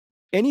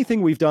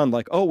anything we've done,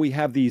 like, oh, we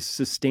have these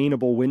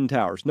sustainable wind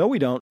towers. No, we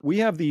don't. We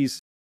have these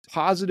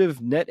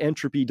positive net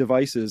entropy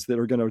devices that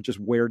are going to just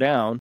wear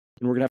down,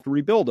 and we're going to have to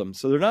rebuild them.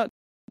 So they're not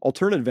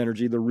alternative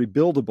energy. They're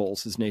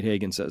rebuildables, as Nate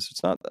Hagen says.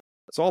 It's not that.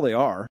 That's all they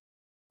are,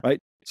 right?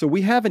 So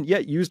we haven't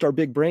yet used our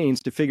big brains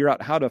to figure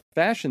out how to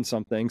fashion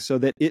something so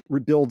that it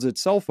rebuilds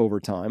itself over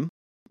time,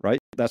 right?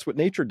 That's what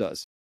nature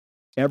does.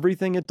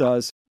 Everything it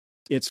does,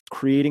 it's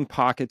creating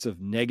pockets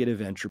of negative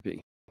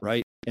entropy,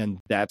 right? And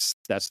that's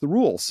the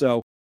rule.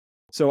 So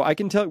I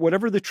can tell you,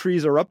 whatever the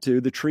trees are up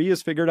to, the tree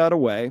has figured out a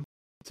way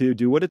to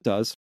do what it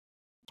does.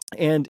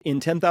 And in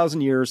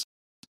 10,000 years,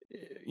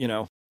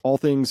 all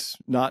things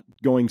not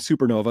going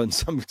supernova in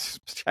some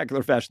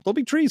spectacular fashion, there'll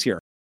be trees here,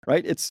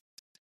 right?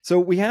 So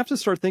we have to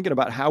start thinking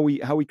about how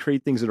we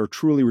create things that are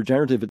truly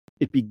regenerative.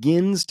 It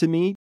begins, to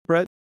me,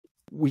 Brett,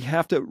 we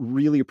have to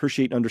really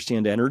appreciate and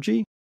understand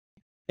energy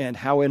and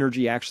how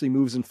energy actually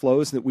moves and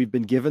flows, and that we've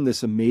been given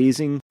this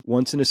amazing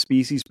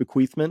once-in-a-species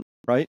bequeathment,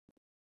 right?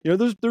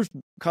 There's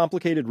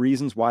complicated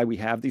reasons why we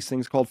have these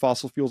things called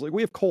fossil fuels. Like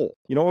we have coal.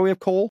 You know why we have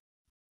coal?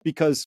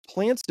 Because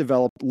plants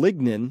developed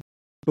lignin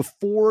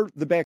before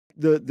the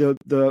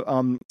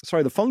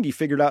fungi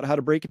figured out how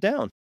to break it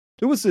down.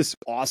 There was this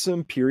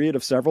awesome period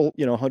of several,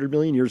 100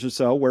 million years or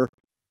so where,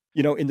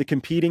 in the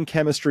competing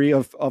chemistry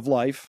of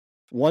life,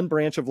 one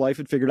branch of life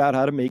had figured out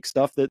how to make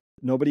stuff that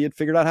nobody had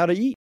figured out how to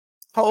eat.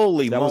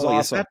 Holy that moly, was awesome.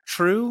 Is that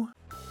true?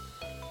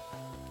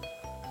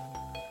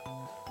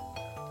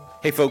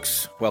 Hey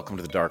folks, welcome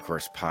to the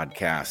DarkHorse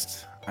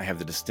podcast. I have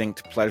the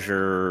distinct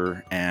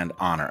pleasure and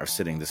honor of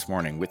sitting this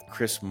morning with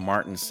Chris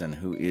Martenson,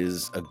 who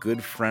is a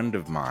good friend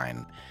of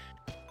mine.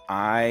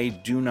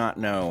 I do not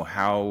know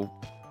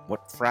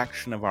what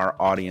fraction of our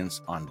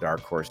audience on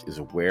DarkHorse is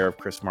aware of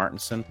Chris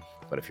Martenson,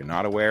 but if you're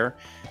not aware,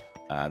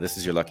 this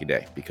is your lucky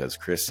day, because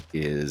Chris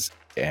is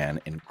an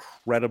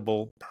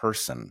incredible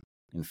person.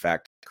 In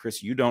fact,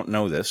 Chris, you don't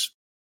know this,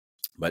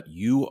 but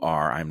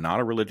I'm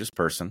not a religious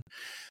person,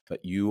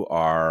 but you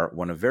are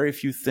one of very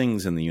few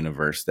things in the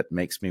universe that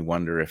makes me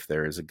wonder if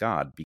there is a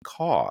God,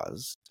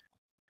 because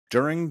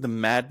during the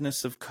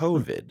madness of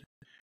COVID,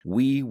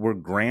 we were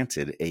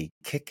granted a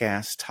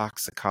kick-ass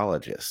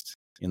toxicologist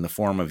in the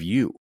form of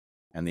you.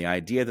 And the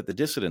idea that the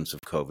dissidents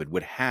of COVID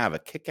would have a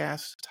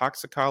kick-ass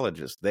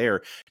toxicologist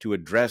there to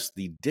address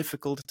the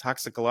difficult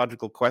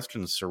toxicological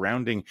questions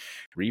surrounding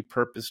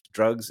repurposed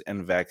drugs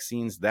and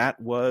vaccines, that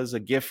was a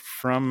gift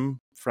from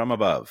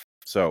above.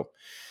 So,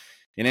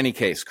 in any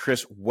case,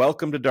 Chris,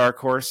 welcome to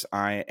DarkHorse.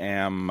 I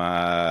am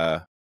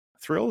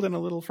thrilled and a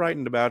little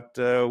frightened about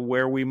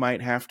where we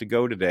might have to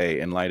go today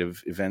in light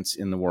of events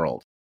in the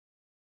world.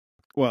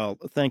 Well,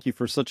 thank you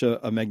for such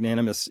a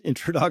magnanimous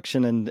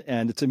introduction,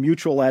 and it's a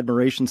mutual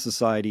admiration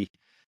society,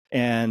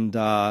 and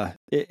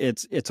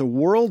it's a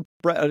world.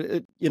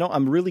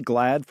 I'm really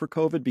glad for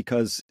COVID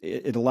because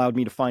it allowed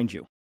me to find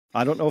you.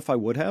 I don't know if I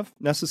would have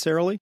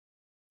necessarily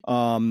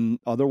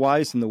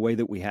otherwise in the way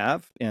that we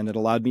have, and it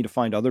allowed me to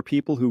find other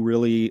people who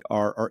really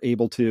are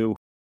able to,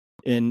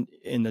 in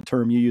the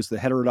term you use, the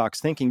heterodox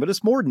thinking, but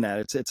it's more than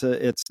that.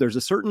 There's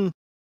a certain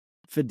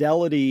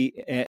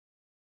fidelity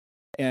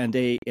and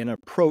an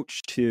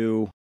approach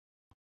to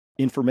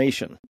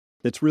information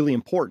that's really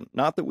important.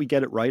 Not that we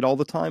get it right all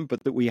the time,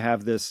 but that we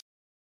have this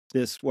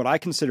what I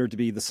consider to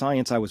be the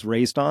science I was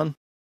raised on,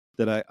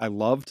 that I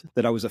loved,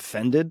 that I was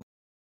offended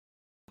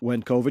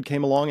when COVID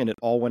came along and it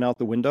all went out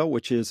the window,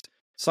 which is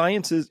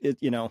science is,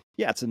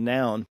 it's a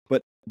noun,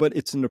 but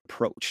it's an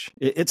approach.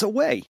 It's a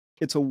way.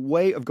 It's a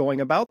way of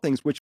going about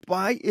things, which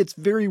by its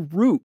very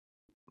root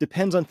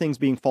depends on things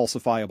being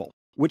falsifiable,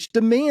 which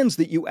demands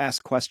that you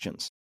ask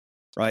questions,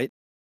 right?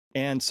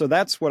 And so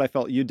that's what I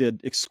felt you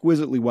did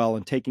exquisitely well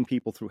in taking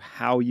people through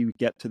how you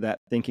get to that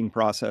thinking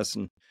process.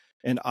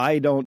 And I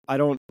don't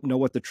know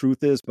what the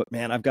truth is, but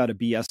man, I've got a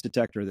BS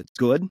detector that's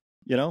good,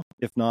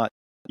 if not,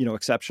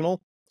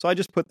 exceptional. So I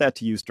just put that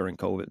to use during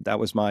COVID. That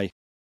was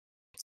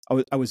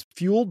I was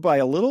fueled by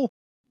a little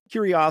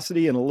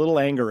curiosity and a little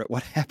anger at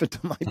what happened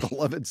to my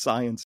beloved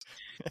science,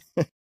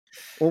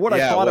 or what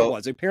I thought it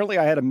was. Apparently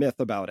I had a myth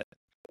about it.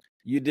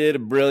 You did a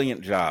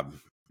brilliant job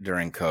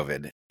during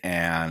COVID,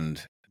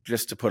 and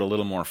just to put a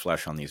little more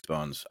flesh on these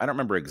bones, I don't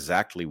remember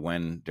exactly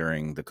when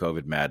during the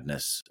COVID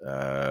madness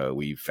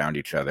we found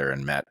each other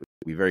and met.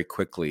 We very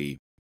quickly,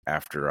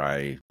 after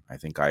I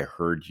think I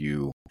heard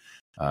you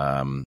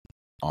on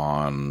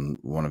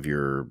one of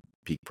your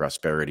Peak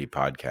Prosperity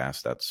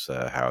podcasts. That's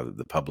how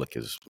the public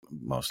is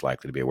most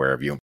likely to be aware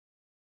of you.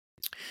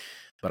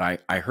 But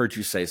I heard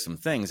you say some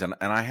things, and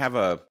I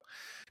have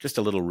just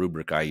a little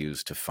rubric I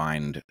use to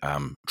find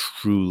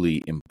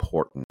truly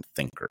important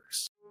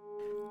thinkers.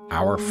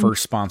 Our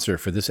first sponsor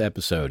for this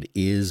episode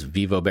is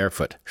Vivo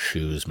Barefoot,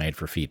 shoes made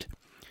for feet.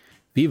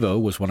 Vivo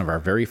was one of our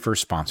very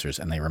first sponsors,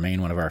 and they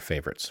remain one of our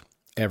favorites.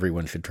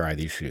 Everyone should try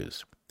these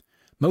shoes.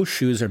 Most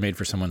shoes are made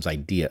for someone's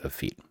idea of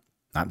feet,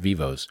 not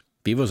Vivo's.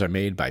 Vivo's are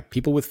made by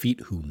people with feet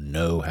who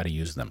know how to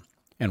use them,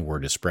 and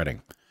word is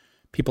spreading.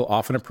 People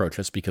often approach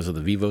us because of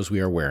the Vivos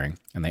we are wearing,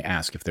 and they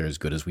ask if they're as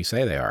good as we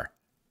say they are.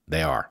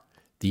 They are.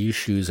 These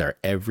shoes are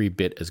every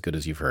bit as good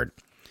as you've heard.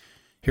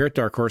 Here at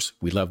DarkHorse,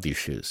 we love these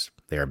shoes.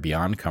 They are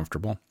beyond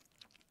comfortable.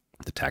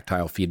 The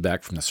tactile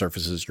feedback from the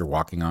surfaces you're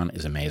walking on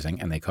is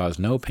amazing, and they cause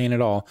no pain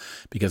at all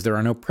because there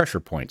are no pressure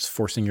points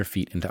forcing your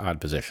feet into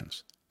odd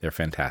positions. They're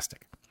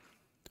fantastic.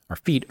 Our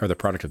feet are the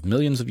product of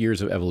millions of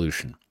years of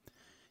evolution.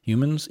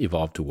 Humans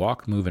evolved to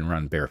walk, move, and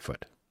run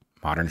barefoot.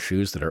 Modern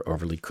shoes that are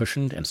overly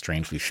cushioned and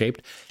strangely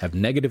shaped have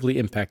negatively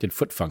impacted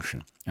foot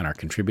function and are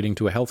contributing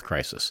to a health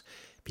crisis.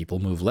 People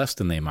move less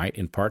than they might,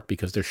 in part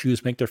because their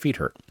shoes make their feet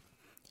hurt.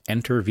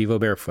 Enter Vivo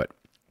Barefoot.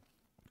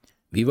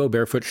 Vivo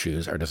Barefoot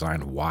shoes are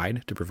designed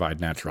wide to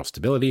provide natural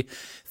stability,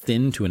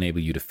 thin to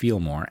enable you to feel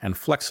more, and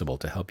flexible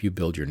to help you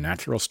build your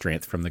natural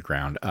strength from the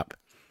ground up.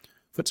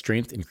 Foot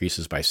strength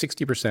increases by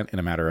 60% in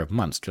a matter of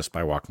months just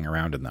by walking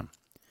around in them.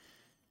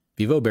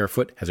 Vivo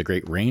Barefoot has a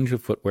great range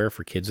of footwear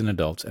for kids and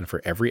adults and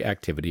for every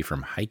activity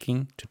from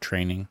hiking to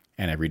training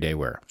and everyday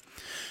wear.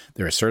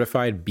 They're a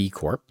certified B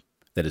Corp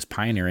that is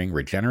pioneering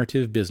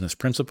regenerative business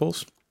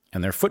principles,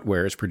 and their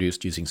footwear is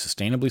produced using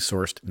sustainably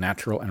sourced,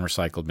 natural, and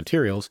recycled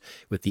materials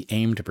with the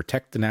aim to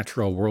protect the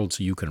natural world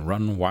so you can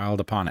run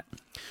wild upon it.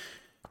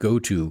 Go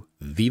to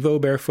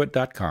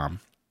vivobarefoot.com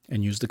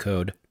and use the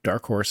code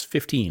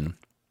DarkHorse15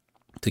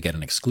 to get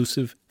an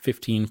exclusive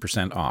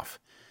 15% off.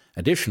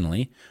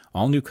 Additionally,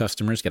 all new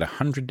customers get a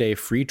 100-day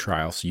free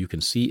trial so you can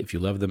see if you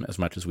love them as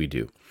much as we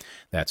do.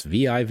 That's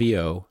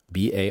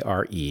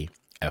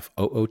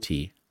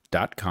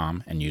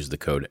vivobarefoot.com and use the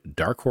code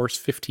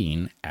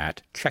DarkHorse15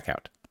 at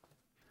checkout.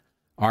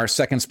 Our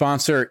second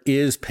sponsor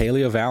is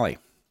Paleo Valley.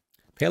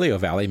 Paleo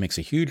Valley makes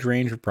a huge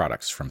range of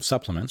products from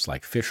supplements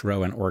like fish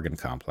roe and organ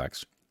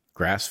complex,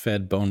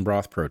 grass-fed bone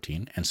broth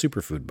protein, and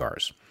superfood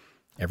bars.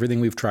 Everything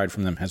we've tried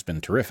from them has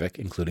been terrific,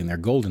 including their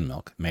golden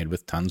milk made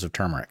with tons of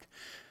turmeric.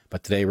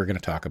 But today we're going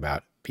to talk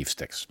about beef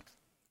sticks.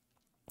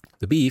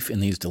 The beef in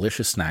these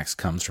delicious snacks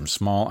comes from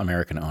small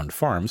American-owned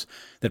farms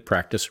that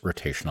practice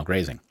rotational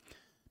grazing.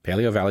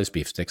 Paleo Valley's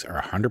beef sticks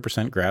are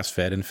 100%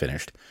 grass-fed and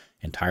finished,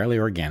 entirely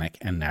organic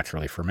and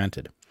naturally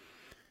fermented.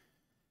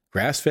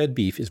 Grass-fed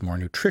beef is more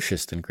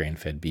nutritious than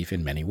grain-fed beef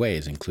in many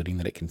ways, including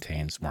that it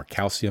contains more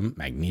calcium,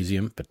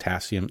 magnesium,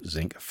 potassium,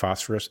 zinc,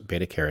 phosphorus,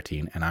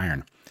 beta-carotene, and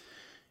iron.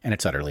 And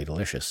it's utterly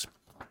delicious.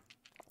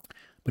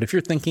 But if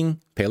you're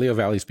thinking Paleo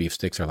Valley's beef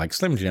sticks are like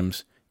Slim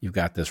Jims, you've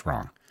got this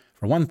wrong.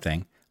 For one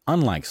thing,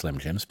 unlike Slim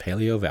Jims,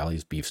 Paleo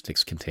Valley's beef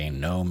sticks contain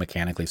no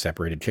mechanically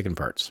separated chicken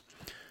parts.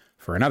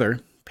 For another,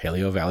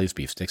 Paleo Valley's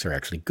beef sticks are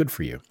actually good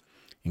for you.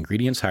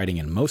 Ingredients hiding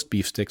in most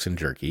beef sticks and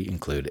jerky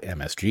include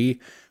MSG,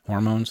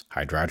 hormones,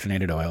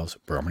 hydrogenated oils,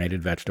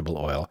 brominated vegetable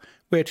oil,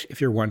 which, if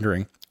you're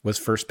wondering, was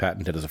first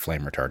patented as a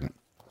flame retardant.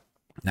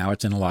 Now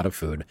it's in a lot of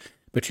food,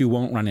 but you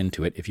won't run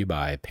into it if you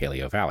buy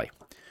Paleo Valley.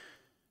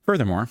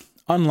 Furthermore,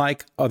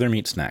 unlike other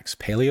meat snacks,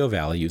 Paleo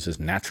Valley uses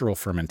natural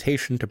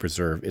fermentation to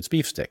preserve its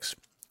beef sticks.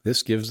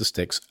 This gives the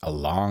sticks a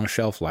long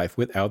shelf life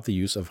without the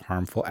use of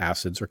harmful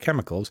acids or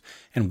chemicals,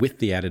 and with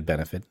the added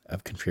benefit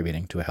of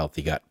contributing to a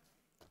healthy gut.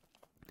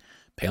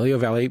 Paleo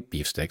Valley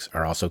beef sticks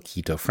are also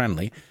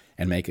keto-friendly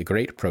and make a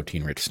great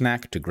protein-rich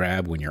snack to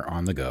grab when you're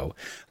on the go,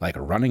 like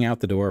running out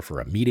the door for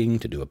a meeting,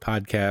 to do a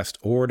podcast,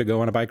 or to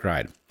go on a bike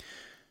ride.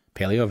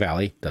 Paleo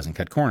Valley doesn't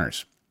cut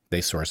corners. They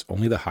source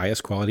only the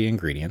highest quality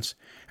ingredients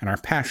and are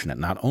passionate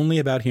not only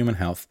about human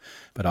health,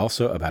 but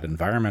also about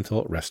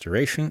environmental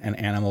restoration and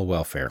animal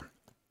welfare.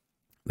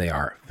 They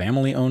are a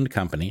family-owned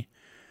company.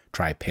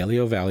 Try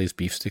Paleo Valley's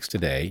beef sticks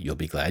today. You'll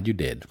be glad you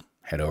did.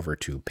 Head over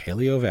to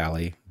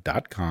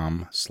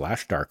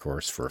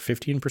paleovalley.com/darkhorse for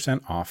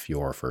 15% off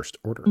your first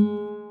order.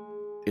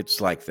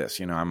 It's like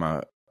this,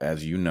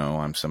 as you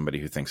know, I'm somebody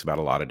who thinks about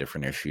a lot of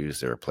different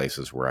issues. There are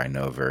places where I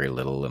know very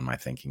little and my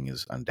thinking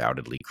is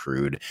undoubtedly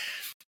crude.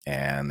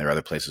 And there are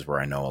other places where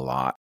I know a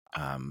lot.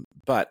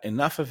 But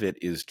enough of it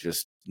is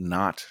just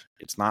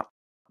it's not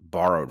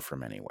borrowed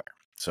from anywhere.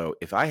 So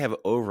if I have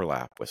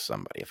overlap with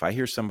somebody, if I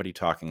hear somebody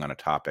talking on a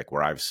topic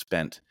where I've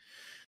spent,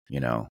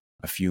 a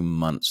few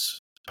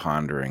months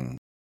pondering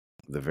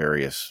the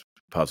various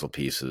puzzle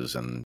pieces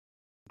and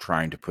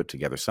trying to put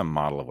together some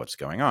model of what's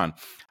going on,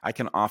 I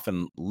can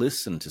often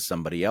listen to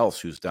somebody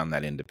else who's done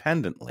that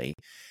independently.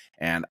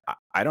 And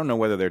I don't know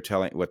whether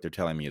what they're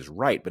telling me is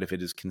right, but if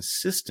it is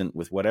consistent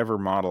with whatever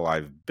model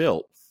I've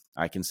built,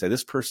 I can say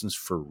this person's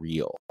for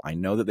real. I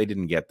know that they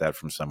didn't get that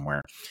from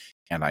somewhere,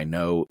 and I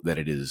know that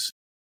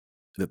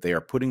that they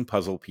are putting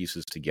puzzle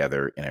pieces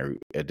together in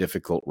a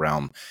difficult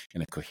realm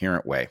in a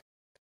coherent way.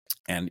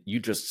 And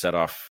you just set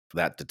off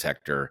that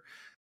detector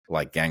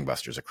like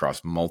gangbusters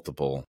across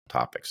multiple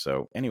topics.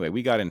 So anyway,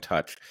 we got in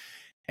touch,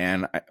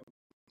 and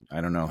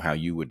I don't know how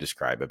you would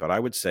describe it, but I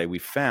would say we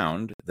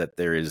found that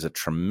there is a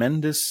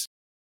tremendous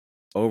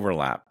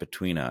overlap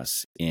between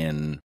us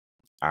in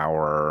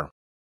our,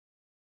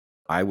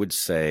 I would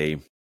say,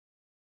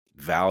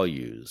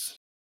 values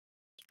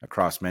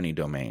across many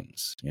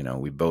domains.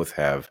 We both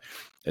have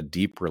a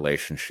deep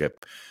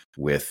relationship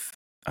with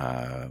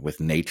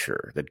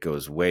nature that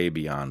goes way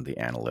beyond the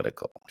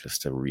analytical,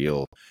 just a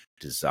real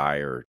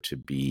desire to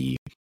be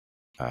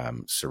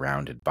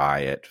surrounded by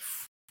it,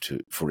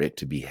 for it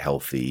to be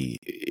healthy.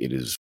 It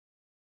is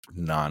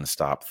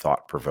nonstop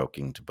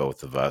thought-provoking to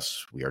both of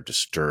us. We are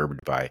disturbed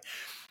by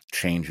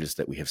changes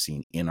that we have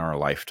seen in our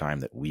lifetime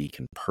that we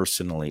can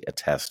personally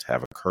attest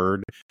have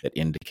occurred that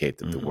indicate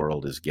that the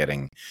world is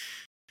getting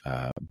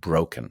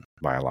broken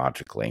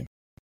biologically.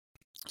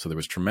 So there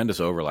was tremendous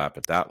overlap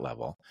at that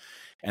level.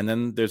 And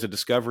then there's a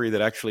discovery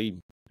that actually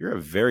you're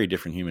a very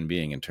different human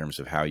being in terms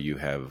of how you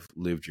have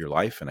lived your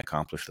life and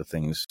accomplished the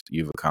things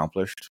you've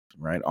accomplished,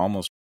 right?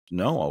 Almost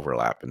no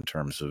overlap in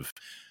terms of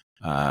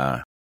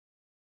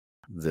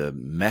the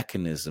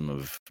mechanism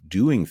of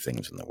doing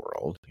things in the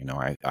world. You know,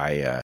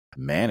 I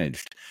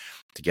managed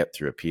to get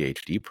through a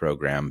PhD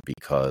program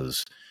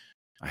because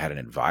I had an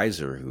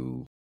advisor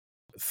who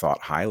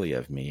thought highly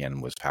of me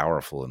and was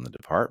powerful in the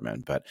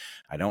department, but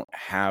I don't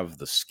have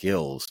the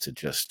skills to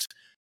just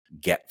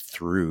get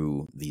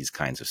through these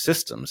kinds of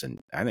systems. And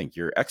I think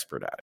you're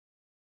expert at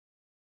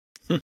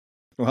it.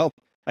 Well,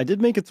 I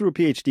did make it through a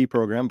PhD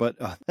program, but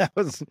that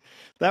was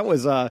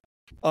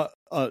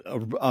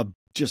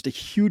just a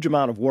huge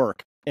amount of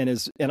work,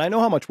 and I know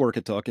how much work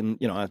it took, and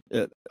you know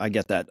I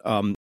get that,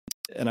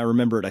 and I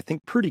remember it I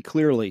think pretty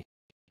clearly.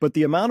 But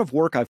the amount of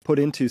work I've put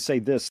into, say,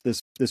 this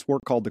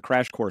work called the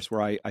crash course,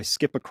 where I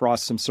skip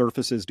across some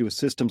surfaces, do a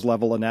systems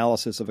level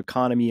analysis of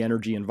economy,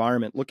 energy,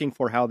 environment, looking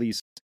for how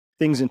these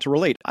things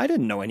interrelate. I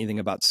didn't know anything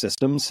about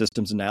systems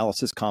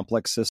analysis,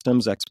 complex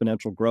systems,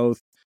 exponential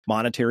growth,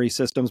 monetary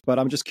systems, but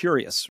I'm just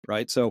curious,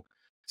 right? So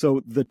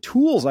the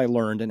tools I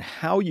learned and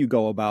how you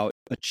go about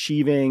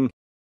achieving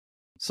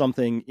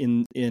something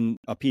in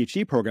a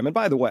PhD program. And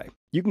by the way,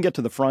 you can get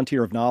to the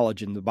frontier of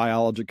knowledge in the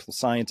biological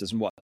sciences in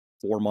what,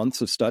 4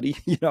 months of study?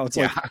 You know, it's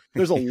like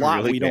there's a lot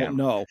really we don't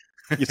know.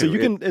 So you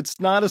can. It's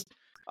not as.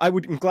 I'm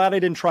glad I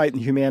didn't try it in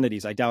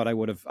humanities. I doubt I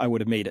would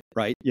have made it,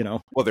 right? You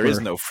know. Well, there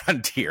is no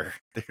frontier.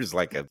 There's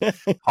like a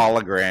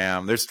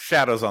hologram. There's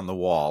shadows on the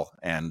wall,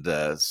 and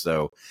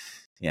so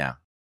yeah,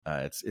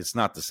 it's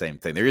not the same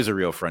thing. There is a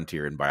real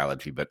frontier in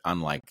biology, but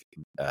unlike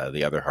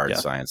the other hard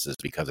sciences,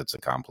 because it's a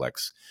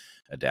complex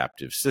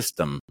adaptive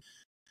system,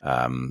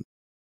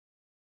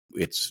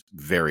 it's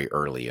very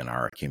early in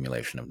our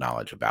accumulation of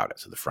knowledge about it.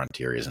 So the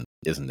frontier isn't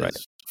right.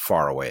 as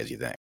far away as you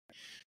think.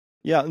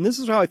 Yeah, and this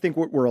is how I think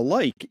we're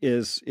alike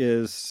is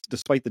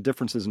despite the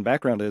differences in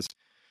background, is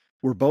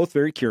we're both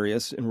very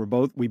curious, and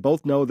we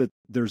both know that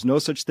there's no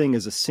such thing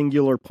as a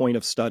singular point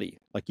of study.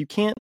 Like you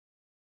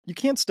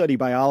can't study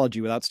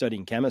biology without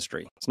studying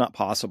chemistry. It's not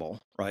possible,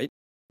 right?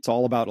 It's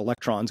all about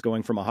electrons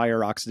going from a higher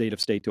oxidative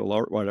state to a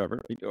lower,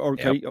 whatever.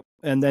 Okay. Yep.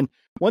 And then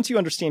once you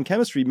understand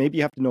chemistry, maybe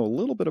you have to know a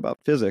little bit about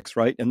physics,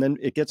 right? And then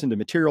it gets into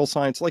material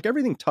science. Like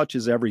everything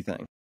touches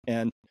everything.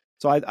 And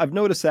so I've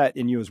noticed that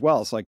in you as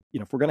well. It's like, you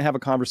know, if we're going to have a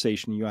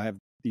conversation, you have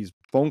these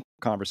phone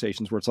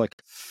conversations where it's like,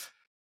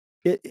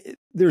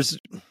 it's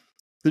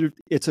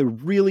a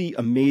really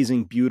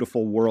amazing,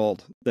 beautiful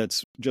world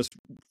that's just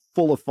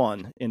full of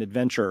fun and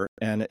adventure.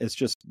 And it's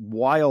just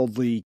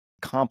wildly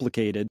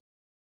complicated.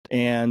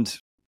 And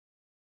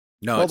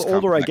no, the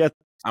older I get,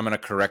 I'm going to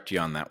correct you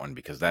on that one,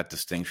 because that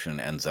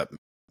distinction ends up,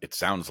 it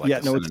sounds like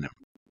a synonym.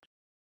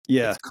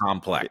 It's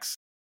complex.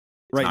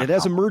 Right. It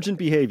has emergent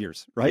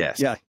behaviors, right? Yes,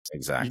 yeah,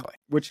 exactly.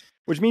 Which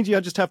means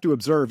you just have to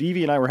observe.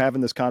 Evie and I were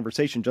having this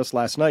conversation just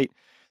last night,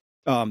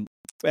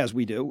 as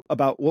we do,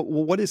 about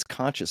what is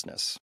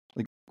consciousness?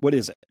 Like, what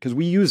is it? Because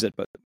we use it,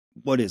 but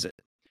what is it?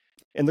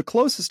 And the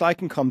closest I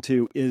can come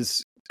to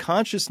is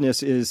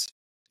consciousness is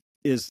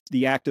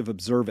the act of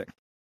observing.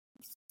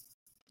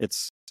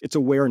 It's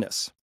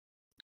awareness.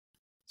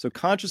 So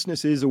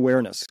consciousness is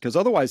awareness, because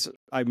otherwise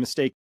I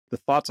mistake the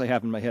thoughts I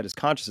have in my head as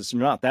consciousness.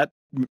 And not that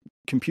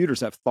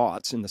computers have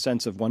thoughts in the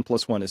sense of 1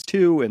 + 1 is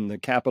 2 and the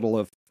capital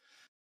of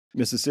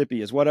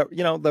Mississippi is whatever,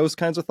 you know, those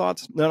kinds of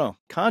thoughts. No.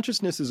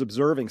 Consciousness is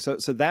observing. So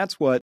that's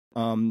what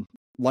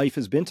life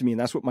has been to me.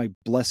 And that's what my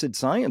blessed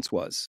science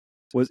was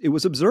it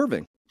was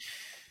observing.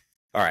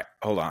 All right,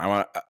 hold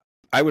on.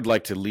 I would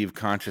like to leave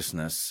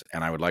consciousness,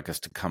 and I would like us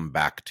to come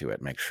back to it,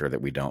 make sure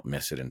that we don't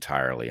miss it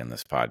entirely in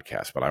this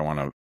podcast. But I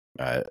want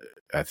to,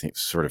 I think,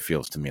 sort of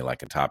feels to me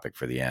like a topic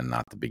for the end,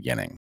 not the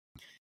beginning.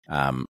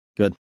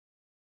 Good.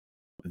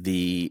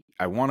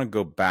 I want to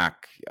go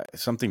back.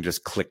 Something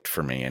just clicked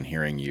for me in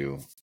hearing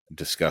you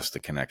discuss the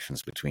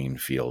connections between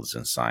fields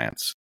and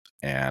science,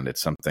 and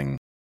it's something.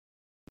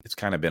 It's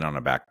kind of been on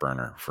a back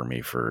burner for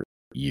me for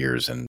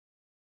years, and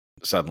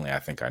suddenly I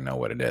think I know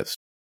what it is.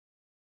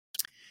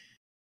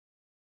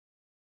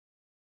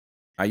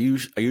 I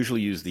usually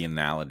use the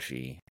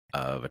analogy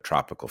of a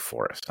tropical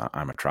forest.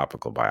 I'm a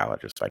tropical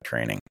biologist by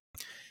training.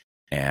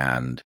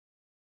 And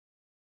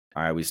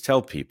I always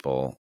tell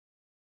people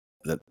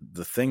that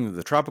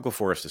the tropical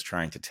forest is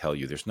trying to tell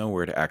you, there's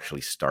nowhere to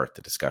actually start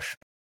the discussion.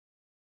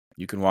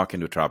 You can walk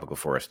into a tropical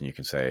forest and you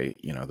can say,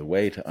 you know, the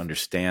way to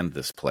understand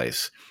this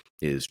place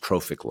is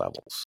trophic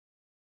levels.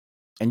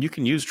 And you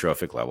can use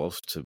trophic levels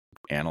to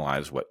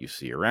analyze what you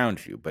see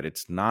around you, but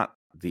it's not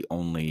the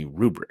only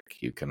rubric.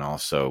 You can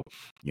also,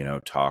 you know,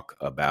 talk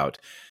about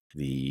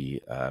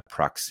the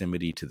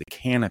proximity to the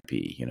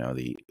canopy, you know,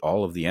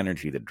 all of the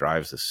energy that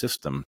drives the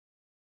system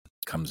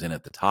comes in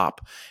at the top,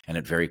 and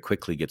it very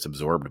quickly gets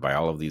absorbed by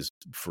all of these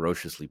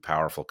ferociously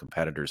powerful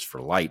competitors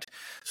for light,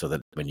 so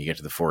that when you get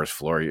to the forest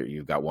floor,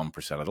 you've got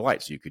 1% of the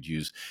light. So you could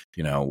use,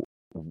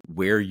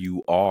 where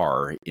you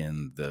are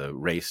in the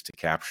race to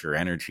capture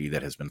energy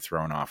that has been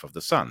thrown off of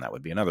the sun. That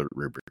would be another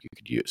rubric you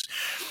could use.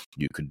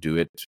 You could do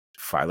it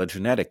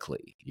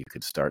phylogenetically. You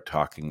could start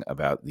talking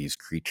about these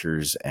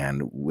creatures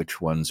and which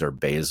ones are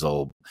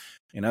basal.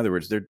 In other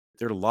words, there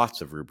are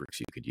lots of rubrics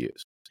you could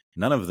use.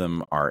 None of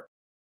them are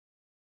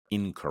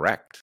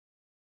incorrect.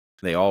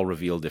 They all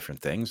reveal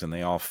different things, and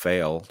they all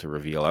fail to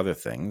reveal other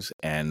things.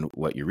 And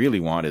what you really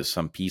want is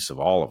some piece of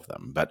all of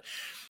them. But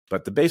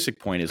the basic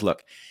point is,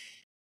 look,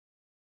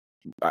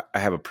 I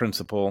have a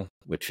principle,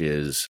 which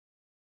is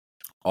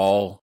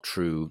all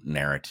true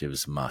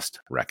narratives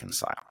must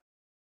reconcile.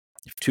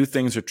 If two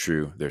things are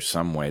true, there's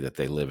some way that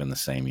they live in the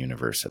same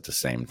universe at the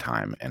same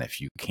time. And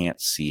if you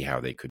can't see how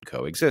they could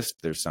coexist,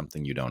 there's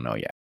something you don't know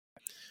yet.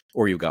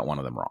 Or you've got one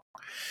of them wrong.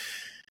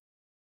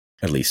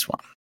 At least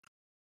one.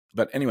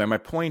 But anyway, my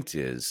point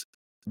is,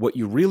 what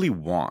you really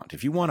want,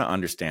 if you want to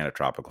understand a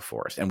tropical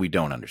forest, and we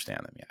don't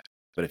understand them yet,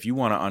 but if you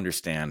want to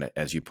understand,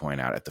 as you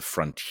point out, at the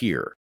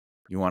frontier,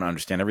 you want to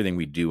understand everything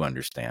we do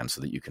understand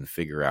so that you can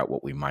figure out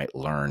what we might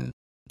learn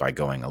by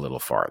going a little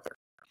farther.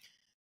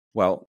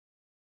 Well,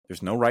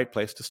 there's no right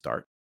place to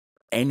start.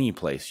 Any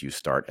place you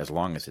start, as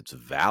long as it's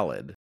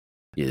valid,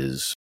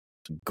 is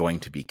going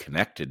to be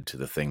connected to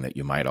the thing that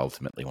you might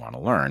ultimately want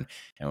to learn.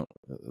 And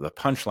the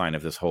punchline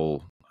of this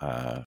whole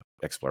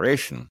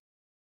exploration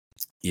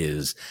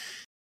is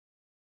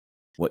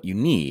what you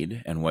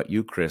need, and what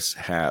you, Chris,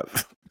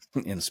 have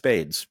in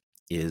spades,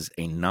 is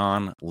a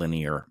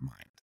non-linear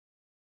mind.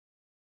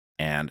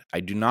 And I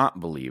do not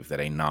believe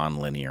that a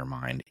non-linear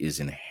mind is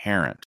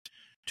inherent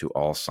to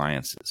all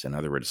sciences. In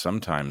other words,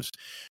 sometimes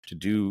to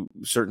do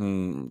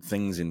certain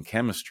things in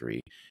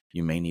chemistry,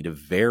 you may need a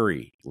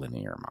very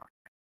linear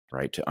mind,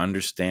 right? To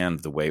understand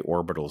the way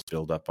orbitals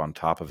build up on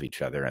top of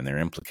each other and their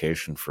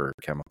implication for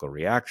chemical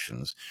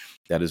reactions,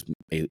 that is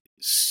a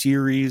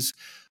series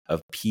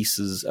of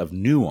pieces of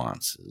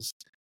nuances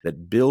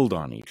that build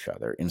on each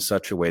other in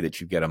such a way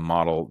that you get a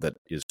model that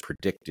is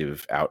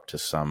predictive out to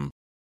some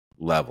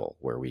level,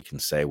 where we can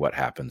say what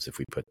happens if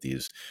we put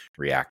these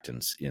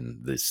reactants in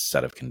this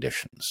set of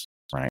conditions,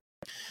 right?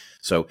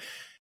 So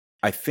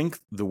I think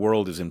the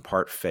world is in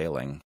part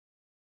failing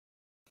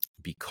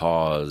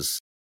because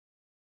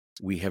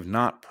we have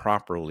not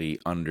properly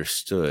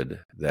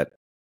understood that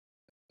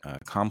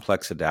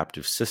complex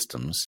adaptive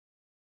systems,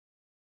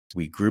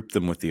 we group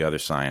them with the other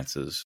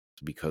sciences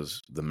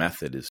because the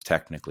method is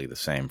technically the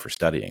same for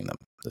studying them,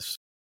 this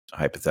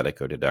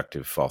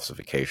hypothetico-deductive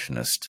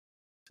falsificationist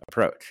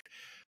approach.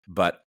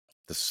 But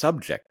the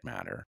subject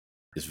matter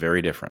is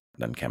very different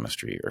than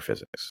chemistry or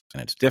physics.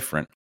 And it's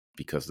different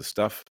because the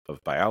stuff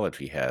of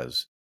biology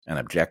has an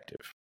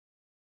objective,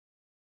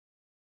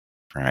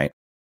 right?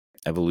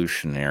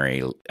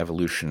 Evolutionarily,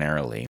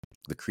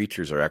 the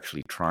creatures are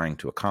actually trying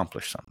to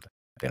accomplish something.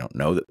 They don't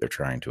know that they're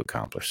trying to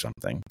accomplish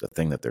something. The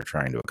thing that they're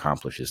trying to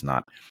accomplish is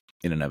not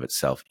in and of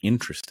itself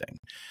interesting.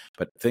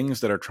 But things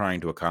that are trying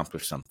to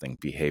accomplish something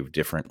behave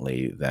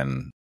differently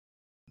than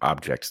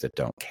objects that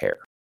don't care.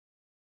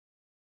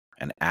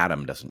 An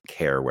atom doesn't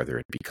care whether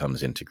it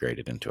becomes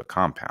integrated into a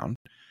compound,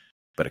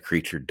 but a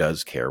creature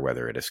does care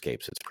whether it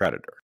escapes its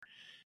predator.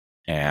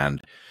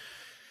 And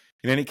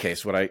in any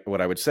case, what I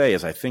would say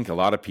is, I think a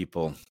lot of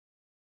people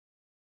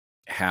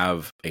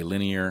have a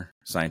linear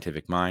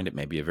scientific mind. It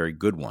may be a very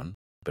good one,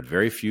 but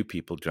very few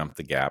people jump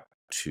the gap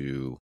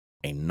to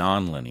a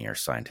nonlinear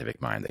scientific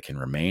mind that can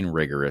remain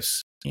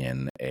rigorous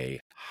in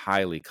a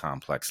highly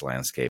complex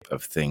landscape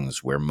of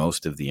things where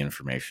most of the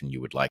information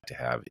you would like to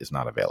have is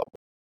not available.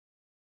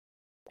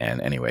 And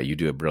anyway, you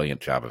do a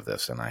brilliant job of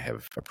this, and I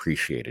have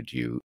appreciated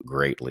you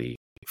greatly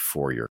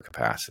for your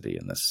capacity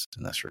in this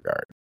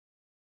regard.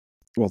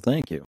 Well,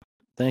 thank you.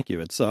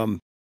 It's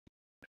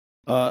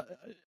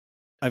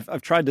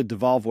I've tried to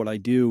devolve what I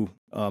do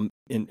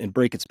and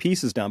break its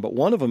pieces down, but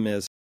one of them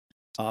is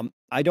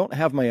I don't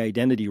have my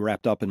identity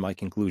wrapped up in my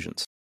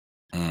conclusions.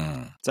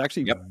 It's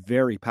actually a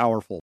very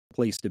powerful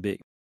place to be.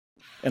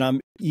 And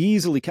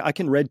I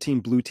can red team,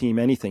 blue team,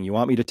 anything. You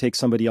want me to take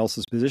somebody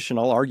else's position,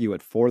 I'll argue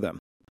it for them.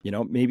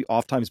 Maybe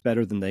oftentimes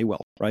better than they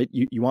will, right?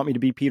 You want me to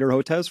be Peter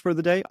Hotez for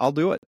the day? I'll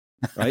do it,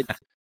 right?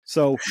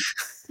 So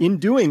in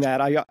doing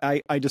that,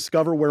 I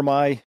discover where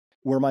my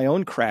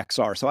own cracks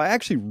are. So I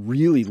actually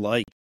really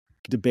like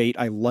debate.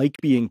 I like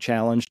being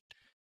challenged.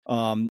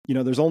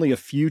 There's only a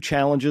few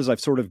challenges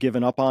I've sort of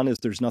given up on. Is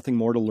there's nothing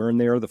more to learn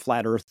there. The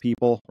flat earth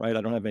people, right?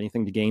 I don't have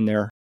anything to gain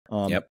there.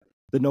 The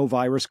no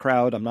virus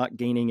crowd, I'm not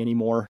gaining any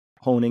more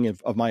honing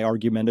of my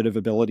argumentative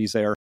abilities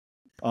there.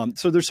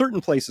 So there's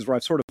certain places where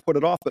I've sort of put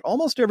it off, but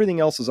almost everything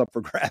else is up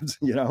for grabs,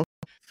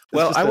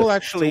 Well, I will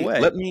actually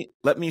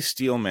let me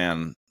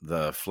steelman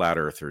the flat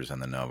earthers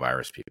and the no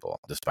virus people,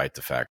 despite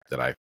the fact that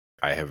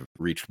I have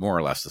reached more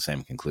or less the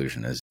same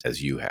conclusion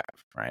as you have,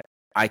 right?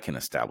 I can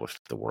establish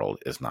that the world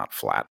is not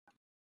flat.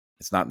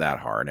 It's not that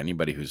hard.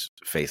 Anybody who's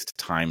faced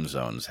time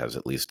zones has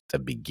at least a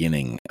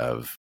beginning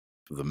of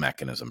the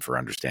mechanism for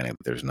understanding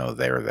that there's no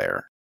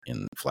there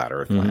in flat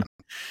Earth Mhm.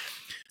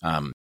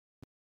 land.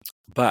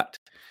 But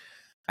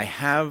I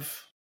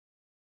have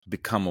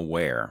become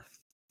aware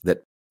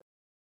that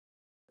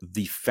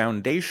the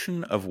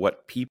foundation of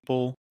what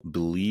people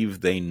believe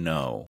they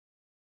know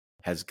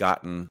has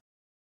gotten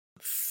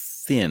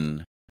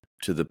thin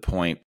to the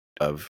point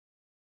of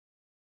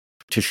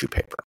tissue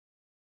paper.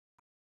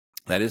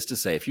 That is to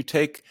say, if you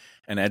take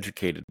an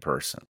educated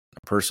person,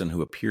 a person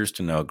who appears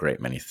to know a great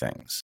many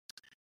things,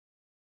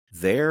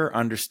 their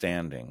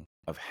understanding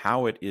of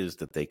how it is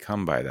that they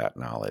come by that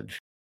knowledge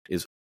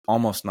is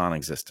almost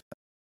non-existent.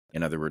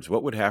 In other words,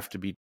 what would have to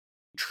be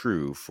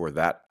true for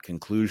that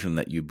conclusion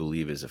that you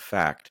believe is a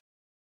fact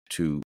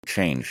to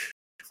change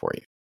for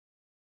you?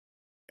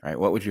 Right?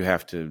 What would you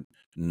have to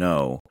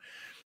know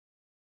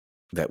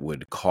that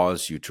would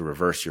cause you to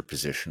reverse your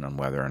position on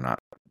whether or not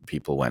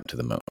people went to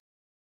the moon?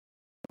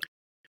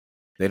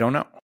 They don't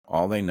know.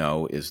 All they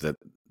know is that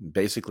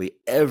basically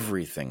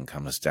everything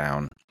comes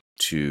down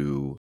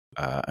to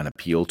an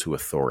appeal to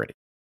authority.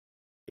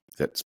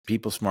 That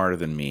people smarter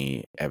than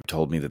me have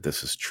told me that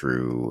this is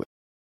true,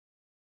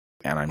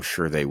 and I'm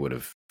sure they would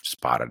have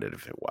spotted it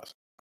if it wasn't.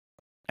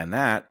 And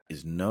that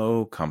is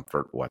no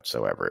comfort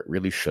whatsoever. It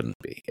really shouldn't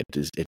be. It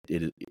is.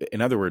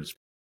 In other words,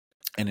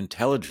 an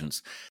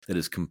intelligence that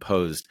is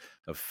composed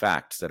of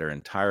facts that are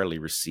entirely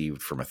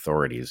received from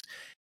authorities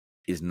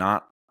is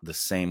not the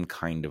same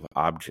kind of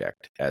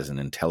object as an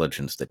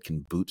intelligence that can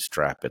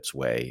bootstrap its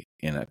way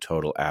in a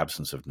total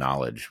absence of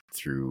knowledge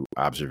through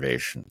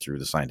observation, through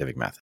the scientific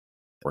method,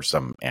 or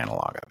some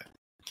analog of it.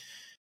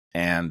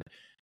 And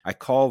I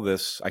call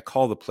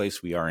the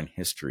place we are in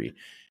history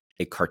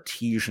a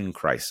Cartesian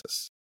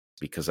crisis,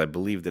 because I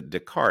believe that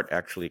Descartes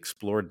actually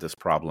explored this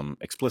problem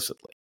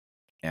explicitly,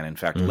 and in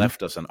fact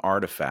left us an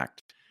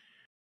artifact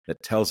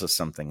that tells us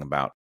something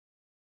about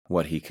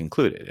what he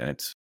concluded. And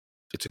it's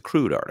a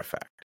crude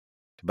artifact.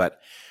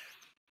 But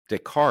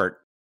Descartes,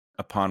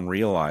 upon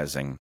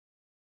realizing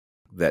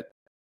that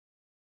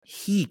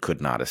he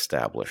could not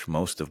establish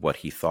most of what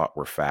he thought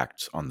were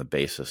facts on the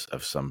basis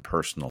of some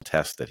personal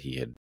test that he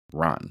had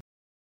run,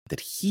 that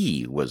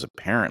he was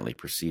apparently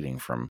proceeding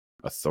from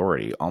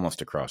authority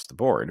almost across the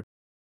board,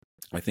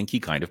 I think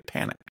he kind of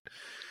panicked.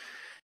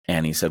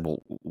 And he said,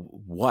 well,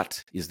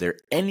 what? Is there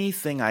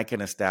anything I can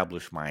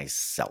establish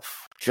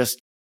myself? Just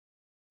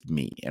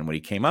me. And what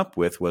he came up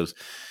with was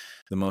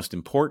the most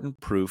important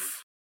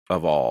proof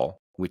of all,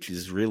 which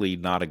is really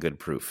not a good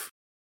proof,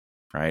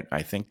 right?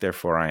 I think,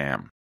 therefore I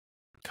am.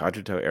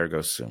 Cogito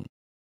ergo sum.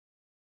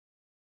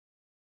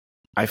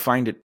 I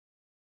find it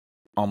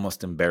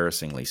almost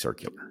embarrassingly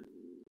circular.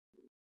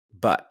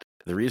 But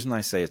the reason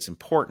I say it's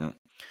important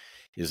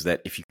is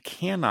that if you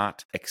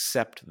cannot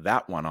accept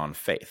that one on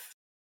faith,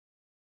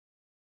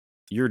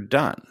 you're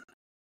done.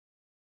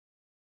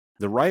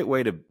 The right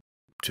way to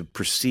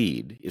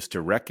proceed is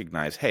to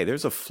recognize, hey,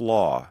 there's a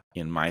flaw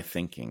in my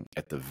thinking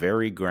at the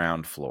very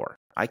ground floor.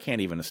 I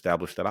can't even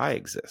establish that I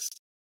exist.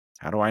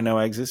 How do I know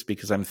I exist?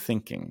 Because I'm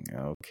thinking.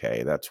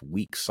 Okay, that's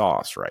weak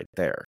sauce right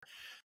there.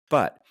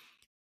 But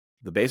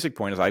the basic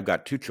point is I've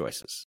got two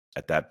choices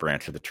at that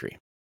branch of the tree.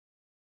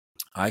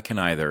 I can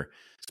either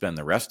spend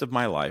the rest of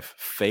my life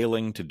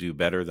failing to do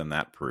better than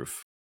that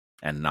proof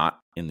and not,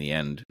 in the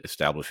end,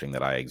 establishing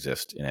that I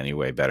exist in any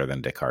way better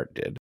than Descartes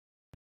did.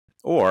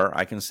 Or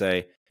I can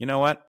say, you know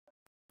what?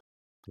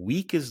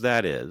 Weak as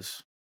that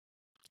is,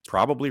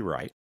 probably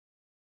right.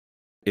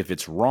 If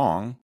it's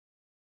wrong,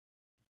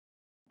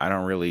 I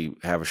don't really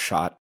have a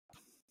shot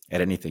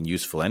at anything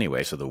useful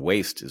anyway, so the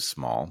waste is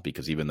small,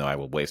 because even though I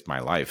will waste my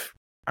life,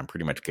 I'm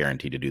pretty much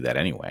guaranteed to do that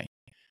anyway.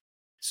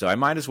 So I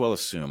might as well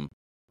assume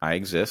I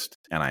exist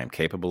and I am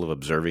capable of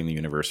observing the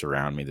universe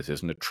around me. This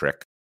isn't a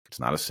trick. It's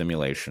not a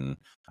simulation.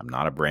 I'm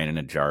not a brain in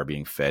a jar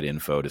being fed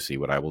info to see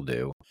what I will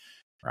do,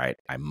 right?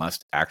 I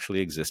must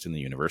actually exist in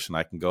the universe, and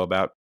I can go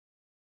about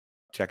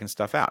checking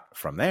stuff out.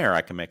 From there,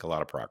 I can make a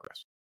lot of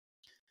progress.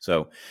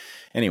 So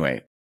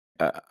anyway,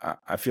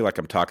 I feel like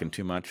I'm talking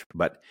too much,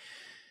 but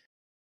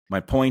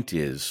my point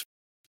is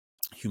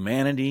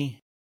humanity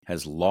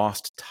has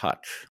lost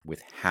touch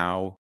with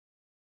how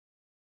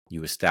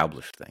you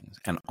establish things,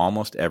 and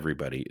almost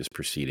everybody is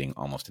proceeding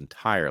almost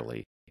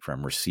entirely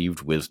from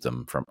received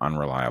wisdom from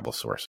unreliable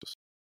sources.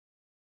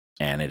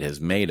 And it has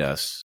made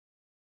us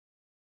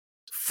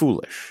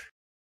foolish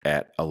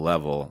at a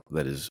level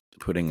that is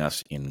putting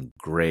us in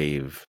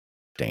grave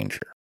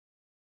danger.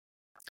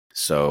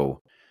 So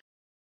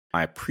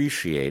I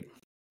appreciate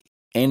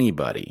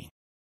anybody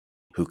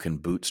who can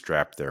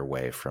bootstrap their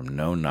way from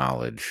no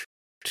knowledge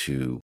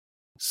to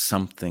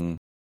something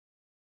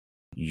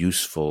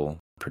useful,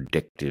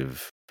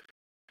 predictive,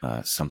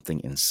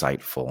 something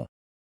insightful.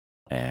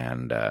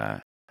 And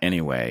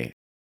anyway,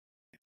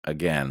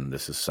 again,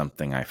 this is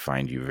something I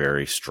find you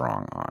very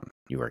strong on.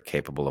 You are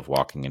capable of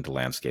walking into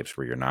landscapes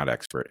where you're not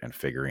expert and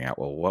figuring out,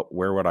 well,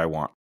 where would I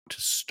want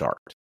to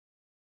start?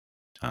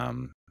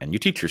 And you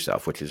teach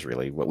yourself, which is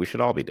really what we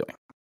should all be doing.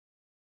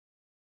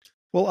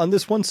 Well, on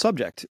this one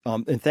subject,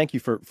 and thank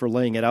you for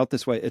laying it out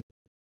this way.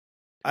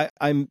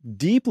 I'm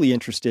deeply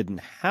interested in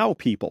how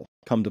people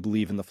come to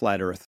believe in the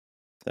flat Earth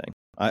thing.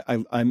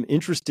 I'm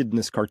interested in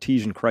this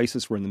Cartesian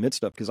crisis we're in the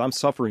midst of because I'm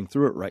suffering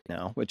through it right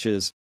now, which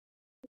is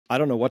I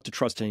don't know what to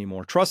trust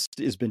anymore. Trust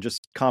has been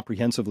just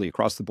comprehensively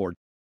across the board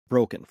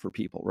broken for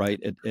people,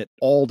 right? At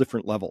all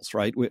different levels,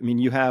 right? I mean,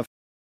 you have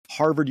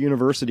Harvard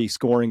University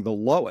scoring the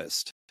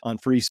lowest on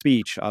free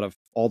speech out of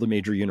all the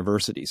major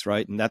universities,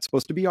 right? And that's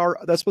supposed to be our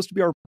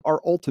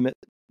ultimate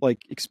like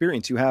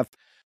experience. You have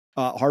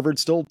Harvard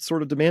still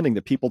sort of demanding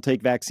that people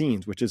take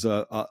vaccines, which is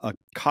a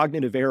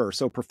cognitive error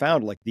so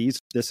profound. Like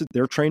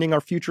they're training our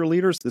future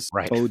leaders. This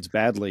Right. bodes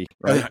badly,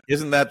 right?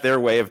 Isn't that their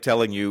way of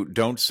telling you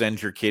don't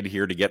send your kid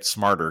here to get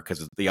smarter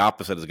because the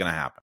opposite is going to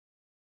happen?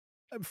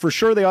 For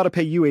sure, they ought to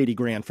pay you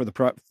 $80,000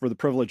 for the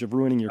privilege of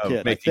ruining your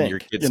kid. Making I think your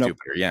kid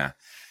stupider. Yeah,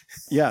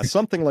 yeah,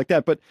 something like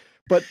that. But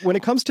when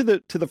it comes to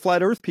the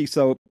flat Earth piece,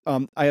 though,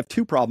 I have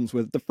two problems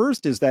with it. The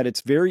first is that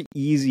it's very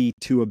easy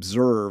to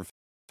observe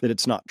that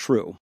it's not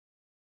true.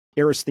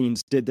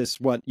 Eratosthenes did this,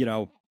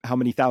 how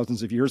many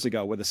thousands of years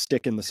ago with a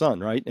stick in the sun,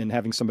 right? And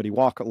having somebody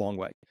walk a long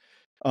way.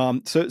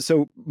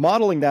 So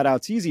modeling that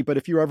out's easy, but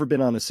if you've ever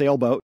been on a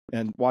sailboat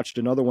and watched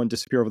another one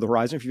disappear over the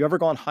horizon, if you've ever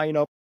gone high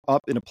enough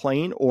up in a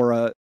plane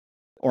or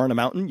on a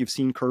mountain, you've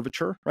seen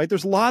curvature, right?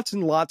 There's lots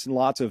and lots and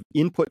lots of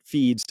input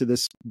feeds to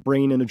this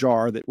brain in a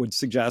jar that would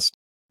suggest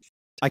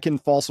I can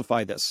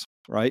falsify this,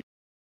 right?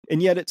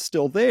 And yet it's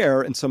still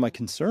there. And so my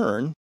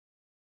concern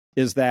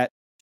is that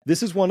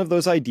this is one of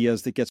those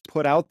ideas that gets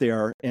put out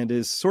there and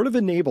is sort of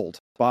enabled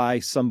by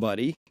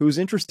somebody who's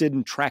interested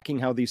in tracking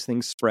how these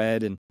things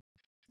spread and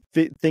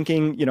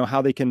thinking,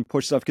 how they can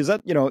push stuff. Because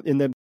that,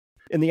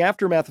 in the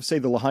aftermath of, say,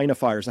 the Lahaina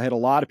fires, I had a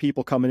lot of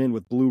people coming in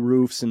with blue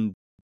roofs and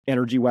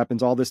energy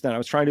weapons, all this. Then I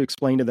was trying to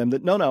explain to them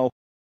that no,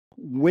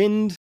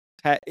 wind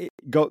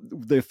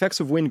the effects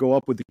of wind go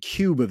up with the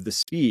cube of the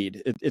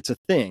speed. It's a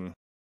thing.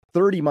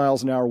 30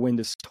 miles an hour wind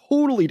is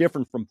totally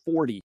different from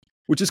 40,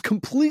 which is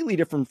completely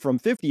different from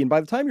 50. And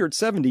by the time you're at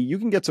 70, you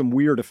can get some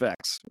weird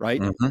effects,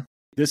 right? Mm-hmm.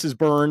 This is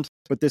burned,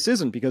 but this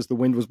isn't because the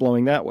wind was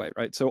blowing that way,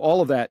 right? So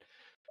all of that.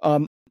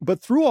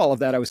 But through all of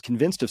that, I was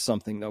convinced of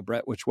something, though,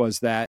 Brett, which was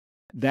that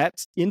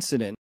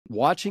incident,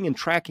 watching and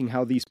tracking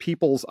how these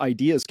people's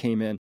ideas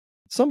came in,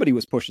 somebody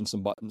was pushing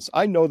some buttons.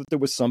 I know that there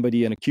was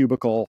somebody in a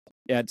cubicle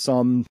at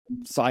some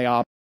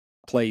PSYOP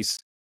place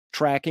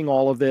tracking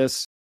all of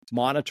this,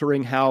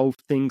 monitoring how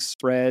things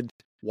spread,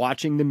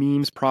 watching the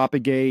memes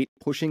propagate,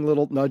 pushing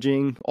little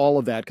nudging, all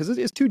of that, because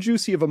it's too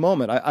juicy of a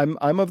moment.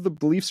 I'm of the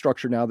belief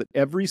structure now that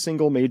every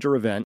single major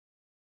event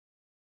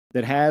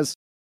that has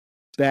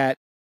that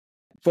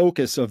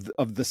focus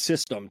of the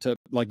system to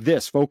like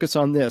this, focus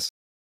on this,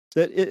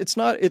 that it's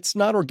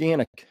not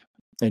organic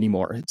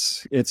anymore.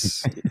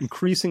 It's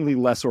increasingly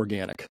less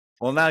organic.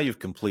 Well, now you've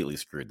completely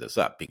screwed this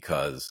up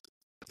because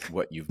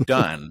what you've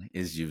done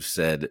is you've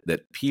said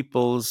that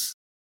people's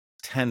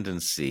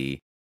tendency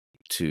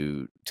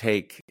to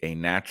take a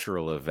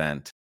natural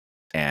event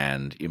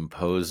and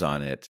impose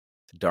on it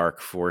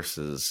dark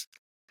forces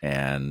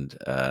and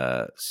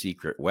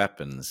secret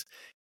weapons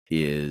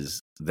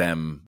is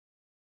them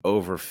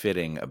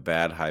overfitting a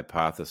bad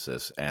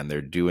hypothesis, and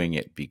they're doing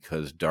it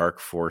because dark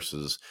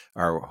forces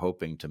are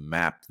hoping to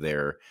map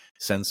their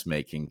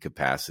sense-making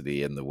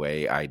capacity and the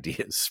way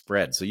ideas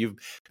spread. So you've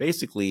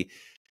basically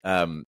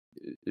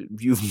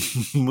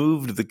you've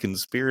moved the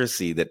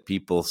conspiracy that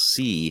people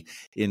see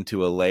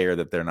into a layer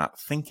that they're not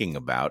thinking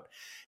about.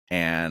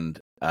 And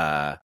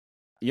I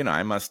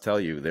must tell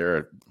you,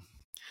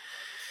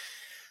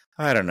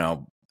 I don't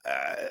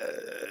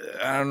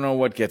know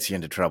what gets you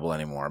into trouble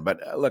anymore. But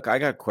look, I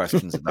got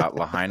questions about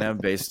Lahaina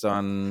based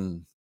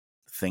on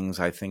things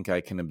I think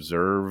I can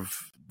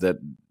observe that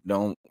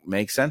don't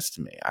make sense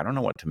to me. I don't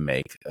know what to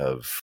make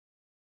of,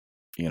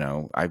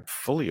 I'm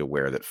fully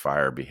aware that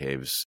fire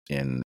behaves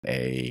in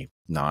a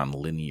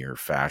non-linear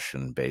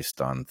fashion based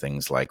on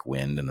things like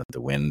wind, and that the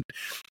wind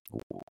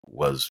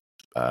was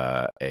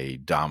a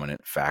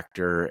dominant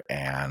factor,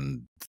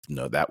 and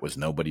that was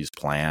nobody's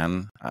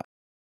plan.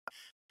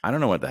 I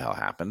don't know what the hell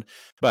happened,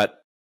 but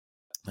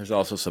there's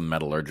also some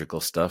metallurgical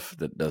stuff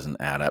that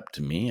doesn't add up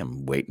to me.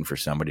 I'm waiting for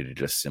somebody to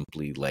just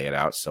simply lay it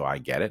out so I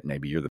get it.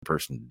 Maybe you're the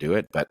person to do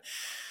it, but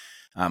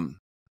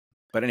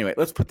anyway,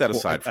 let's put that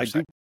aside for a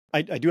second.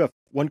 I do have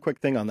one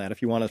quick thing on that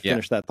if you want to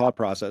finish that thought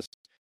process.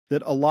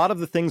 That a lot of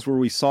the things where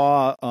we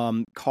saw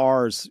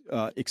cars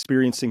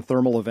experiencing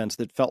thermal events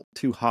that felt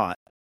too hot,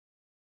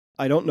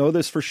 I don't know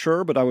this for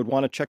sure, but I would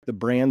want to check the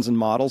brands and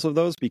models of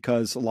those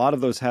because a lot of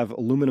those have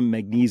aluminum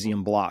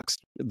magnesium blocks.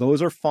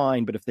 Those are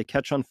fine, but if they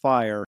catch on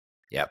fire,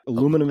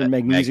 aluminum and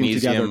magnesium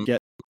together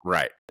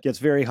gets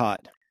very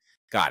hot.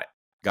 Got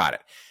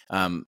it.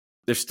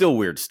 There's still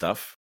weird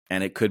stuff,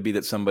 and it could be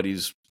that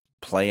somebody's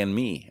playing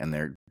me and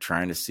they're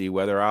trying to see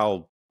whether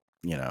I'll,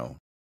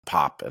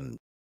 pop and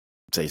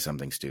say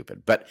something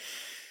stupid. But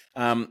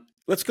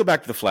let's go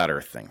back to the flat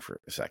Earth thing for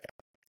a second.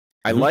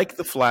 I like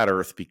the flat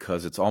Earth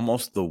because it's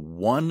almost the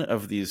one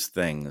of these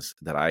things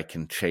that I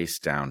can chase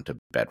down to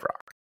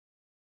bedrock.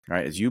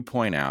 right? As you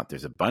point out,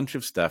 there's a bunch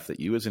of stuff that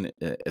you as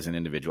an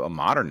individual, a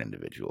modern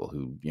individual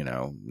who,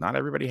 not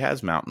everybody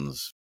has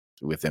mountains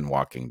within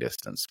walking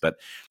distance, but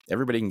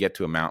everybody can get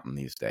to a mountain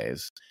these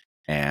days,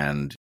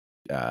 and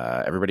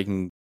everybody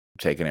can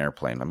take an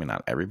airplane. I mean,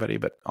 not everybody,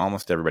 but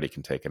almost everybody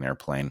can take an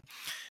airplane.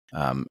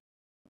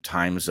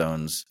 Time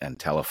zones and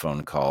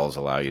telephone calls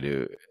allow you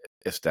to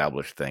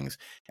establish things.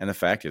 And the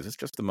fact is, it's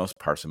just the most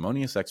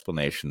parsimonious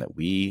explanation that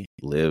we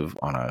live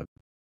on a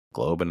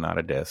globe and not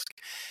a disk,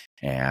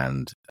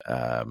 and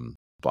blah,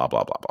 blah,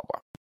 blah, blah, blah.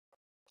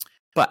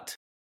 But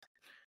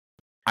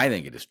I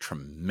think it is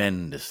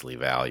tremendously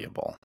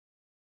valuable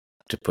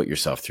to put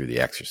yourself through the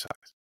exercise.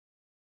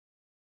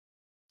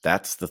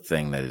 That's the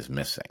thing that is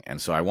missing. And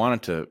so I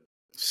wanted to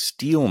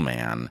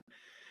steelman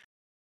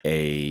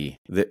I'm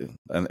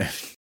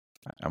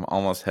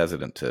almost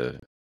hesitant to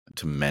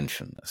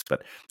mention this,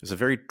 but there's a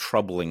very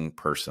troubling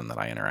person that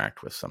I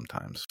interact with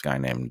sometimes, a guy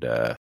named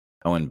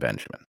Owen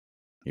Benjamin.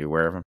 You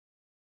aware of him?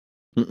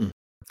 Mm-mm.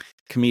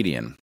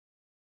 Comedian.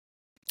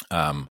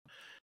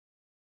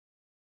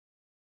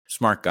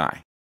 Smart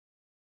guy.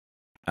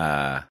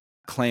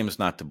 Claims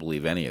not to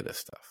believe any of this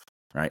stuff,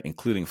 right?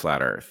 Including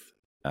flat Earth.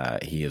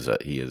 He is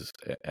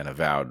an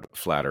avowed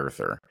flat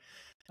earther.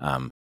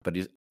 But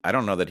I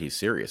don't know that he's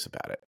serious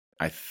about it.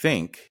 I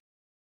think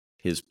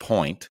his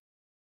point,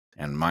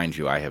 and mind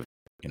you, I have,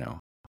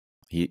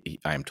 I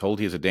am told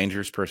he is a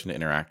dangerous person to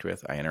interact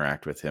with. I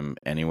interact with him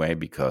anyway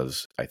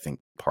because I think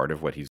part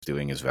of what he's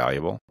doing is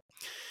valuable.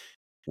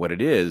 What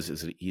it is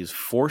that he is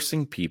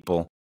forcing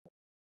people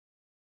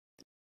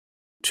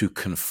to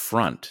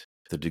confront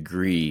the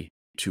degree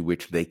to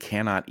which they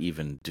cannot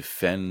even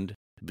defend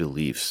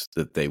beliefs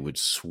that they would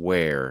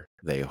swear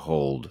they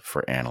hold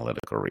for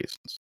analytical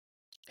reasons.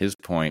 His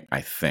point, I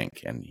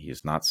think, and he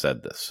has not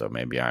said this, so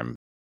maybe I'm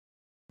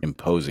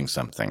imposing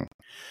something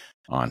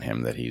on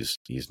him that he's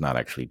not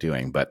actually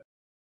doing, but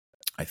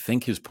I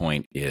think his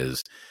point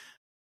is,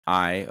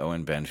 I,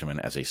 Owen Benjamin,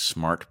 as a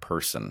smart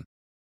person,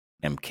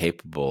 am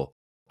capable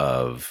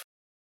of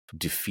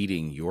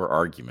defeating your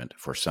argument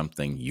for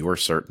something you're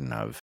certain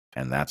of,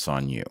 and that's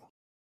on you.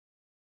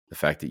 The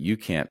fact that you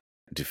can't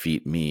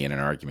defeat me in an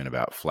argument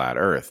about flat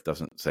Earth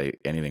doesn't say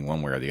anything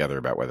one way or the other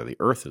about whether the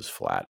Earth is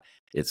flat.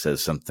 It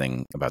says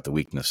something about the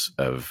weakness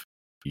of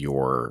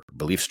your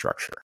belief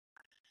structure.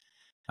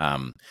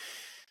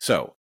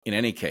 So, in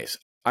any case,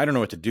 I don't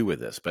know what to do with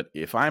this, but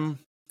if I'm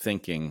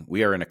thinking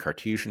we are in a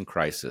Cartesian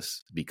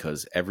crisis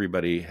because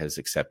everybody has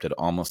accepted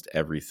almost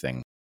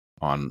everything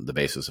on the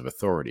basis of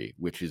authority,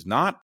 which is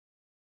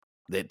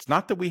it's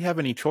not that we have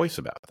any choice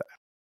about that.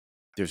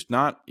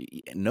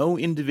 No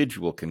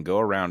individual can go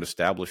around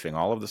establishing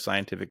all of the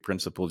scientific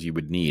principles you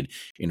would need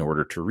in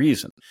order to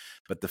reason.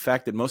 But the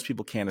fact that most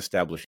people can't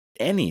establish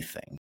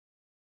anything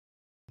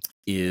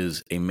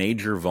is a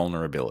major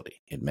vulnerability.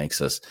 It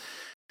makes us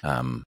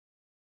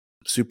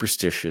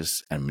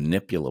superstitious and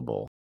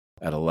manipulable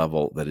at a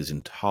level that is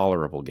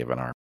intolerable given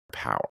our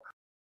power.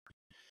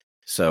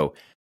 So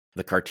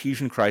the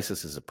Cartesian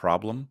crisis is a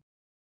problem.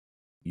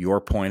 You're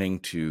pointing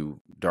to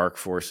dark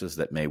forces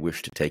that may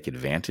wish to take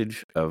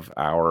advantage of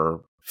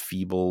our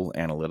feeble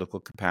analytical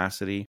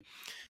capacity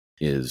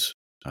is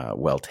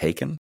well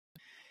taken.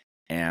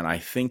 And I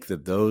think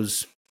that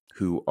those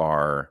who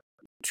are,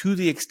 to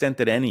the extent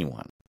that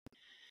anyone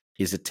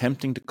is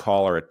attempting to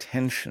call our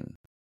attention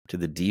to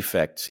the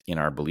defects in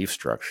our belief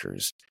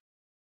structures,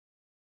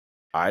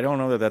 I don't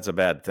know that that's a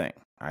bad thing.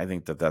 I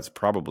think that that's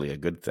probably a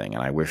good thing.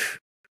 And I wish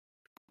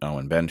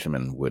Owen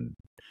Benjamin would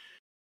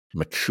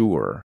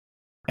mature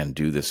and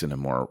do this in a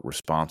more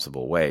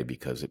responsible way,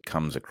 because it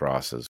comes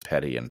across as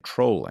petty and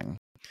trolling.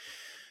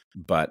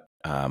 But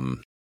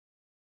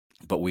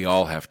we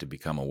all have to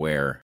become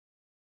aware.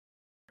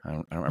 I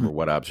don't remember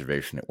what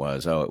observation it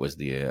was. Oh, it was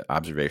the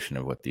observation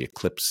of what the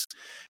eclipse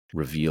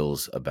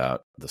reveals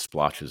about the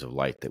splotches of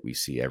light that we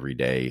see every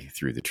day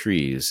through the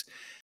trees.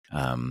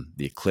 The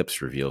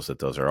eclipse reveals that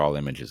those are all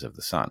images of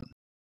the sun.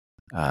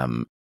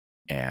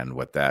 And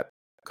what that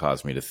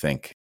caused me to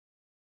think,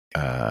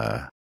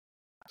 was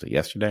it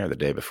yesterday or the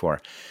day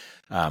before,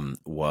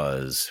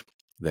 was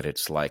that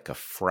it's like a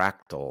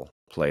fractal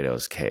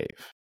Plato's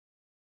cave.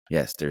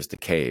 Yes, there's the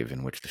cave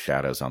in which the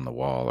shadows on the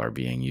wall are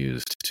being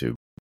used to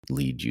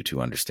lead you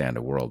to understand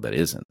a world that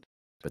isn't.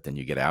 But then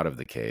you get out of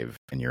the cave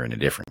and you're in a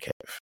different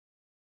cave,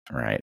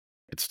 right?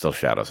 It's still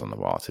shadows on the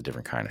wall. It's a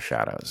different kind of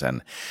shadows.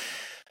 And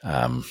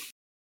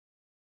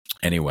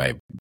anyway,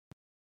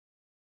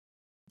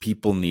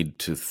 people need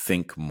to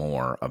think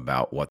more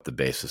about what the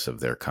basis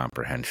of their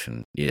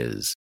comprehension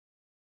is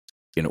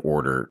in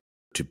order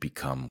to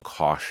become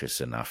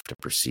cautious enough to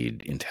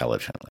proceed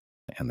intelligently.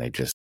 And they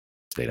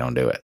don't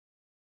do it.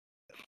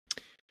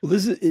 Well,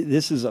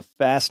 this is a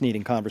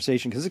fascinating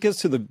conversation because it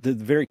gets to the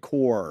very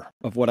core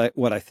of what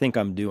I think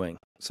I'm doing.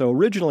 So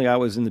originally I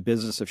was in the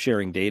business of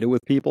sharing data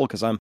with people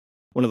because I'm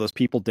one of those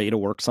people data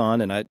works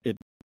on, and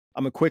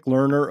I'm a quick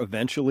learner.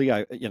 Eventually,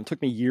 it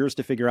took me years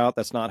to figure out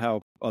that's not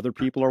how other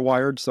people are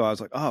wired. So I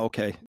was like, oh,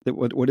 okay,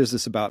 what is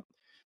this about?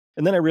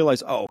 And then I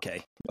realized, oh,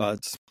 okay, I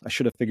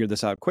should have figured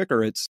this out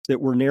quicker. It's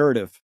that we're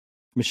narrative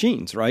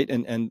machines, right?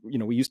 And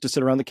we used to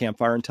sit around the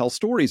campfire and tell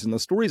stories, and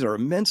those stories are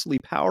immensely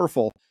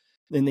powerful,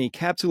 and they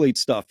encapsulate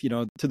stuff,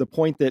 to the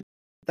point that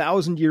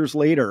 1,000 years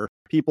later,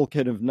 people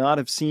could have not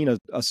have seen a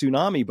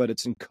tsunami, but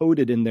it's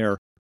encoded in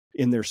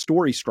their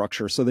story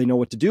structure, so they know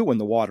what to do when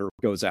the water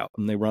goes out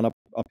and they run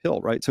uphill,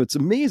 right? So it's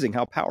amazing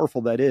how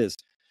powerful that is.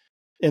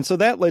 And so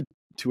that led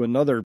to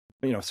another,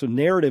 so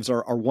narratives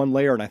are one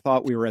layer, and I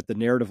thought we were at the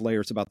narrative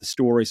layers about the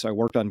story. So I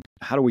worked on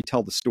how do we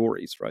tell the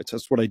stories, right? So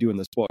that's what I do in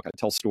this book. I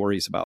tell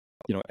stories about,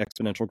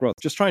 exponential growth,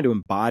 just trying to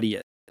embody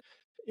it.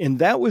 And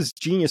that was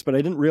genius, but I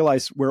didn't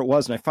realize where it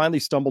was. And I finally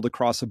stumbled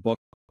across a book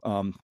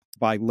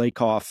by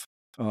Lakoff,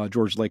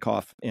 George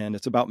Lakoff, and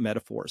it's about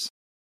metaphors.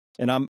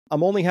 And I'm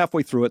only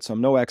halfway through it, so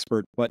I'm no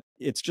expert, but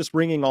it's just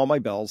ringing all my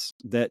bells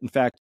that, in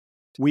fact,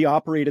 we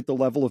operate at the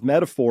level of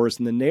metaphors,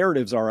 and the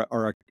narratives are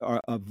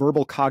a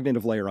verbal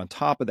cognitive layer on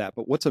top of that.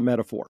 But what's a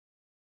metaphor?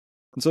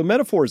 And so a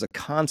metaphor is a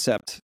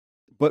concept,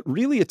 but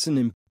really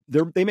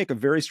they make a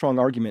very strong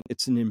argument.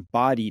 It's an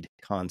embodied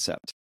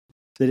concept,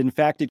 that in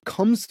fact, it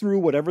comes through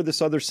whatever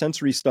this other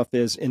sensory stuff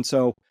is. And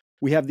so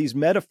we have these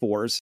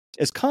metaphors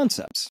as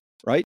concepts,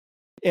 right?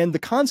 And the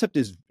concept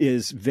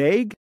is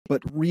vague,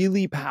 but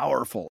really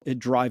powerful. It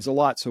drives a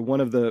lot. So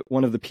one of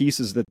the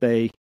pieces that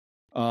they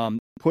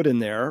put in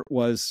there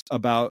was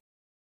about,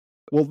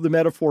 the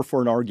metaphor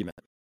for an argument.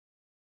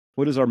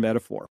 What is our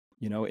metaphor?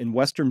 In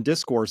Western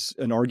discourse,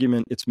 an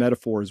argument, its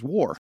metaphor is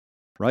war,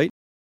 right?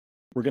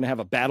 We're going to have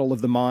a battle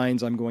of the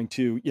minds. I'm going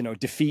to,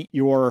 defeat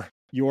your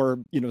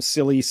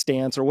silly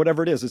stance or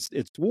whatever it is.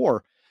 It's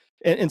war.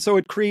 And so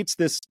it creates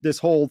this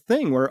whole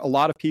thing where a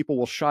lot of people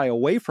will shy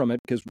away from it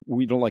because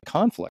we don't like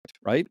conflict,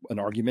 right? An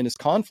argument is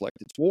conflict.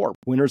 It's war,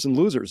 winners and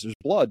losers. There's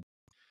blood.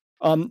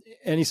 And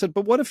he said,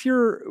 but what if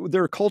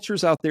there are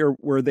cultures out there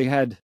where they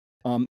had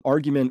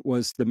argument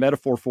was the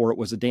metaphor for it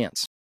was a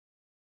dance.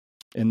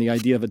 And the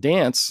idea of a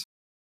dance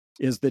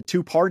is that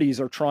two parties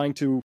are trying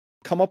to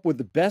come up with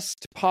the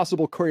best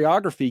possible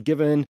choreography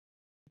given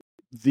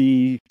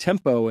the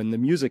tempo and the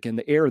music and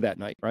the air that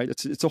night, right?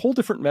 It's a whole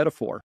different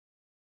metaphor.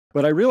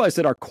 But I realized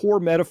that our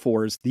core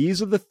metaphors,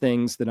 these are the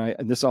things that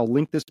I'll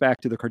link this back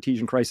to the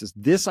Cartesian crisis.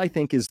 This, I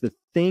think, is the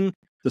thing,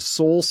 the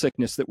soul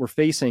sickness that we're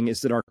facing,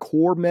 is that our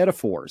core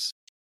metaphors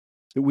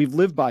that we've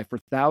lived by for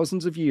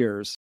thousands of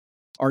years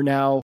are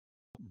now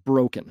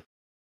broken.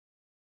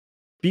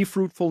 Be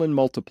fruitful and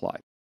multiply.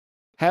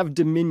 Have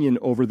dominion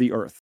over the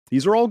earth.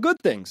 These are all good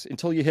things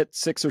until you hit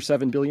 6 or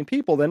 7 billion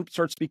people. Then it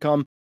starts to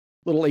become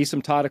a little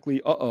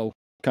asymptotically,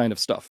 kind of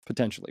stuff,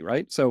 potentially,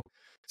 right? So,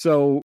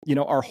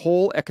 our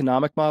whole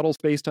economic model is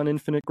based on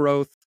infinite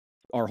growth.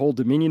 Our whole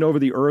dominion over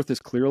the earth has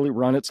clearly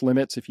run its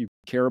limits if you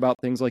care about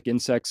things like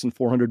insects and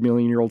 400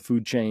 million-year-old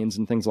food chains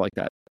and things like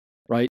that,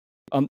 right?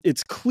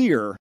 It's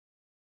clear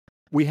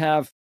we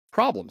have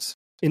problems.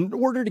 In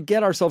order to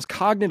get ourselves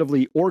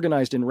cognitively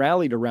organized and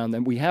rallied around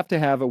them, we have to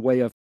have a way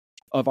of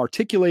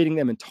articulating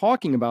them and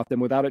talking about them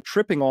without it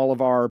tripping all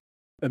of our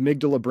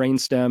amygdala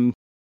brainstem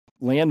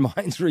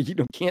landmines where you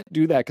can't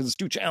do that because it's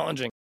too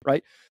challenging,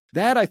 right?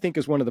 That, I think,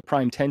 is one of the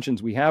prime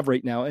tensions we have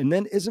right now. And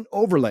then as an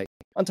overlay,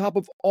 on top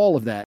of all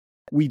of that,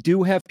 we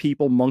do have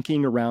people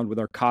monkeying around with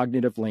our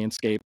cognitive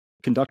landscape,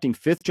 conducting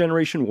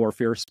fifth-generation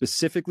warfare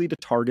specifically to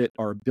target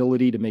our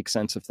ability to make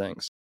sense of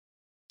things.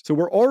 So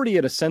we're already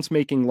at a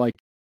sense-making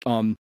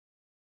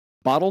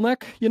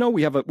bottleneck.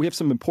 We have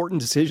some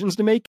important decisions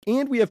to make,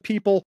 and we have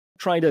people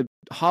trying to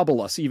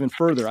hobble us even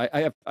further.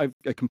 I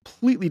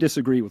completely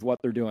disagree with what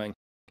they're doing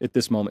at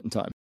this moment in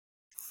time.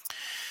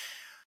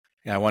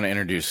 Yeah, I want to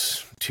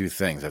introduce two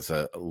things. That's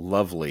a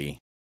lovely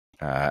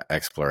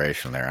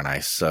exploration there, and I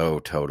so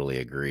totally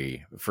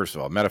agree. First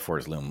of all,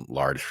 metaphors loom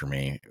large for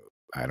me.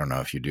 I don't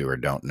know if you do or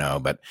don't know,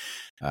 but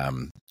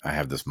I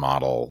have this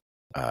model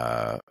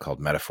called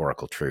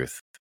metaphorical truth,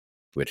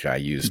 which I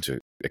use to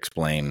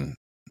explain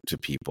to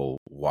people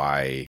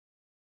why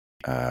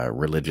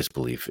religious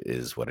belief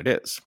is what it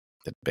is.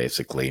 That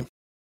basically,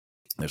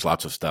 there's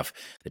lots of stuff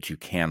that you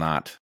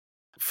cannot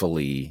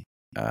fully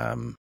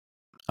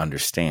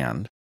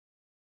understand,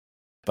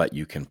 but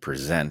you can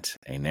present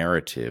a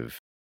narrative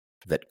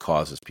that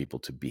causes people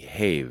to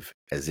behave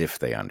as if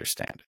they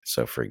understand.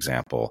 So, for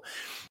example,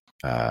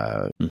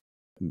 the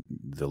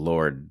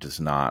Lord does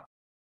not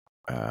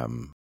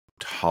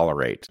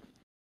tolerate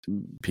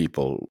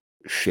people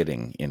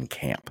shitting in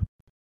camp,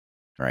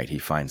 right? He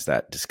finds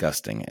that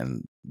disgusting,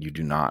 and you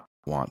do not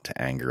want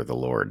to anger the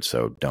Lord,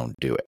 so don't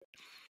do it,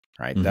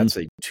 right? Mm-hmm. That's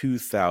a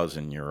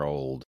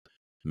 2,000-year-old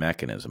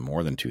mechanism,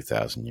 more than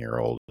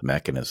 2,000-year-old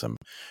mechanism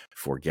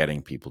for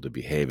getting people to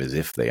behave as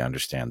if they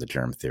understand the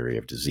germ theory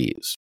of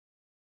disease,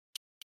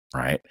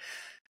 right?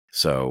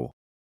 So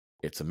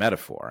it's a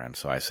metaphor, and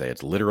so I say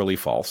it's literally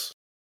false.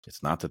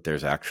 It's not that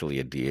there's actually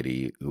a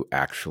deity who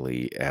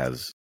actually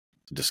has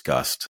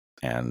disgust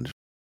and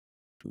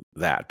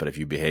that, but if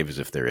you behave as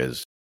if there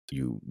is,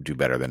 you do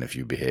better than if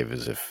you behave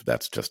as if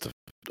that's just an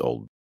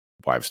old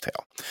wives'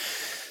 tale.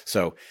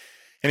 So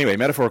anyway,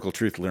 metaphorical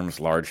truth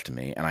looms large to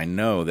me, and I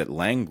know that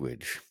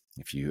language,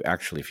 if you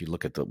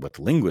look at what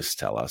the linguists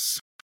tell us,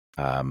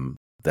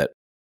 that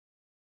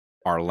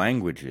our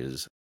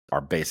languages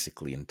are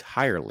basically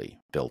entirely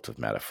built of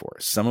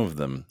metaphors. Some of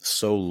them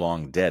so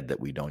long dead that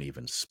we don't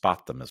even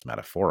spot them as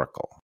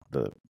metaphorical.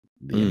 The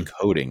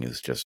encoding is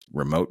just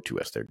remote to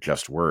us. They're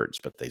just words,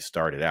 but they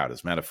started out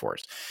as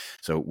metaphors.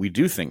 So we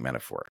do think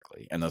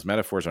metaphorically, and those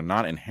metaphors are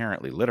not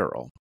inherently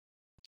literal.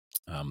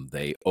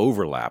 They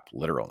overlap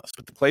literalness.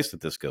 But the place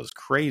that this goes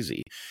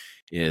crazy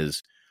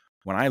is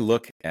when I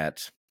look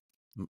at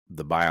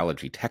the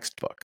biology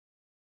textbook,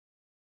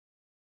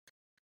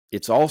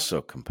 it's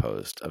also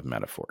composed of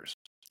metaphors.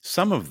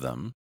 Some of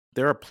them,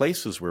 there are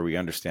places where we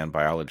understand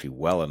biology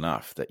well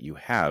enough that you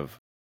have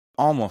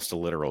almost a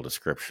literal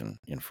description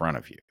in front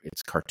of you.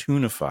 It's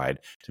cartoonified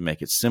to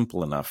make it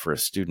simple enough for a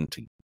student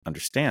to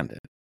understand it.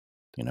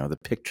 You know, the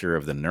picture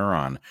of the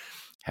neuron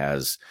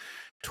has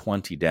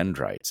 20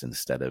 dendrites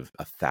instead of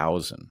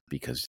 1,000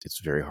 because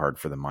it's very hard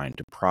for the mind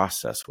to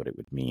process what it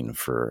would mean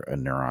for a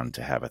neuron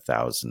to have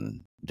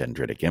 1,000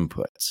 dendritic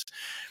inputs.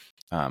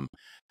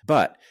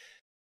 But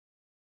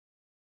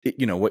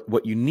you know,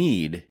 what you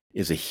need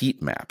is a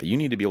heat map. You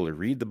need to be able to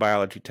read the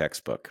biology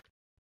textbook,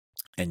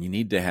 and you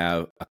need to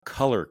have a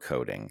color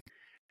coding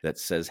that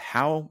says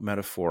how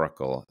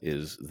metaphorical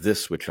is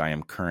this which I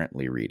am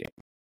currently reading,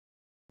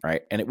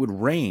 right? And it would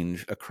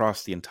range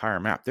across the entire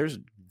map. There's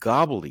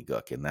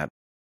gobbledygook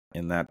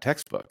in that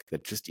textbook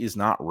that just is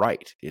not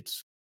right.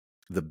 It's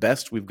the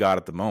best we've got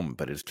at the moment,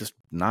 but it's just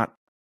not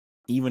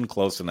even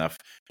close enough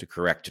to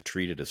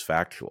treat it as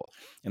factual.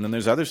 And then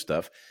there's other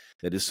stuff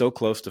that is so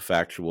close to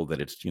factual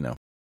that it's, you know,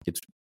 it's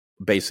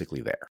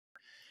basically there.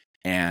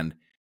 And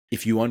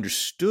if you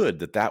understood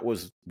that that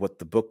was what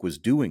the book was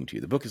doing to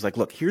you, the book is like,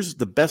 look, here's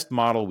the best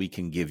model we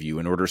can give you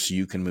in order so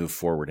you can move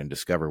forward and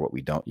discover what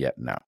we don't yet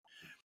know,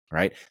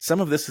 right?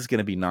 Some of this is going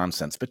to be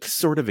nonsense, but just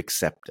sort of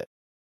accept it,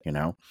 you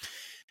know?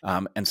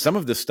 And some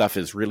of this stuff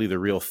is really the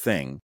real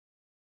thing.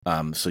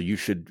 So you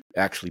should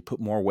actually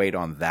put more weight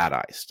on that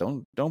ice.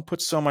 Don't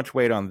put so much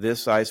weight on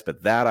this ice,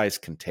 but that ice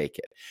can take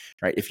it,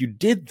 right? If you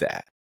did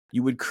that,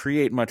 you would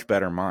create much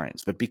better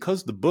minds. But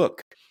because the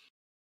book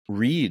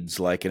reads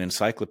like an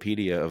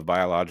encyclopedia of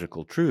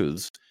biological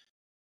truths,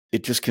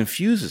 it just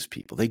confuses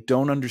people. They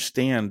don't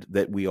understand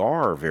that we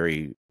are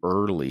very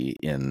early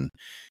in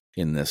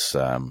this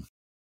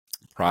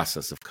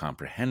process of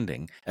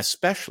comprehending,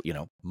 especially, you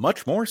know,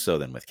 much more so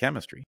than with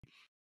chemistry.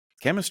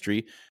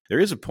 Chemistry, there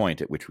is a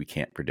point at which we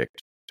can't predict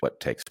what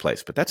takes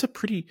place, but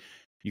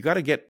you got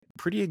to get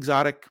pretty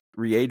exotic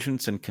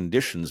reagents and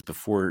conditions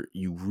before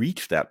you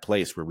reach that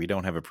place where we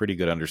don't have a pretty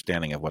good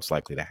understanding of what's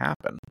likely to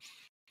happen,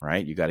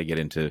 right? You got to get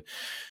into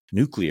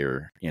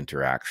nuclear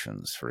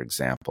interactions, for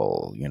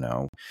example, you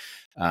know.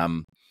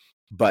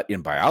 But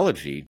in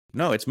biology,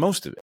 no, it's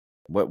most of it.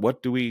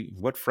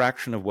 What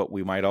fraction of what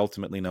we might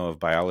ultimately know of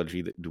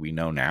biology do we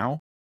know now?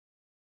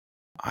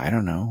 I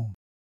don't know,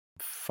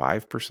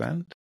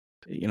 5%?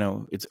 You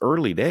know, it's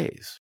early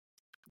days.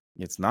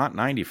 It's not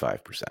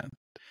 95%.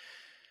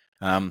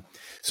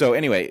 So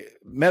anyway,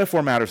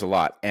 metaphor matters a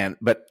lot.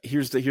 But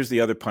here's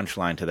the other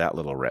punchline to that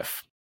little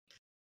riff.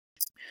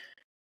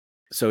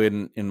 So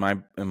in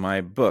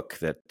my book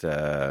that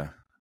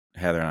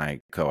Heather and I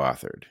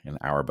co-authored, in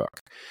our book,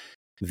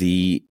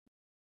 the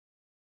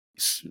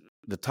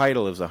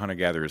title is The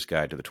Hunter-Gatherer's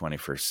Guide to the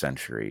 21st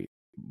Century.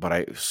 But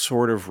I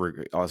sort of,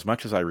 as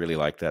much as I really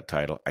like that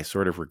title, I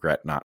sort of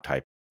regret not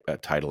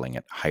titling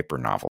it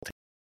hypernovelty.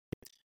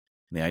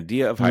 And the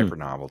idea of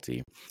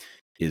hypernovelty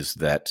is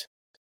that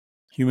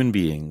human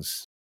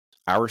beings,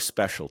 our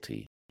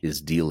specialty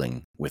is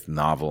dealing with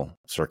novel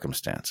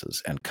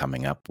circumstances and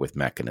coming up with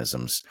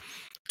mechanisms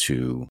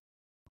to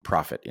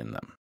profit in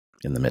them,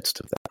 in the midst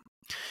of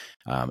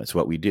them. It's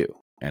what we do.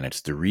 And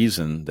it's the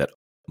reason that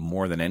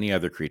more than any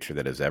other creature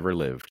that has ever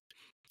lived,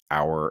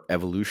 our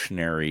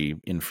evolutionary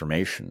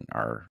information,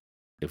 our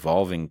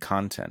evolving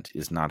content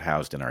is not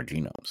housed in our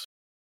genomes.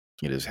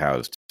 It is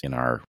housed in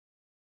our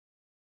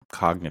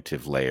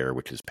cognitive layer,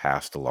 which is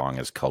passed along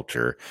as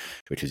culture,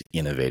 which is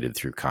innovated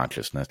through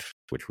consciousness,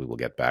 which we will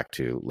get back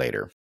to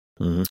later.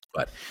 Mm-hmm.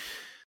 But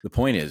the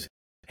point is,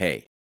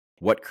 hey,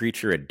 what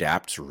creature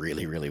adapts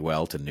really, really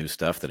well to new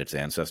stuff that its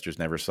ancestors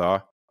never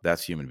saw?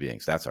 That's human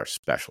beings. That's our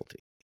specialty,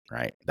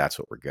 right? That's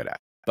what we're good at.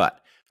 But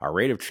our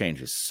rate of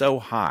change is so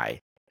high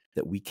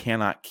that we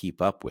cannot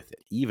keep up with it.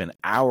 Even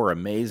our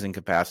amazing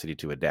capacity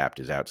to adapt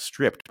is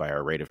outstripped by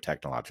our rate of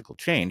technological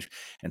change.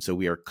 And so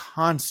we are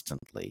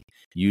constantly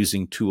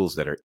using tools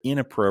that are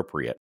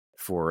inappropriate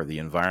for the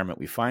environment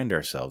we find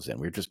ourselves in.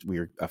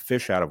 We're a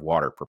fish out of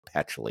water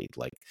perpetually,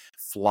 like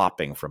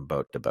flopping from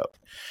boat to boat.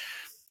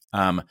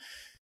 And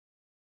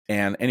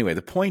anyway,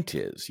 the point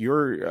is,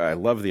 I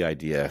love the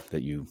idea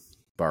that you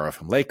borrow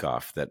from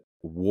Lakoff, that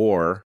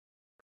war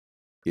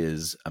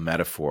is a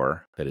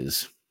metaphor that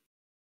is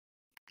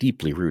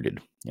deeply rooted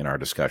in our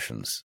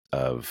discussions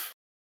of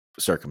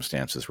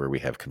circumstances where we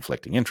have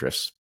conflicting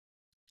interests,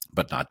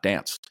 but not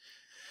dance.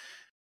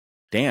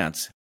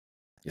 Dance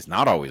is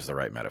not always the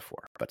right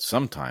metaphor, but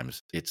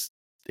sometimes it's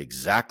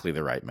exactly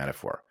the right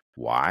metaphor.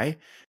 Why?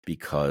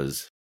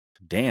 Because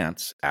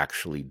dance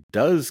actually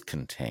does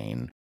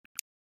contain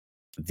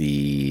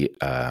the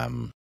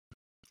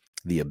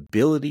the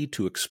ability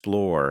to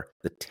explore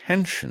the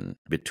tension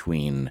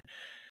between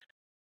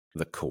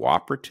the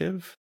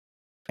cooperative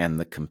and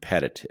the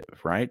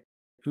competitive, right?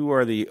 Who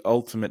are the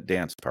ultimate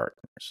dance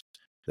partners?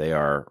 They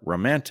are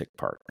romantic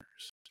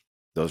partners.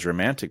 Those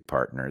romantic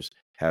partners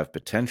have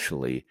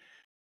potentially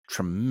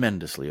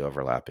tremendously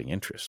overlapping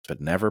interests, but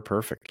never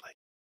perfectly,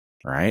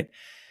 right?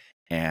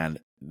 And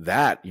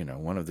that,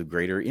 one of the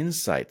greater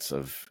insights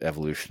of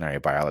evolutionary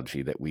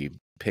biology that we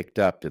picked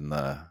up in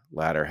the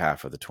latter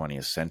half of the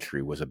 20th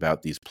century was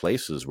about these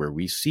places where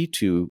we see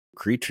two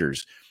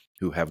creatures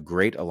who have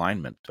great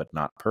alignment, but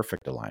not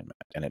perfect alignment.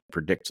 And it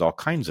predicts all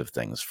kinds of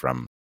things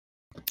from,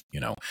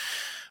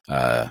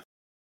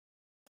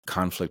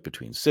 conflict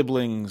between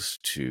siblings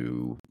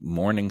to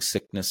morning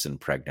sickness in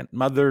pregnant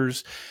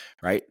mothers,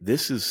 right?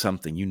 This is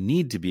something you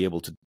need to be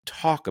able to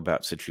talk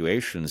about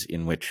situations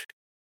in which,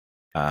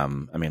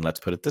 let's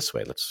put it this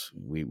way.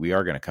 We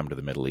are going to come to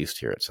the Middle East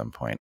here at some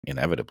point,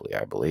 inevitably,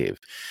 I believe.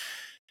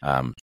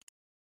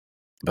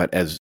 But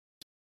as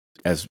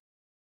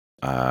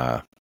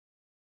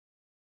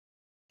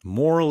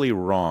morally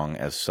wrong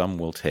as some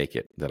will take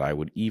it, that I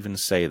would even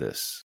say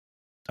this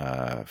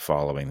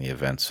following the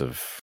events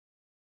of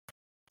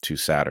 2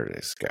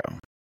 Saturdays ago.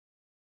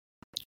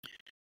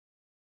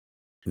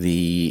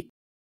 The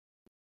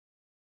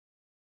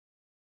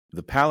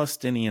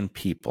Palestinian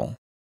people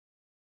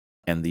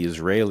and the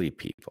Israeli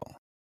people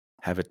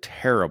have a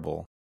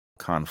terrible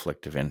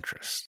conflict of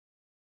interest.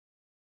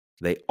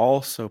 They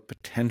also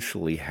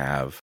potentially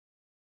have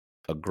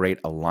a great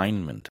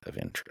alignment of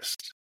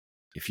interest.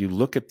 If you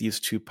look at these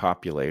two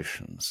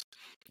populations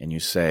and you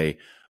say,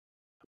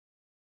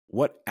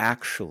 what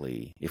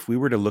actually, if we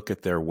were to look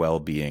at their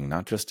well-being,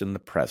 not just in the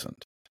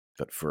present,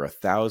 but for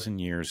 1,000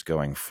 years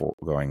going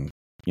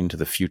into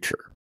the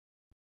future,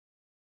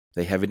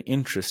 they have an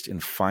interest in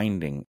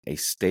finding a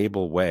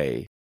stable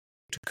way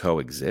to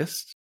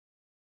coexist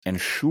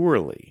and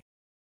surely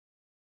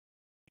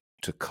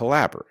to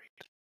collaborate.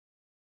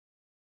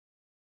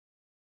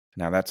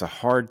 Now, that's a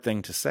hard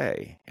thing to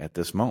say at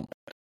this moment.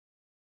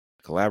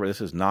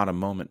 This is not a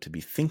moment to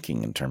be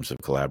thinking in terms of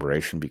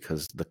collaboration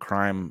because the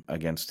crime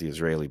against the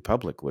Israeli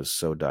public was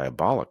so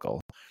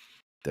diabolical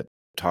that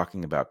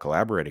talking about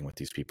collaborating with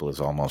these people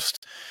is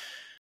almost,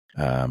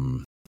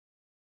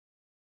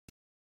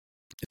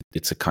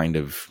 it's a kind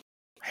of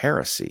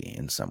heresy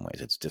in some ways.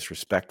 It's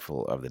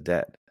disrespectful of the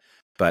dead.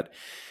 But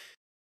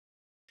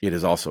it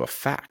is also a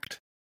fact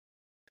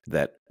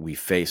that we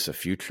face a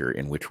future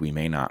in which we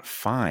may not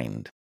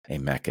find a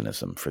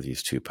mechanism for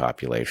these two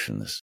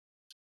populations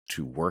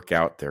to work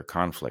out their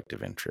conflict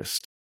of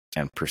interest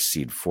and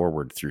proceed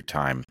forward through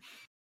time,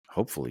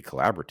 hopefully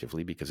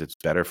collaboratively, because it's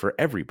better for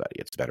everybody.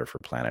 It's better for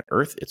planet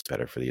Earth. It's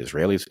better for the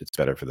Israelis. It's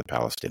better for the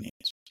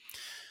Palestinians.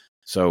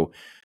 So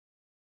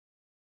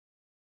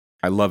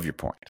I love your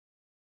point.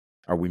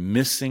 Are we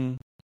missing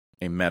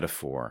a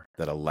metaphor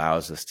that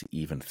allows us to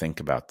even think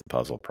about the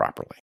puzzle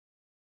properly?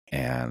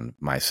 And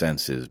my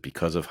sense is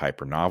because of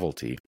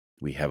hypernovelty,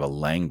 we have a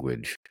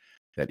language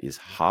that is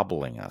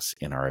hobbling us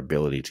in our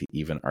ability to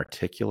even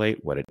articulate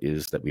what it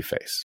is that we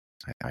face.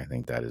 I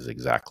think that is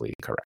exactly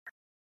correct.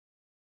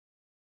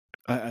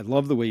 I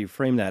love the way you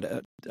frame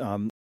that.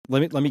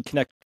 Let me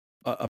connect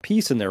a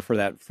piece in there for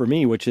that for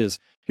me, which is,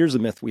 here's a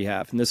myth we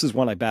have, and this is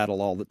one I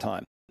battle all the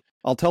time.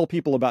 I'll tell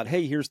people about,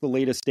 hey, here's the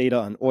latest data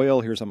on oil,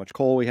 here's how much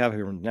coal we have,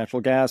 here's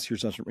natural gas,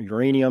 here's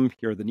uranium,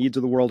 here are the needs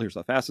of the world, here's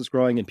the fastest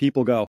growing, and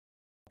people go,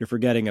 you're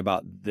forgetting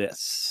about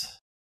this.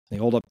 They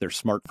hold up their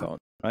smartphone,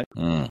 right?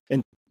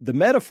 And the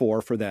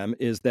metaphor for them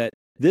is that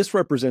this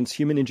represents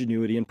human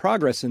ingenuity and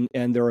progress,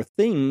 and there are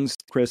things,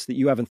 Chris, that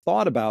you haven't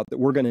thought about that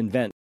we're going to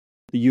invent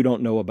that you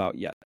don't know about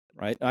yet,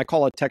 right? And I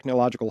call it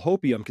technological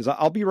hopium because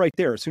I'll be right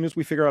there. As soon as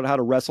we figure out how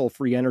to wrestle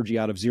free energy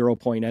out of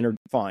 0-point energy,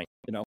 fine,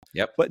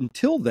 Yep. But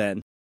until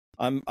then,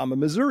 I'm a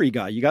Missouri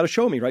guy. You got to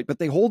show me, right? But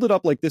they hold it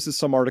up like this is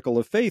some article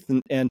of faith,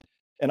 and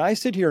I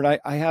sit here and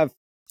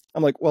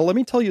I'm like, well, let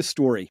me tell you a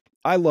story.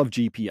 I love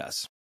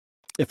GPS.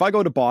 If I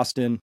go to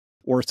Boston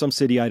or some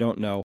city I don't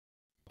know,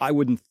 I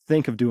wouldn't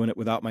think of doing it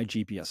without my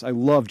GPS. I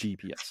love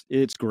GPS.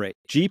 It's great.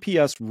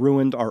 GPS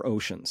ruined our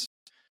oceans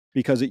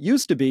because it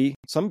used to be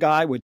some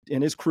guy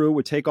and his crew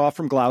would take off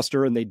from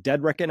Gloucester and they'd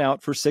dead reckon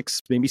out for 6,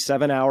 maybe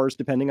 7 hours,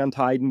 depending on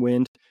tide and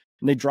wind.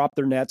 And they'd drop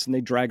their nets and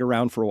they'd drag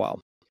around for a while.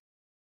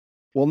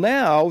 Well,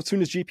 now, as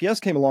soon as GPS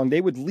came along,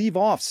 they would leave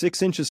off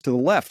 6 inches to the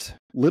left,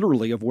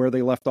 literally, of where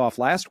they left off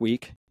last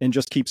week and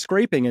just keep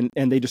scraping,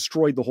 and they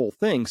destroyed the whole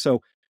thing. So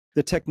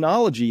the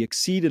technology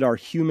exceeded our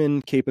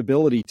human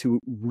capability to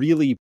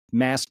really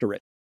master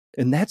it.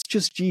 And that's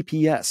just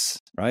GPS,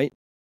 right?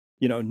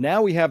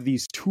 Now we have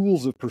these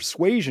tools of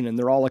persuasion and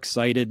they're all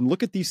excited and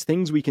look at these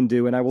things we can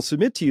do. And I will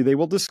submit to you, they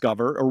will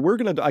discover, or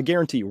I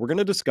guarantee you, we're going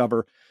to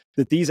discover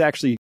that these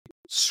actually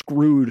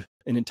screwed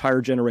an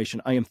entire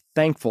generation. I am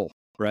thankful,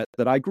 Brett,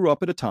 that I grew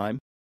up at a time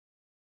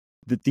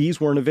that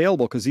these weren't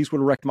available because these would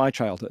have wrecked my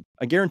childhood.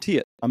 I guarantee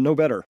it. I'm no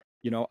better.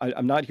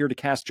 I'm not here to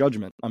cast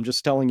judgment. I'm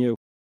just telling you,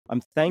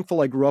 I'm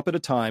thankful I grew up at a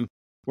time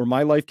where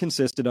my life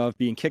consisted of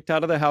being kicked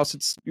out of the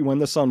house when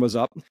the sun was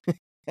up,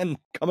 and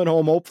coming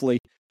home, hopefully,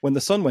 when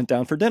the sun went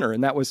down for dinner.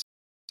 And that was,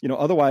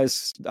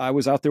 otherwise I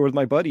was out there with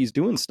my buddies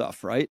doing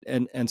stuff, right?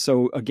 And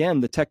so,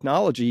 again, the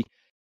technology,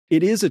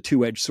 it is a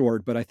two-edged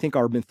sword, but I think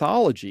our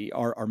mythology,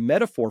 our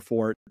metaphor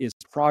for it is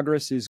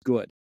progress is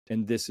good,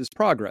 and this is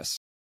progress.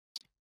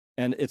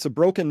 And it's a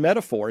broken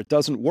metaphor. It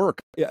doesn't work.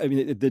 I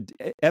mean,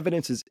 the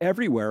evidence is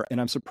everywhere, and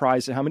I'm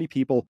surprised at how many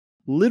people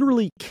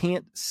literally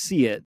can't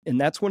see it.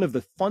 And that's one of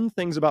the fun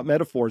things about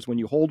metaphors. When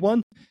you hold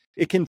one,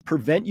 it can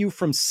prevent you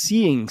from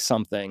seeing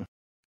something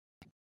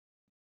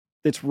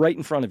that's right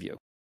in front of you.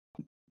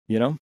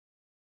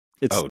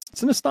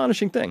 It's an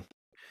astonishing thing.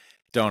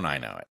 Don't I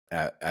know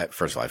it?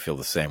 First of all, I feel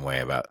the same way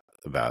about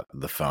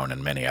the phone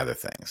and many other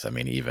things. I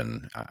mean,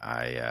 even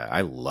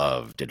I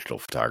love digital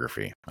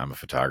photography. I'm a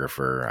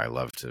photographer. I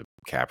love to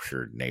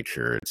capture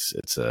nature.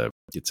 It's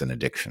an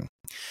addiction.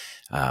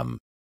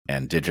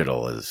 And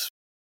digital is,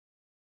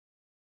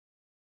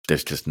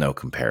 there's just no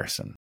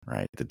comparison,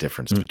 right? The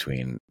difference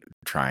between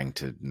trying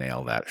to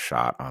nail that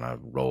shot on a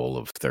roll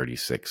of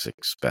 36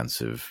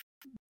 expensive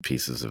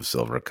pieces of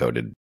silver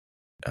coated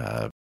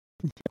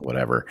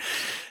whatever,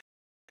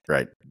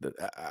 right?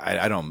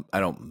 I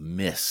don't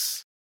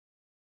miss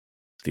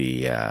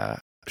the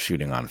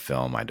shooting on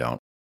film. I don't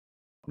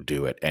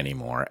do it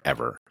anymore,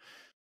 ever.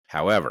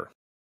 However,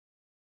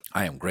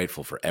 I am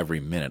grateful for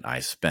every minute I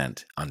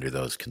spent under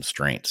those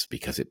constraints,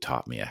 because it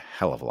taught me a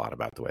hell of a lot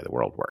about the way the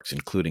world works,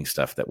 including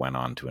stuff that went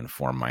on to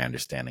inform my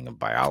understanding of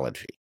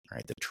biology,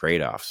 right? The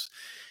trade-offs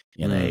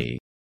in a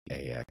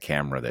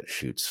camera that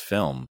shoots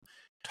film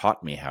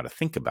taught me how to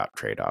think about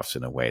trade-offs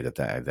in a way that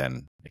I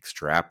then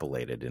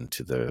extrapolated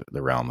into the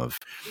realm of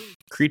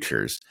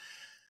creatures.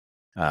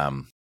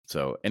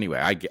 So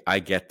anyway, I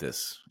get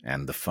this.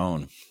 And the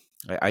phone,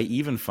 I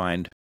even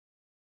find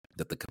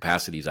that the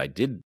capacities I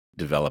did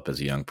develop as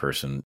a young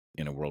person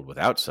in a world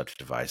without such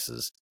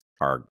devices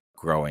are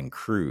growing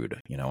crude.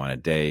 On a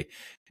day,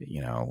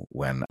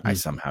 when I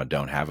somehow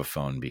don't have a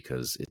phone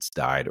because it's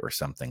died or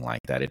something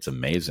like that, it's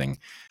amazing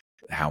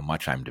how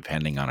much I'm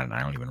depending on it, and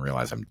I don't even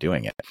realize I'm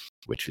doing it,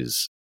 which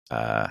is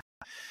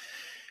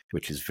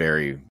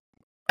very,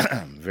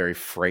 very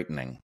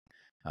frightening.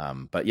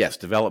 But yes,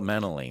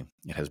 developmentally,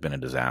 it has been a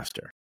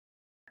disaster.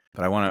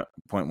 But I want to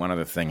point one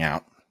other thing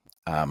out.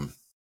 I've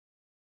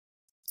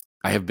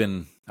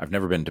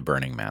never been to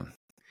Burning Man.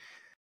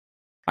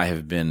 I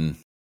have been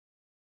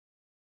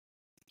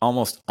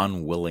almost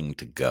unwilling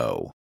to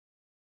go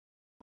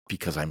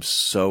because I'm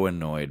so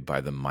annoyed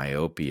by the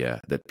myopia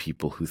that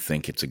people who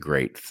think it's a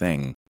great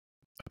thing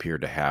appear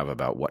to have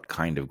about what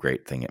kind of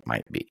great thing it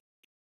might be.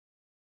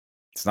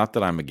 It's not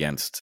that I'm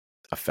against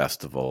a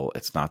festival.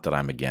 It's not that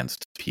I'm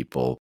against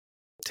people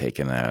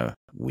taking a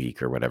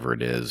week or whatever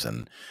it is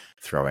and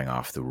throwing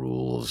off the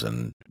rules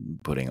and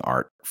putting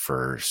art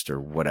first or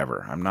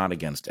whatever. I'm not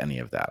against any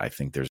of that. I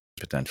think there's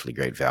potentially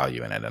great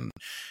value in it, and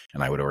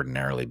I would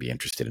ordinarily be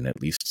interested in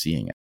at least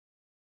seeing it.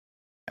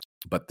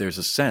 But there's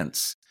a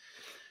sense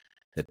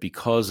that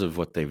because of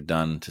what they've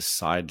done to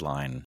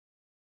sideline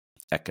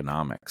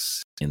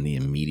economics in the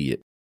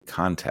immediate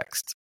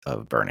context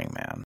of Burning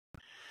Man,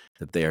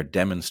 that they are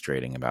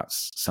demonstrating about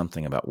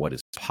something about what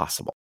is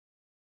possible.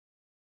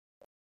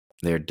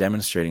 They are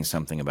demonstrating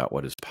something about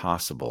what is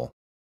possible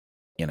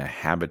in a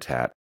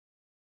habitat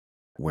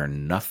where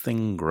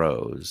nothing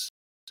grows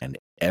and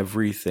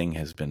everything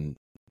has been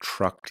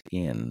trucked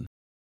in.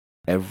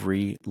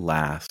 Every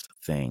last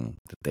thing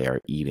that they are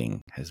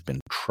eating has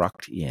been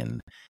trucked in,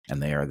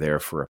 and they are there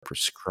for a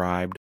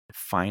prescribed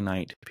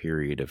finite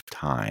period of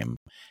time,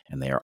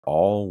 and they are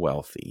all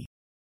wealthy.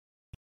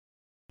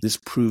 This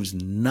proves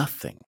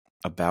nothing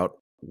about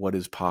what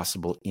is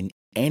possible in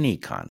any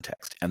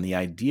context. And the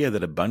idea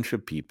that a bunch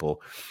of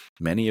people,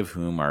 many of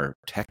whom are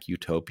tech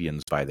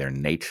utopians by their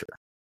nature,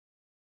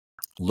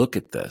 look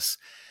at this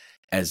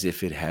as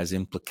if it has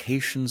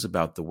implications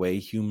about the way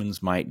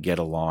humans might get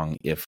along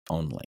if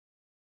only.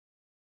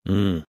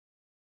 And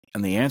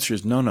the answer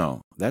is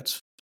no,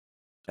 that's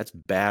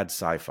bad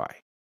sci-fi.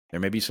 There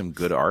may be some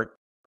good art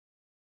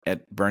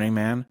at Burning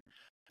Man,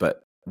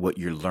 but what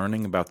you're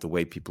learning about the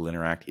way people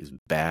interact is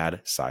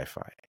bad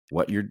sci-fi.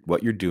 What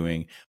you're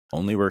doing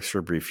only works for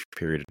a brief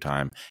period of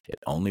time. It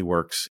only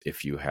works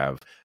if you have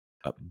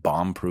a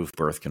bomb-proof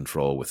birth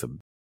control with a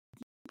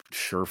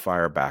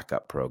surefire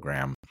backup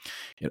program.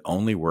 It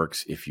only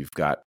works if you've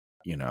got,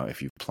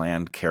 if you've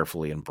planned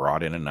carefully and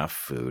brought in enough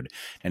food.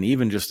 And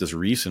even just this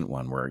recent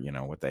one where,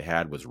 what they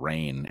had was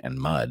rain and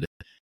mud,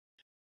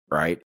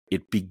 right?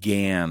 It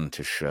began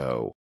to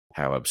show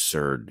how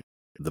absurd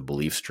the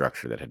belief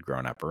structure that had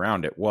grown up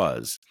around it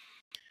was.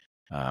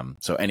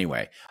 So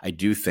anyway, I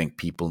do think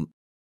people,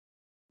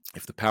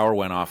 if the power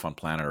went off on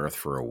planet Earth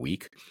for a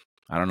week,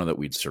 I don't know that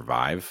we'd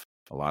survive.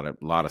 A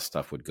lot of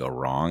stuff would go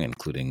wrong,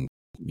 including,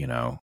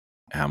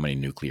 how many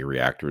nuclear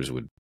reactors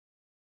would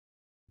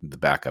the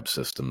backup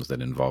systems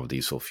that involve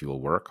diesel fuel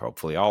work?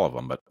 Hopefully all of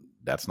them, but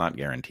that's not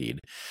guaranteed.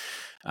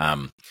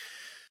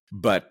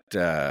 But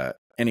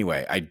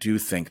anyway, I do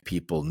think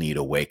people need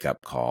a wake-up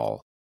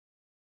call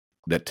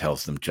that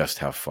tells them just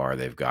how far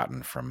they've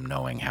gotten from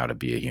knowing how to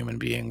be a human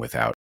being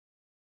without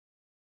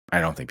I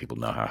don't think people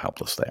know how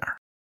helpless they are.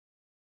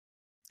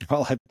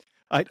 Well,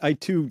 I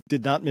too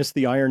did not miss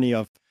the irony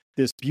of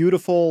this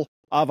beautiful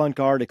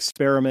avant-garde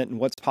experiment and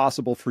what's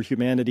possible for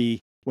humanity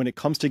when it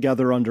comes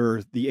together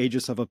under the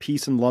aegis of a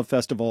peace and love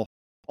festival,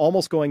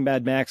 almost going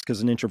Mad Max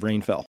because an inch of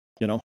rain fell,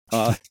 you know?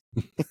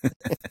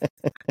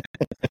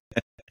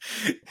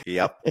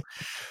 Yep.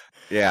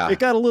 Yeah. It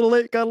got a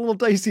little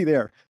dicey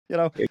there, you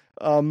know?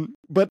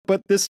 But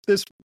this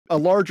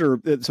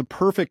it's a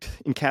perfect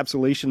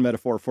encapsulation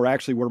metaphor for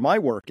actually where my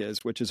work is,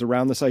 which is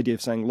around this idea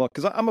of saying, look,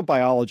 because I'm a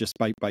biologist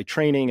by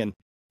training,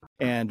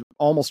 and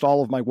almost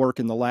all of my work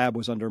in the lab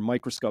was under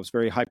microscopes,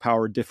 very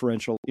high-powered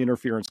differential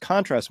interference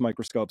contrast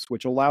microscopes,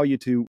 which allow you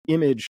to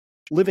image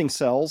living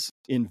cells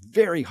in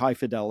very high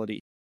fidelity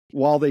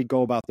while they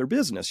go about their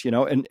business, you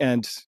know,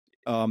 and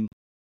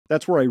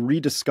that's where I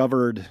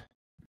rediscovered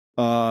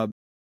a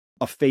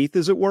faith,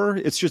 as it were.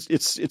 It's just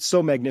it's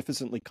so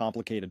magnificently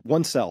complicated.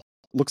 One cell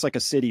looks like a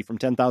city from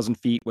 10,000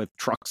 feet with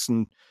trucks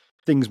and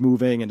things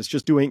moving, and it's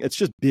just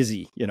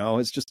busy, you know.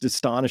 It's just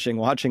astonishing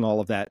watching all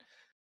of that.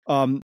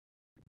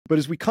 But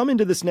as we come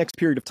into this next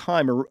period of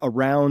time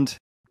around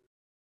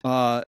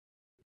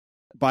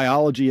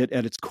biology at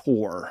its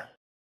core,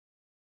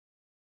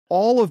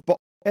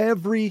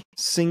 every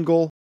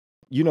single,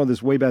 you know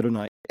this way better than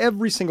I,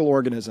 every single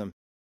organism,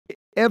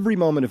 every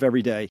moment of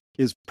every day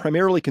is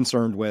primarily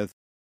concerned with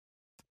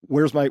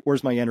where's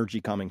my energy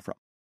coming from,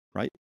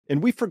 right?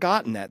 And we've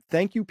forgotten that.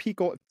 Thank you,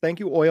 Pico. Thank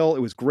you, oil. It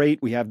was great.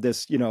 We have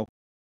this, you know,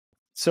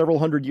 several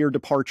 100-year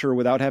departure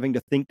without having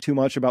to think too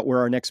much about where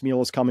our next meal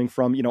is coming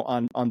from, you know,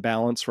 on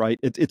balance, right?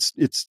 It's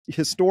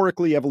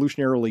historically,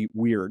 evolutionarily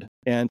weird.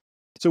 And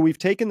so we've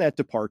taken that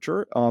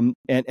departure,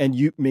 and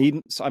you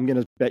made, so I'm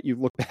going to bet you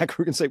look back,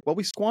 we're going to say, well,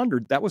 we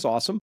squandered. That was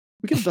awesome.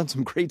 We could have done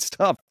some great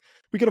stuff.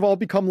 We could have all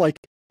become like,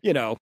 you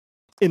know,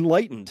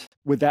 enlightened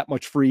with that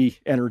much free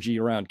energy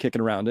around,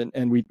 kicking around,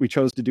 and we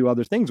chose to do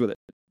other things with it.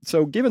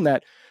 So given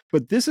that,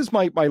 but this is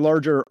my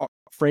larger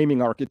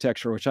framing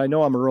architecture, which I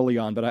know I'm early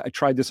on, but I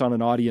tried this on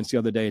an audience the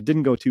other day. It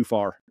didn't go too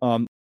far.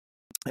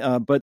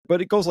 But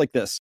it goes like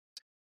this.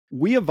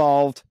 We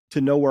evolved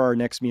to know where our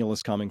next meal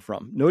is coming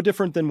from. No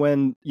different than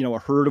when, you know, a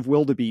herd of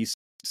wildebeest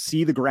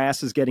see the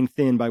grass is getting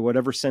thin by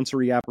whatever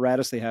sensory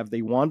apparatus they have.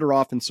 They wander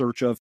off in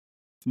search of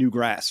new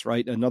grass,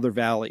 right? Another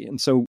valley. And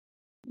so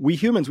we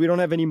humans, we don't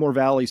have any more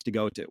valleys to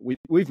go to.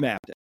 We've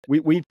mapped it.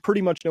 We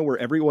pretty much know where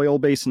every oil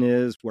basin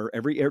is, where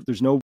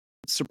there's no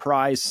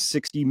surprise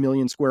 60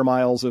 million square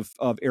miles of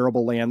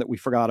arable land that we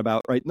forgot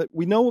about, right?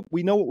 We know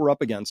what we're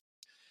up against.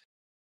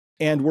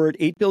 And we're at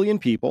 8 billion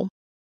people.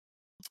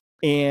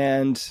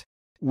 And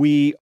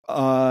we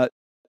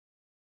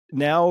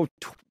now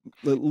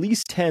at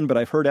least 10, but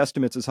I've heard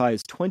estimates as high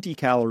as 20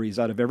 calories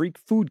out of every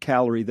food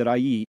calorie that I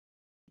eat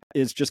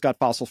is just got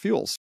fossil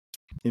fuels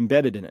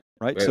embedded in it,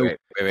 right?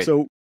 Wait.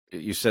 So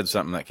you said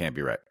something that can't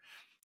be right.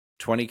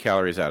 20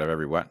 calories out of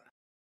every what?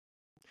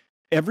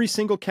 Every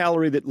single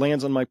calorie that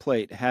lands on my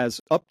plate has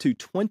up to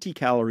 20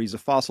 calories of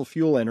fossil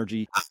fuel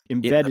energy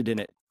embedded in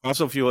it.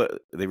 Fossil fuel,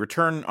 the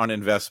return on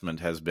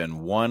investment has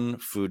been 1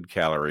 food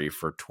calorie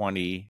for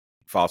 20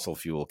 fossil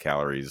fuel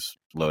calories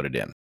loaded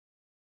in.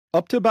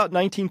 Up to about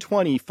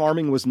 1920,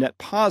 farming was net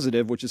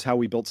positive, which is how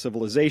we built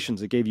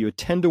civilizations. It gave you a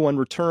 10-to-1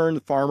 return.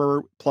 The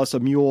farmer plus a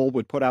mule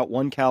would put out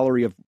 1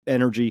 calorie of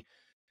energy,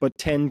 but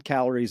 10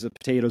 calories of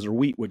potatoes or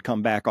wheat would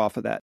come back off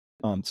of that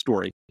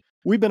story.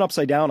 We've been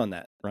upside down on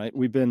that, right?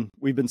 We've been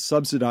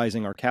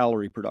subsidizing our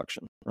calorie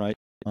production, right?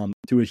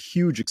 To a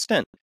huge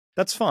extent.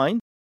 That's fine.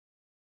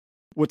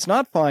 What's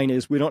not fine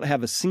is we don't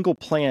have a single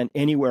plan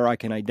anywhere I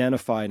can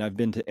identify, and I've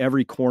been to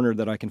every corner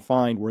that I can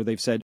find where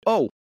they've said,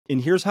 oh,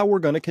 and here's how we're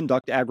going to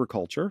conduct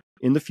agriculture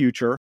in the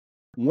future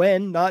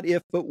when, not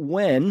if, but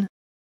when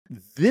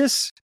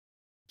this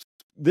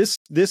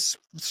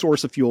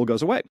source of fuel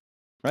goes away,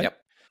 right? Yep.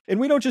 And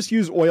we don't just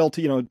use oil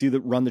to, you know,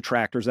 run the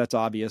tractors, that's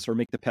obvious, or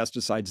make the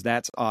pesticides,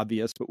 that's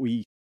obvious, but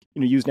we,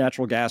 you know, use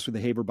natural gas with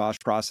the Haber-Bosch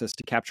process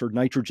to capture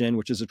nitrogen,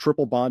 which is a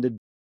triple bonded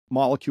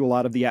molecule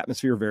out of the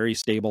atmosphere, very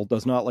stable,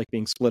 does not like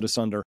being split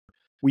asunder.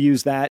 We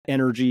use that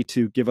energy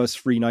to give us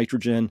free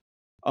nitrogen.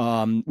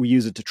 We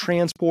use it to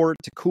transport,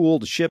 to cool,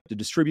 to ship, to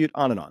distribute,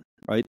 on and on,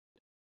 right?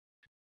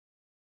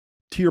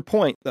 To your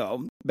point,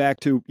 though, back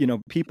to, you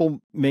know, people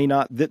may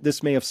not,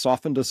 this may have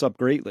softened us up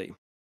greatly.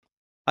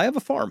 I have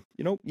a farm,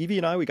 you know, Evie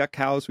and I, we got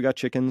cows, we got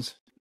chickens.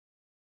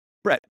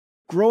 Brett,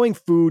 growing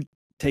food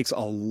takes a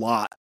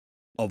lot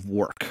of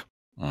work.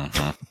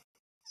 Uh-huh.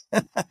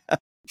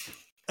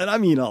 And I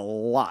mean a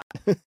lot.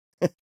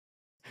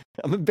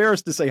 I'm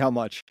embarrassed to say how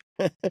much.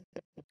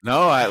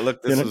 No,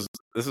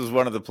 this is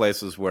one of the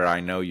places where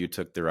I know you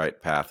took the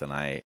right path,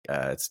 and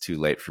it's too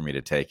late for me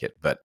to take it.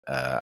 But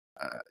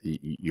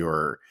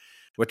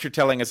what you're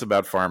telling us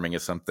about farming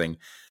is something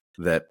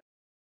that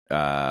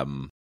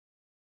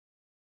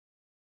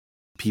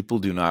people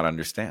do not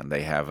understand.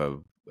 They have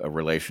a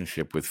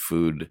relationship with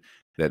food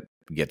that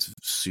gets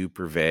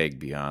super vague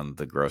beyond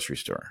the grocery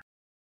store.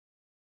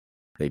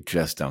 They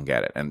just don't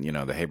get it. And, you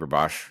know, the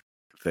Haber-Bosch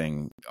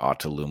thing ought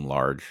to loom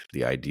large.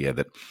 The idea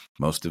that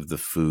most of the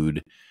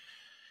food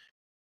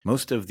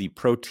Most of the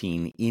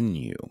protein in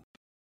you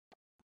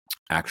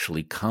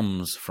actually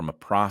comes from a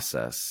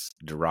process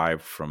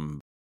derived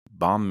from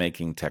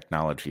bomb-making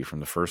technology from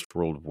the First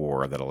World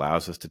War that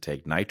allows us to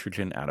take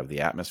nitrogen out of the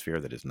atmosphere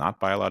that is not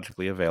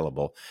biologically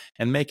available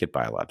and make it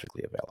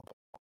biologically available.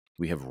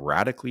 We have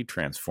radically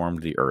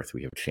transformed the Earth.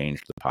 We have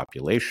changed the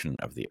population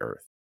of the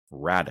Earth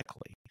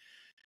radically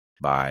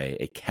by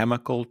a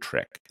chemical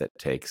trick that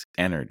takes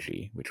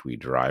energy, which we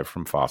derive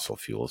from fossil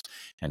fuels,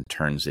 and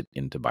turns it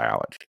into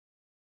biology.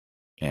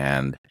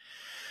 And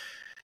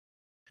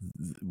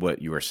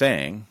what you were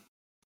saying,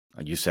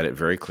 you said it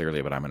very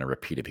clearly, but I'm going to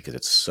repeat it because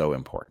it's so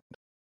important.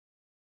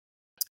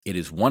 It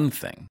is one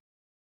thing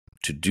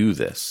to do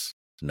this,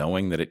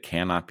 knowing that it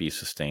cannot be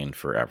sustained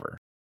forever,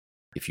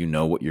 if you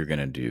know what you're going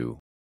to do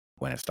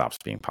when it stops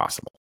being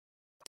possible.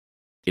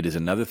 It is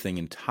another thing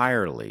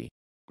entirely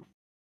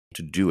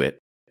to do it,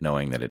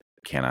 knowing that it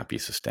cannot be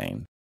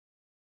sustained,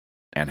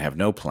 and have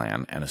no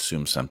plan and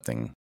assume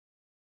something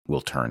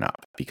will turn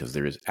up, because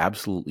there is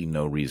absolutely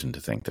no reason to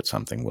think that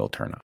something will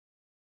turn up.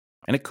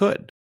 And it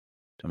could.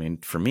 I mean,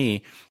 for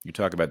me, you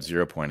talk about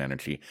 0-point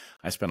energy.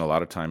 I spend a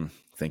lot of time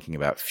thinking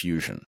about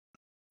fusion,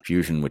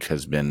 which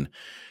has been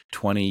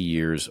 20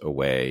 years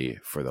away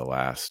for the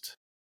last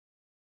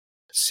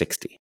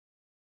 60,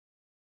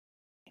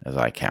 as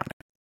I count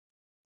it,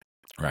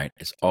 right?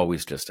 It's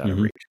always just out of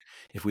reach.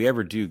 If we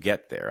ever do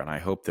get there, and I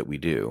hope that we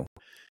do,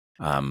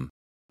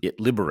 it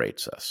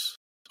liberates us.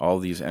 All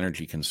these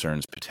energy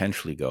concerns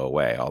potentially go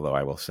away, although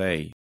I will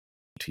say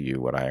to you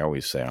what I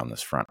always say on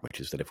this front, which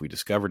is that if we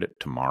discovered it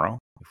tomorrow,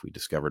 if we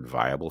discovered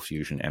viable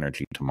fusion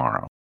energy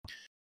tomorrow,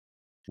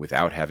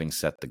 without having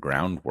set the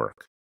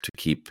groundwork to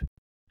keep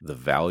the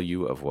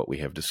value of what we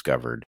have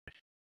discovered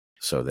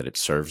so that it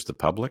serves the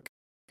public,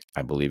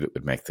 I believe it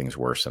would make things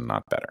worse and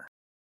not better.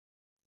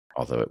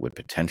 Although it would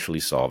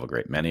potentially solve a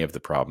great many of the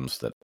problems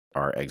that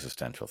are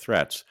existential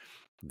threats,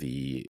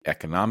 the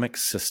economic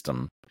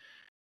system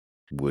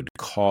would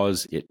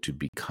cause it to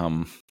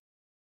become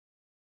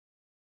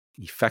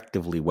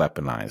effectively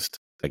weaponized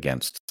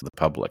against the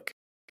public.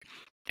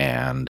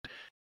 And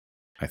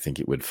I think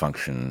it would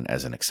function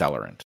as an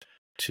accelerant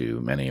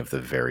to many of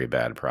the very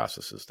bad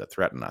processes that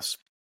threaten us.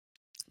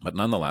 But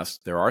nonetheless,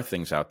 there are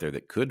things out there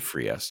that could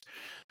free us.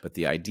 But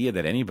the idea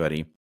that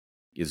anybody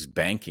is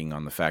banking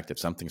on the fact that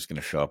something's going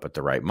to show up at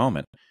the right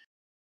moment,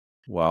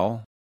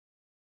 well,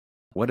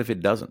 what if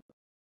it doesn't?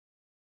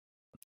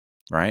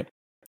 Right?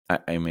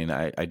 I mean,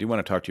 I do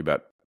want to talk to you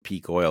about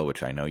peak oil,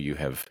 which I know you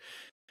have,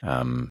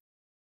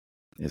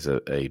 is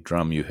a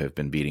drum you have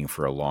been beating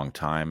for a long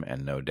time,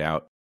 and no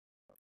doubt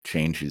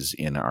changes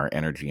in our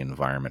energy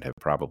environment have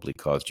probably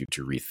caused you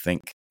to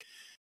rethink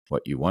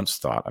what you once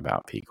thought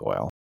about peak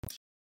oil.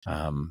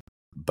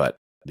 But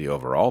the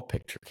overall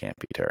picture can't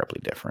be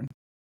terribly different.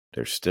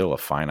 There's still a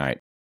finite,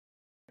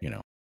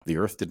 the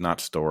Earth did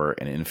not store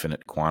an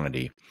infinite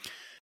quantity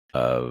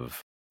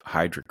of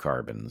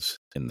hydrocarbons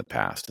in the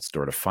past. It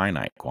stored a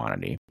finite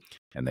quantity,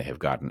 and they have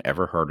gotten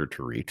ever harder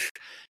to reach.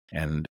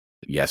 And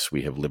yes,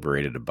 we have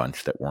liberated a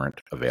bunch that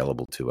weren't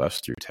available to us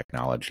through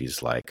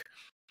technologies like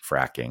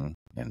fracking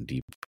and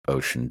deep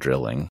ocean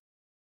drilling.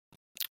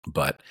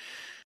 But,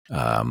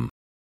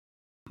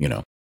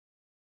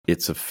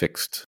 it's a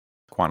fixed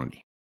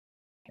quantity.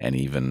 And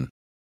even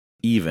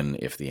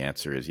if the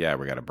answer is, yeah,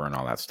 we got to burn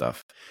all that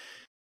stuff,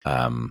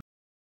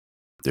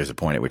 there's a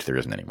point at which there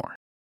isn't anymore.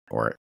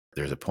 Or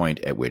there's a point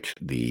at which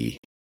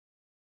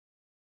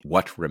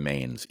what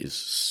remains is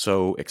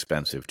so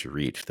expensive to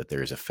reach that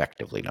there is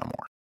effectively no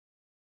more.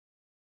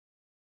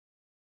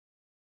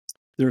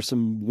 There are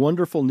some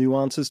wonderful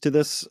nuances to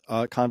this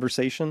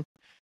conversation,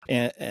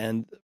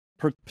 and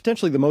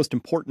potentially the most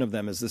important of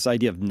them is this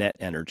idea of net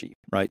energy,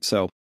 right?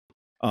 So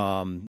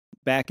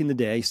back in the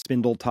day,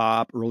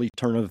 Spindletop, early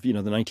turn of the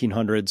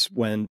 1900s,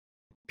 when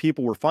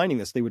people were finding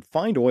this, they would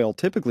find oil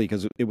typically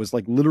because it was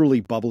like literally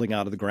bubbling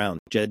out of the ground,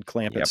 Jed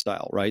Clampett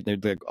style, right? And they'd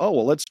be like, oh,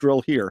 well, let's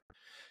drill here.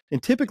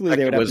 And typically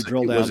they would have to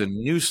drill down. It was a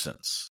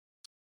nuisance.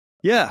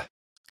 Yeah.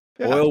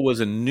 Oil was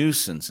a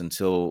nuisance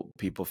until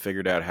people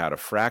figured out how to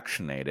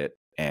fractionate it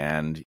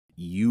and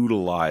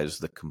utilize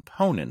the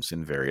components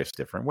in various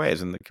different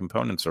ways. And the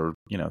components are,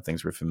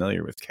 things we're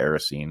familiar with.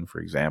 Kerosene,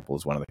 for example,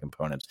 is one of the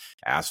components.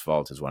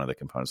 Asphalt is one of the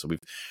components. So we've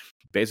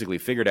basically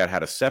figured out how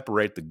to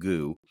separate the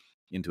goo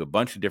into a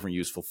bunch of different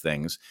useful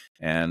things.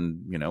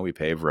 And, we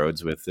pave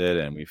roads with it,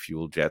 and we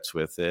fuel jets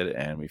with it,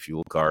 and we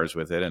fuel cars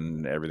with it,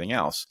 and everything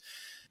else.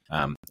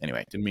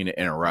 Anyway, didn't mean to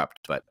interrupt,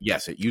 but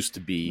yes, it used to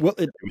be, it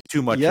was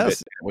too much of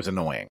it. It was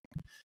annoying.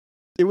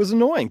 It was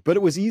annoying, but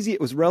it was easy. It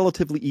was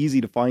relatively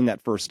easy to find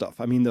that first stuff.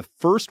 I mean, the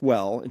first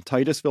well in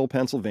Titusville,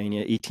 Pennsylvania,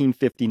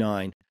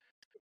 1859,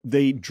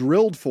 they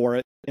drilled for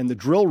it, and the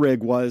drill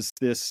rig was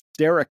this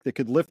derrick that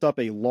could lift up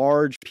a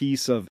large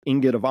piece of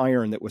ingot of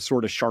iron that was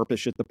sort of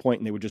sharpish at the point,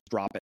 and they would just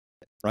drop it,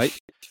 right?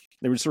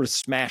 They would sort of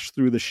smash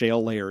through the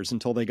shale layers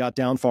until they got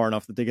down far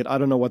enough that they could, I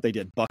don't know what they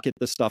did, bucket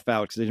the stuff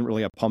out, because they didn't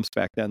really have pumps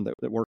back then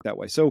that worked that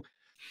way. So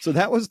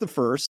that was the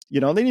first, they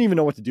didn't even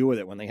know what to do with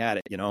it when they had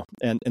it,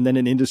 and then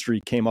an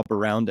industry came up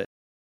around it.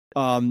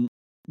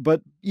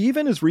 but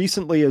even as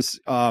recently as,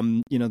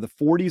 the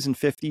 40s and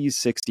 50s,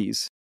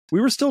 60s,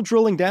 we were still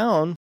drilling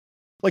down.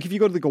 Like if you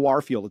go to the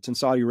Ghawar field, it's in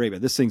Saudi Arabia.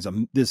 This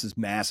is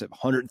massive,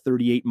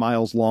 138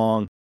 miles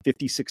long,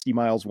 50, 60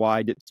 miles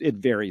wide. It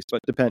varies,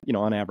 but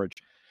on average.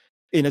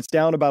 And it's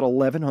down about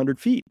 1,100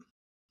 feet.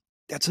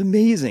 That's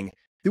amazing.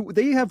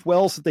 They have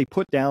wells that they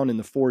put down in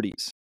the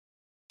 40s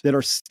that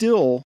are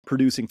still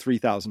producing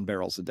 3,000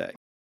 barrels a day,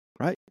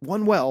 right?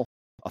 One well,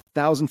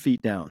 1,000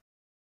 feet down.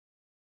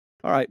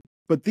 All right.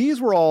 But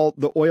these were all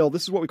the oil.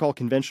 This is what we call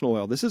conventional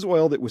oil. This is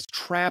oil that was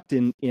trapped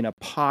in a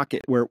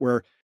pocket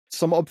where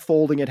some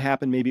upfolding had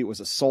happened. Maybe it was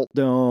a salt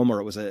dome or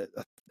it was an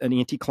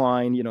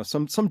anticline,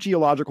 some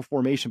geological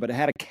formation, but it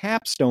had a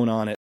capstone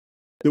on it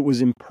that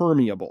was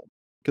impermeable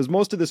because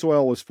most of this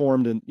oil was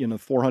formed in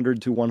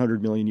 400 to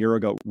 100 million year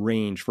ago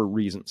range for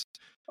reasons.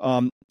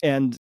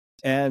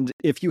 And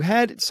if you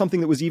had something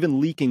that was even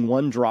leaking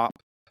 1 drop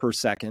per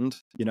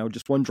second,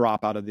 just 1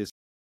 drop out of this,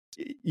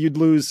 you'd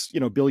lose,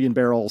 billion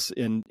barrels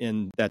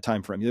in that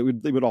time frame.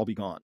 They would all be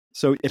gone.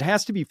 So it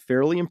has to be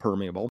fairly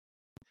impermeable.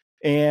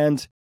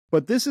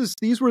 But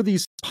these were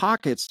these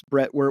pockets,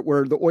 Brett,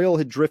 where the oil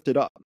had drifted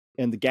up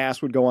and the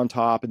gas would go on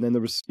top, and then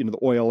there was, the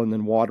oil and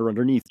then water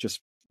underneath just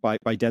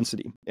by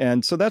density.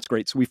 And so that's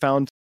great. So we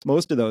found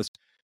most of those.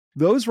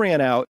 Those ran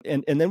out,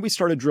 and then we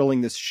started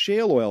drilling this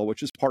shale oil,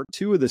 which is part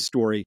 2 of this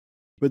story.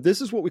 But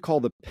this is what we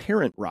call the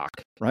parent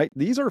rock, right?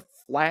 These are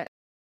flat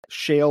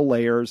shale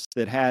layers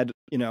that had,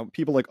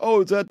 people like,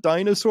 oh, is that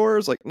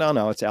dinosaurs? Like,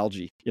 no, it's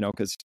algae,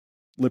 because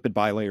lipid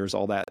bilayers,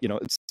 all that,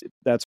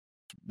 that's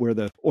where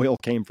the oil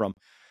came from.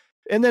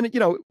 And then,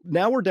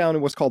 now we're down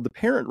in what's called the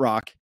parent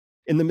rock.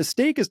 And the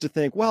mistake is to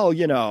think, well,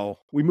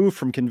 we moved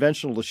from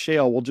conventional to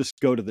shale, we'll just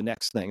go to the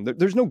next thing.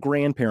 There's no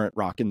grandparent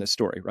rock in this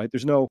story, right?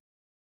 There's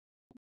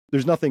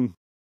nothing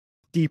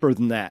deeper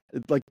than that.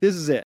 Like, this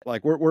is it.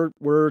 Like,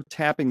 we're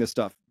tapping this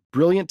stuff.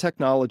 Brilliant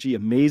technology,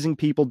 amazing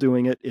people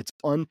doing it. It's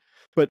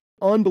but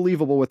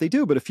unbelievable what they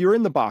do. But if you're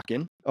in the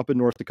Bakken up in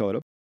North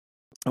Dakota,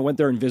 I went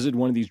there and visited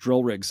one of these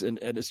drill rigs, and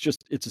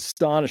it's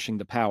astonishing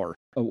the power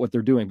of what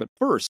they're doing. But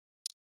first,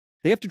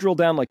 they have to drill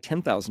down like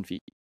 10,000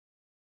 feet.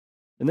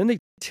 And then they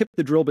tip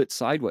the drill bit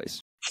sideways.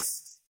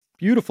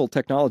 Beautiful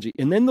technology.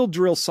 And then they'll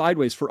drill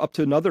sideways for up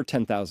to another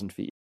 10,000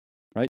 feet,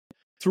 right?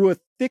 Through a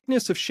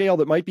thickness of shale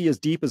that might be as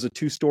deep as a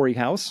 2-story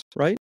house,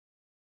 right?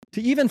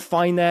 To even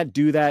find that,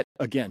 do that,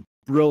 again,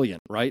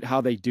 brilliant, right?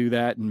 How they do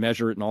that and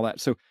measure it and all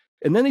that. So,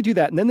 and then they do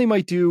that. And then they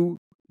might do,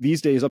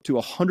 these days, up to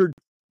 100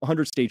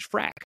 stage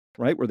frac,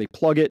 right? Where they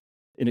plug it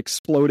and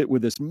explode it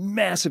with this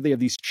massive, they have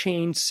these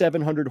chained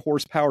 700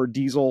 horsepower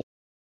diesel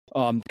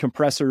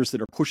compressors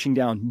that are pushing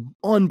down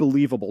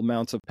unbelievable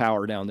amounts of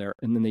power down there.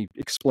 And then they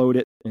explode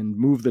it and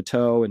move the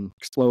toe and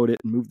explode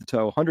it and move the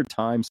toe 100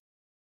 times.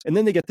 And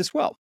then they get this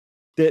well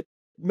that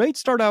might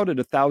start out at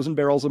 1,000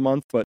 barrels a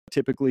month, but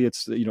typically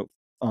it's,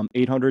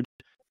 800,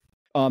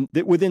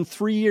 that within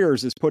 3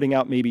 years is putting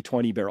out maybe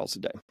 20 barrels a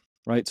day,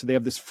 right? So they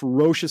have this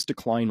ferocious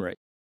decline rate,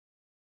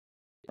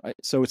 right?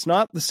 So it's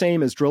not the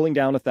same as drilling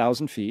down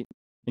 1,000 feet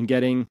and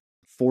getting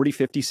 40,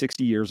 50,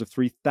 60 years of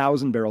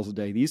 3,000 barrels a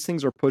day. These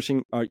things are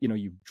pushing,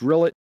 you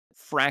drill it,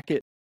 frack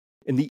it,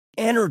 and the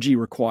energy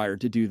required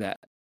to do that.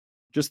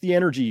 Just the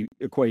energy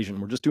equation.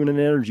 We're just doing an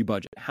energy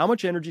budget. How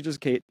much energy does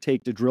it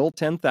take to drill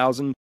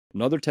 10,000,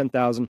 another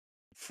 10,000,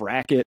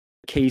 frack it,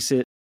 case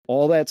it,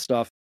 all that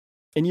stuff?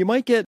 And you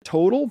might get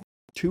total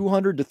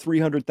 200 to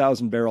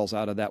 300,000 barrels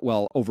out of that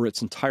well over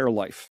its entire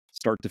life,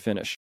 start to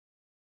finish.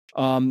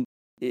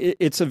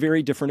 It's a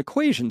very different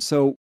equation.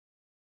 So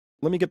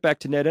let me get back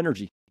to net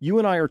energy. You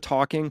and I are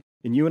talking,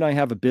 and you and I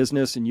have a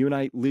business, and you and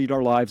I lead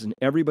our lives, and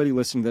everybody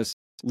listening to this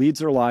leads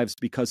their lives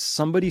because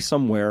somebody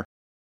somewhere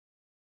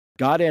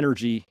got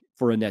energy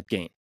for a net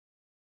gain.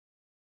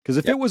 Because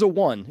if it was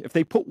if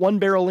they put 1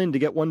 barrel in to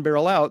get 1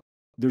 barrel out,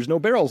 there's no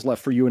barrels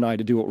left for you and I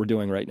to do what we're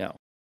doing right now,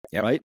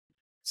 right?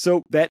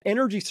 So that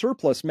energy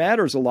surplus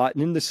matters a lot.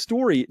 And in this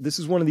story, this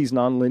is one of these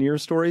nonlinear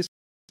stories.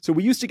 So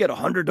we used to get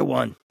 100 to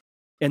 1.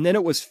 And then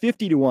it was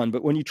 50 to 1.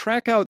 But when you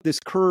track out this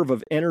curve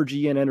of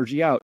energy in,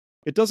 energy out,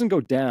 it doesn't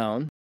go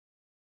down.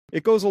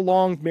 It goes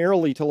along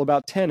merrily till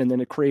about 10, and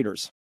then it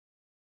craters,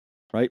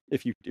 right?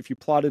 If you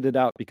plotted it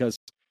out, because,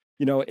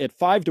 at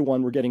 5 to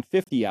 1, we're getting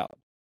 50 out,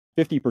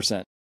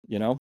 50%,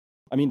 at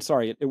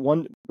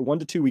 1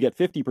 to 2, we get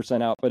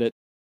 50% out, but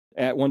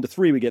at 1 to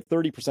 3, we get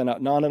 30% out,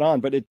 and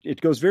on. But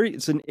it goes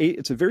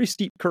it's a very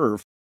steep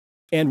curve,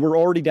 and we're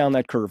already down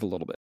that curve a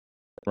little bit,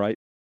 right?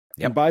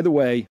 Yep. And by the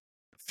way,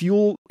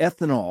 fuel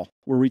ethanol,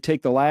 where we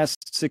take the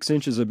last 6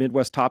 inches of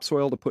Midwest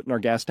topsoil to put in our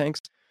gas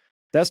tanks,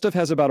 that stuff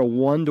has about a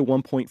 1 to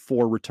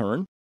 1.4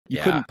 return. You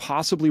couldn't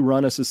possibly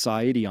run a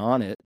society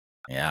on it.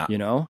 Yeah.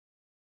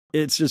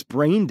 It's just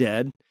brain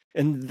dead.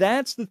 And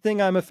that's the thing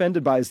I'm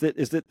offended by is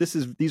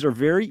that these are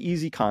very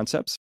easy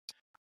concepts.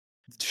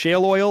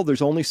 Shale oil,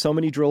 there's only so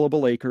many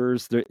drillable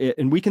acres,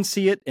 and we can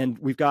see it, and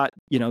we've got,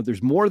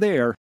 there's more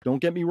there. Don't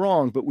get me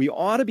wrong, but we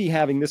ought to be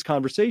having this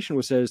conversation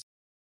which says,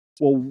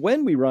 well,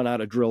 when we run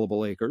out of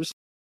drillable acres,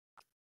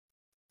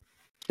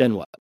 then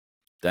what?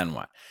 Then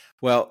what?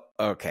 Well,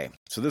 Okay,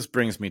 so this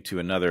brings me to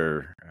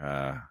another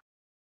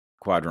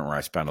quadrant where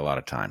I spend a lot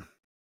of time.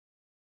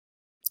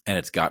 And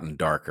it's gotten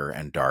darker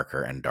and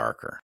darker and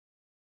darker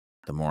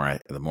the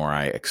more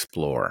I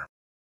explore.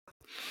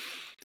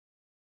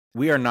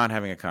 We are not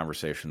having a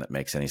conversation that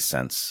makes any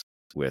sense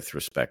with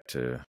respect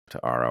to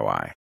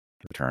ROI,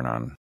 return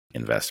on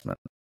investment,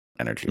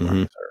 energy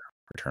wise, or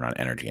return on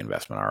energy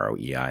investment,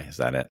 ROEI. Is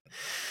that it?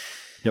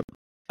 Yep.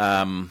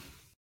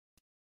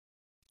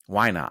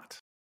 Why not?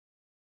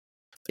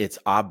 It's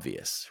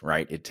obvious,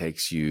 right? It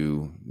takes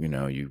you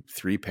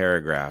 3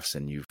 paragraphs,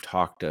 and you've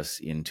talked us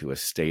into a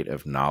state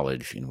of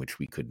knowledge in which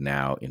we could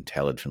now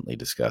intelligently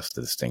discuss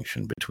the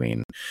distinction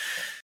between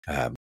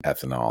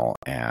ethanol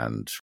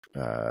and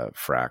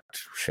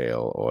fracked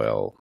shale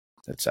oil,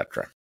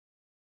 etc.,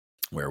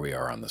 where we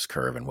are on this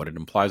curve and what it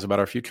implies about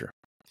our future.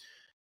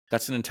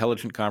 That's an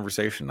intelligent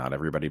conversation. Not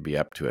everybody be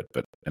up to it,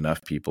 but enough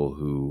people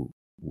who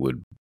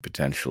would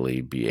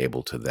potentially be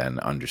able to then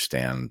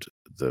understand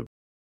the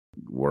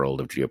world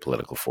of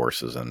geopolitical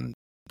forces and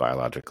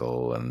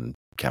biological and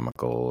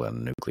chemical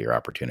and nuclear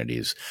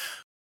opportunities.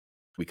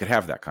 We could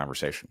have that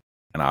conversation,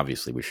 and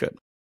obviously we should.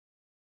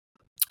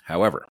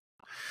 However,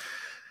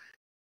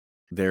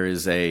 there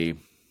is a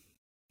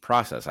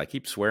process. I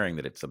keep swearing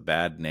that it's a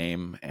bad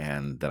name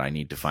and that I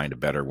need to find a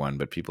better one,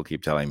 but people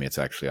keep telling me it's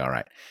actually all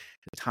right.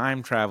 The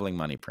time-traveling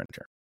money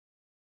printer.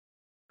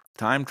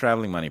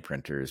 Time-traveling money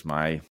printer is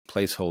my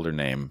placeholder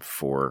name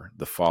for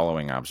the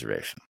following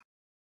observation.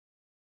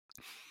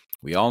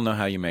 We all know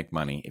how you make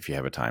money if you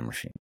have a time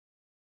machine.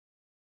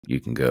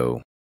 You can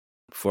go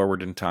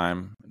forward in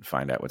time and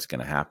find out what's going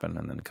to happen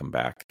and then come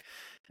back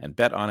and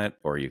bet on it,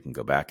 or you can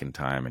go back in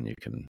time and you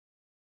can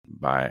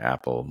buy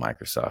Apple,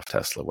 Microsoft,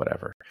 Tesla,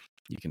 whatever.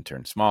 You can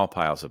turn small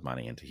piles of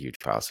money into huge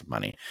piles of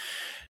money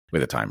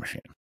with a time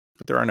machine.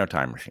 But there are no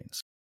time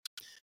machines.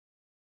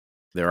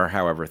 There are,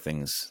 however,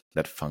 things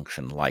that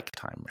function like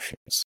time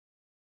machines.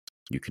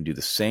 You can do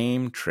the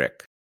same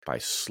trick by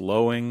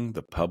slowing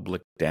the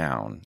public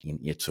down in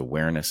its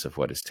awareness of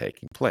what is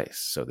taking place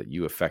so that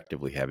you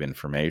effectively have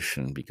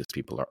information because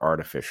people are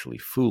artificially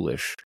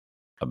foolish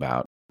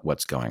about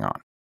what's going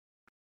on.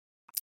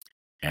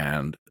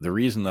 And the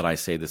reason that I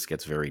say this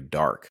gets very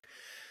dark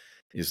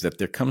is that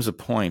there comes a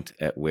point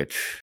at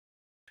which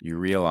you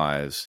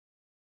realize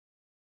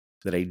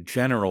that a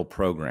general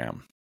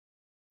program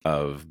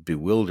of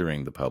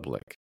bewildering the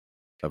public,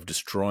 of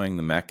destroying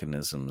the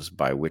mechanisms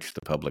by which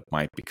the public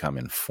might become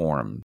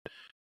informed,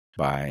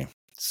 by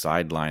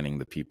sidelining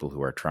the people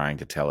who are trying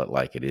to tell it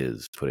like it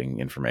is, putting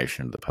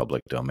information into the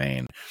public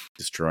domain,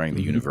 destroying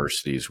the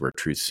universities where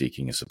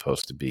truth-seeking is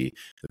supposed to be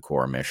the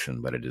core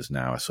mission, but it is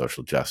now a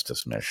social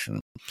justice mission.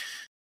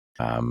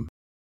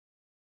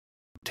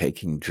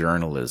 Taking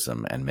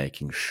journalism and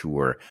making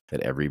sure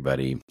that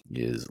everybody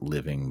is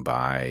living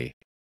by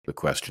the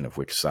question of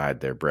which side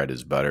their bread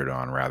is buttered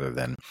on rather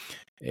than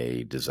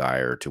a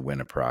desire to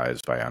win a prize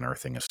by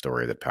unearthing a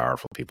story that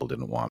powerful people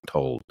didn't want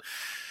told.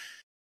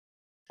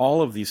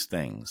 All of these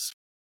things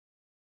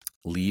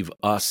leave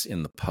us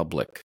in the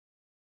public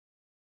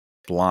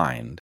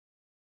blind,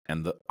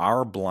 and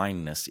our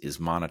blindness is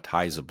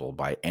monetizable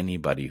by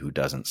anybody who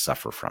doesn't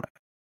suffer from it.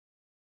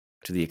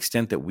 To the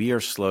extent that we are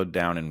slowed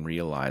down in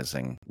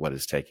realizing what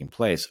is taking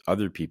place,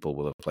 other people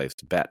will have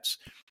placed bets,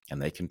 and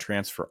they can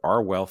transfer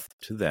our wealth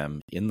to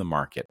them in the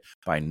market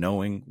by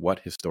knowing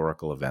what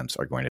historical events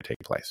are going to take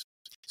place.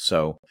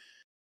 So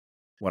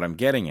what I'm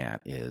getting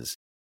at is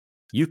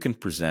you can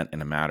present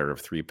in a matter of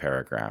 3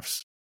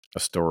 paragraphs a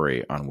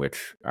story on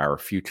which our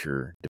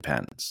future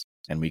depends,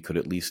 and we could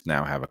at least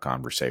now have a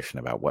conversation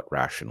about what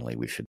rationally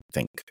we should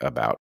think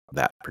about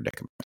that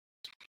predicament.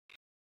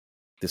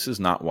 This is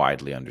not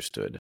widely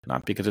understood,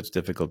 not because it's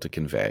difficult to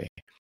convey,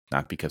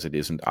 not because it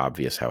isn't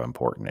obvious how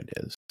important it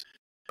is,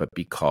 but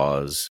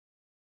because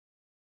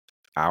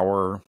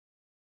our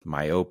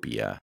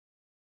myopia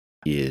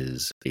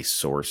is a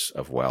source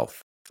of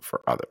wealth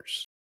for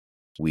others.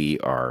 We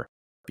are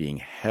being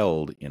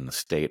held in the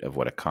state of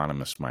what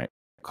economists might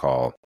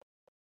call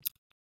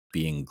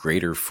being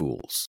greater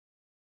fools,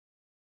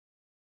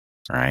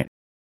 right?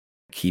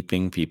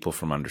 Keeping people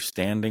from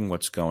understanding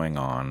what's going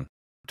on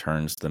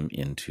turns them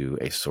into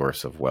a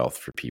source of wealth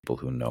for people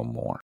who know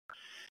more.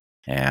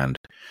 And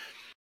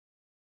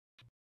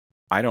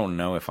I don't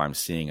know if I'm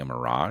seeing a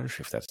mirage,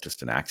 if that's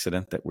just an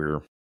accident that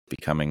we're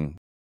becoming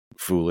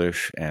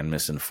foolish and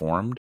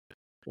misinformed,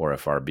 or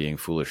if our being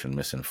foolish and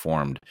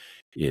misinformed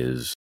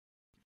is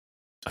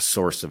a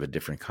source of a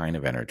different kind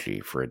of energy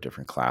for a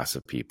different class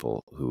of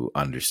people who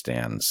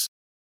understands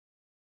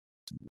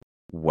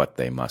what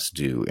they must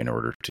do in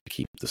order to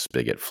keep the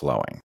spigot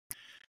flowing.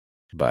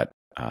 But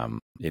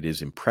it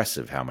is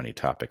impressive how many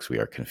topics we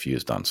are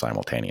confused on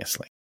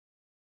simultaneously.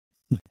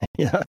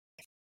 Yeah.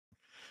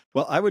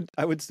 Well, I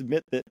would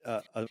submit that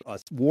a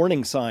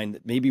warning sign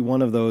that maybe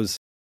one of those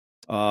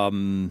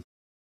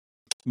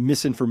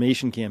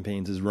misinformation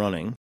campaigns is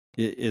running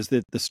is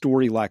that the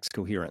story lacks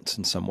coherence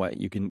in some way.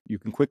 You can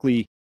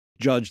quickly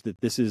judge that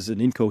this is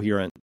an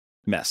incoherent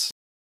mess.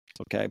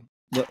 Okay,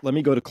 let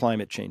me go to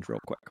climate change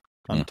real quick.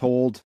 I'm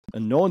told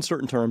in no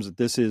uncertain terms that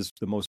this is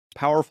the most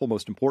powerful,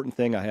 most important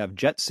thing. I have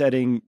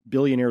jet-setting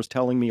billionaires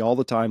telling me all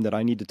the time that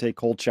I need to take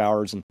cold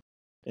showers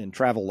and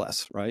travel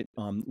less, right?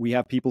 We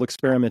have people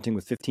experimenting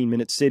with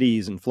 15-minute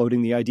cities and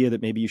floating the idea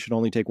that maybe you should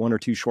only take 1 or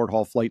 2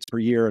 short-haul flights per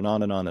year and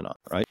on and on and on,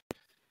 right?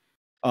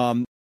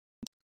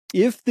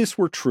 If this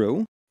were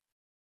true,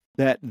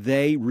 that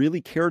they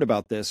really cared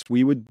about this,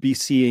 we would be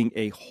seeing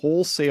a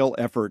wholesale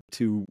effort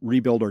to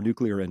rebuild our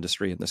nuclear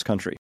industry in this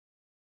country.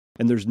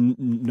 And there's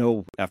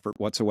no effort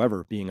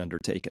whatsoever being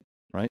undertaken,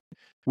 right?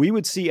 We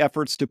would see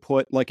efforts to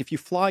put, like if you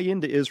fly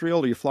into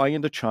Israel or you fly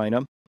into China,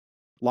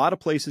 a lot of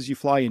places you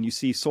fly in, you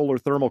see solar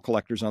thermal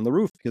collectors on the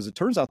roof because it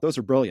turns out those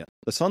are brilliant.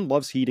 The sun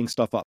loves heating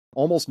stuff up.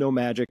 Almost no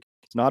magic.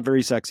 It's not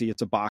very sexy.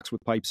 It's a box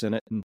with pipes in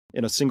it and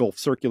in a single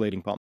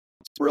circulating pump.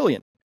 It's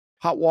brilliant.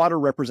 Hot water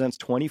represents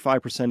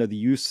 25% of the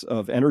use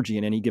of energy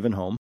in any given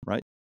home,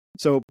 right?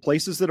 So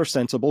places that are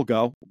sensible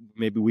go,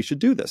 maybe we should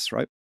do this,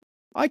 right?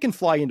 I can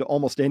fly into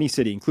almost any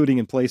city, including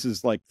in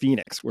places like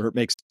Phoenix, where it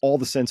makes all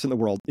the sense in the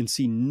world, and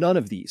see none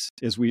of these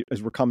as we're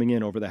coming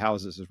in over the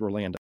houses as we're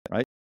landing,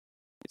 right?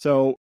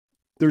 So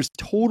there's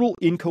total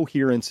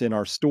incoherence in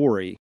our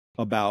story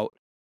about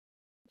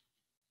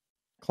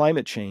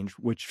climate change,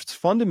 which is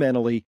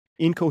fundamentally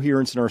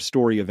incoherence in our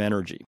story of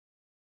energy,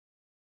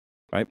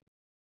 right?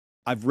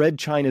 I've read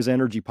China's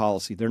energy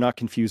policy. They're not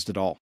confused at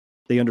all.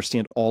 They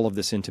understand all of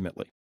this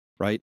intimately,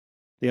 right?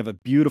 They have a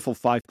beautiful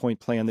 5-point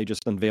plan they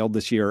just unveiled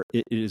this year.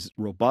 It is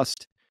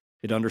robust.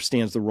 It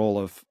understands the role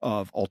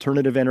of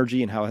alternative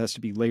energy and how it has to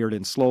be layered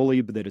in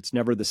slowly, but that it's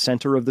never the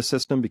center of the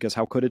system, because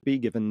how could it be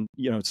given,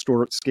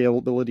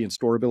 scalability and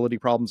storability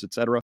problems, et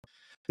cetera.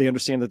 They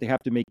understand that they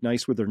have to make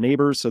nice with their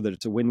neighbors so that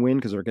it's a win-win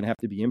because they're going to have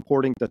to be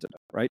importing,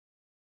 right?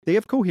 They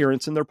have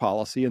coherence in their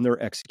policy and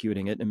they're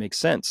executing it and it makes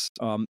sense.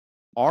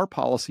 Our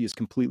policy is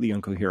completely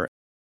incoherent.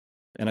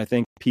 And I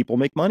think people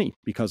make money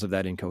because of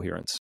that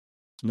incoherence.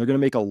 And they're going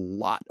to make a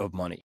lot of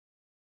money.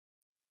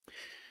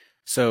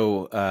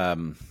 So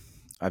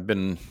I've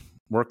been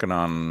working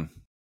on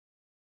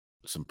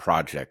some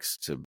projects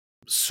to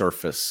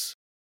surface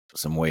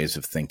some ways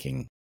of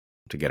thinking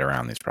to get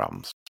around these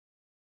problems.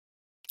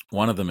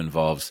 One of them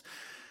involves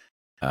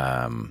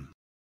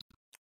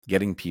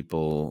getting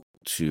people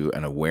to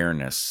an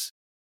awareness.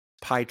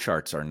 Pie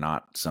charts are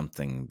not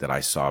something that I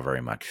saw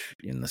very much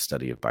in the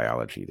study of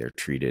biology. They're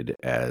treated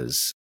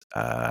as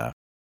the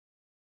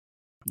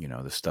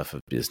stuff of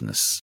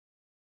business.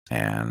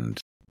 And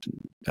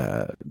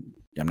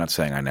I'm not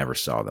saying I never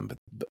saw them,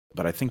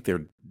 but I think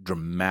they're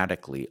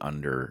dramatically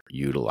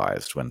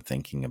underutilized when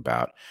thinking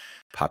about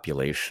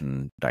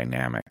population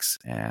dynamics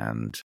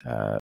and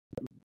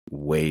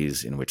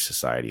ways in which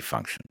society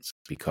functions.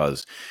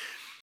 Because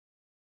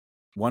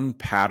one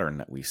pattern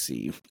that we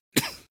see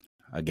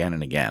again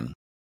and again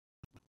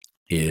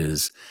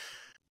is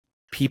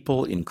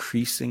people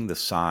increasing the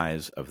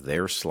size of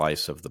their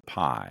slice of the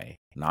pie,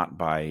 not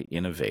by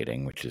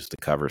innovating, which is the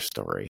cover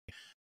story,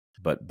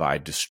 but by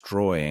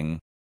destroying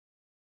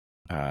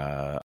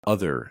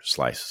other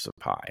slices of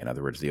pie. In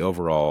other words, the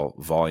overall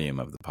volume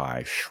of the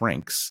pie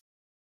shrinks,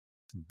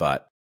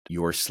 but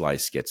your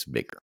slice gets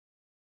bigger.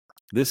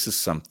 This is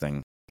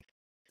something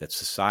that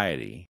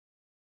society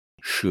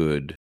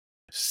should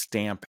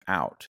stamp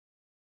out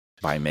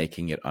by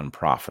making it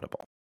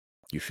unprofitable.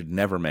 You should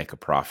never make a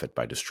profit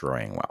by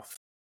destroying wealth.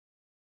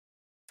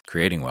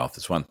 Creating wealth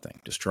is one thing.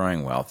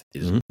 Destroying wealth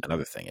is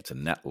another thing. It's a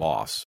net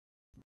loss,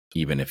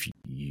 even if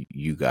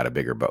you got a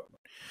bigger boat.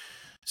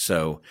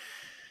 So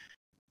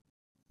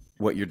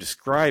what you're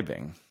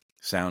describing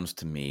sounds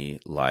to me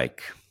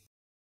like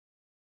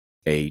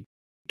a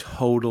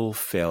total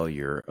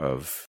failure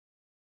of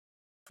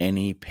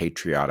any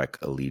patriotic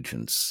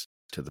allegiance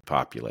to the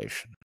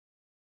population.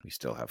 We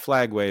still have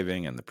flag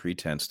waving and the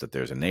pretense that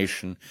there's a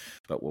nation,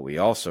 but what we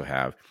also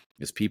have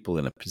is people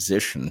in a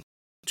position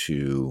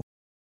to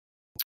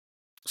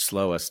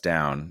slow us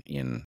down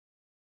in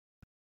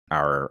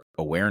our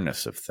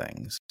awareness of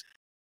things,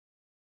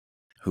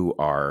 who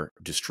are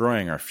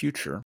destroying our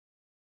future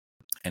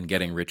and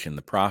getting rich in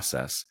the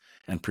process,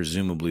 and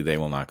presumably they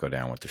will not go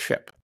down with the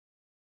ship.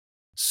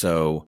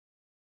 So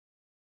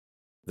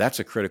that's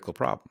a critical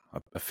problem.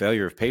 A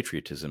failure of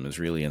patriotism is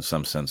really, in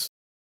some sense,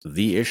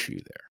 the issue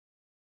there.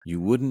 You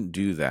wouldn't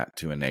do that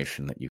to a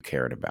nation that you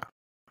cared about.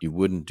 You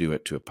wouldn't do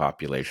it to a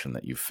population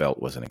that you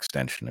felt was an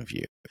extension of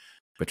you.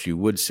 But you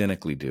would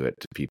cynically do it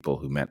to people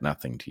who meant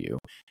nothing to you.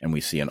 And we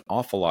see an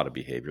awful lot of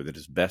behavior that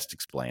is best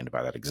explained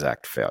by that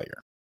exact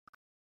failure.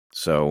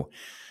 So,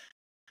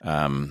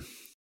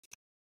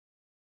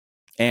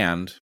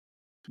 and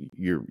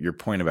your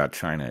point about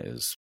China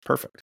is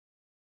perfect.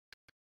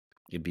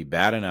 It'd be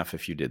bad enough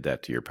if you did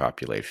that to your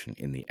population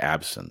in the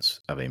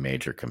absence of a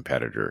major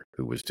competitor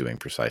who was doing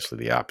precisely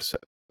the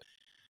opposite.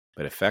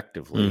 But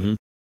effectively,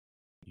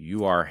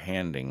 you are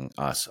handing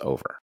us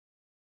over.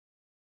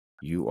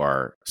 You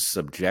are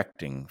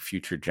subjecting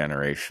future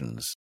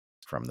generations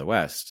from the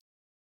West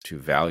to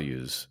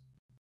values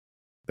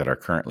that are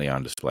currently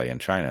on display in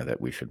China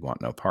that we should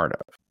want no part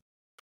of.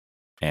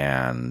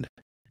 And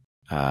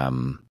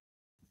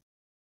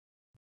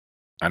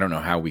I don't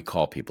know how we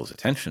call people's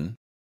attention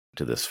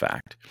to this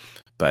fact,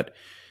 but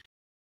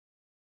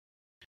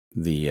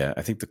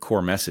I think the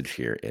core message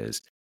here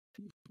is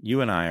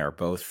you and I are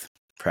both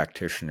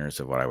practitioners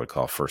of what I would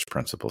call first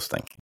principles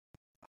thinking.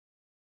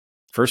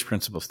 First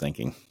principles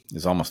thinking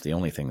is almost the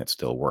only thing that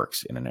still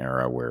works in an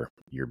era where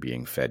you're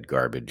being fed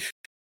garbage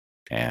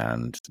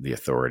and the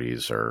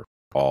authorities are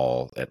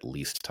all at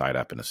least tied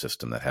up in a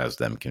system that has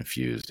them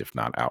confused, if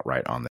not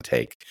outright on the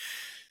take.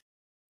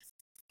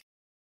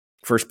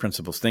 First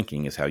principles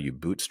thinking is how you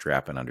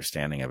bootstrap an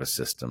understanding of a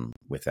system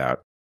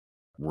without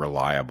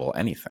reliable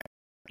anything.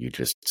 You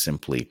just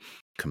simply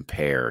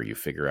compare, you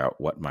figure out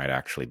what might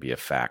actually be a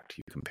fact.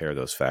 You compare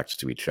those facts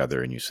to each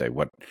other and you say,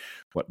 what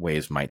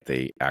ways might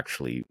they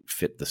actually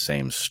fit the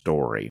same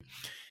story?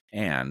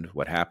 And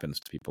what happens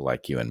to people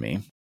like you and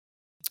me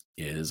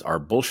is our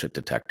bullshit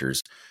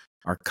detectors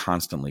are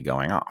constantly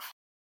going off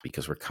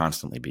because we're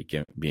constantly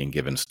being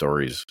given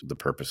stories, the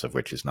purpose of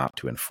which is not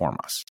to inform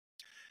us.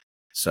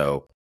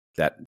 So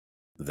that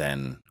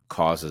then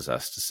causes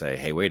us to say,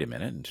 hey, wait a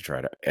minute, and to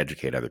try to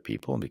educate other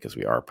people because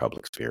we are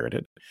public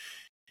spirited.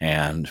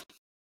 And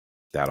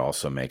that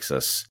also makes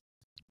us,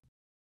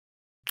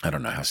 I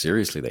don't know how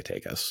seriously they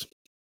take us,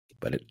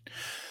 but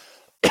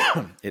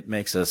it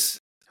makes us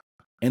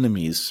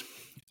enemies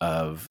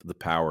of the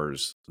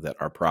powers that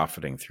are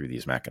profiting through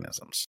these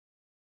mechanisms.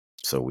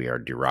 So we are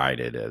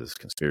derided as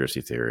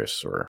conspiracy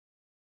theorists or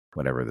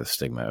whatever the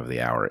stigma of the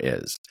hour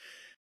is.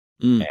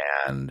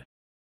 And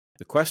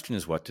the question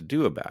is what to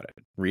do about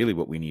it. Really,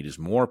 what we need is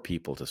more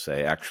people to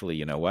say, actually,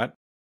 you know what?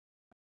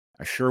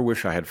 I sure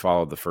wish I had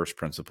followed the first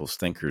principles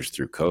thinkers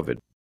through COVID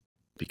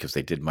because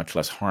they did much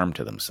less harm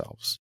to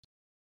themselves.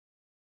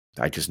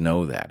 I just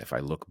know that if I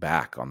look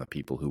back on the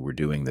people who were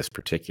doing this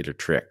particular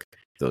trick,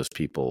 those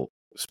people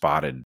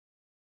spotted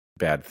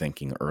bad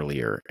thinking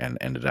earlier and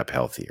ended up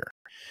healthier.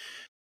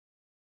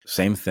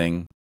 Same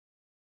thing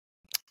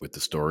with the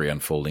story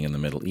unfolding in the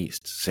Middle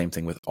East. Same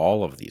thing with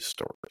all of these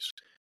stories.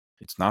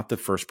 It's not the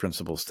first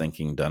principles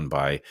thinking done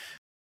by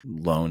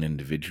lone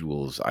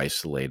individuals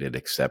isolated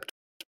except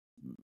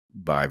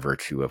by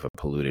virtue of a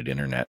polluted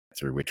internet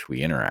through which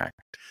we interact.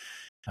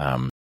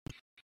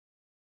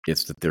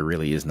 It's that there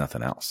really is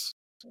nothing else.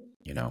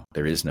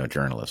 There is no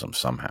journalism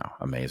somehow,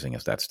 amazing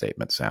as that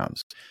statement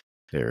sounds.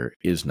 There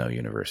is no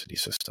university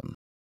system.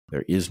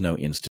 There is no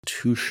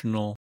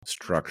institutional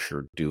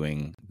structure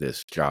doing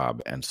this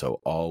job. And so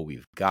all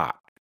we've got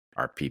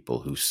are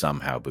people who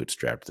somehow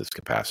bootstrapped this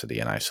capacity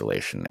in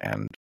isolation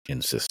and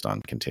insist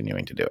on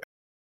continuing to do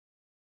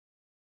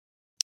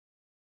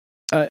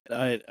it.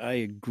 I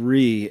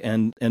agree.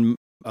 And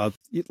let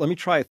me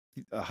try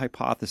a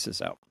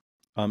hypothesis out.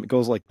 It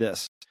goes like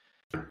this.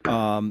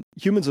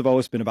 Humans have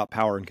always been about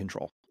power and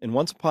control. And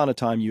once upon a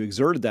time, you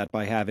exerted that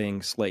by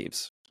having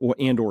slaves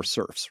or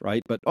serfs,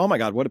 right? But oh my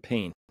God, what a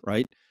pain,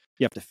 right?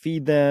 You have to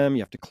feed them,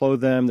 you have to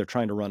clothe them, they're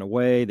trying to run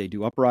away, they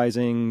do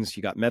uprisings,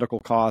 you got medical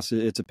costs,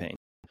 it's a pain.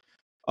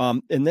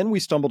 And then we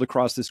stumbled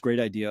across this great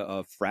idea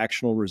of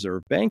fractional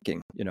reserve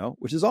banking,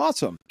 which is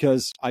awesome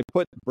because I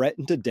put Brett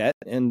into debt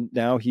and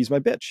now he's my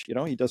bitch.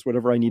 He does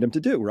whatever I need him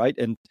to do, right?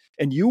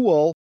 And you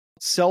will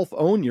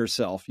self-own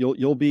yourself. You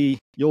will be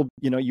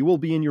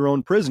in your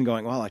own prison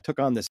going, well, I took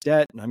on this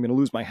debt and I'm going to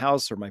lose my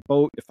house or my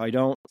boat if I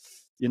don't,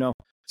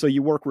 So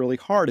you work really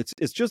hard.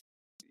 It's just,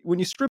 when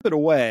you strip it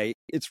away,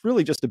 it's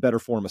really just a better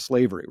form of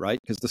slavery, right?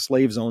 Because the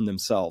slaves own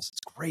themselves.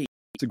 It's great.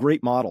 It's a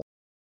great model.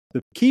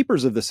 The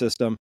keepers of the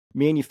system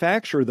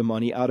manufacture the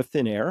money out of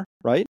thin air,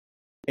 right?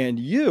 And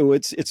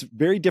it's a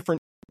very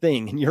different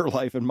thing in your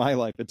life and my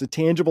life. It's a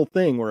tangible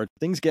thing where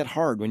things get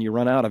hard when you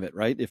run out of it,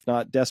 right? If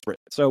not desperate.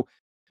 So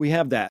we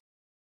have that.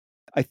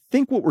 I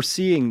think what we're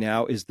seeing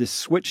now is this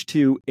switch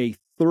to a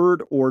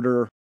third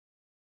order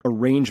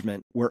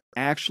arrangement where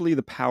actually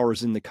the power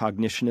is in the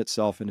cognition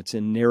itself and it's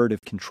in narrative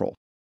control.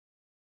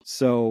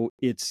 So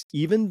it's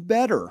even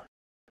better,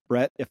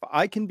 Brett, if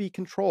I can be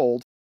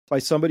controlled by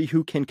somebody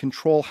who can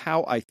control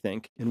how I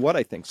think and what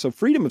I think. So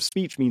freedom of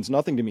speech means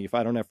nothing to me if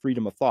I don't have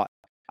freedom of thought.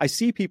 I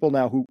see people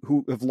now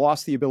who have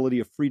lost the ability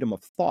of freedom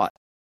of thought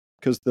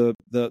because the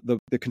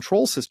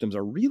control systems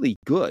are really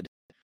good.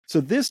 So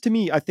this, to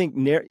me, I think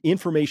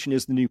information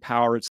is the new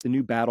power. It's the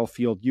new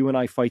battlefield. You and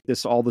I fight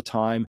this all the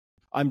time.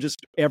 I'm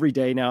just, every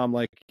day now, I'm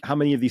like, how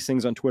many of these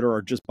things on Twitter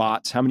are just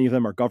bots? How many of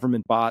them are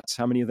government bots?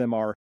 How many of them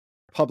are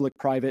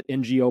public-private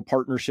NGO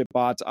partnership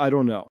bots? I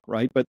don't know,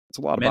 right? But it's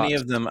a lot of bots. Many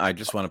of them I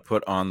just want to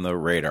put on the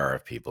radar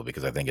of people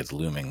because I think it's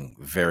looming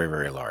very,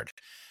 very large.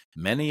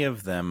 Many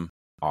of them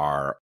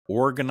are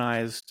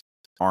organized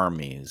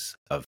armies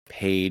of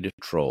paid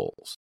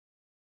trolls.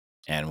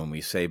 And when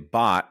we say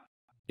bot,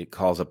 it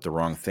calls up the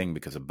wrong thing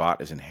because a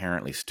bot is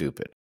inherently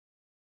stupid.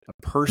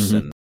 A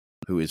person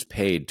who is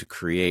paid to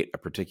create a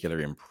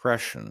particular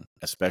impression,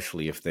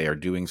 especially if they are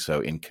doing so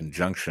in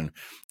conjunction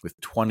with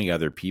 20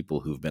 other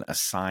people who've been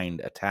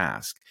assigned a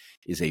task,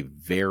 is a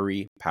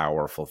very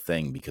powerful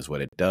thing because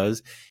what it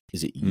does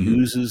is it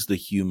uses the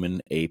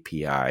human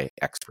API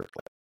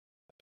expertly.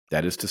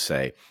 That is to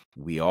say,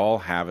 we all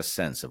have a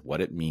sense of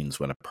what it means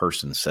when a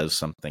person says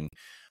something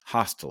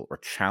hostile or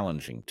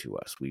challenging to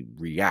us. We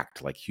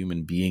react like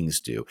human beings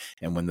do.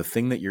 And when the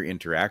thing that you're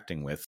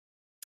interacting with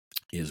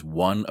is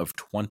one of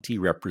 20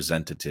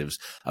 representatives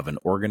of an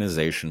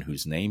organization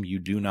whose name you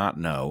do not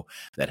know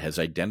that has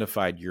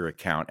identified your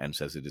account and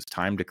says it is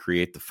time to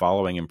create the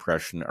following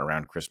impression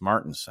around Chris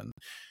Martenson,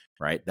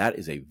 right? That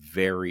is a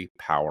very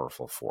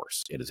powerful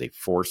force. It is a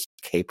force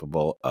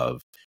capable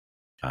of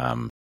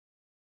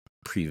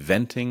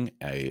preventing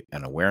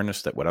an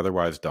awareness that would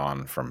otherwise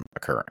dawn from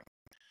occurring.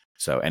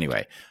 So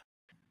anyway,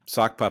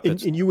 sock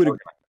puppets. And you would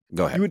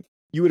go ahead.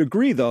 You would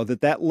agree, though, that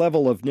that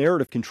level of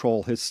narrative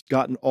control has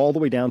gotten all the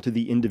way down to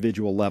the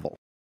individual level.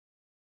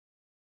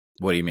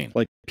 What do you mean?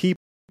 Like people,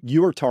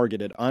 you are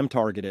targeted. I'm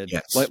targeted.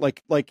 Yes.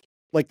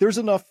 Like there's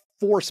enough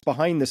force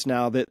behind this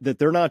now that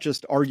they're not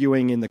just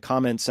arguing in the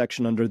comment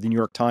section under the New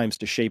York Times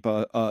to shape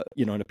an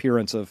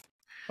appearance of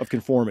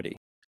conformity.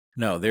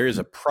 No, there is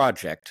a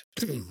project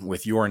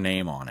with your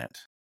name on it,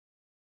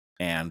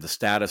 and the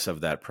status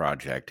of that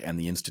project and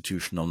the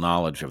institutional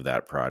knowledge of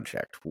that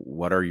project.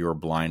 What are your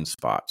blind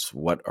spots?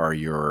 What are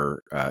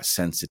your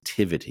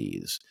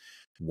sensitivities?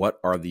 What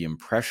are the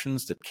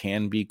impressions that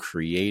can be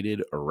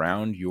created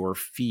around your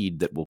feed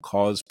that will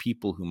cause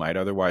people who might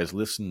otherwise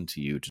listen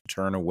to you to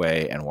turn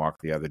away and walk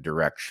the other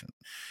direction?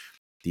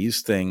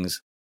 These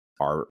things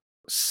are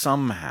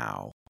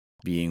somehow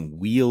being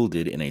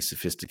wielded in a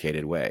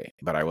sophisticated way.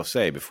 But I will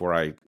say, before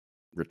I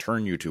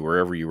return you to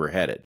wherever you were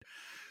headed,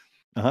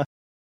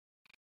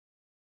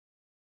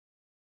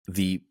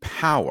 the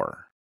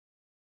power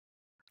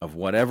of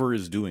whatever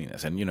is doing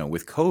this. And,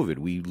 with COVID,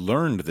 we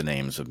learned the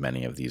names of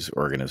many of these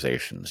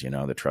organizations,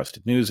 the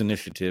Trusted News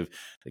Initiative,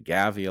 the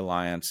Gavi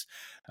Alliance,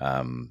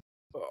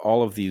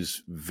 all of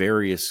these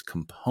various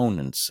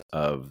components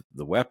of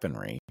the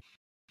weaponry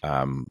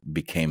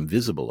became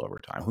visible over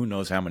time. Who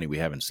knows how many we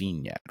haven't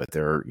seen yet, but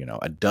there are,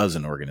 a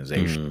dozen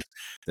organizations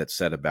that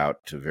set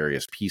about to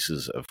various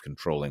pieces of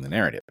controlling the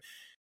narrative.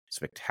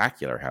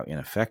 Spectacular how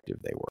ineffective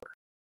they were.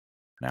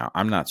 Now,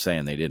 I'm not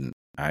saying they didn't.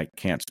 I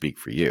can't speak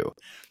for you.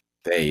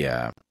 They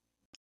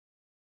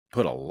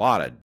put a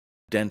lot of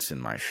dents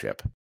in my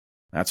ship.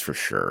 That's for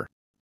sure.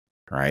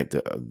 Right?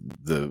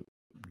 The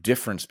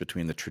difference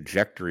between the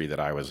trajectory that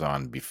I was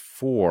on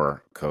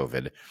before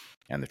COVID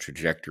and the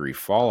trajectory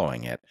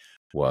following it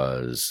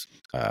was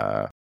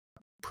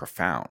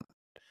profound.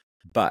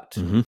 But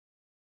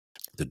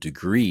the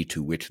degree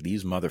to which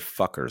these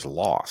motherfuckers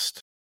lost,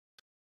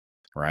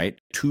 right?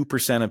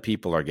 2% of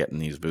people are getting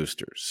these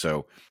boosters.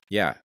 So,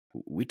 yeah,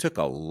 we took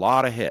a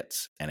lot of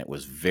hits, and it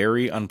was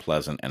very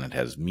unpleasant, and it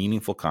has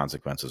meaningful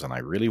consequences. And I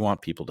really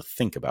want people to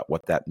think about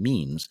what that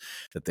means,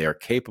 that they are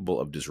capable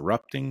of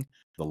disrupting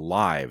the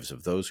lives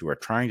of those who are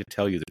trying to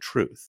tell you the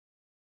truth,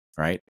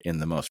 right, in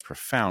the most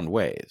profound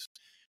ways.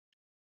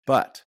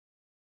 But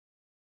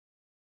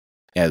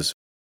as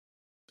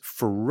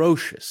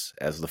ferocious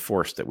as the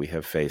force that we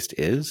have faced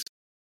is,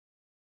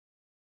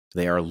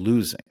 they are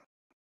losing.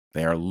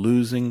 They are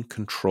losing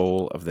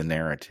control of the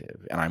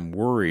narrative. And I'm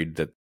worried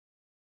that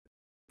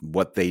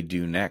what they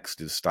do next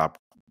is stop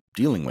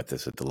dealing with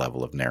this at the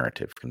level of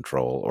narrative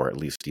control, or at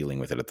least dealing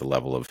with it at the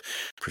level of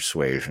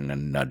persuasion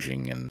and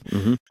nudging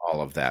and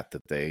all of that,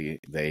 they're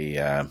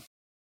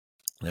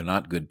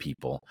not good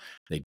people.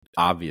 They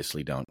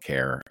obviously don't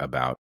care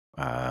about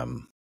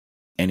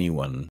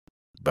anyone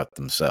but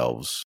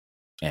themselves.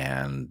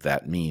 And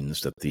that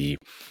means that the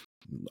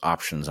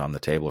options on the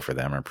table for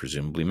them are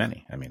presumably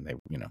many. I mean,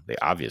 they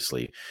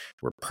obviously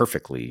were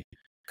perfectly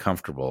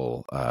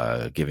comfortable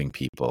giving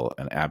people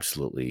an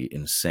absolutely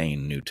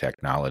insane new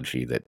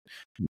technology that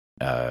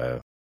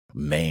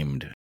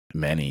maimed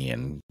many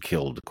and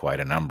killed quite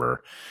a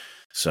number.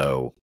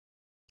 So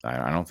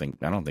I don't think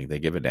they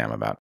give a damn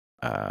about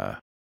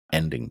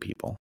ending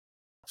people.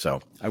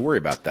 So I worry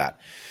about that.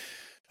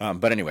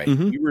 But anyway,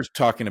 we were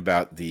talking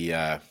about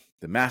the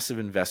massive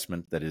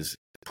investment that is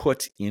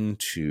put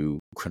into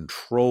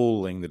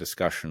controlling the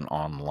discussion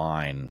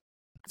online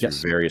through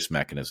various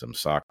mechanisms,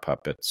 sock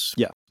puppets,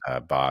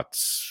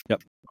 bots,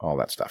 all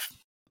that stuff.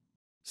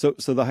 So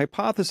the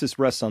hypothesis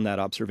rests on that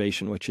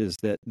observation, which is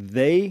that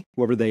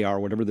whoever they are,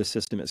 whatever the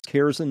system is,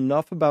 cares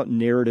enough about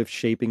narrative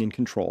shaping and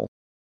control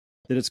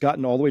that it's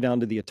gotten all the way down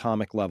to the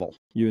atomic level,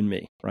 you and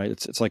me, right?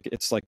 It's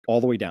like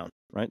all the way down,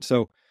 right?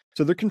 So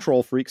they're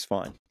control freaks,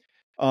 fine.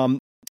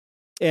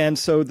 And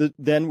so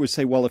then we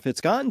say, well, if it's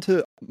gotten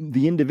to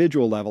the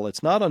individual level,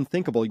 it's not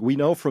unthinkable. We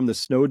know from the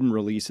Snowden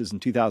releases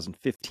in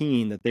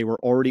 2015 that they were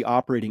already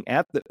operating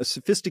at a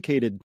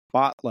sophisticated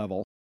bot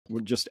level,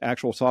 with just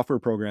actual software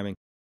programming,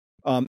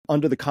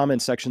 under the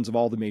comment sections of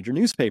all the major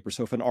newspapers.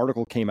 So if an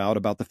article came out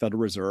about the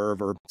Federal Reserve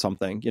or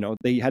something,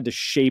 they had to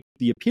shape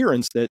the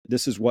appearance that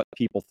this is what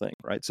people think,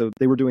 right? So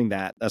they were doing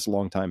that. That's a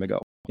long time ago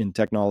in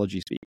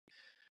technology speak.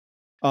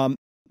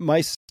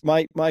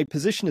 My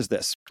position is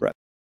this, Brett.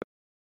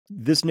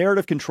 This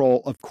narrative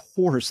control, of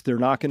course, they're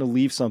not going to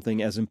leave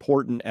something as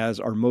important as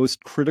our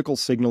most critical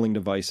signaling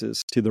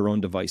devices to their own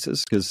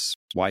devices, because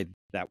why?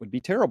 That would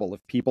be terrible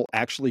if people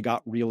actually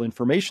got real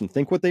information.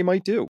 Think what they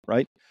might do,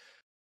 right?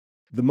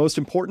 The most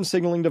important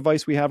signaling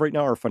device we have right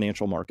now are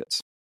financial markets.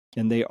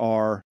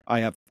 I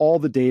have all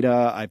the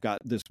data. I've got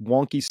this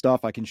wonky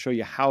stuff. I can show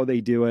you how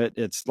they do it.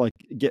 It's like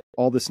get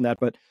all this and that,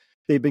 but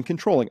they've been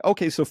controlling.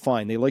 Okay, so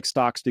fine. They like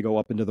stocks to go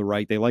up and to the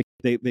right. They like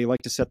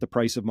to set the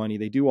price of money.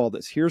 They do all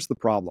this. Here's the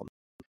problem.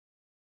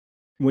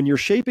 When you're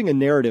shaping a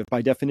narrative,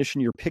 by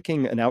definition, you're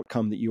picking an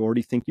outcome that you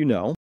already think you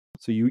know.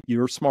 So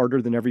you're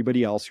smarter than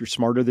everybody else. You're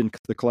smarter than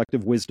the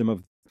collective wisdom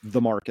of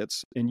the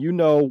markets, and you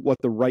know what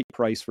the right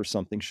price for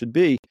something should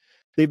be.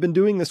 They've been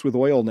doing this with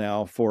oil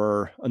now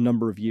for a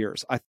number of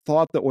years. I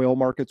thought the oil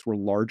markets were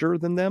larger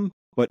than them,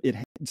 but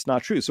it's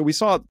not true. So we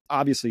saw,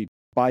 obviously,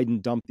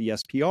 Biden dump the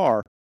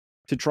SPR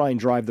to try and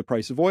drive the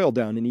price of oil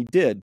down, and he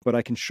did. But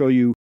I can show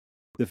you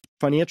the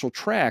financial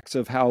tracks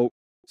of how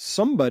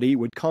somebody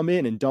would come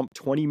in and dump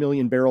 20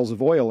 million barrels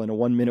of oil in a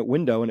 1 minute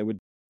window, and it would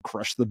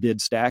crush the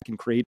bid stack and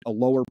create a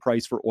lower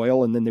price for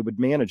oil, and then they would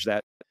manage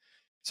that.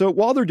 So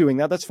while they're doing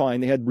that, that's fine.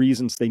 They had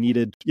reasons they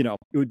needed, it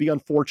would be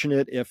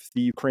unfortunate if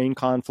the Ukraine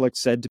conflict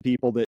said to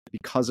people that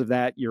because of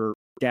that, your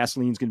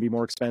gasoline's going to be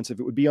more expensive.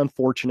 It would be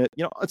unfortunate.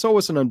 It's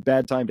always a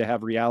bad time to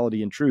have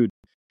reality intrude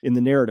in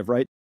the narrative,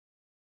 right?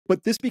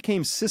 But this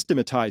became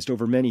systematized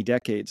over many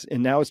decades,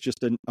 and now it's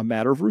just a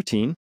matter of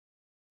routine,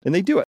 and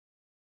they do it.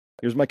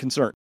 Here's my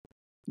concern.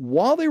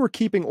 While they were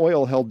keeping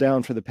oil held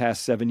down for the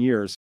past 7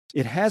 years,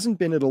 it hasn't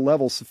been at a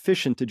level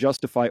sufficient to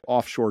justify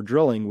offshore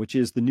drilling, which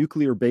is the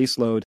nuclear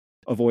baseload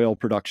of oil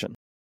production.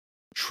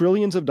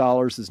 Trillions of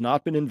dollars has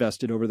not been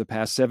invested over the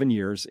past 7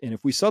 years, and if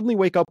we suddenly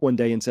wake up one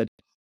day and said,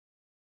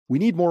 we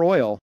need more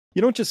oil,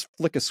 you don't just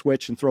flick a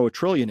switch and throw $1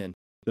 trillion in.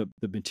 The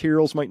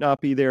materials might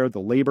not be there, the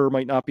labor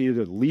might not be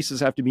there, the leases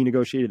have to be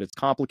negotiated, it's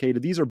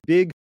complicated.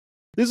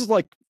 This is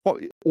like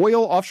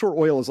offshore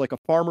oil is like a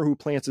farmer who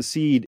plants a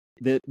seed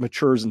that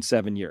matures in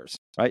 7 years,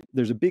 right?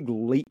 There's a big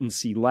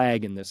latency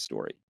lag in this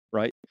story,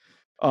 right?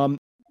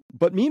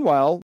 But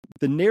meanwhile,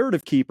 the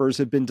narrative keepers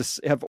have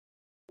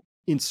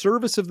in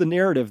service of the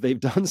narrative, they've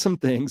done some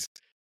things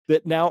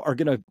that now are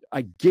going to,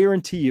 I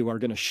guarantee you, are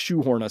going to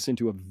shoehorn us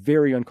into a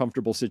very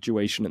uncomfortable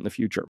situation in the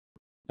future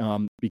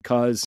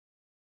because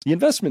the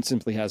investment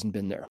simply hasn't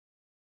been there.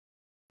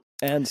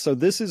 And so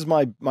this is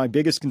my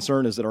biggest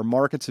concern, is that our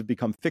markets have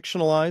become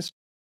fictionalized.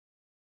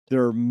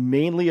 They're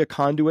mainly a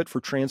conduit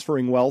for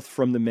transferring wealth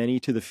from the many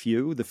to the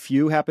few. The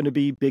few happen to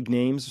be big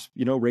names,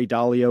 Ray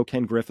Dalio,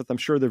 Ken Griffith. I'm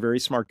sure they're very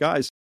smart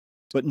guys,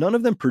 but none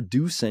of them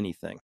produce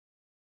anything.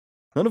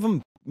 None of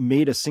them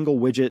made a single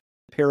widget,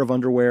 pair of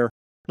underwear.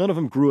 None of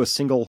them grew a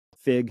single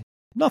fig.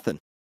 Nothing.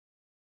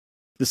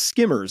 The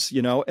skimmers,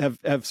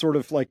 have sort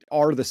of like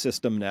are the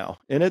system now,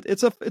 and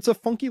it's a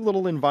funky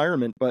little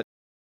environment. But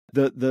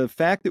the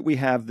fact that we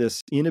have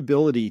this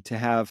inability to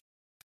have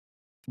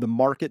the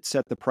market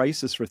set the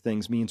prices for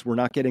things means we're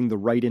not getting the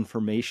right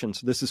information.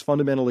 So this is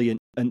fundamentally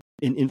an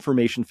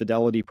information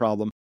fidelity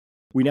problem.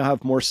 We now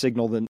have less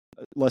signal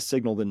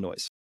than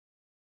noise,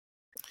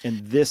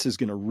 and this is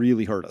going to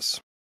really hurt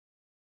us.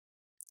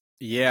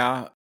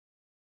 Yeah,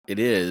 it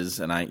is.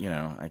 And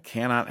I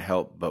cannot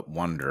help but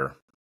wonder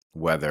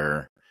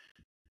whether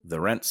the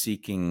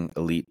rent-seeking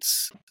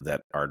elites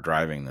that are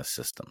driving this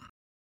system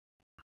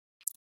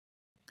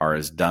are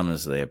as dumb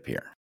as they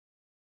appear.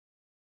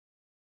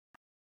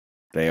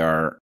 They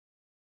are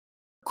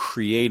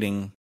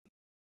creating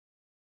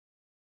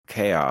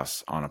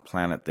chaos on a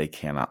planet they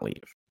cannot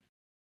leave.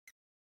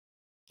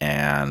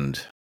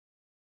 And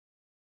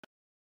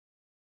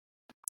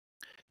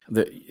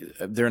there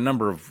are a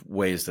number of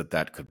ways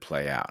that could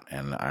play out,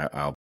 and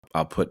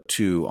I'll put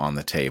two on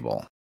the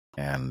table,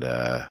 and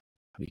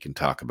we can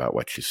talk about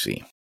what you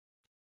see.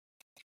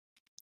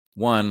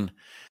 One,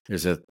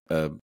 there's a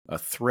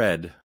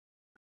thread.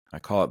 I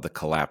call it the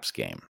collapse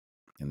game,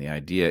 and the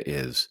idea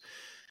is,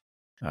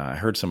 I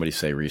heard somebody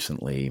say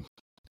recently,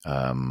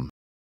 we're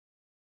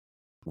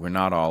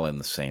not all in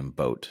the same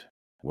boat.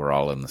 We're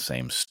all in the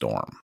same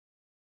storm.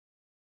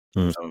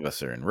 Some of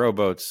us are in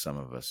rowboats. Some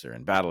of us are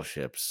in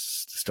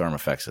battleships. The storm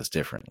affects us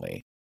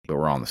differently, but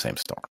we're all in the same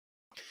storm.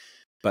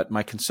 But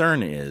my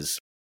concern is,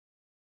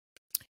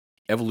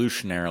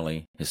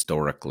 evolutionarily,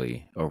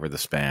 historically, over the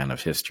span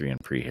of history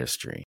and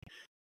prehistory,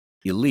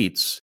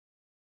 elites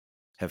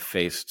have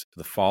faced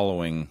the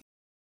following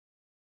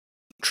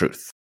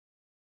truth,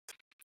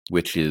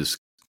 which is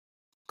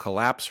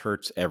collapse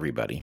hurts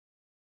everybody,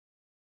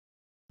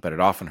 but it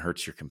often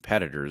hurts your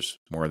competitors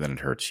more than it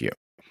hurts you.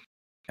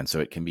 And so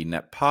it can be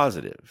net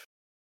positive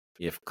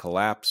if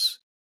collapse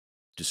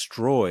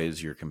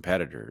destroys your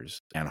competitors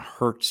and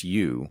hurts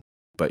you,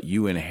 but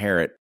you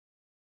inherit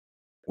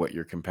what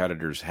your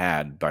competitors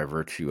had by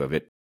virtue of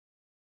it,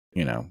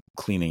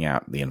 cleaning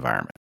out the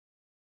environment.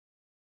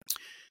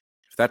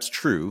 If that's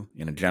true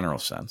in a general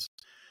sense,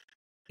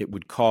 it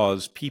would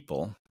cause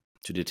people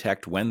to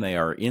detect when they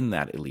are in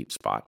that elite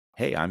spot.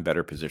 Hey, I'm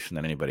better positioned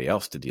than anybody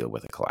else to deal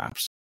with a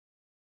collapse.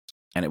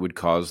 And it would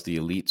cause the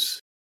elites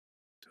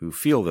who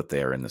feel that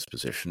they are in this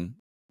position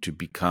to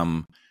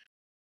become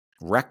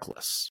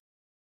reckless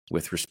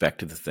with respect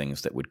to the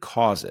things that would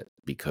cause it,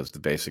 because the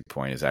basic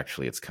point is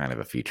actually it's kind of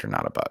a feature,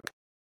 not a bug.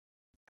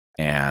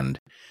 And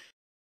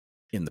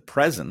in the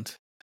present,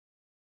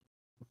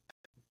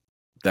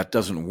 that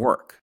doesn't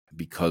work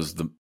because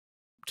the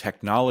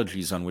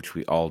technologies on which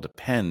we all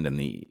depend and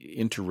the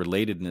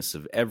interrelatedness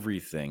of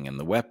everything and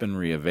the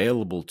weaponry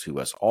available to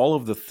us, all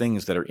of the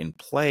things that are in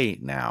play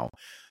now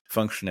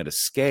function at a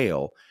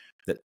scale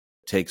that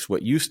takes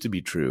what used to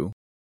be true,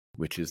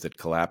 which is that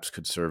collapse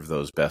could serve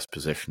those best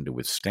positioned to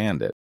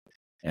withstand it,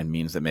 and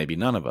means that maybe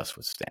none of us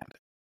would stand it.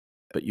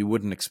 But you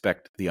wouldn't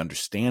expect the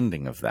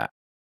understanding of that.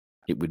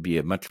 It would be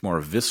a much more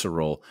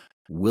visceral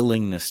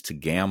willingness to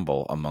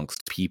gamble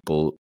amongst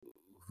people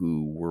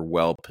who were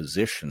well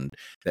positioned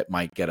that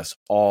might get us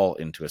all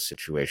into a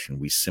situation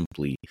we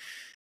simply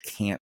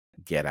can't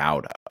get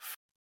out of.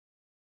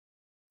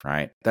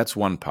 Right? That's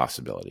one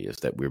possibility, is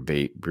that we're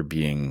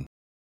being,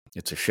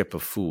 it's a ship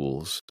of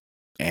fools,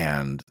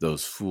 and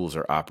those fools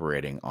are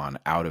operating on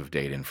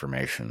out-of-date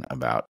information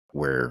about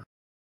where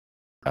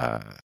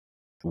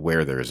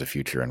there is a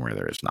future and where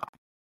there is not.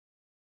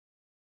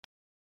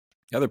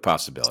 The other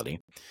possibility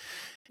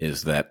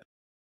is that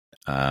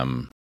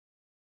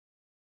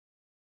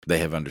they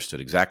have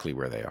understood exactly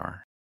where they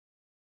are,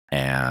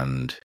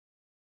 and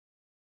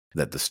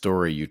that the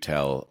story you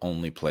tell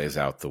only plays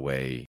out the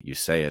way you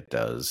say it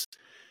does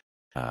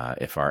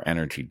if our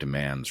energy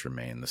demands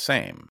remain the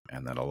same,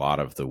 and that a lot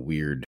of the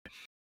weird,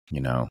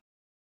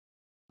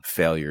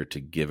 failure to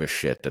give a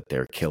shit that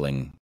they're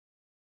killing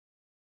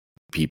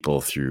people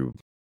through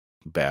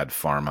bad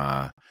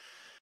pharma,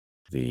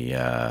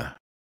 the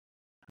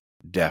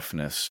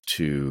deafness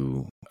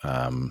to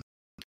the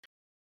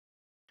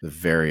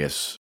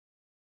various...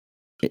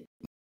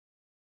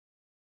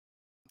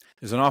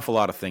 There's an awful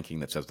lot of thinking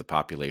that says the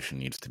population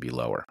needs to be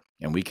lower,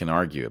 and we can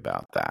argue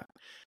about that.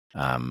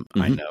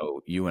 I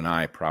know you and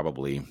I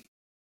probably,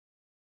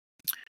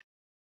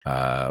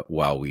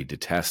 while we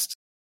detest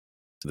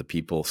the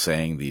people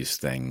saying these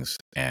things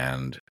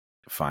and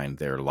find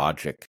their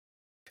logic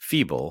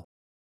feeble,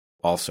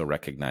 also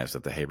recognize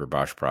that the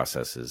Haber-Bosch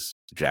process has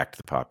jacked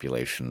the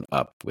population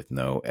up with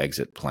no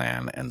exit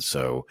plan. And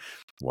so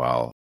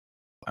while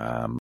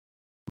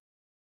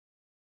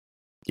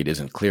it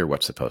isn't clear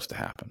what's supposed to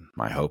happen,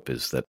 my hope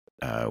is that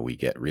we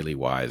get really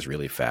wise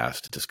really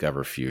fast,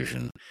 discover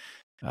fusion,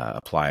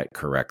 apply it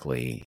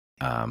correctly,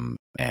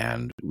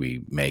 and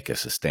we make a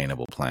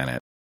sustainable planet,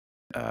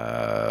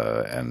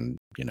 and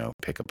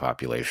pick a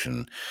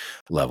population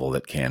level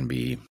that can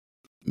be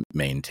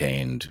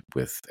maintained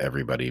with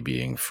everybody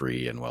being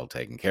free and well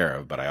taken care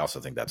of. But I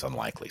also think that's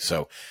unlikely.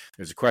 So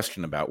there's a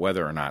question about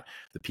whether or not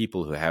the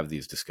people who have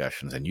these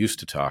discussions and used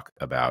to talk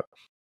about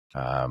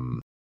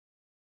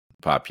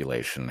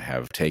population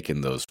have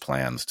taken those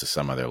plans to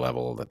some other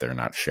level that they're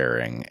not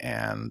sharing.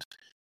 And,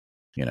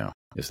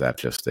 is that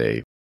just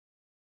a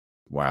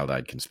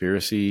wild-eyed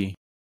conspiracy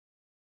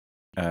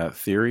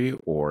theory,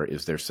 or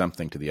is there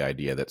something to the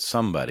idea that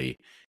somebody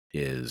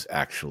is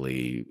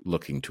actually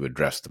looking to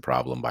address the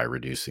problem by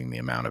reducing the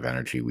amount of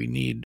energy we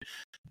need,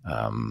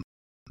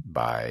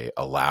 by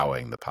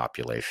allowing the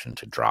population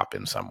to drop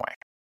in some way?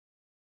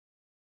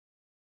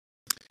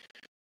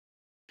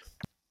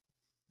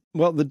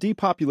 Well, the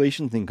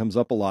depopulation thing comes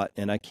up a lot,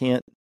 and I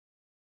can't,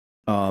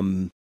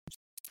 I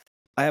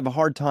have a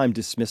hard time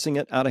dismissing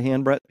it out of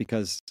hand, Brett,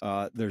 because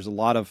there's a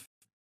lot of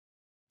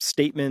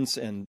statements.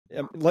 And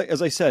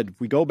as I said, if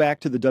we go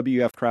back to the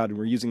WF crowd and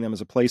we're using them as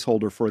a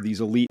placeholder for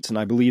these elites, and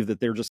I believe that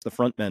they're just the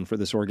front men for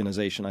this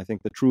organization. I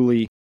think the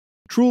truly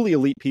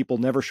elite people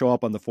never show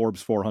up on the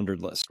Forbes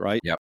 400 list, right?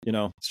 Yep.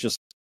 It's just,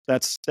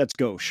 that's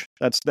gauche.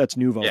 That's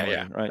nouveau,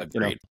 yeah, right?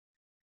 Agreed.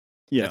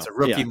 It's a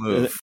rookie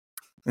move.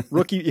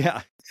 Rookie,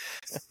 yeah.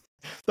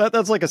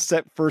 That's like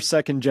a first,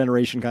 second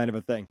generation kind of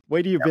a thing.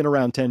 Wait till you've been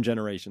around 10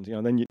 generations,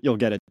 then you'll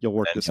get it. You'll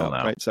work this out,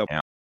 right? So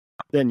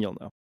then you'll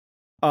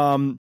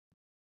know.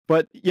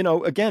 But,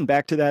 again,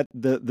 back to that,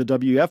 the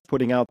WF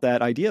putting out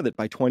that idea that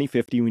by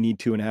 2050, we need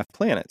 2.5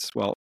 planets.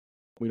 Well,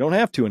 we don't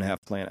have 2.5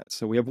 planets,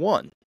 so we have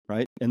one,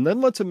 right? And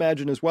then let's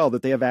imagine as well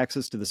that they have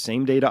access to the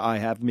same data I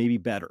have, maybe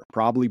better,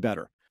 probably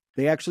better.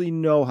 They actually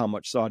know how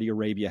much Saudi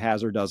Arabia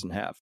has or doesn't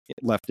have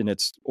left in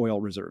its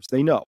oil reserves.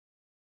 They know.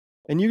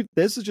 And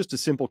this is just a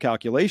simple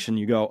calculation.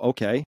 You go,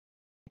 okay,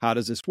 how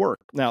does this work?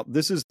 Now,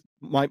 this is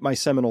my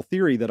seminal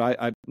theory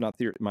that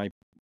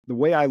the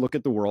way I look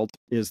at the world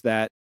is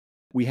that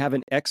we have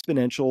an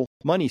exponential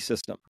money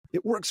system.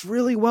 It works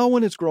really well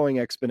when it's growing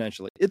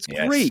exponentially. It's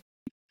great.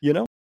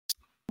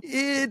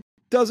 It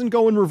doesn't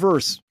go in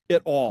reverse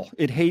at all.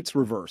 It hates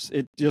reverse.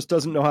 It just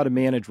doesn't know how to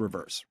manage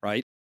reverse,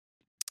 right?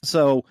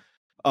 So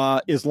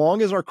as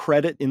long as our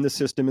credit in the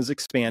system is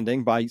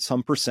expanding by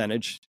some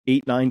percentage,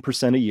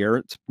 8-9% a year,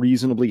 it's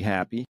reasonably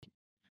happy.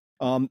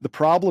 The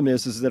problem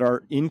is that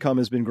our income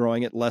has been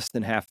growing at less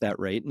than half that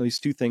rate, and these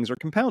two things are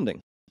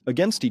compounding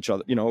against each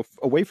other,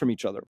 away from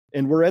each other.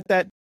 And we're at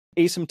that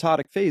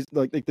asymptotic phase,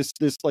 like this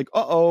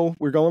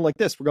we're going like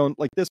this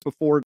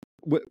before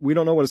we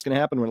don't know what is going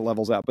to happen when it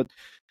levels out. But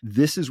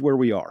this is where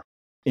we are,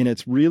 and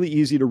it's really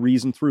easy to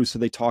reason through. So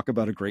they talk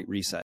about a great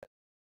reset.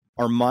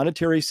 Our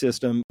monetary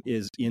system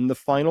is in the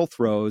final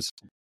throes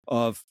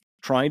of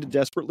trying to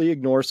desperately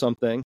ignore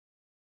something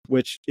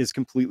which is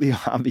completely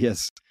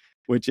obvious,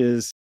 which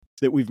is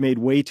that we've made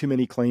way too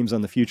many claims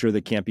on the future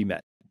that can't be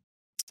met.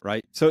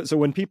 Right. So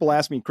when people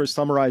ask me, Chris,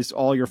 summarize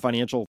all your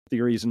financial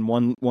theories in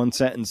one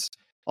sentence,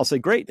 I'll say,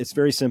 great. It's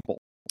very simple.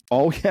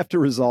 All we have to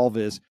resolve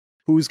is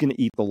who's going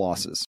to eat the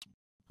losses.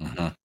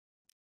 Mm-hmm.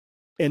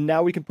 And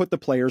now we can put the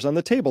players on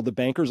the table. The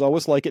bankers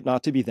always like it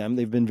not to be them.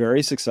 They've been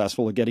very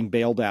successful at getting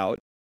bailed out,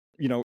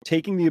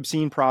 taking the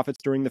obscene profits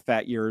during the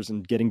fat years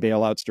and getting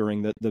bailouts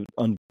during the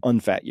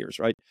unfat years,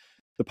 right?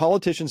 The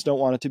politicians don't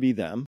want it to be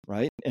them,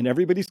 right? And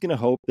everybody's going to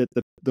hope that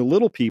the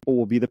little people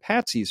will be the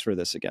patsies for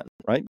this again,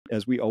 right?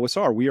 As we always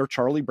are. We are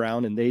Charlie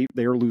Brown and they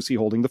are Lucy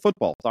holding the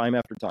football time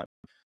after time.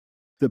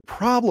 The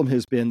problem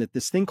has been that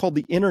this thing called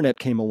the internet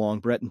came along,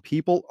 Brett, and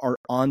people are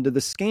onto the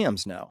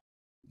scams now.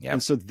 Yep.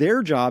 And so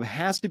their job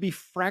has to be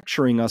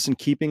fracturing us and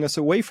keeping us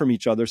away from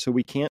each other so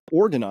we can't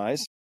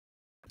organize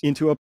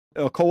into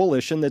a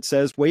coalition that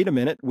says, wait a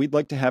minute, we'd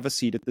like to have a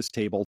seat at this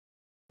table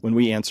when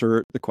we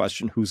answer the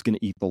question, who's going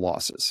to eat the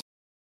losses?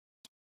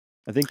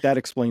 I think that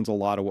explains a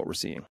lot of what we're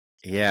seeing.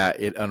 Yeah,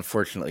 it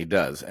unfortunately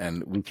does.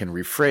 And we can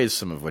rephrase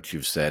some of what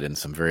you've said in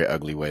some very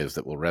ugly ways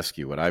that will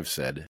rescue what I've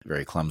said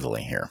very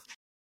clumsily here.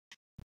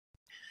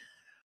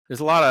 There's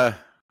a lot of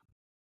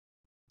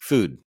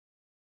food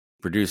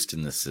produced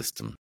in this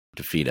system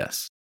to feed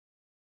us.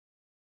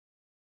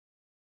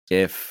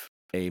 If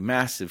a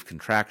massive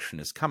contraction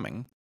is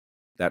coming,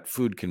 that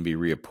food can be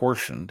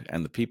reapportioned,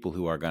 and the people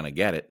who are going to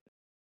get it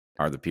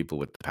are the people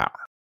with the power,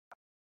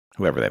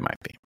 whoever they might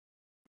be.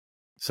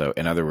 So,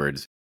 in other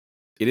words,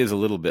 it is a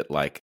little bit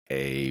like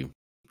a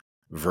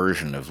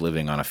version of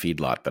living on a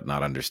feedlot, but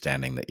not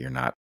understanding that you're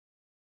not,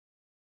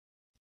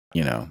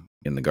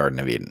 in the Garden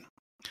of Eden.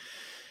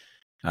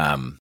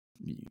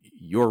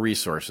 Your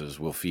resources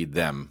will feed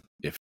them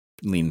if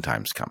lean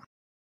times come.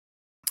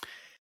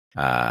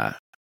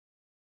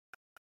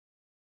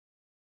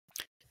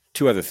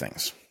 Two other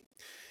things.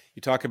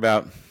 You talk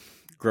about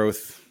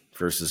growth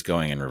versus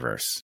going in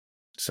reverse.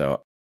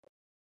 So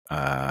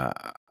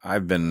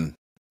I've been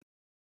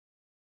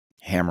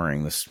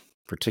hammering this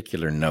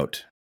particular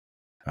note.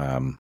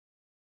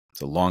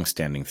 It's a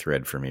long-standing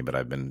thread for me, but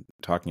I've been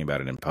talking about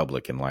it in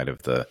public in light of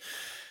the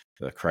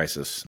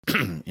crisis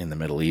in the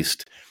Middle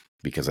East,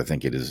 because I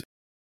think it is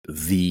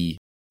the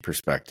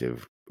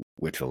perspective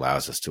which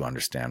allows us to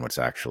understand what's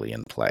actually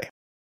in play.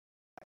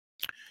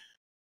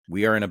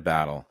 We are in a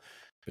battle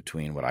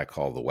between what I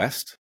call the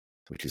West,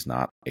 which is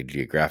not a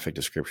geographic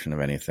description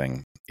of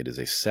anything. It is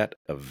a set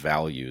of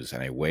values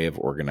and a way of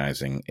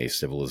organizing a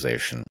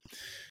civilization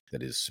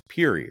that is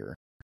superior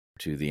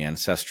to the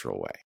ancestral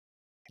way.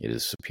 It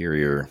is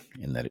superior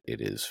in that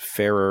it is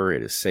fairer,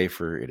 it is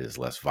safer, it is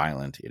less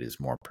violent, it is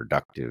more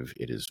productive,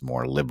 it is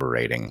more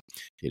liberating,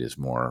 it is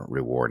more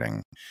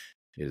rewarding,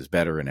 it is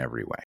better in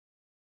every way.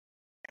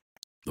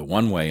 The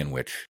one way in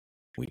which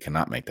we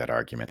cannot make that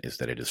argument is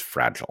that it is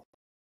fragile.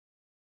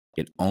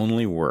 It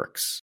only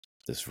works,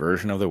 this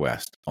version of the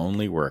West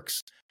only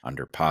works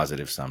under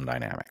positive sum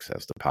dynamics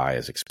as the pie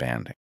is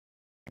expanding.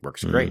 It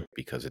works great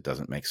because it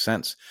doesn't make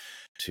sense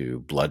to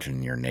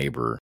bludgeon your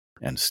neighbor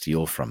and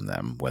steal from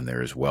them when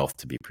there is wealth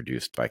to be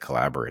produced by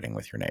collaborating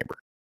with your neighbor.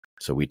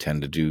 So we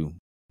tend to do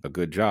a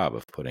good job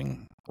of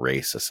putting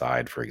race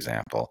aside, for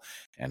example,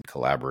 and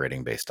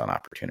collaborating based on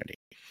opportunity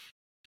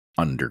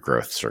under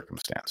growth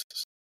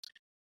circumstances.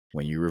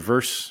 When you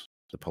reverse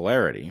the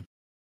polarity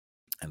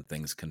and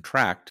things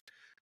contract,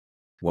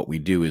 what we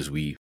do is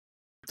the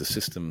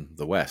system,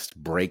 the West,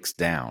 breaks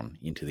down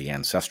into the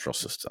ancestral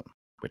system,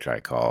 which I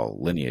call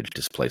lineage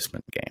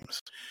displacement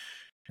games.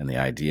 And the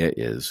idea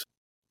is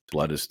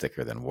blood is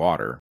thicker than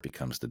water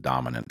becomes the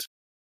dominant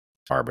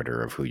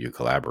arbiter of who you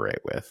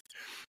collaborate with.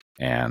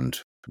 And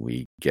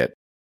we get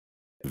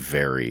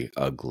very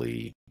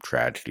ugly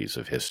tragedies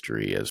of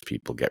history as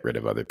people get rid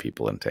of other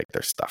people and take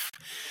their stuff.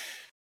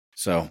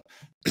 So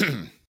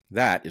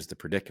that is the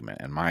predicament.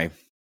 And my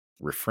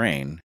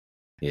refrain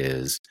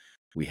is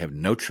we have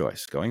no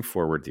choice. Going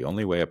forward, the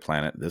only way a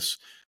planet this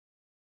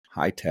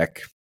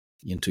high-tech,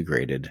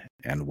 integrated,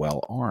 and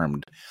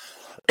well-armed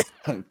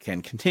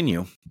can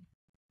continue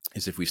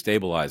is if we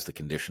stabilize the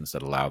conditions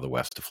that allow the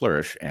West to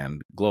flourish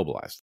and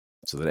globalize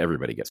so that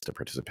everybody gets to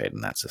participate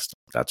in that system.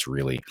 That's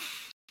really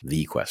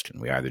the question.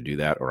 We either do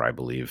that or I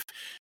believe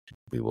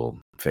we will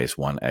face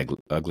one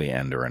ugly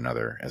end or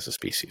another as a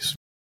species.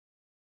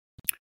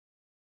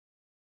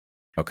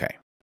 Okay.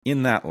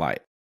 In that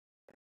light,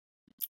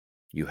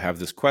 you have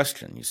this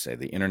question. You say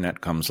the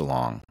internet comes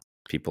along.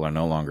 People are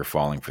no longer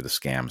falling for the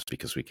scams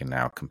because we can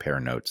now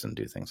compare notes and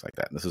do things like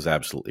that. This is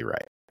absolutely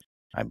right.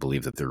 I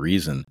believe that the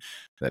reason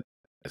that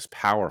as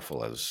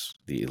powerful as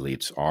the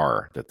elites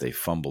are, that they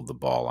fumbled the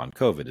ball on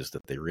COVID is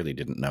that they really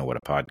didn't know what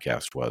a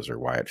podcast was or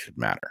why it should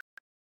matter.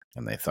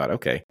 And they thought,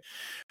 okay,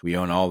 we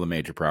own all the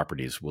major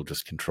properties. We'll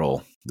just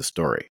control the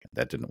story.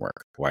 That didn't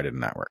work. Why didn't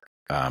that work?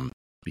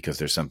 Because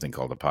there's something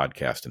called a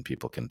podcast and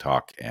people can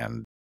talk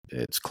and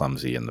it's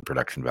clumsy and the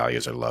production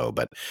values are low,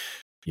 but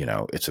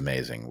it's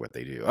amazing what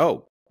they do.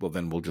 Oh, well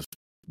then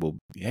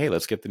hey,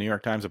 let's get the New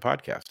York Times a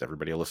podcast.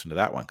 Everybody will listen to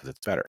that one because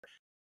it's better.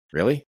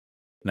 Really?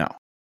 No,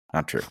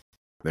 not true.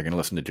 They're going to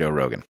listen to Joe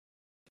Rogan.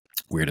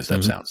 Weird as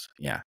that sounds.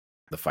 Yeah,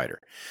 the fighter.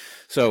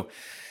 So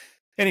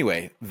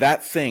anyway,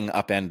 that thing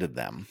upended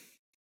them.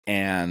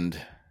 And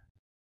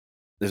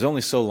there's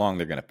only so long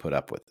they're going to put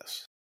up with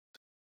this.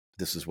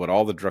 This is what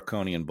all the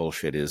draconian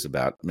bullshit is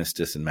about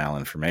mistis and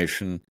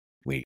malinformation.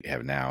 We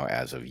have now,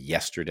 as of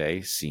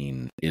yesterday,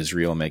 seen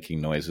Israel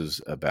making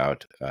noises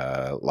about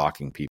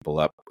locking people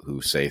up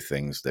who say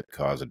things that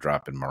cause a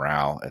drop in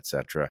morale,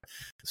 etc.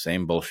 The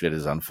same bullshit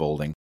is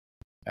unfolding,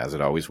 as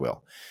it always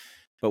will.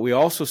 But we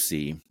also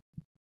see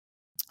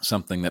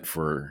something that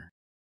for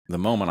the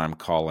moment I'm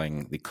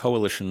calling the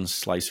coalition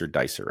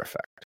slicer-dicer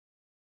effect,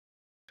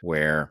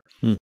 where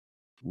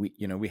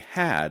we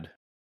had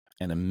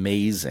an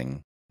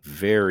amazing,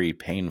 very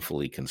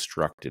painfully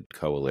constructed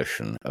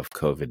coalition of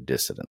COVID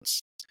dissidents,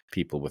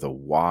 people with a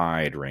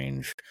wide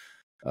range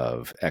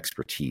of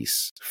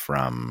expertise,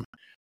 from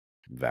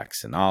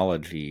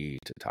vaccinology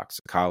to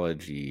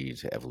toxicology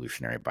to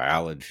evolutionary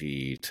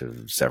biology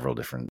to several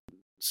different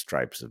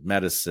stripes of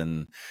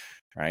medicine,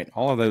 right?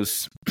 All of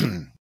those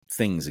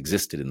things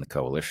existed in the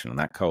coalition, and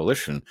that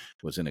coalition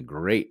was in a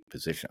great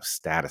position of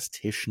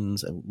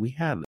statisticians. We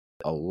had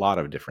a lot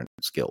of different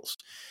skills.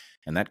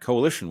 And that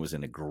coalition was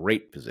in a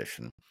great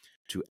position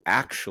to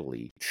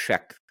actually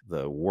check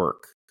the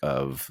work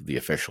of the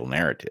official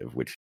narrative,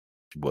 which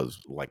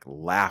was like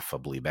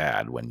laughably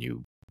bad when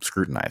you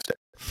scrutinized it,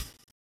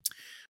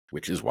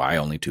 which is why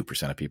only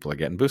 2% of people are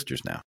getting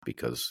boosters now,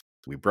 because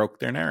we broke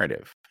their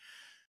narrative.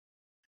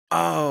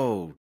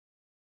 Oh,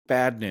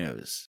 bad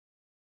news.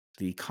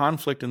 The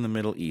conflict in the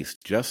Middle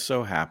East just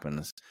so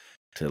happens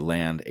to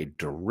land a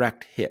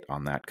direct hit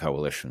on that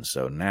coalition.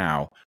 So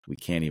now we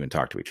can't even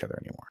talk to each other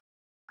anymore.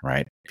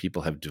 Right?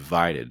 People have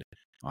divided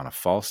on a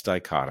false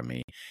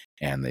dichotomy,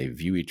 and they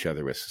view each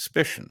other with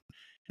suspicion.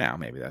 Now,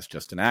 maybe that's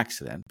just an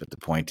accident, but the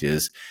point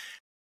is,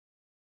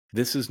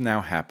 this is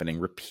now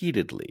happening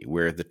repeatedly,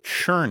 where the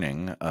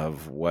churning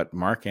of what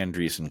Mark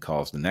Andreessen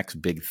calls the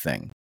next big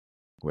thing,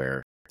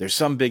 where there's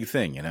some big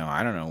thing,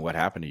 I don't know what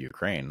happened to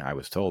Ukraine. I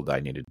was told I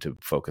needed to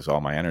focus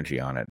all my energy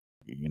on it,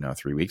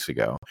 3 weeks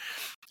ago.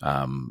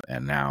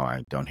 And now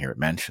I don't hear it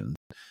mentioned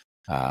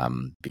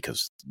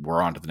because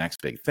we're on to the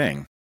next big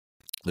thing.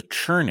 The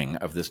churning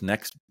of this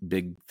next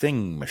big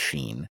thing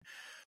machine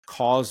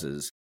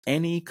causes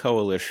any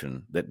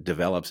coalition that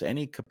develops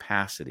any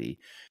capacity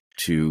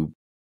to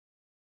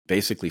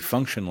basically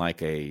function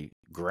like a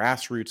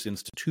grassroots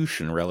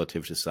institution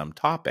relative to some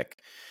topic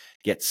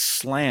gets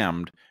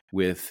slammed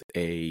with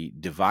a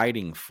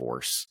dividing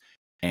force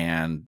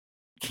and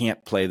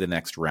can't play the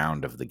next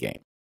round of the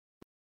game.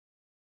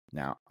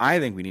 Now, I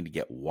think we need to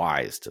get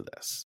wise to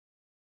this,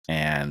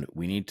 and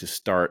we need to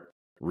start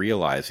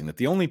realizing that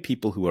the only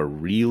people who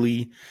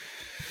really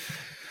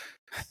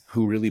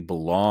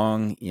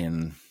belong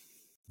in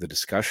the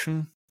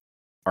discussion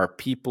are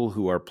people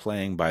who are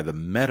playing by the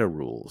meta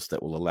rules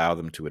that will allow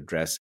them to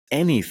address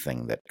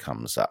anything that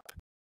comes up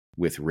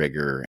with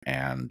rigor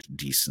and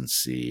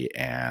decency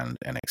and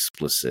an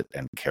explicit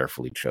and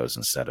carefully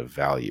chosen set of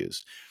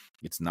values.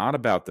 It's not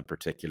about the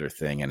particular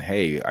thing. And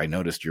hey, I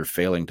noticed you're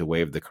failing to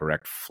wave the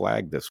correct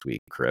flag this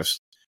week, Chris.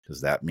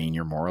 Does that mean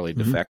you're morally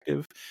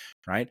defective?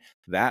 Right?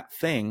 That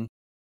thing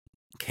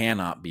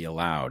cannot be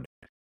allowed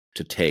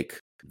to take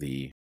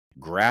the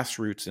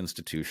grassroots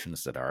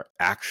institutions that are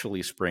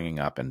actually springing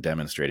up and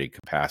demonstrating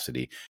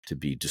capacity to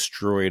be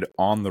destroyed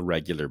on the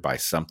regular by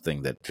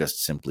something that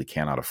just simply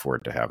cannot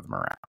afford to have them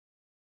around.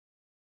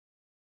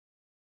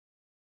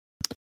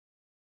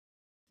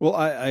 Well,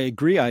 I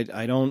agree.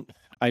 I don't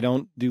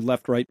do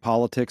left-right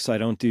politics. I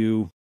don't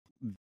do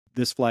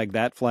this flag,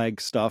 that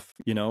flag stuff.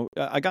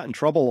 I got in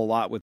trouble a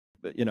lot with,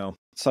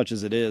 such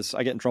as it is.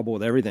 I get in trouble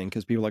with everything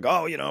because people are like,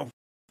 oh,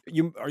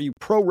 are you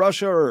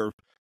pro-Russia or,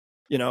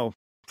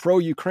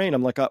 pro-Ukraine?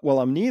 I'm like, well,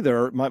 I'm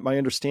neither. My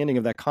understanding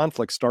of that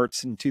conflict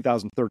starts in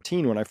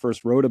 2013 when I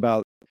first wrote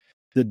about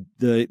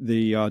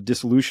the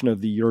dissolution of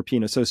the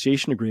European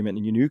Association Agreement,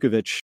 and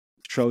Yanukovych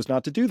chose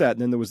not to do that.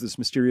 And then there was this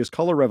mysterious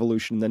color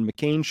revolution. And then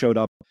McCain showed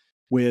up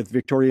with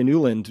Victoria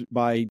Nuland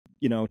by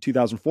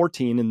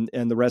 2014,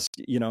 and the rest,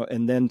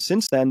 and then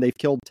since then they've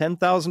killed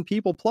 10,000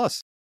 people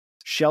plus,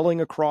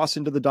 shelling across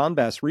into the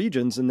Donbass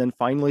regions, and then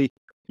finally,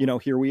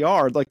 here we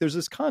are. Like, there's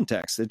this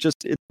context.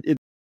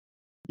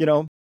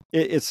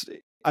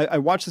 I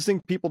watch this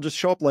thing. People just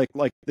show up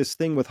like this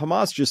thing with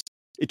Hamas.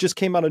 It just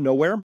came out of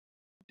nowhere.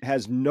 It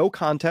has no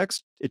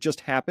context. It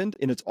just happened,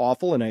 and it's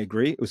awful. And I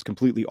agree, it was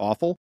completely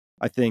awful.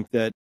 I think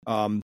that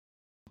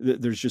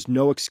there's just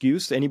no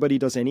excuse. Anybody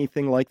does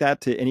anything like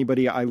that to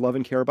anybody I love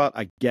and care about,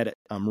 I get it.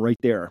 I'm right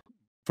there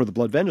for the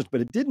blood vengeance.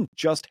 But it didn't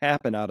just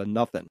happen out of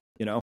nothing,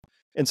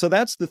 And so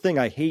that's the thing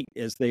I hate,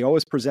 is they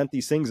always present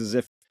these things as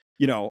if,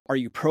 are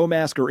you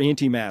pro-mask or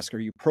anti-mask? Are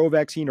you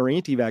pro-vaccine or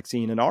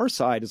anti-vaccine? And our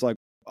side is like,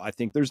 I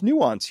think there's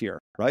nuance here,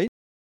 right?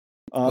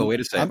 Wait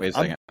a second.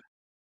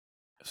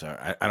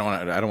 Sorry, I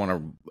don't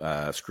want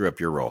to screw up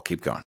your role.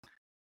 Keep going.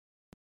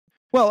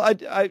 Well,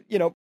 I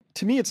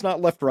to me, it's not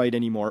left-right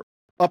anymore,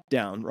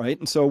 up-down, right?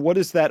 And so what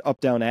is that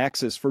up-down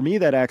axis? For me,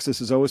 that axis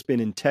has always been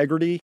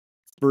integrity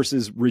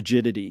versus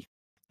rigidity.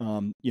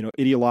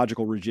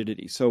 ideological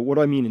rigidity. So what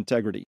do I mean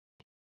integrity?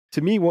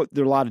 To me,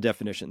 there are a lot of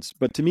definitions,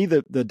 but to me,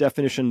 the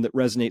definition that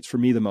resonates for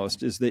me the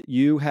most is that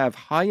you have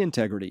high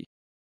integrity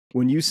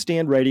when you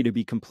stand ready to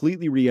be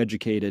completely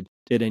re-educated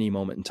at any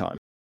moment in time.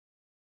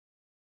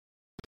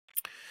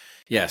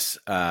 Yes.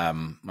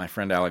 My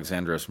friend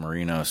Alexandros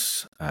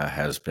Marinos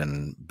has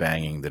been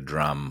banging the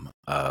drum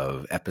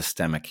of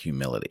epistemic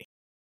humility,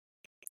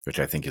 which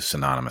I think is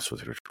synonymous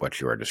with what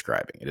you are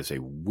describing. It is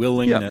a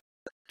willingness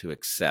to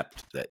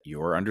accept that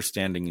your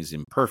understanding is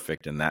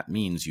imperfect, and that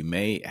means you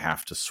may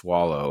have to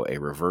swallow a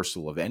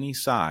reversal of any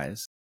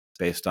size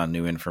based on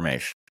new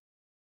information.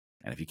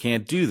 And if you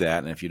can't do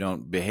that, and if you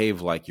don't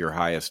behave like your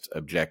highest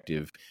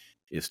objective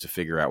is to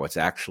figure out what's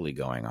actually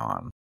going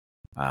on,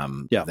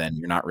 then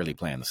you're not really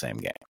playing the same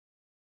game.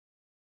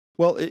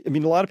 Well, I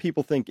mean, a lot of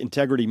people think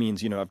integrity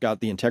means, I've got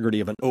the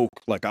integrity of an oak,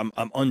 like I'm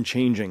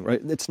unchanging, right?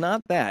 It's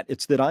not that.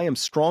 It's that I am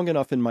strong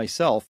enough in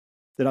myself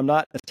that I'm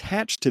not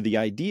attached to the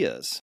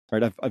ideas,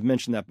 right? I've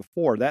mentioned that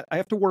before. That I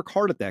have to work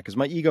hard at that because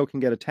my ego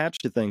can get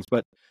attached to things.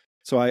 But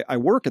so I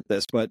work at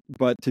this, but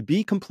to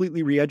be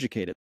completely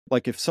re-educated,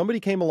 like if somebody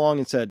came along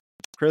and said,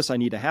 Chris, I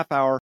need a half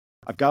hour,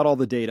 I've got all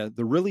the data,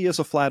 there really is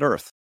a flat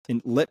earth,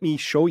 and let me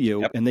show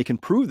you, and they can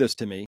prove this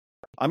to me,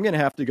 I'm going to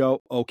have to go,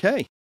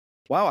 okay,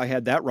 wow, I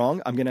had that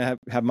wrong. I'm going to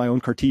have my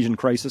own Cartesian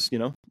crisis,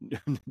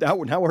 now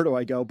where do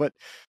I go? But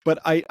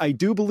I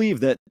do believe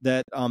that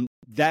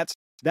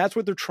that's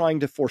what they're trying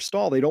to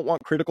forestall. They don't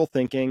want critical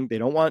thinking. They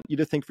don't want you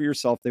to think for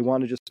yourself. They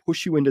want to just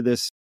push you into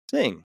this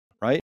thing,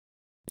 right?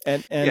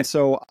 And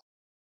so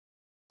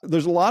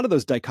there's a lot of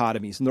those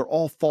dichotomies, and they're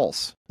all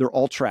false. They're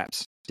all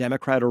traps,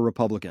 Democrat or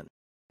Republican.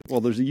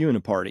 Well, there's a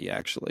uniparty,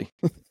 actually.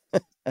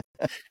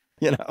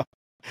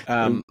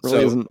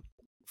 So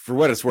for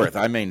what it's worth,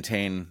 I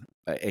maintain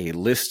a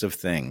list of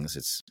things.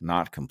 It's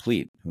not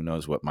complete. Who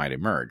knows what might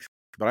emerge?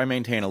 But I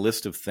maintain a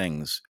list of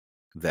things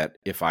that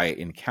if I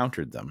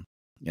encountered them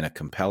in a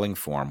compelling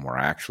form where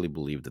I actually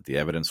believed that the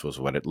evidence was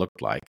what it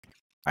looked like,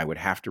 I would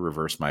have to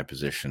reverse my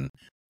position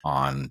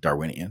on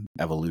Darwinian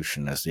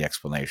evolution as the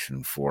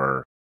explanation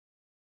for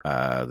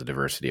the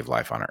diversity of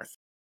life on Earth.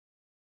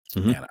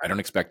 Mm-hmm. And I don't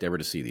expect ever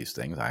to see these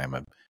things. I've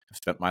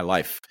spent my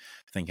life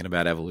thinking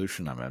about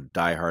evolution. I'm a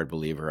diehard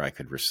believer. I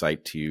could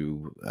recite to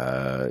you,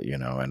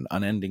 an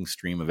unending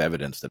stream of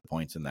evidence that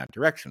points in that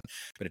direction.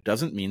 But it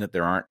doesn't mean that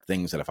there aren't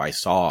things that if I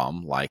saw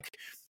them, like,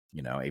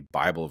 a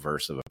Bible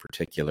verse of a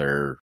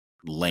particular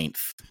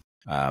length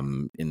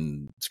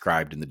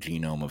inscribed in the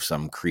genome of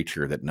some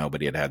creature that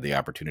nobody had had the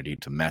opportunity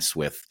to mess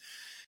with,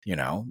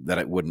 that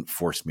it wouldn't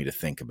force me to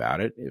think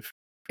about it. If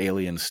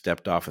aliens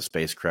stepped off a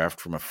spacecraft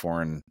from a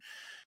foreign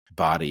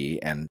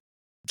body and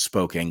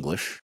spoke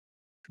English,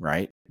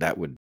 right, that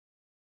would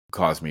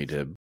cause me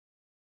to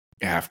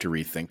have to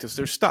rethink this.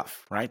 There's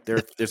stuff, right?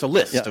 There's a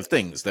list of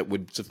things that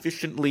would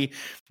sufficiently,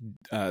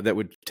 that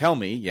would tell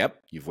me, yep,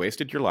 you've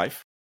wasted your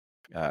life.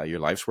 Your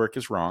life's work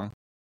is wrong,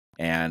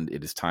 and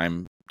it is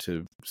time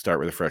to start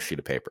with a fresh sheet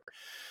of paper.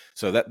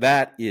 So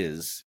that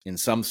is, in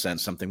some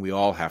sense, something we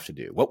all have to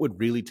do. What would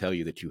really tell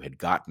you that you had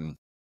gotten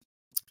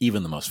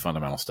even the most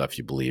fundamental stuff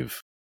you believe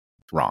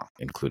wrong,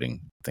 including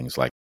things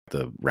like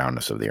the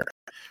roundness of the Earth?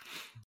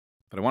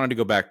 But I wanted to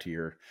go back to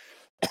your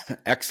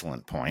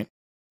excellent point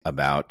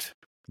about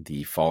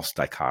the false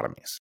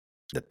dichotomies,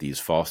 that these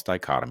false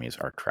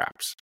dichotomies are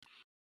traps.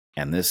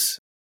 And this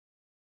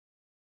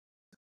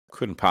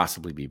couldn't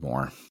possibly be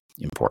more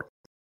important.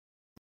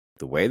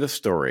 The way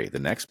the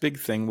next big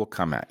thing will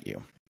come at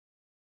you,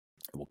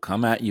 it will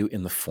come at you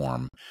in the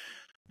form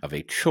of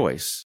a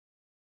choice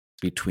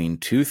between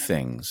two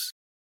things,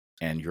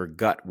 and your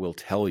gut will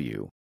tell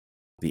you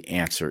the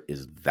answer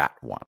is that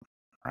one,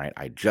 right?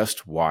 I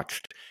just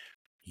watched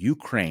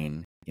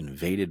Ukraine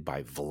invaded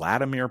by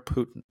Vladimir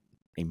Putin.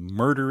 A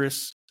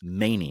murderous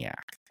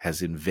maniac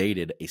has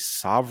invaded a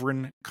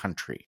sovereign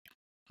country,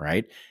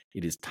 right?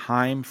 It is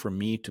time for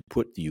me to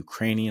put the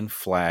Ukrainian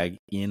flag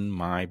in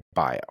my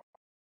bio,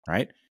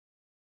 right?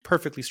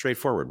 Perfectly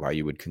straightforward why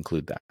you would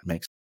conclude that. It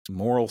makes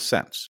moral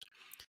sense.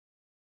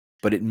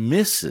 But it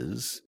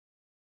misses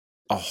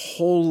a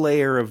whole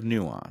layer of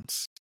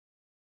nuance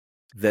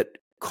that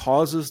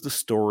causes the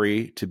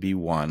story to be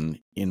one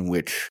in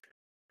which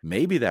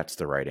maybe that's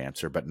the right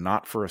answer, but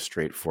not for a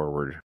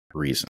straightforward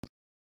reason.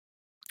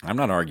 I'm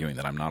not arguing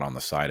that I'm not on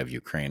the side of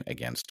Ukraine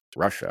against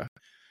Russia,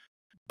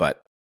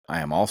 but I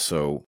am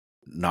also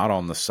not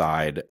on the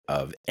side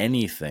of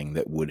anything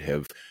that would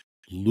have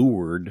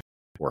lured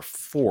or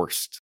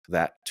forced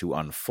that to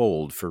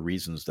unfold for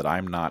reasons that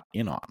I'm not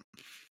in on,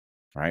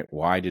 right?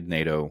 Why did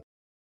NATO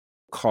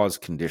cause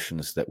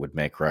conditions that would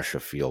make Russia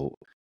feel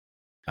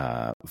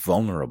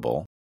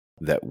vulnerable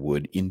that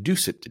would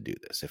induce it to do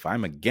this? If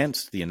I'm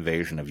against the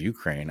invasion of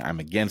Ukraine, I'm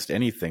against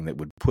anything that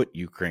would put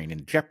Ukraine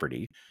in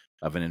jeopardy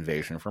of an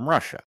invasion from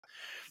Russia.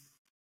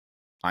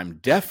 I'm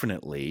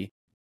definitely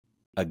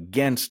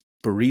against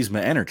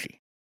Burisma Energy.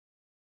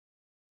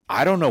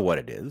 I don't know what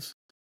it is,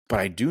 but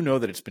I do know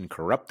that it's been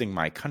corrupting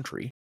my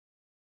country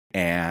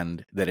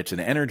and that it's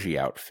an energy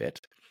outfit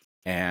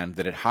and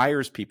that it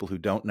hires people who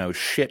don't know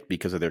shit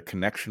because of their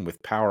connection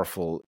with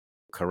powerful,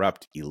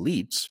 corrupt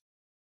elites.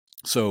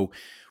 So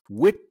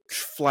which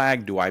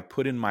flag do I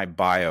put in my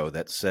bio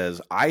that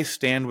says I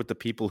stand with the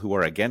people who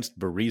are against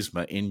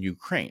Burisma in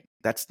Ukraine?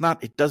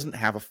 It doesn't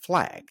have a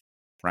flag,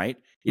 right?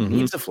 It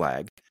needs a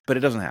flag, but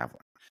it doesn't have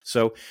one.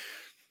 So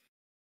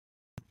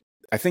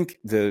I think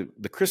the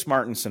Chris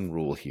Martenson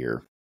rule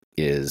here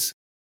is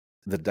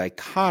the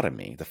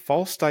dichotomy, the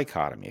false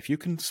dichotomy. If you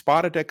can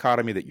spot a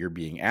dichotomy that you're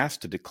being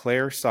asked to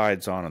declare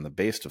sides on the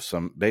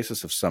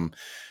basis of some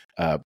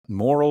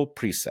moral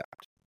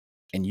precept,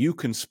 and you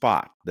can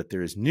spot that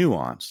there is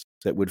nuance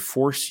that would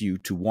force you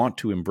to want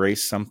to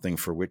embrace something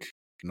for which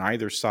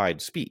neither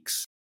side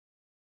speaks,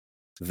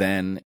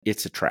 then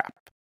it's a trap.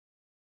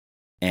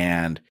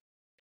 And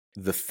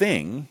the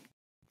thing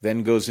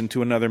then goes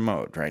into another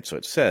mode, right? So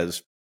it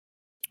says,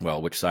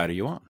 well, which side are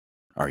you on?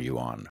 Are you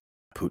on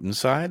Putin's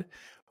side?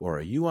 Or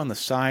are you on the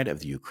side of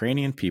the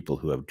Ukrainian people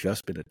who have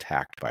just been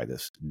attacked by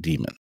this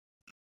demon?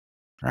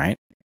 Right?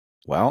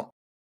 Well,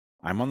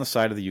 I'm on the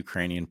side of the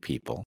Ukrainian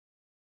people,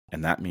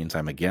 and that means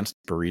I'm against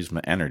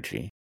Burisma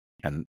energy,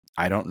 and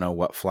I don't know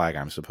what flag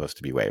I'm supposed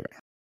to be waving.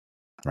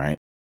 Right?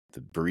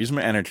 The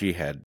Burisma energy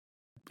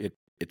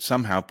it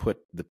somehow put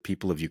the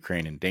people of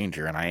Ukraine in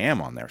danger, and I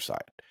am on their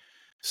side.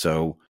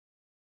 So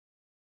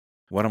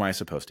what am I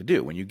supposed to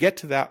do? When you get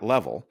to that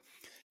level,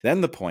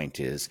 then the point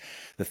is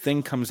the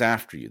thing comes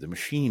after you. The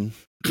machine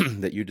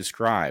that you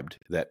described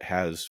that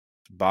has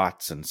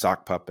bots and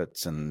sock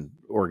puppets and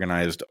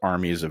organized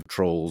armies of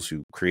trolls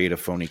who create a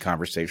phony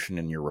conversation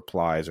in your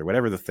replies or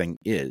whatever the thing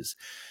is,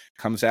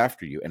 comes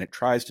after you, and it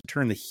tries to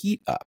turn the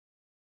heat up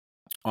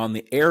on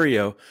the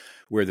area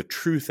where the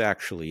truth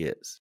actually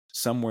is,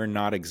 somewhere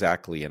not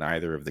exactly in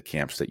either of the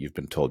camps that you've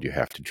been told you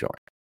have to join.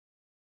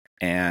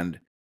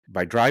 And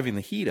by driving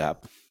the heat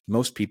up,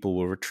 most people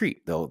will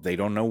retreat. They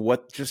don't know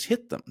what just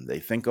hit them. They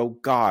think, oh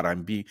God,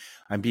 I'm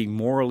being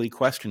morally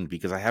questioned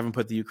because I haven't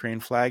put the Ukraine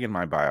flag in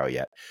my bio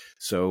yet.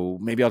 So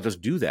maybe I'll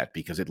just do that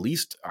because at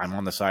least I'm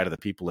on the side of the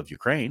people of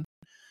Ukraine,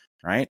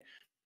 right?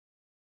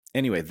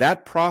 Anyway,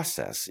 that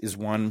process is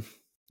one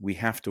we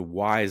have to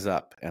wise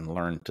up and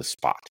learn to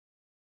spot.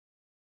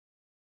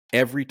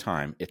 Every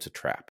time it's a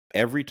trap.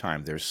 Every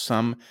time there's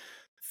some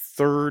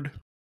third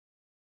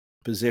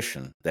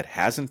position that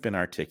hasn't been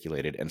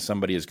articulated, and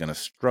somebody is going to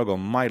struggle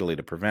mightily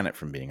to prevent it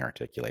from being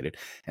articulated.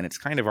 And it's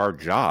kind of our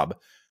job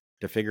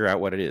to figure out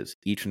what it is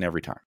each and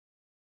every time.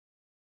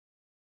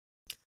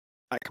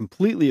 I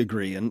completely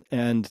agree.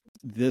 And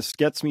this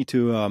gets me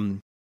to,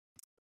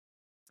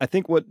 I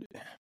think the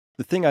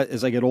thing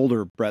as I get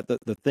older, Brett,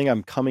 the thing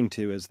I'm coming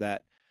to is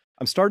that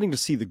I'm starting to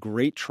see the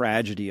great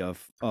tragedy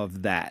of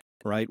that,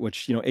 right?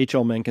 Which,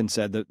 H.L. Mencken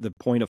said that the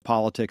point of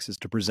politics is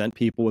to present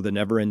people with a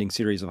never-ending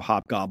series of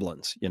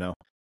hobgoblins,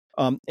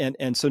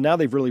 and so now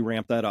they've really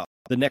ramped that up.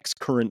 The next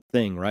current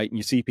thing, right? And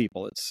you see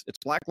people, it's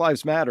Black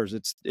Lives Matters,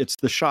 it's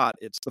the shot,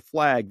 it's the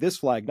flag, this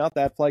flag, not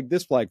that flag,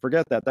 this flag,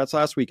 forget that. That's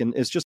last week. And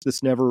it's just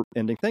this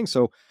never-ending thing.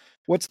 So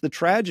what's the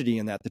tragedy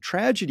in that? The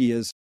tragedy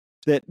is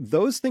that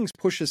those things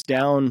push us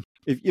down.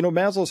 If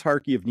Maslow's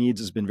hierarchy of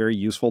needs has been very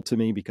useful to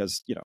me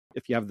because,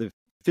 if you have the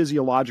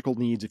physiological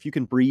needs, if you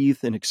can breathe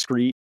and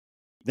excrete,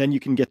 then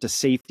you can get to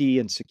safety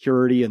and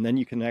security, and then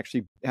you can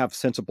actually have a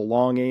sense of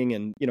belonging.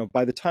 And,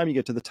 by the time you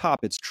get to the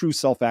top, it's true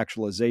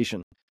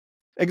self-actualization.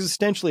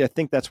 Existentially, I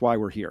think that's why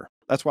we're here.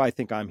 That's why I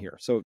think I'm here.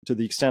 So to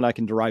the extent I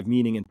can derive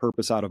meaning and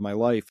purpose out of my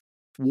life,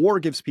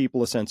 war gives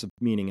people a sense of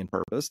meaning and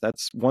purpose.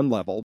 That's one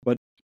level. But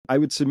I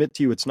would submit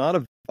to you, it's not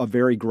a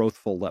very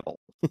growthful level.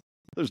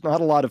 There's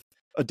not a lot of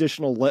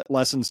additional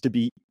lessons to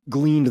be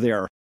gleaned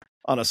there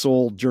on a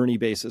soul journey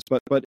basis.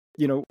 But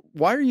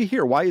why are you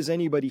here? Why is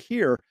anybody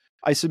here?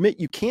 I submit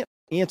you can't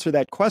answer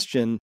that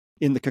question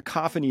in the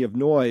cacophony of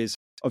noise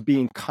of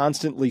being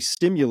constantly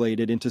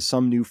stimulated into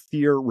some new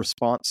fear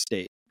response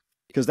state,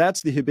 because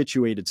that's the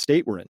habituated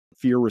state we're in.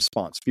 Fear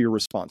response, fear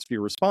response,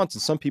 fear response.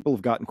 And some people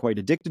have gotten quite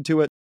addicted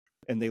to it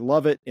and they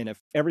love it. And if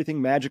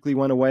everything magically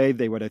went away,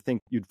 I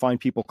think you'd find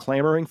people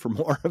clamoring for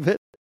more of it.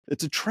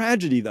 It's a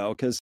tragedy though,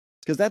 because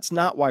that's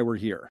not why we're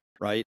here,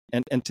 right?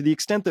 And to the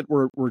extent that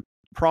we're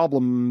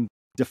problem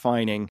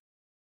defining,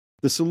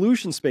 the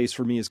solution space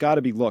for me has got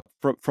to be, look,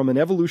 from an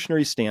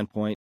evolutionary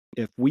standpoint,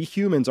 if we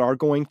humans are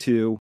going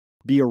to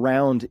be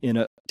around in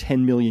a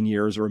 10 million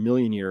years or a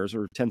million years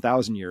or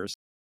 10,000 years,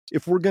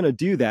 if we're going to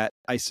do that,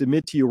 I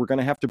submit to you, we're going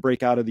to have to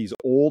break out of these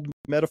old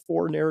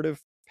metaphor narrative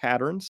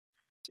patterns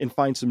and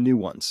find some new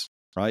ones,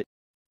 right?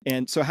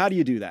 And so how do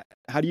you do that?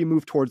 How do you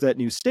move towards that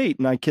new state?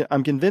 And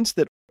I'm convinced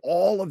that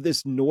all of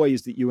this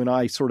noise that you and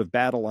I sort of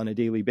battle on a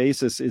daily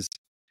basis is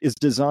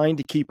designed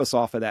to keep us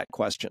off of that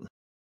question.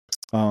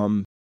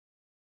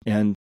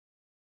 And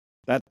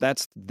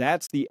that's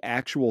the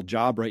actual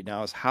job right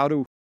now, is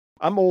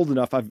I'm old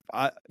enough.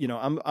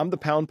 I'm the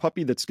pound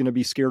puppy that's going to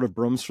be scared of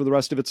brooms for the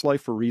rest of its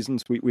life for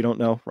reasons we don't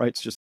know, right?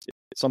 It's just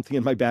something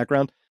in my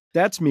background.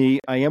 That's me.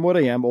 I am what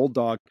I am, old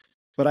dog.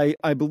 But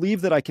I believe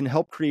that I can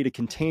help create a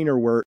container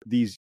where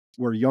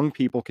young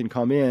people can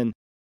come in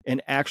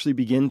and actually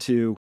begin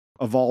to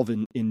evolve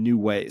in new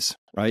ways,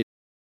 right?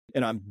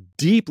 And I'm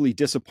deeply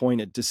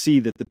disappointed to see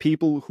that the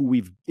people who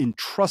we've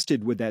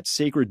entrusted with that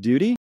sacred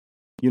duty,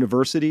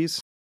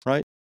 universities,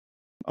 right,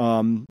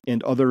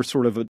 and other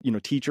sort of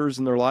teachers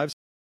in their lives,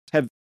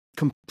 have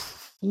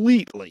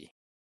completely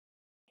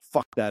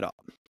fucked that up.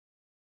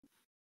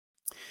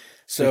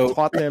 So they've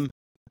taught them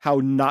how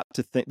not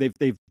to think.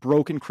 They've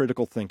broken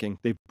critical thinking.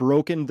 They've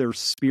broken their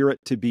spirit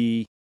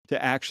to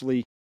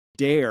actually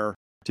dare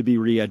to be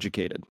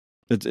re-educated.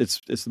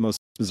 It's the most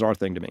bizarre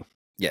thing to me.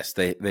 Yes,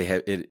 they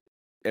have it.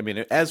 I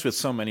mean, as with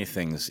so many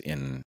things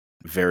in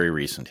very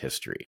recent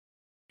history,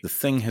 the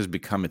thing has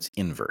become its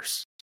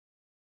inverse.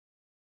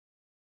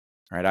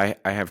 Right?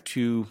 I have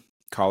 2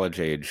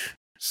 college-age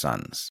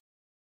sons,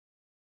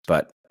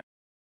 but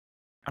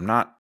I'm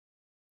not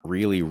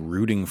really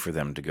rooting for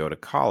them to go to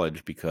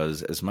college,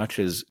 because as much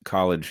as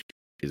college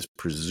is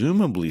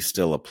presumably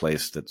still a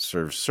place that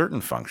serves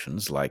certain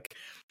functions, like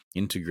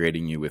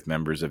integrating you with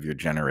members of your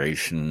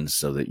generation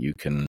so that you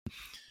can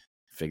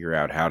figure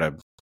out how to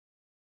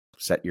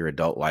set your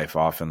adult life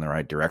off in the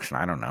right direction,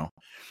 I don't know.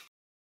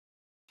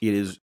 It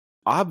is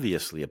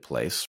obviously a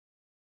place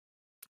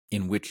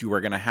in which you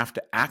are going to have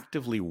to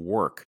actively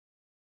work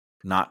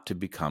not to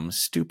become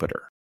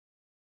stupider.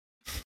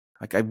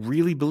 Like, I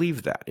really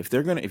believe that. If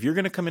you're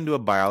going to come into a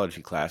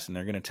biology class and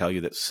they're going to tell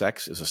you that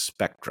sex is a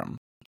spectrum,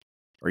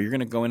 or you're going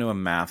to go into a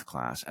math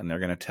class and they're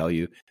going to tell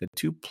you that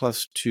 2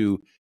 plus 2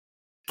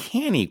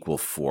 can equal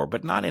 4,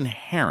 but not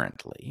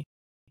inherently,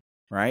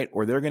 right?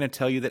 Or they're going to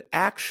tell you that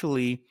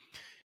actually,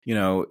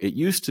 it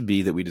used to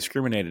be that we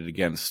discriminated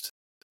against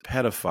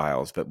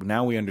pedophiles, but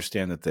now we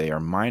understand that they are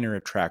minor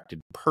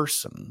attracted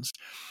persons.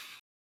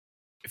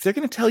 If they're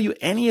going to tell you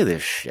any of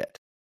this shit,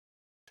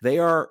 they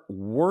are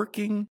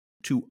working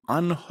to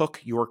unhook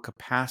your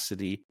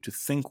capacity to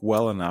think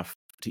well enough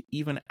to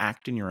even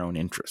act in your own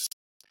interest.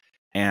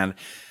 And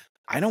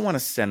I don't want to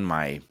send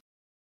my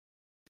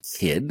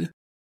kid,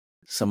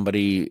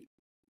 somebody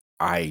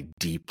I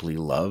deeply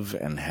love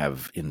and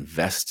have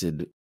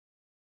invested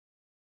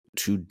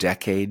 2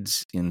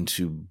 decades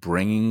into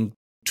bringing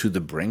to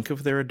the brink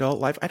of their adult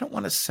life. I don't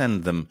want to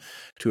send them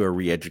to a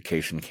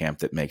re-education camp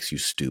that makes you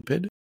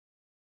stupid.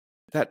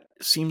 That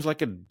seems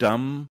like a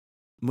dumb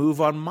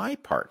move on my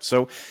part.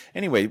 So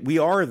anyway, we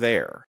are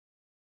there.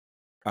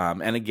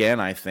 And again,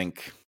 I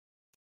think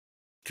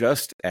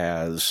just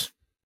as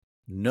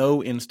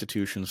no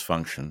institutions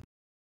function,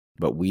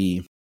 but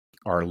we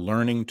are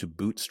learning to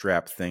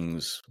bootstrap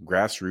things,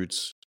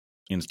 grassroots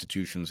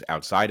institutions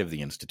outside of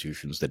the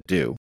institutions that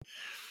do,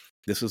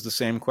 this is the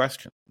same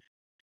question.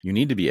 You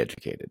need to be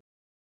educated.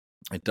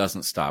 It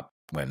doesn't stop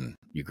when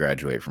you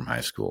graduate from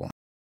high school.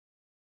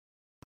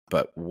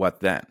 But what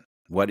then?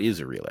 What is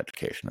a real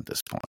education at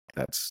this point?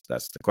 That's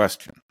the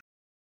question.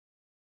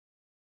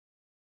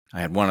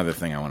 I had one other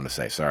thing I wanted to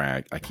say.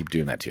 Sorry, I keep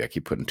doing that to you. I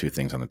keep putting 2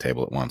 things on the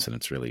table at once, and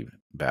it's really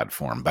bad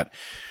form. But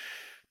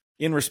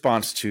in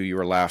response to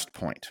your last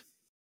point,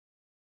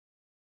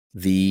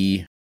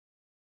 the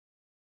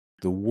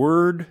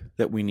word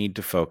that we need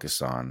to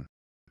focus on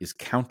is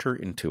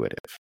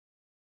counterintuitive.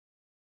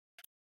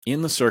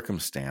 In the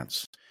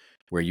circumstance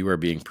where you are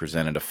being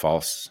presented a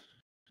false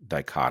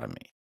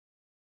dichotomy,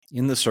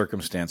 in the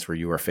circumstance where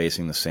you are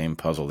facing the same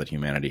puzzle that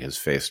humanity has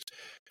faced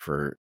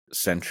for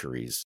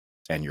centuries,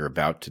 and you're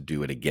about to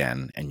do it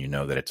again, and you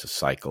know that it's a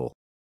cycle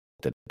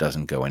that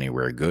doesn't go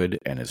anywhere good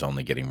and is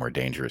only getting more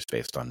dangerous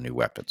based on new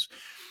weapons,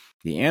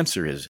 the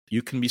answer is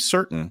you can be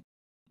certain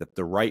that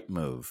the right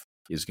move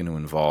is going to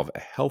involve a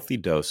healthy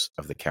dose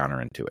of the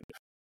counterintuitive.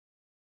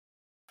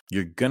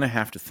 You're going to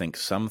have to think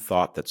some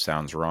thought that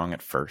sounds wrong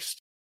at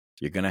first.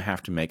 You're going to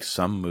have to make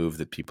some move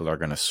that people are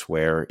going to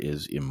swear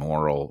is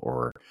immoral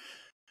or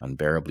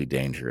unbearably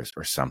dangerous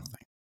or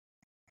something.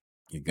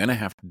 You're going to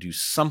have to do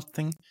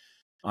something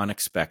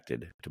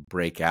unexpected to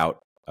break out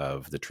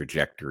of the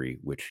trajectory,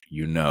 which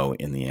in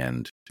the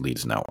end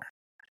leads nowhere.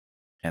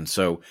 And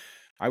so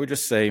I would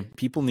just say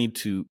people need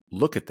to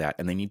look at that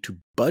and they need to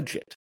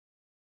budget.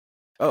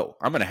 Oh,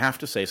 I'm going to have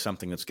to say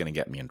something that's going to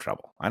get me in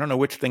trouble. I don't know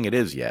which thing it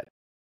is yet,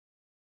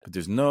 but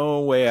there's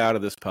no way out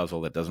of this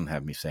puzzle that doesn't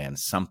have me saying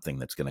something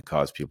that's going to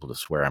cause people to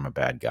swear I'm a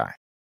bad guy.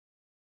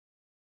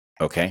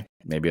 Okay,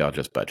 maybe I'll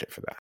just budget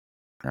for that.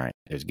 All right,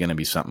 there's going to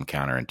be something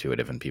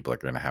counterintuitive and people are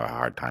going to have a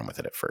hard time with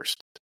it at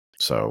first.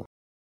 So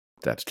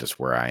that's just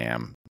where I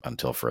am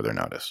until further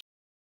notice.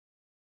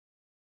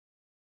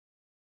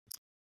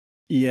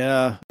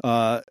 Yeah.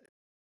 The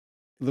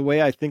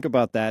way I think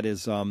about that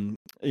is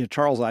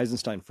Charles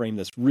Eisenstein framed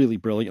this really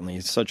brilliantly.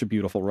 He's such a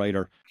beautiful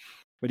writer.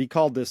 But he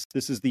called this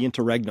is the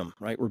interregnum,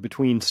 right? We're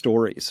between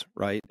stories,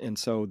 right? And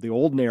so the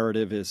old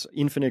narrative is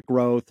infinite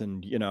growth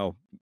and,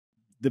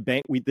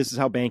 this is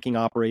how banking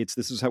operates.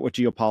 This is what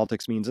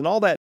geopolitics means. And all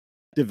that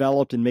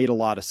developed and made a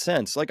lot of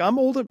sense. Like, I'm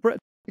old. I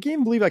can't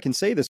even believe I can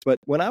say this, but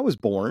when I was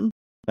born,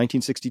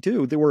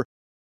 1962, there were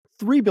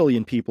 3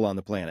 billion people on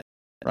the planet,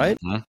 right?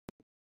 Mm-hmm.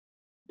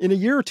 In a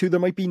year or two, there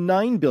might be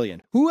 9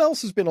 billion. Who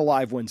else has been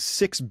alive when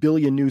 6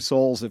 billion new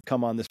souls have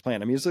come on this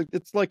planet? I mean,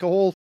 it's like a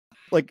whole,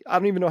 I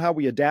don't even know how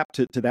we adapt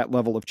to that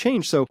level of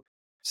change. So,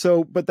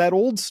 but that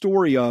old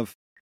story of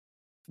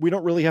we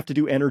don't really have to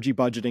do energy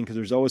budgeting because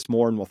there's always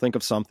more and we'll think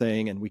of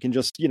something, and we can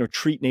just,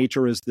 treat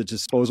nature as the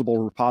disposable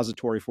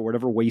repository for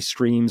whatever waste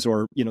streams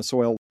or,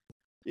 soil.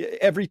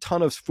 Every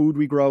ton of food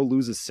we grow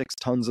loses 6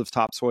 tons of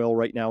topsoil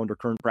right now under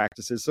current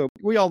practices. So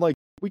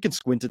we can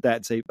squint at that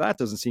and say, that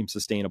doesn't seem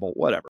sustainable,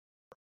 whatever.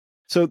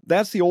 So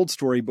that's the old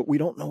story, but we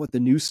don't know what the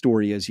new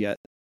story is yet.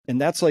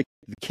 And that's like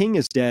the king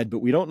is dead, but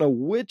we don't know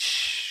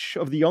which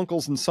of the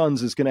uncles and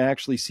sons is going to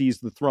actually seize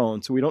the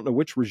throne. So we don't know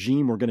which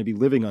regime we're going to be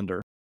living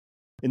under.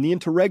 And the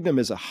interregnum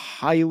is a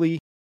highly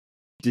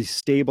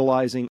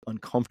destabilizing,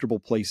 uncomfortable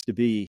place to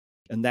be.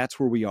 And that's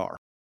where we are.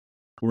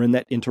 We're in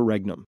that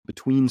interregnum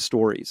between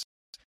stories.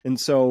 And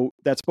so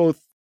that's both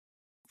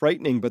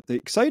frightening, but the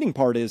exciting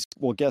part is,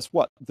 well, guess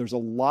what? There's a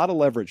lot of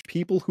leverage.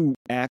 People who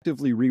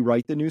actively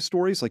rewrite the news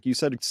stories, like you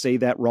said, say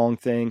that wrong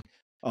thing,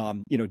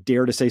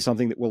 dare to say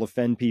something that will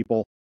offend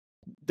people.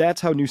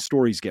 That's how news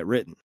stories get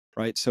written,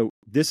 right? So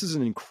this is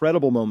an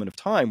incredible moment of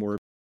time where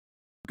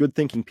good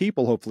thinking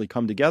people hopefully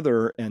come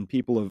together, and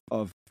people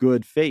of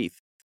good faith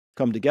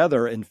come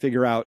together and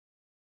figure out,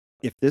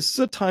 if this is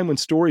a time when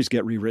stories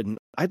get rewritten,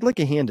 I'd like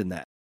a hand in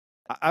that.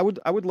 I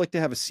would like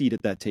to have a seat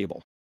at that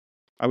table.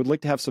 I would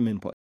like to have some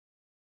input.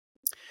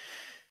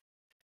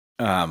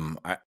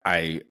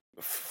 I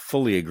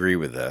fully agree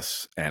with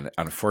this, and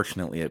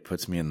unfortunately, it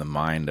puts me in the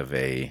mind of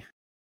a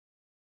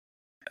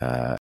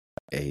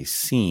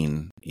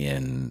scene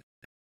in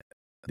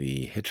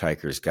The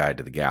Hitchhiker's Guide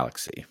to the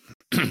Galaxy,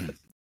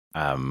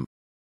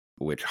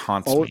 which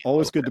haunts me.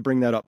 Always good to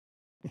bring that up.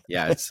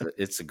 Yeah,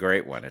 it's a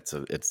great one. It's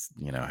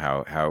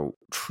how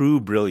true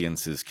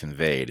brilliance is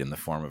conveyed in the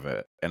form of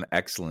an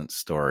excellent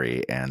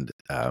story and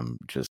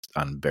just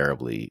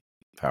unbearably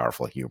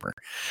powerful humor.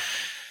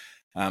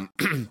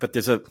 But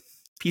there's a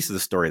piece of the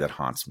story that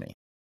haunts me,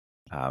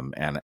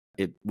 and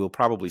it will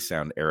probably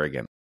sound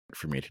arrogant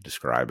for me to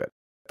describe it,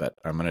 but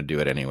I'm going to do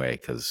it anyway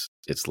because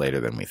it's later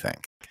than we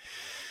think.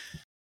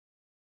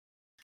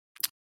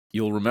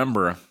 You'll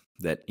remember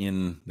that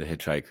in The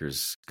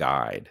Hitchhiker's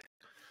Guide,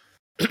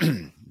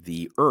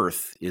 the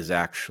Earth is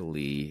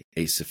actually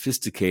a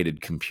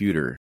sophisticated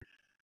computer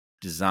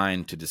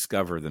designed to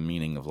discover the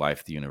meaning of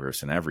life, the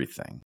universe, and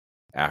everything,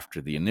 after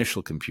the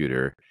initial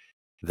computer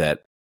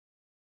that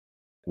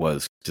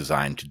was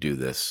designed to do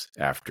this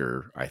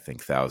after, I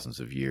think, thousands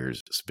of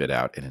years, spit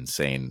out an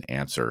insane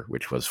answer,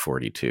 which was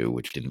 42,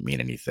 which didn't mean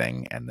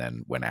anything. And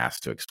then when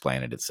asked to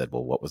explain it, it said,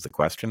 well, what was the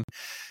question?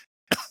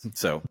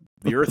 So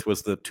the Earth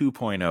was the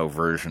 2.0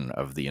 version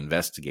of the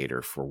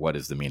investigator for what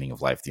is the meaning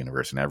of life, the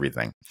universe, and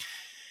everything.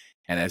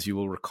 And as you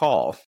will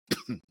recall,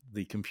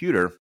 the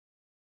computer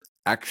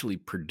actually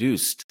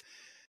produced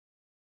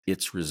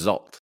its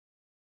result.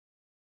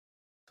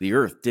 The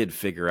Earth did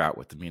figure out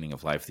what the meaning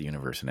of life, the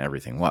universe, and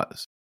everything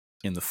was,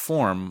 in the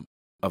form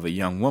of a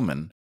young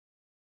woman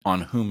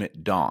on whom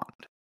it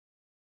dawned.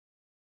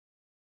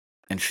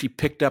 And she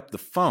picked up the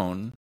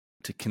phone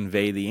to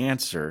convey the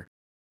answer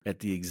at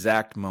the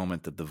exact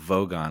moment that the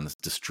Vogons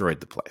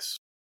destroyed the place.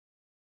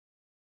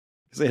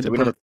 They had to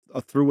put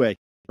a throughway,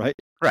 right?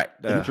 Right.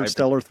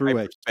 Interstellar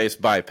throughway. Space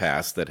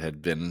bypass that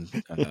had been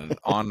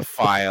on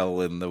file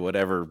in the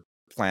whatever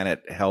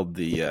planet held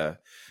the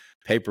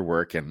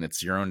paperwork, and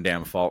it's your own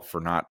damn fault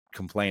for not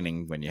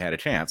complaining when you had a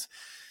chance.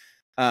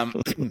 So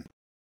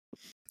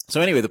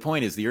anyway, the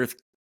point is the Earth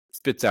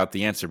spits out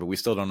the answer, but we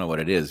still don't know what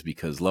it is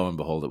because, lo and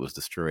behold, it was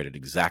destroyed at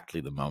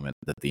exactly the moment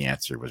that the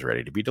answer was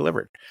ready to be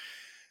delivered.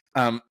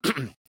 I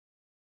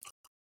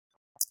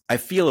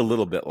feel a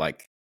little bit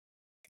like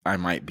I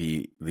might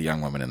be the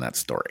young woman in that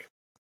story,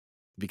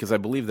 because I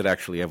believe that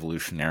actually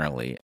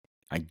evolutionarily,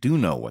 I do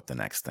know what the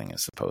next thing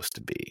is supposed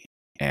to be.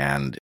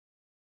 And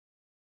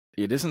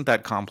it isn't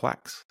that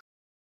complex.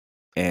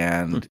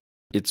 And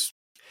it's,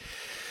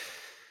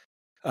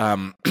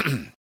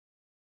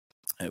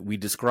 we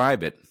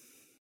describe it,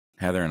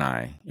 Heather and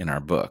I, in our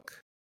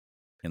book,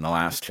 in the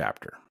last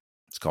chapter.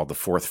 It's called The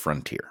Fourth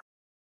Frontier.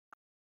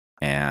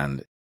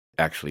 And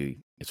actually,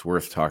 it's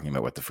worth talking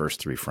about what the first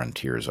 3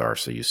 frontiers are,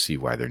 so you see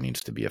why there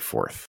needs to be a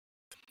fourth.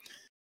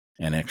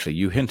 And actually,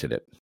 you hinted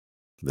at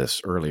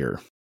this earlier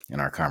in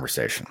our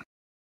conversation.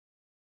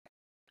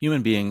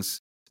 Human beings,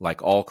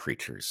 like all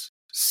creatures,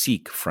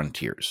 seek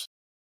frontiers.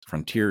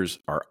 Frontiers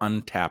are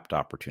untapped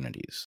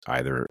opportunities,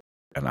 either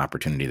an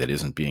opportunity that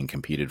isn't being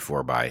competed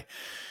for by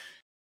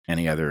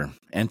any other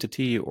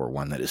entity or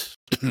one that is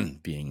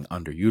being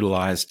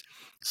underutilized,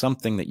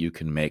 something that you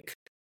can make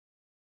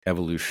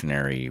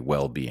evolutionary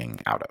well-being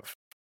out of.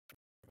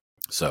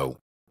 So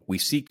we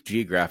seek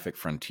geographic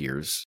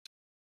frontiers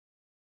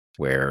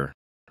where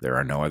there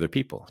are no other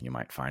people. You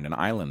might find an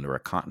island or a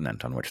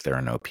continent on which there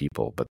are no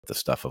people, but the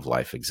stuff of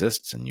life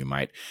exists, and you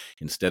might,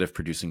 instead of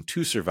producing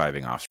 2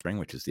 surviving offspring,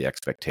 which is the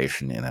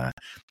expectation in a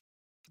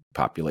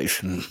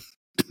population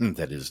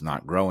that is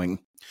not growing,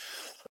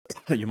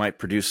 you might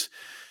produce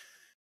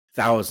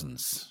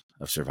thousands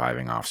of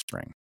surviving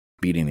offspring,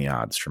 beating the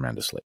odds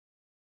tremendously.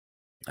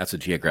 That's a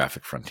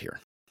geographic frontier.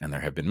 And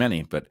there have been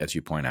many, but as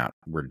you point out,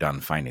 we're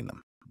done finding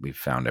them. We've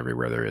found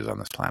everywhere there is on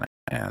this planet,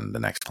 and the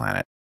next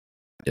planet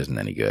isn't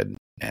any good,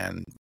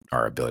 and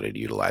our ability to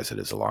utilize it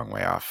is a long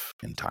way off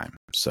in time.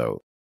 So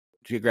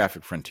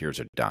geographic frontiers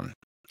are done.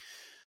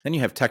 Then you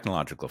have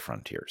technological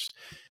frontiers.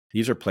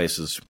 These are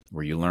places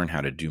where you learn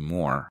how to do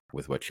more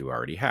with what you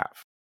already have.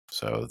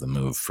 So the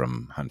move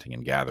from hunting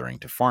and gathering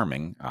to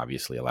farming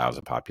obviously allows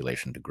a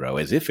population to grow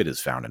as if it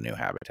has found a new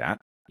habitat,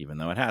 even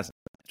though it hasn't,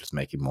 just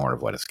making more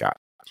of what it's got.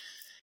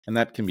 And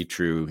that can be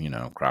true,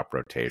 crop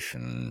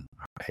rotation,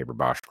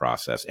 Haber-Bosch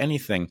process,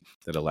 anything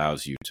that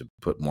allows you to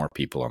put more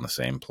people on the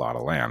same plot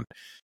of land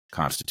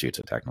constitutes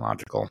a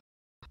technological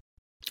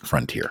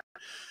frontier.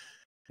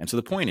 And so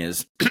the point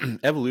is,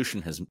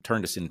 evolution has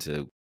turned us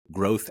into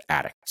growth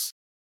addicts,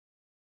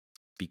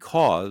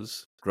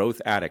 because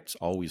growth addicts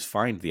always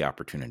find the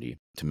opportunity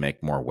to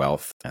make more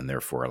wealth and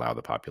therefore allow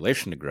the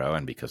population to grow.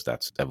 And because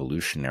that's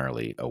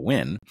evolutionarily a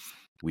win,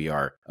 we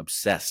are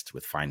obsessed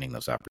with finding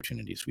those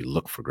opportunities. We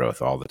look for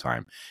growth all the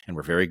time, and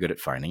we're very good at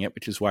finding it,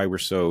 which is why we're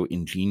so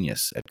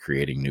ingenious at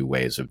creating new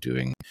ways of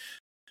doing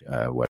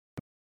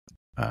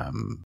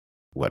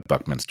what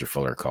Buckminster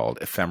Fuller called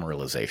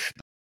ephemeralization,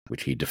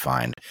 which he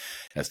defined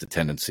as the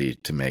tendency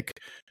to make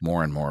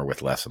more and more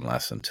with less and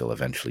less until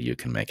eventually you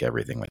can make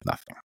everything with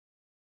nothing.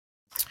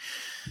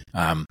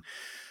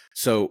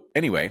 So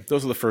anyway,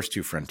 those are the first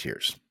two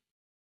frontiers.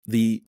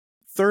 The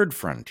third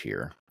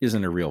frontier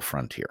isn't a real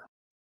frontier.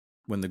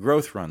 When the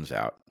growth runs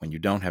out, when you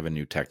don't have a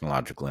new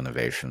technological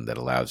innovation that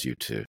allows you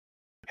to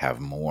have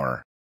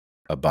more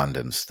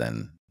abundance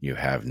than you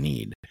have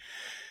need,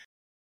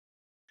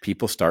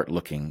 people start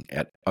looking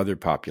at other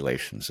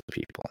populations of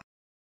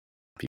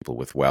people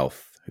with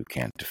wealth who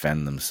can't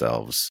defend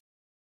themselves,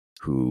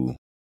 who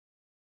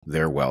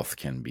their wealth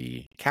can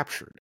be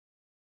captured.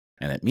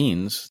 And it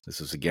means,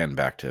 this is again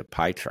back to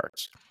pie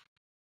charts,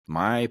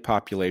 my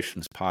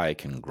population's pie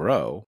can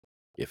grow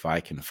if I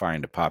can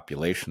find a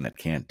population that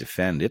can't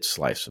defend its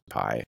slice of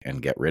pie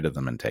and get rid of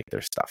them and take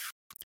their stuff.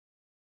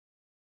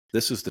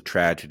 This is the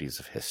tragedies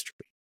of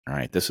history. All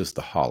right, this is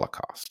the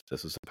Holocaust.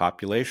 This is a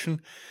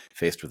population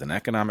faced with an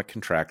economic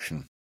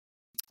contraction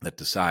that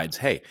decides,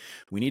 hey,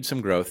 we need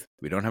some growth.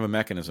 We don't have a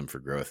mechanism for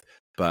growth,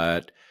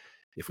 but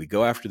if we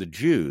go after the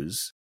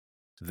Jews,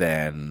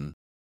 then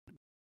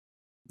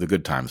the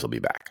good times will be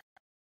back.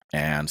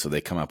 And so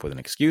they come up with an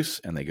excuse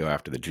and they go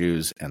after the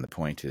Jews. And the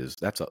point is,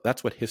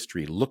 that's what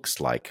history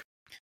looks like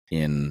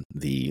in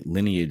the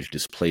lineage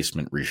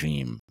displacement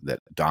regime that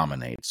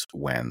dominates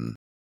when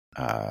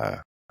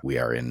we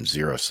are in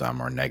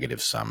zero-sum or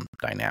negative-sum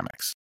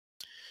dynamics.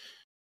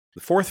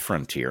 The fourth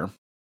frontier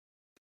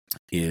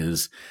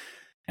is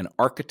an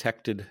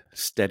architected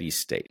steady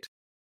state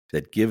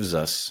that gives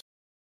us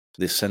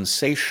the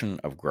sensation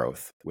of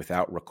growth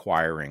without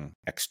requiring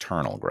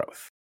external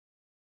growth.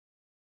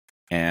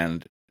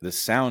 And this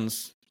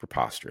sounds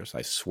preposterous.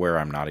 I swear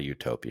I'm not a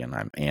utopian.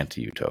 I'm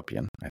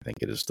anti-utopian. I think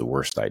it is the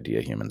worst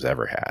idea humans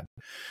ever had.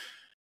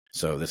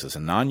 So this is a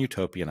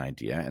non-utopian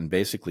idea. And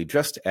basically,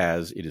 just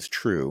as it is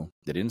true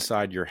that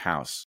inside your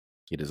house,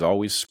 it is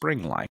always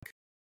spring-like,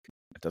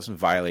 it doesn't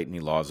violate any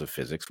laws of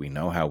physics. We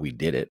know how we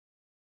did it,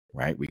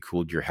 right? We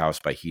cooled your house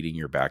by heating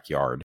your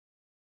backyard.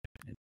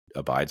 It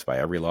abides by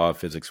every law of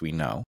physics we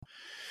know.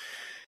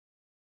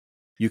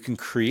 You can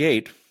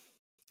create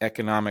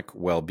economic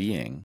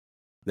well-being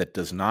that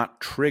does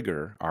not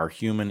trigger our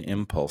human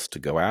impulse to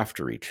go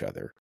after each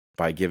other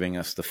by giving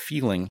us the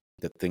feeling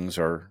that things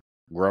are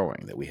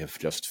growing, that we have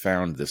just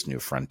found this new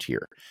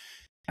frontier.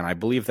 And I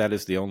believe that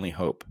is the only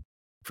hope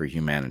for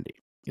humanity,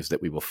 is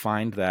that we will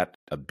find that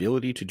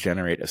ability to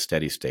generate a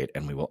steady state,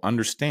 and we will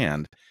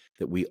understand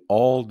that we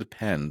all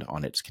depend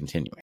on its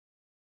continuing.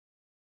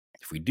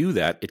 If we do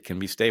that, it can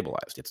be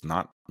stabilized. It's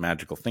not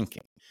magical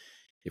thinking.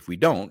 If we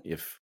don't,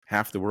 if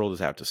half the world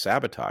is out to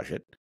sabotage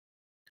it,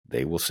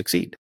 they will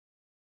succeed.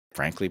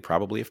 Frankly,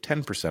 probably if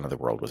 10% of the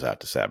world was out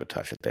to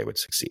sabotage it, they would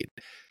succeed.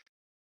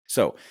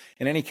 So,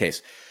 in any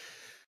case,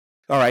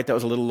 all right, that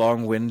was a little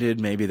long-winded.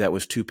 Maybe that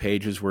was 2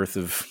 pages worth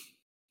of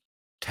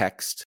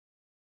text,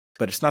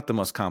 but it's not the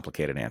most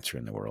complicated answer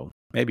in the world.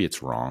 Maybe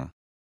it's wrong,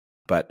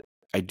 but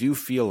I do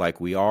feel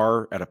like we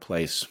are at a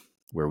place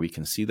where we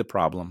can see the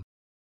problem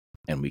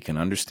and we can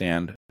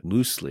understand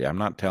loosely. I'm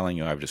not telling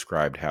you I've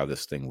described how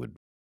this thing would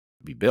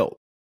be built,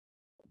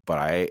 but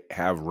I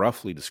have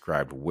roughly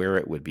described where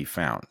it would be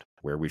found,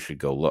 where we should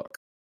go look.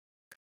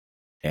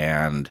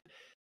 And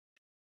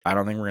I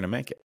don't think we're going to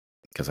make it,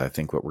 because I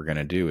think what we're going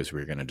to do is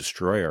we're going to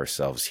destroy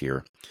ourselves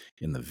here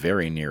in the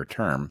very near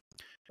term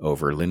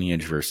over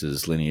lineage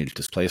versus lineage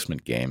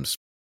displacement games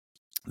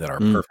that are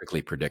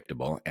perfectly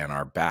predictable and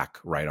are back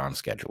right on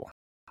schedule.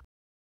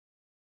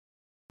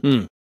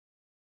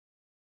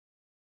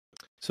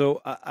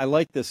 So I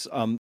like this.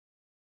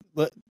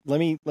 Let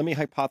me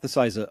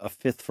hypothesize a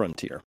fifth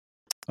frontier.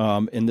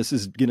 And this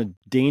is going to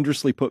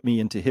dangerously put me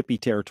into hippie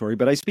territory,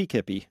 but I speak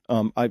hippie.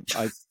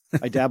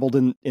 I dabbled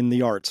in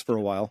the arts for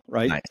a while,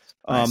 right?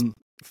 Nice.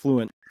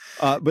 Fluent.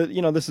 But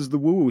this is the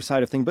woo-woo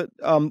side of thing. But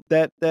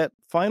that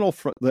final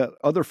that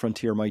other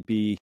frontier might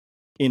be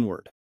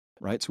inward,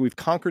 right? So we've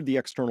conquered the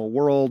external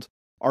world.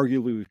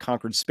 arguably we've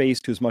conquered space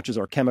to as much as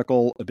our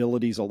chemical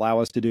abilities allow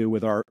us to do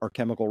with our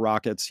chemical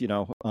rockets.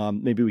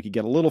 Maybe we could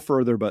get a little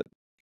further, but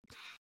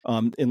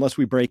unless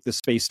we break the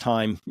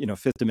space-time,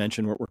 fifth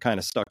dimension, we're kind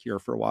of stuck here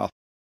for a while.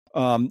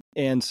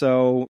 And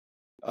so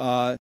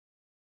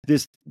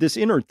this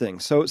inner thing.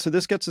 So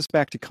this gets us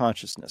back to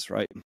consciousness,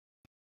 right?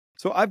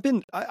 So I've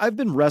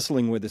been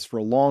wrestling with this for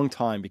a long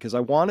time because I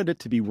wanted it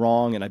to be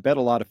wrong, and I bet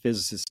a lot of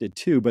physicists did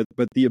too. But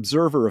the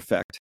observer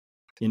effect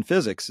in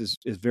physics is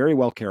very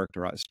well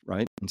characterized,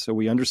 right? And so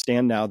we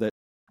understand now that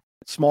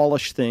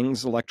smallish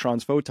things,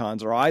 electrons,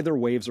 photons, are either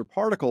waves or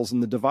particles,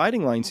 and the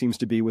dividing line seems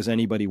to be, was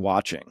anybody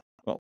watching?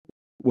 Well,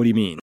 what do you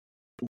mean?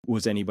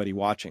 Was anybody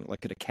watching?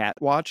 Like, could a cat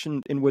watch,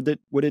 and would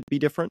it be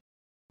different?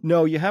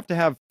 No, you have to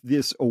have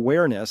this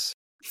awareness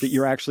that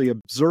you're actually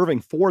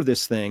observing for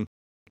this thing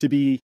to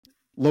be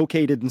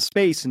located in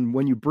space. And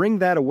when you bring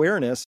that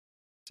awareness,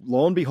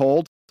 lo and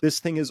behold, this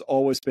thing has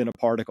always been a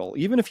particle.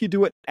 Even if you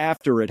do it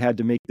after it had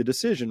to make the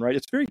decision, right?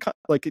 It's very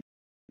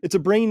it's a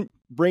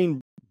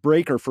brain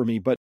breaker for me,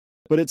 but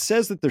it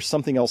says that there's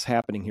something else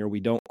happening here we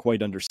don't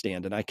quite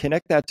understand. And I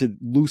connect that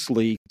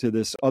loosely to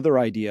this other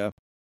idea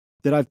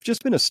that I've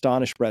just been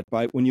astonished, Brett,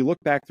 by. When you look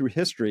back through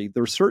history,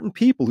 there are certain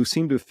people who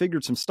seem to have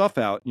figured some stuff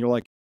out, and you're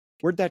like,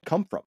 where'd that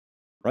come from,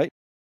 right?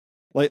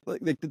 Like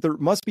there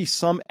must be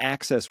some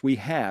access we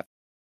have,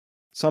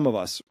 some of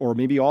us, or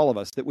maybe all of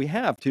us, that we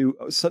have to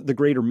the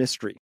greater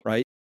mystery,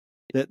 right?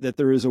 That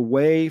there is a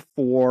way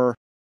for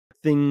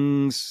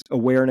things,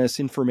 awareness,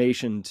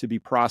 information to be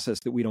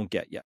processed that we don't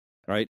get yet,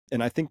 right?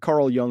 And I think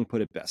Carl Jung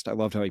put it best. I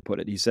loved how he put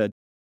it. He said,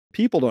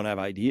 people don't have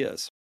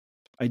ideas.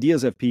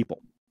 Ideas have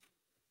people.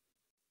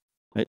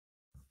 Right?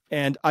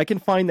 And I can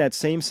find that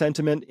same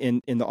sentiment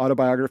in the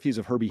autobiographies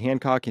of Herbie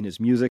Hancock, in his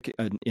music,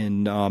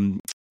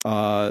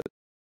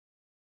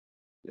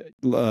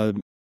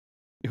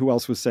 who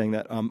else was saying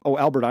that?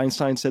 Albert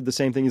Einstein said the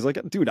same thing. He's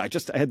like, dude, I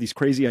had these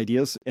crazy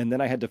ideas, and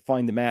then I had to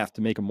find the math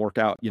to make them work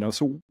out.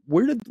 So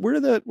where's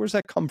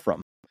that come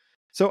from?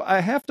 So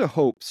I have to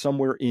hope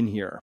somewhere in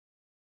here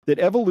that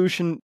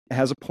evolution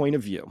has a point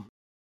of view,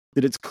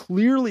 that it's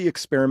clearly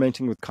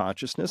experimenting with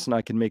consciousness. And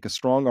I can make a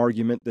strong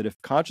argument that if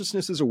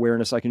consciousness is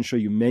awareness, I can show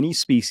you many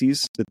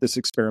species that this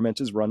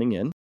experiment is running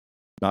in,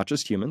 not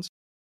just humans.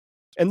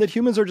 And that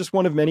humans are just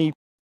one of many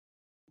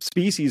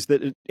species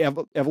that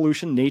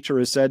evolution, nature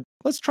has said,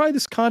 let's try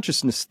this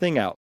consciousness thing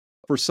out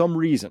for some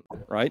reason,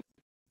 right?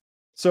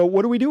 So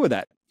what do we do with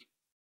that?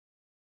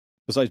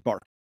 Besides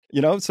bark,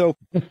 So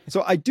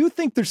I do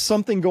think there's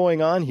something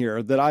going on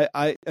here that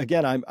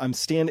I'm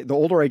standing. The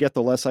older I get,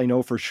 the less I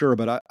know for sure.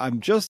 But I'm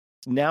just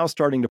now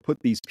starting to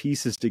put these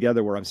pieces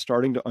together, where I'm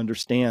starting to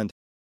understand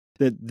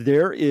that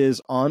there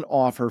is on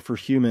offer for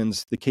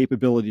humans the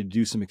capability to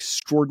do some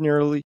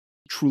extraordinarily,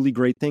 truly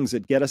great things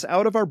that get us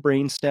out of our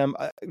brainstem.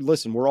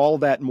 Listen, we're all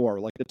that more.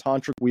 Like the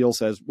tantric wheel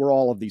says, we're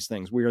all of these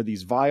things. We are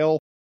these vile,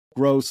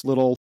 gross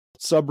little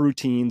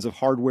subroutines of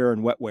hardware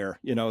and wetware,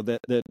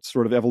 that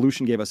sort of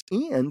evolution gave us.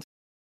 And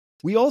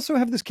we also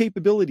have this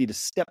capability to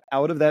step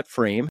out of that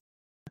frame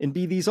and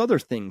be these other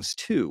things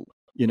too,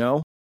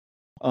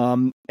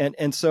 and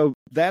so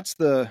that's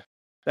the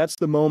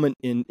moment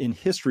in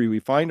history we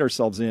find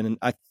ourselves in. And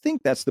I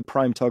think that's the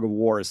prime tug of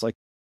war. Is like,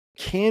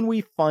 can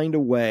we find a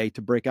way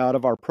to break out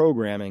of our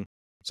programming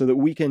so that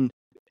we can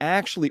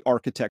actually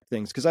architect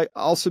things? Because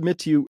I'll submit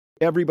to you,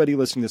 everybody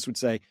listening to this would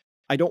say,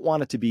 I don't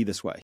want it to be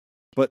this way.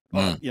 But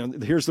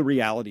here's the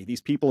reality.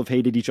 These people have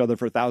hated each other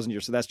for 1,000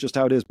 years, so that's just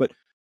how it is. But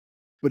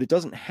it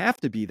doesn't have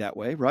to be that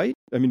way, right?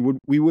 I mean,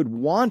 we would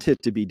want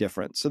it to be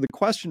different. So the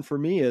question for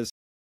me is,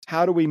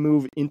 how do we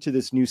move into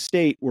this new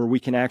state where we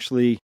can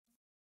actually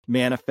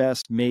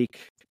manifest, make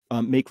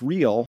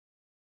real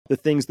the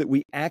things that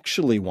we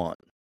actually want,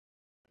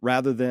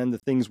 rather than the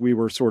things we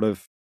were sort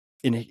of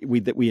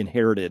that we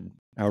inherited,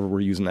 however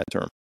we're using that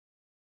term.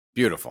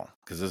 Beautiful,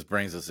 because this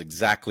brings us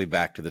exactly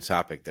back to the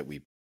topic that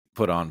we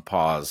put on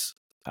pause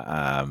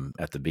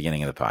at the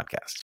beginning of the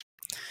podcast.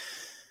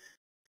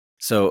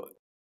 So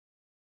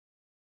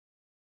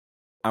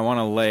I want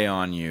to lay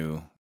on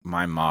you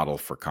my model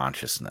for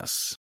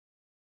consciousness.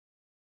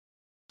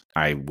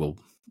 I will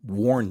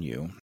warn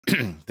you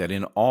that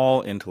in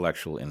all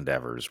intellectual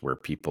endeavors where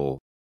people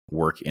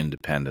work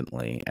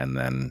independently and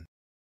then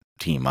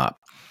team up,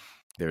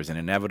 there's an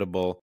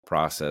inevitable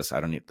process.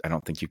 I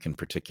don't think you can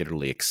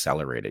particularly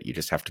accelerate it. You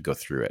just have to go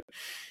through it,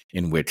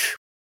 in which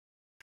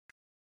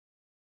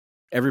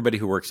everybody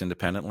who works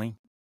independently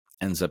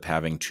ends up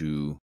having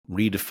to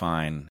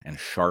redefine and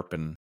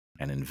sharpen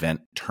and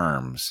invent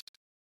terms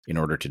in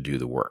order to do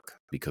the work.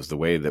 Because the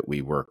way that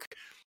we work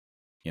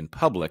in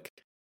public,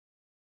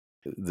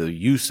 the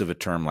use of a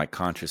term like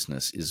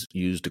consciousness is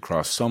used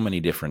across so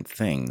many different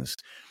things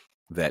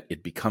that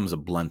it becomes a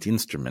blunt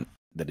instrument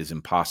that is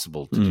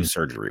impossible to do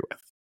surgery with.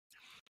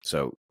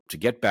 So to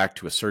get back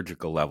to a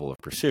surgical level of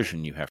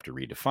precision, you have to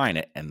redefine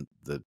it. And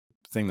the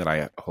thing that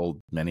I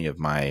hold many of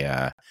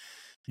my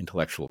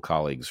intellectual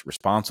colleagues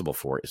responsible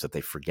for is that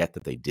they forget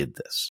that they did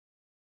this.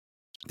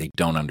 They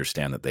don't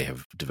understand that they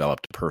have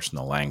developed a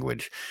personal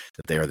language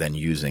that they are then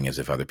using as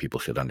if other people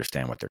should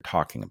understand what they're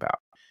talking about.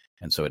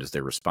 And so it is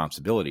their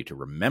responsibility to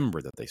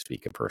remember that they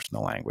speak a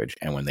personal language.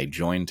 And when they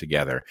join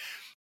together,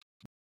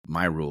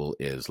 my rule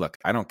is, look,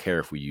 I don't care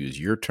if we use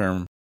your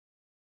term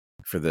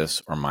for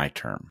this or my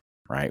term,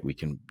 right? We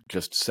can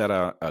just set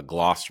a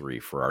glossary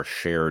for our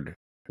shared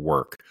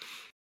work.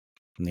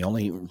 And the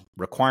only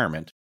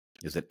requirement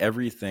is that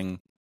everything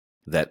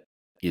that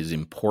is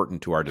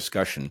important to our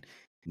discussion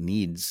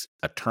needs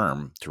a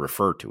term to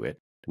refer to it.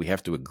 We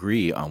have to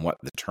agree on what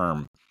the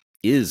term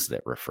is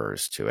that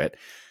refers to it.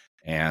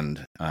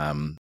 And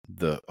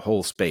the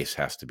whole space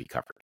has to be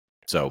covered.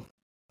 So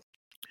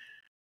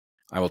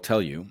I will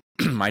tell you,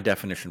 my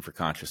definition for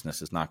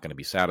consciousness is not going to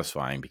be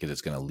satisfying because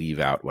it's going to leave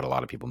out what a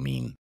lot of people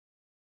mean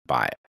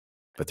by it.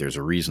 But there's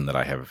a reason that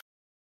I have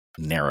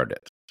narrowed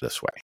it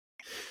this way.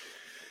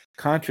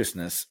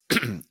 Consciousness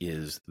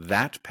is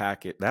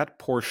that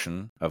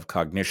portion of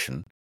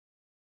cognition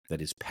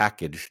that is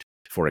packaged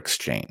for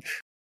exchange.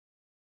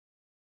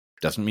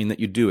 Doesn't mean that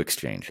you do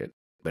exchange it,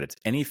 but it's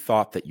any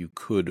thought that you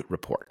could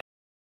report.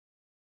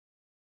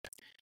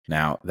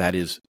 Now, that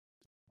is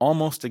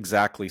almost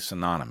exactly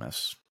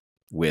synonymous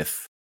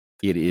with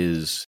it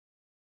is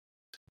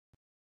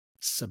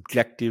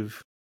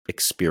subjective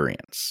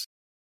experience.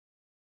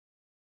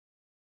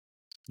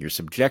 Your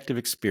subjective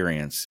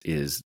experience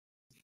is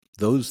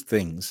those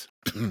things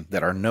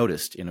that are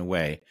noticed in a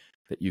way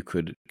that you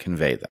could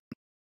convey them.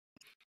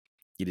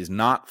 It is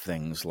not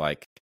things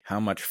like how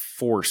much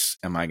force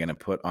am I going to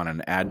put on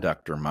an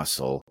adductor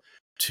muscle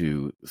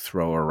to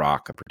throw a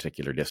rock a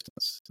particular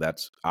distance.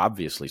 That's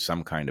obviously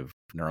some kind of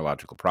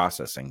neurological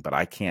processing, but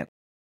I can't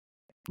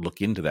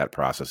look into that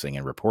processing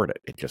and report it.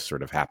 It just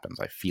sort of happens.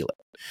 I feel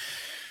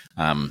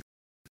it.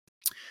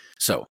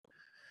 So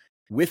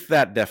with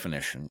that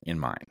definition in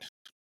mind,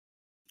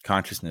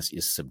 consciousness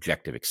is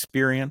subjective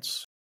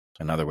experience.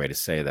 Another way to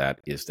say that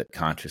is that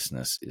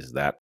consciousness is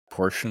that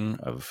portion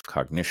of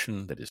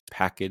cognition that is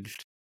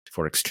packaged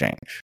for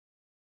exchange.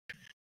 The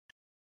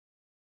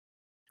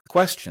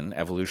question,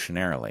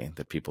 evolutionarily,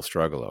 that people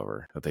struggle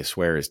over, that they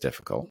swear is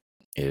difficult,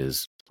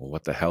 is, well,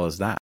 what the hell is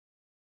that?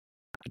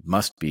 It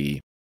must be,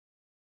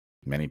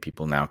 many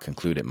people now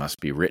conclude it must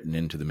be written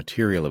into the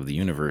material of the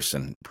universe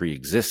and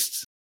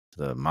pre-exists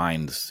the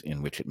minds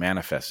in which it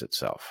manifests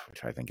itself,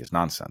 which I think is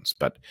nonsense.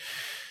 But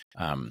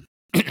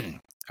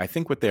I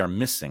think what they are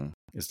missing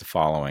is the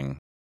following,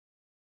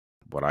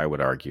 what I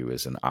would argue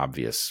is an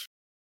obvious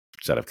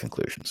set of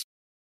conclusions.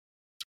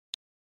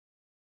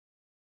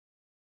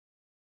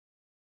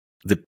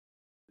 The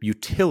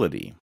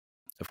utility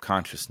of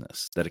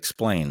consciousness that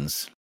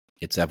explains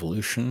its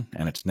evolution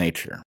and its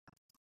nature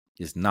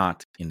is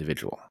not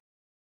individual.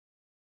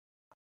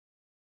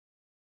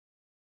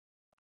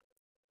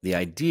 The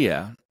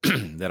idea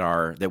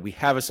that we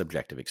have a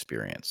subjective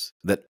experience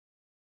that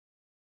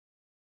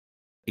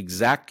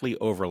exactly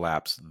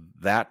overlaps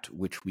that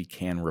which we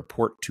can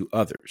report to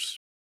others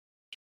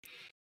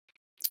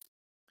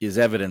is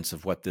evidence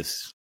of what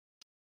this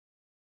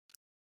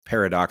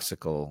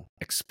paradoxical,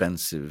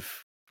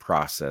 expensive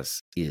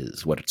process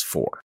is, what it's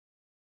for.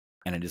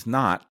 And it is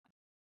not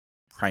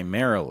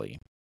primarily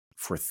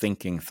for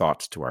thinking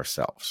thoughts to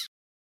ourselves.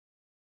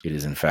 It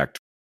is, in fact,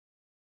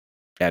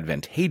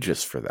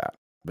 advantageous for that,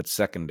 but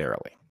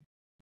secondarily.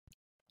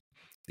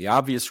 The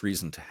obvious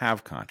reason to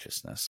have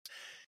consciousness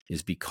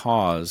is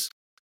because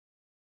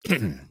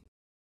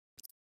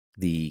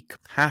the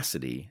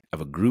capacity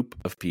of a group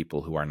of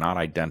people who are not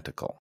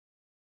identical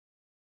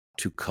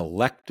to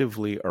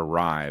collectively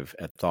arrive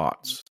at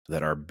thoughts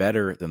that are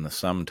better than the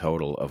sum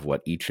total of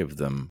what each of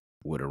them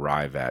would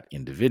arrive at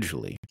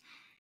individually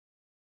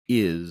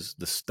is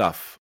the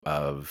stuff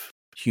of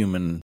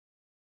human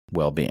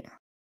well-being.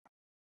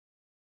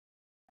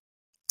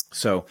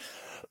 So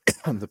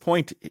the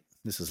point,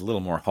 this is a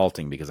little more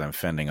halting because I'm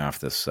fending off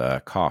this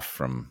cough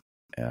from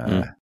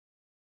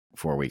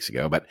 4 weeks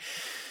ago, but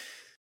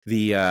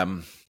the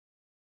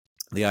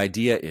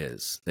idea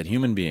is that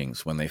human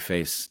beings, when they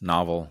face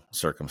novel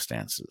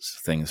circumstances,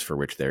 things for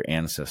which their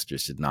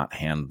ancestors did not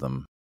hand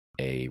them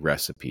a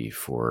recipe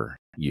for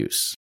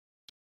use,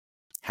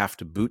 have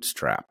to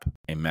bootstrap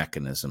a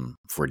mechanism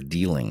for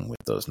dealing with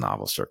those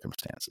novel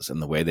circumstances.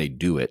 And the way they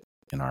do it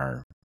in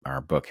our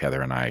book,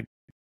 Heather and I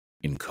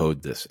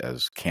encode this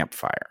as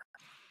campfire.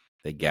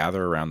 They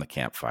gather around the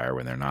campfire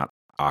when they're not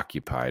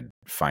occupied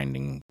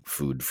finding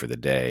food for the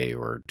day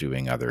or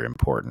doing other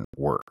important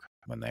work,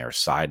 when they are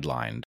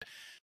sidelined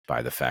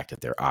by the fact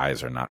that their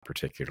eyes are not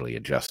particularly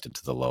adjusted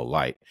to the low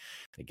light.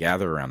 They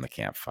gather around the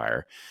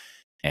campfire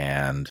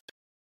and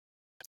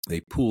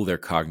they pool their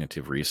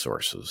cognitive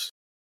resources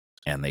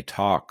and they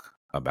talk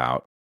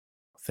about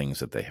things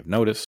that they have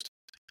noticed.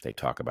 They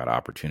talk about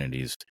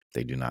opportunities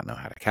they do not know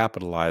how to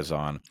capitalize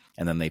on,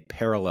 and then they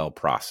parallel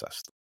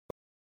process them.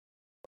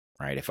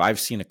 Right? If I've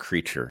seen a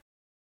creature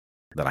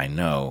that I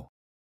know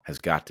has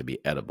got to be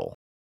edible,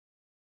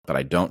 but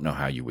I don't know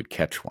how you would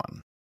catch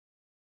one,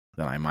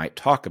 then I might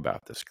talk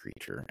about this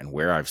creature and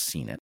where I've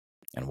seen it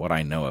and what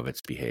I know of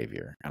its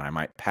behavior, and I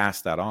might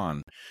pass that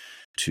on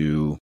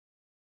to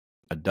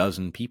a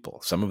dozen people.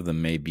 Some of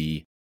them may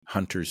be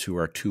hunters who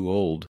are too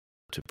old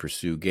to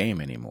pursue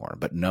game anymore,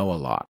 but know a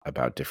lot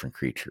about different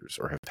creatures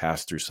or have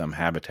passed through some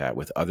habitat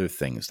with other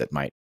things that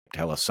might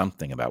tell us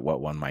something about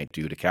what one might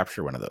do to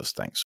capture one of those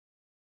things.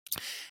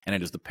 And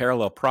it is the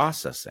parallel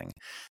processing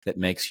that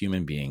makes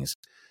human beings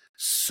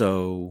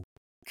so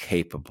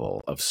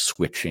capable of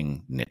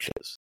switching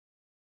niches.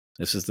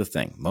 This is the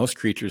thing. Most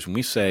creatures, when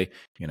we say,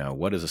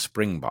 what is a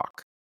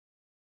springbok?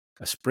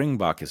 A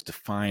springbok is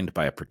defined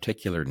by a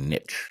particular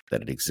niche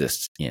that it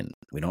exists in.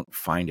 We don't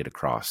find it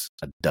across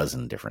a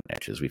dozen different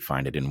niches. We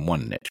find it in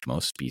one niche.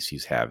 Most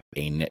species have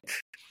a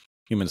niche.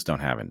 Humans don't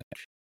have a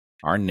niche.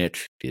 Our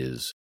niche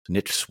is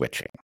niche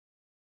switching.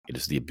 It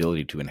is the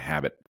ability to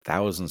inhabit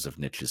thousands of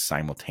niches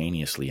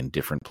simultaneously in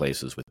different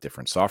places with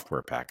different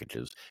software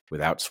packages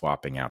without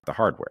swapping out the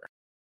hardware.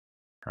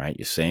 Right?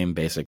 Your same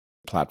basic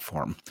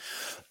platform,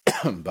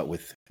 but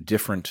with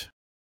different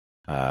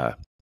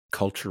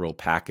cultural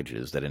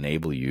packages that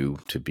enable you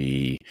to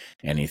be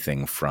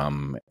anything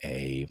from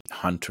a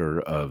hunter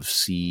of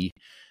sea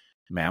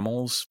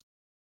mammals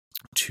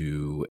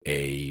to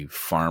a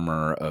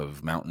farmer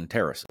of mountain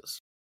terraces.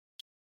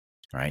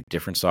 Right?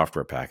 Different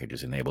software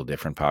packages enable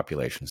different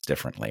populations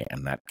differently.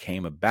 And that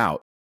came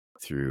about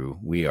through,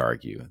 we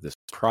argue, this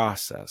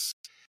process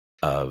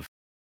of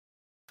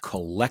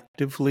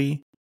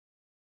collectively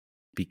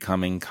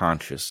becoming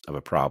conscious of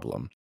a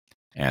problem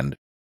and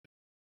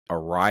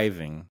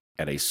arriving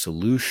at a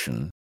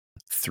solution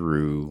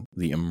through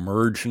the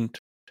emergent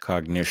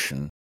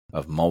cognition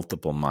of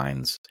multiple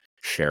minds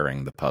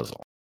sharing the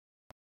puzzle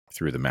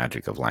through the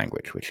magic of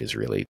language, which is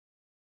really,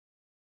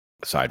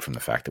 aside from the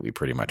fact that we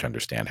pretty much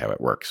understand how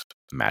it works,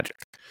 magic.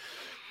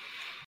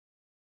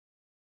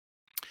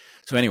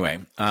 So anyway,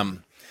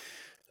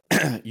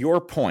 your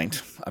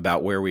point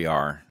about where we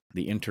are,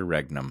 the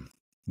interregnum,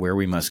 where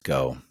we must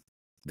go,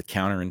 the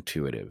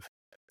counterintuitive,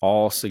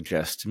 all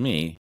suggest to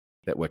me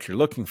that what you're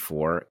looking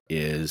for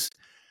is,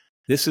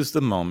 this is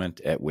the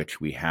moment at which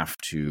we have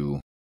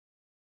to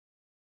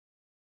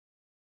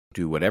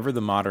do whatever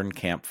the modern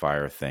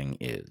campfire thing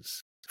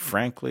is.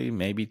 Frankly,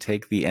 maybe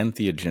take the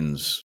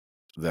entheogens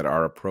that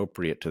are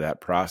appropriate to that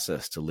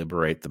process to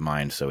liberate the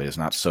mind so it is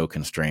not so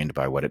constrained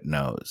by what it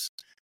knows.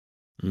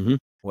 Mm-hmm.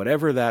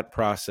 Whatever that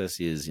process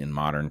is in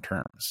modern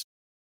terms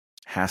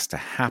has to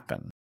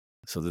happen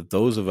so that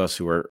those of us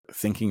who are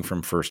thinking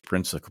from first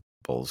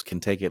principles can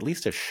take at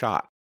least a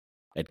shot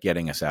at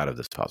getting us out of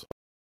this puzzle.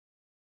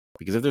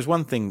 Because if there's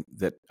one thing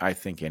that I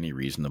think any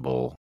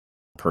reasonable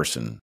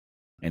person,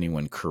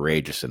 anyone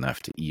courageous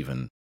enough to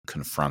even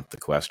confront the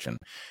question,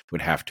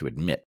 would have to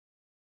admit,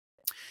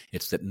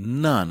 it's that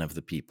none of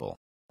the people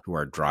who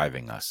are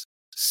driving us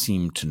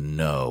seem to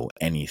know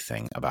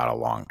anything about a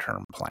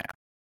long-term plan.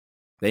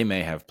 They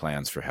may have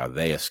plans for how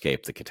they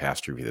escape the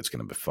catastrophe that's going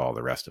to befall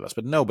the rest of us,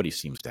 but nobody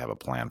seems to have a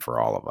plan for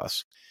all of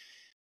us.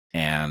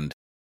 And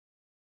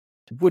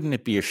wouldn't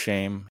it be a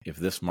shame if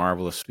this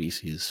marvelous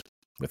species,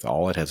 with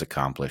all it has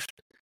accomplished,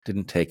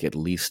 didn't take at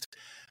least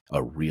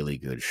a really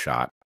good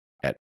shot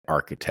at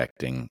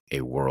architecting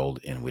a world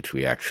in which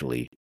we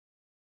actually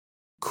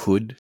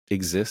could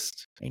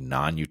exist, a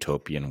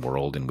non-utopian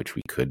world in which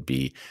we could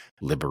be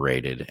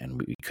liberated and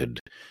we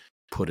could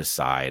put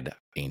aside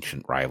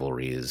ancient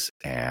rivalries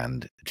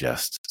and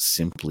just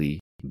simply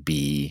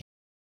be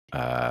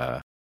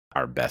our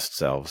best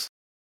selves?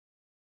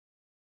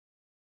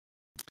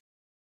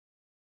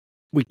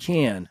 We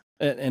can,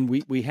 and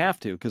we have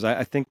to, because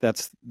I think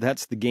that's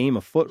the game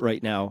afoot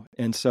right now.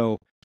 And so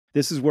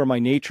this is where my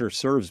nature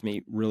serves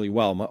me really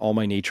well, all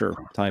my nature,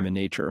 time in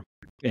nature.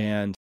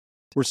 And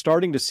we're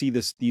starting to see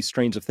these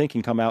strains of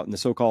thinking come out in the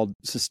so-called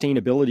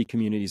sustainability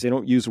communities. They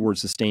don't use the word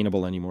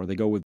sustainable anymore. They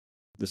go with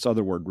this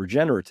other word,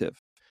 regenerative,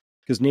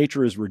 because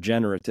nature is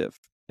regenerative.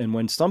 And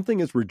when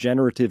something is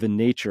regenerative in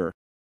nature,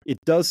 it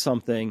does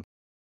something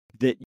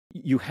that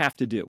you have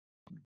to do.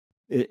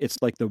 It's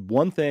like the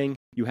one thing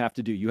you have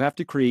to do. You have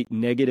to create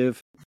negative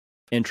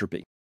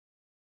entropy,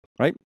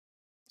 right?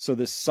 So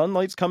this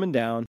sunlight's coming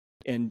down,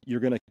 and you're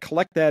going to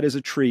collect that as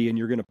a tree, and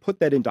you're going to put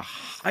that into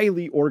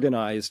highly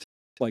organized,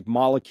 like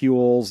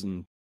molecules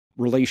and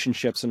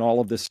relationships and all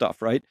of this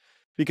stuff, right?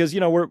 Because,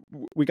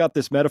 we got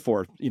this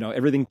metaphor,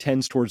 everything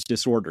tends towards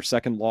disorder.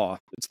 Second law,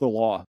 it's the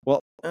law.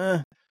 Well,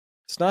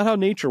 it's not how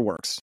nature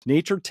works.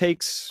 Nature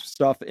takes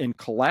stuff and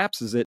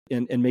collapses it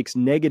and makes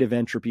negative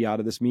entropy out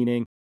of this,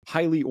 meaning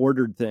highly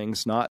ordered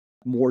things, not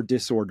more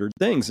disordered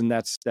things. And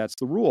that's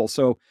the rule.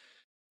 So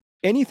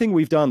anything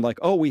we've done, like,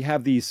 we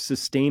have these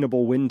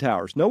sustainable wind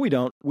towers. No, we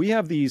don't. We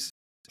have these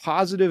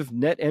positive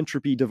net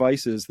entropy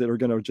devices that are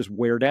going to just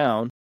wear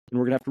down, and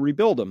we're going to have to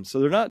rebuild them. So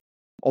they're not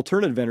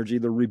alternative energy.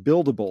 They're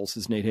rebuildables,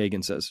 as Nate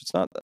Hagen says. It's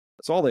not that.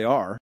 That's all they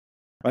are,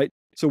 right?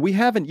 So we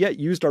haven't yet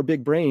used our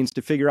big brains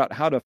to figure out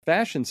how to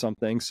fashion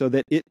something so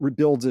that it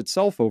rebuilds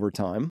itself over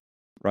time,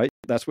 right?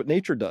 That's what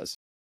nature does.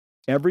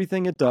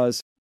 Everything it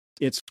does,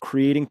 it's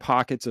creating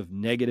pockets of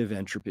negative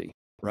entropy,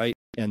 right?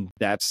 And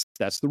that's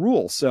the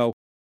rule. So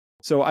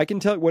I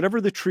can tell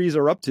whatever the trees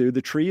are up to,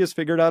 the tree has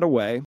figured out a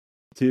way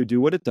to do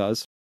what it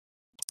does.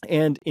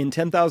 And in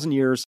 10,000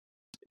 years,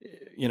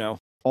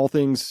 all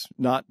things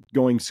not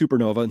going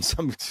supernova in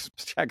some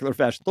spectacular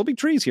fashion, there'll be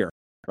trees here,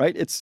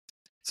 right?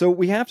 So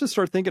we have to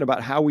start thinking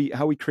about how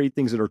we create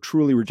things that are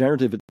truly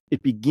regenerative.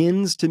 It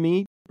begins, to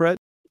me, Brett,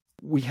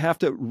 we have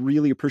to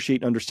really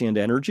appreciate and understand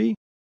energy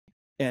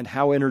and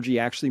how energy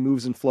actually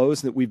moves and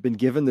flows, and that we've been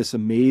given this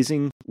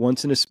amazing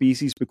once in a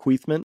species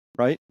bequeathment,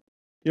 right?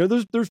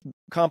 There's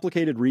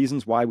complicated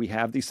reasons why we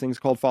have these things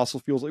called fossil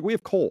fuels. Like we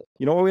have coal.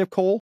 You know why we have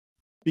coal?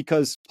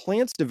 Because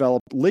plants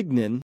developed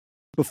lignin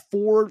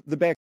before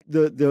the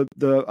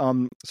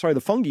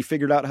fungi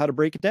figured out how to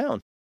break it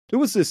down. It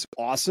was this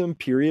awesome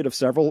period of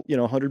several,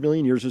 100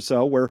 million years or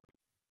so where,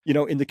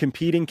 in the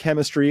competing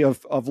chemistry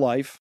of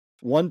life,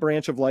 one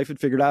branch of life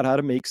had figured out how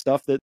to make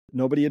stuff that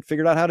nobody had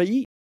figured out how to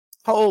eat.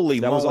 Holy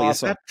That was moly,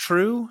 awesome. is that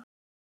true?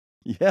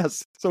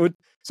 Yes. So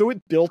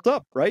it built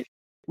up, right?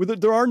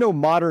 There are no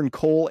modern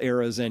coal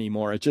eras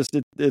anymore. It's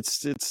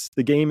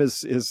the game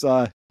is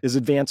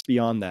advanced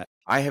beyond that.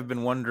 I have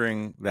been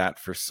wondering that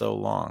for so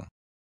long.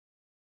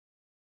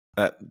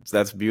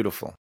 That's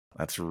beautiful.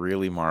 That's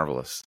really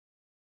marvelous.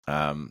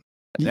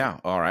 Yeah.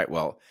 All right.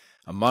 Well,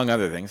 among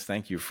other things,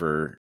 thank you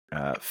for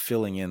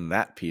filling in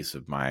that piece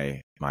of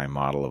my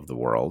model of the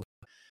world.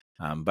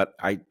 But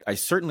I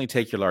certainly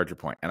take your larger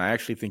point, and I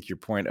actually think your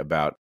point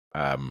about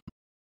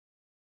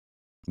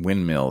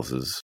windmills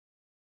is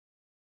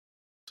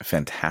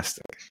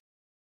fantastic.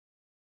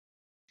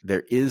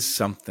 There is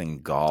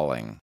something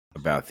galling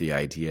about the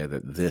idea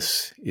that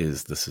this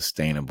is the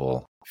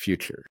sustainable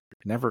future.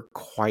 It never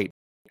quite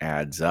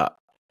adds up.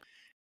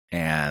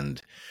 And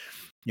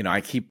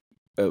I keep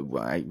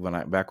when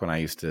I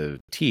used to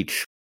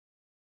teach,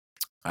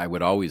 I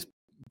would always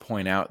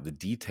point out the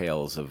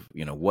details of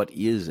what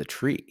is a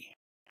tree,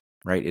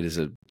 right? It is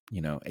a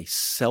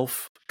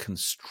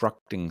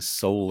self-constructing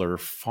solar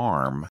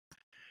farm,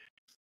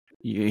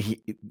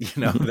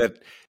 that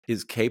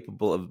is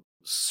capable of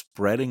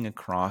spreading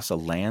across a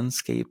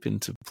landscape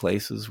into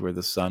places where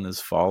the sun is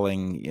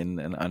falling in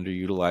an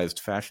underutilized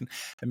fashion.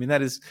 I mean,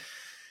 it's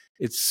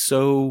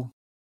so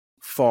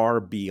far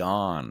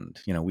beyond,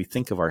 we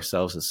think of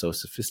ourselves as so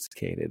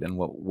sophisticated, and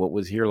what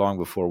was here long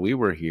before we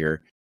were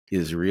here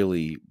is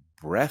really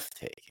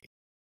breathtaking,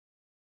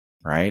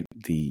 right?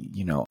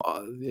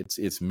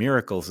 It's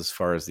miracles as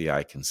far as the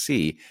eye can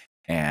see,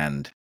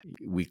 and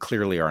we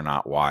clearly are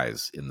not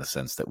wise in the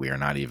sense that we are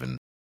not even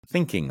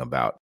thinking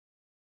about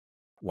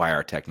why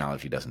our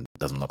technology doesn't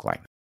look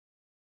like that.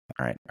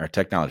 All right, our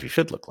technology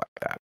should look like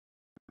that,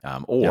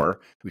 or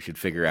we should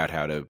figure out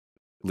how to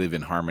live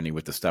in harmony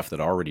with the stuff that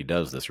already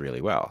does this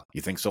really well.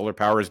 You think solar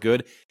power is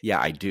good?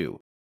 Yeah, I do.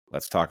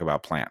 Let's talk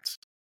about plants,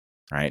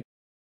 right?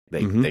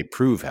 They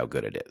prove how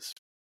good it is.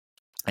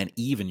 And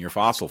even your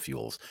fossil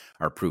fuels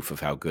are proof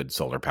of how good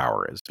solar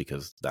power is,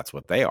 because that's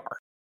what they are.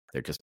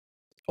 They're just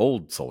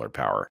old solar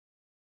power,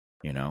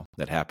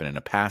 that happened in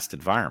a past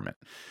environment.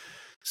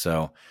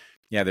 So,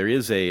 yeah, there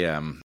is a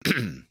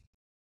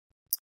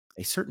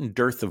a certain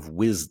dearth of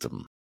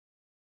wisdom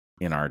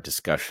in our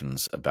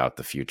discussions about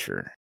the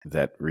future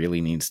that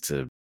really needs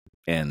to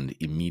end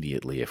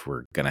immediately if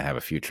we're going to have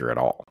a future at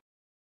all.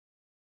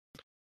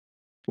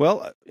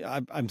 Well,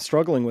 I'm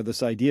struggling with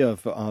this idea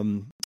of,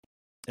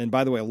 and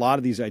by the way, a lot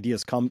of these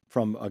ideas come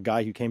from a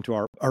guy who came to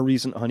our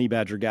recent honey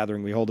badger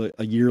gathering. We hold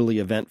a yearly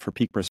event for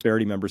Peak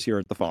Prosperity members here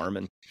at the farm,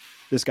 and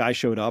this guy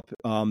showed up,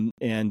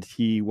 and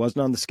he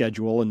wasn't on the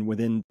schedule. And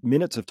within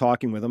minutes of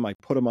talking with him, I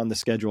put him on the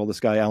schedule. This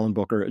guy, Alan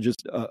Booker,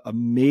 just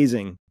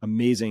amazing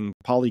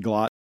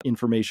polyglot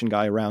information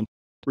guy around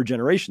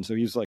regeneration. So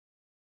he was like,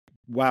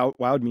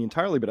 wowed me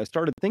entirely. But I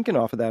started thinking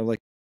off of that, like,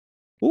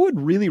 what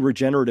would really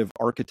regenerative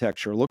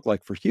architecture look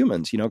like for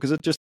humans? Because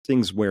it just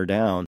things wear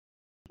down.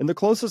 And the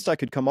closest I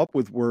could come up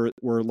with were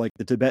like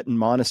the Tibetan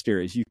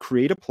monasteries. You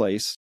create a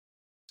place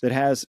that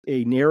has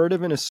a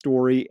narrative and a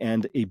story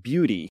and a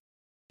beauty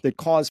that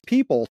cause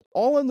people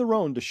all on their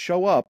own to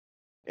show up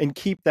and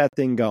keep that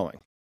thing going.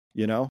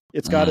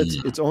 It's got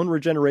its own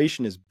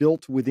regeneration is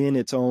built within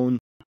its own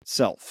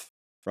self,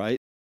 right?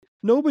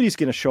 Nobody's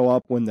going to show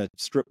up when the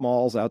strip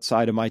malls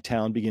outside of my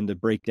town begin to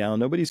break down.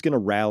 Nobody's going to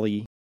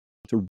rally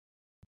to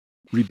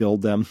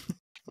rebuild them.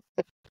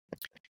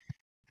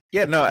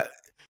 Yeah, no.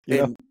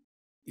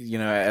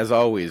 As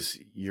always,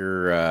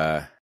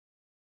 your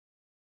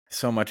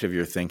so much of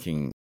your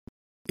thinking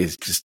is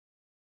just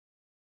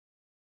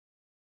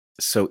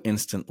so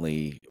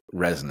instantly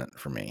resonant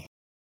for me.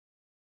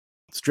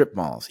 Strip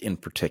malls in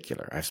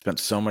particular. I've spent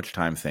so much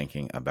time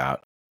thinking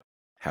about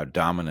how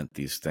dominant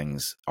these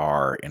things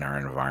are in our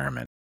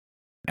environment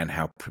and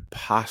how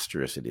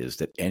preposterous it is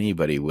that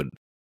anybody would.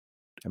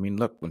 I mean,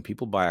 look, when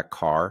people buy a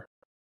car,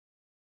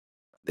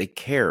 they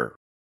care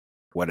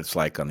what it's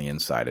like on the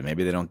inside, and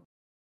maybe they don't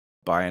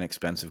buy an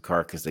expensive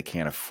car because they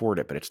can't afford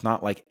it, but it's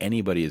not like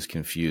anybody is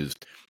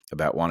confused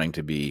about wanting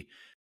to be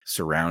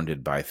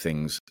surrounded by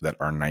things that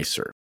are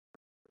nicer.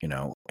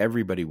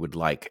 Everybody would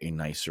like a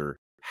nicer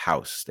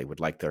house. They would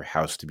like their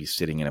house to be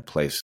sitting in a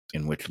place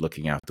in which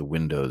looking out the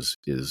windows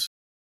is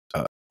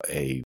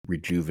a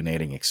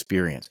rejuvenating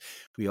experience.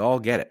 We all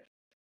get it.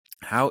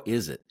 How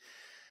is it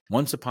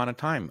Once upon a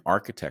time,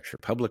 architecture,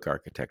 public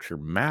architecture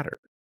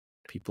mattered.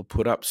 People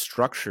put up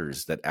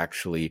structures that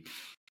actually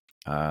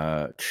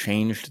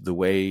changed the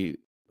way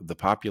the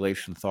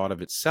population thought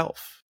of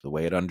itself, the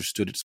way it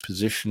understood its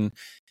position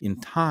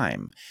in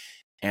time.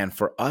 And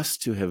for us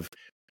to have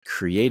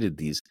created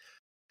these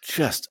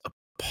just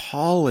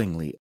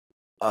appallingly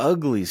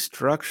ugly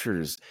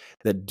structures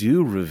that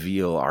do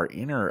reveal our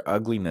inner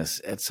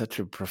ugliness at such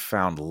a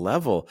profound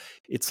level,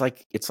 it's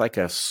like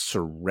a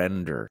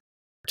surrender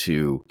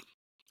to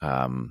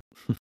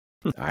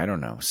I don't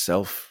know,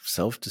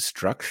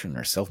 self-destruction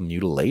or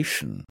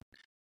self-mutilation.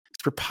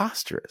 It's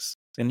preposterous.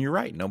 And you're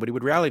right, nobody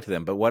would rally to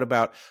them. But what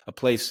about a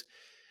place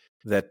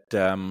that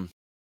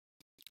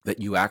that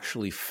you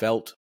actually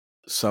felt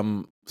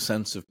some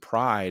sense of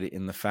pride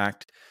in the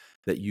fact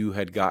that you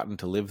had gotten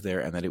to live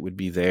there, and that it would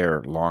be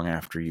there long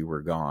after you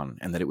were gone,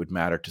 and that it would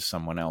matter to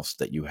someone else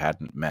that you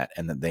hadn't met,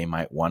 and that they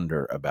might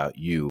wonder about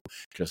you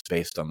just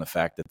based on the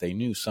fact that they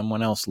knew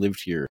someone else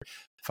lived here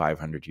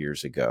 500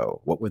 years ago?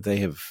 What would they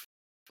have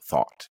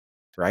thought,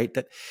 right?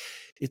 That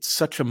it's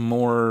such a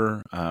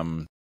more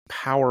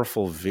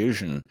powerful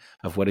vision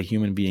of what a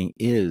human being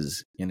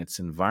is in its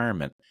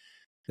environment,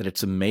 that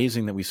it's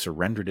amazing that we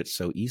surrendered it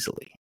so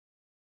easily.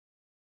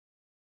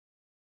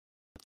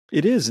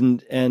 It is,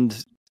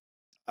 and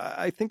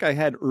I think I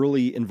had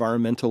early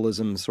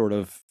environmentalism sort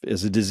of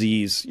as a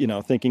disease,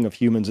 thinking of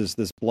humans as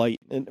this blight,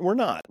 and we're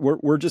not.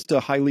 We're just a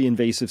highly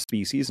invasive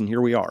species, and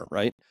here we are,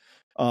 right?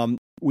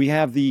 We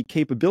have the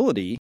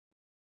capability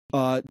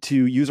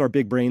to use our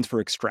big brains for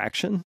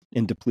extraction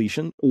and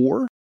depletion,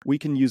 or we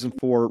can use them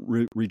for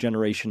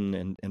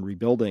regeneration and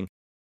rebuilding.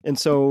 And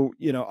so,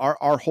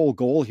 our whole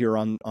goal here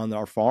on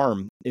our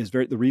farm is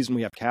the reason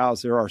we have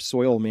cows. They're our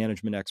soil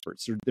management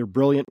experts. They're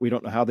brilliant. We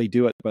don't know how they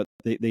do it, but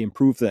they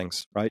improve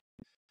things, right?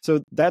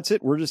 So that's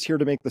it. We're just here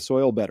to make the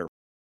soil better.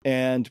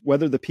 And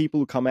whether the people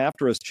who come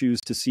after us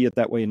choose to see it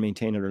that way and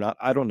maintain it or not,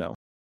 I don't know.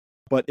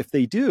 But if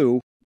they do,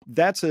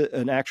 that's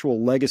an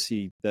actual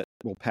legacy that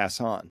will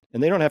pass on.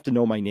 And they don't have to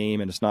know my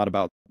name, and it's not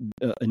about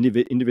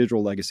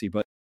individual legacy.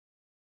 But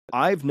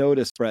I've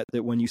noticed, Brett,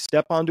 that when you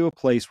step onto a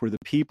place where the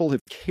people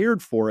have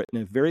cared for it in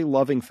a very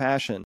loving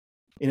fashion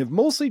and have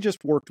mostly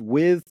just worked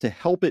with to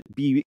help it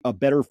be a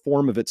better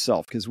form of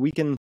itself, because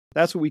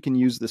that's what we can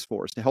use this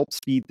for, is to help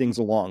speed things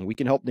along. We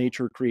can help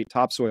nature create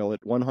topsoil at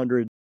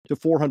 100 to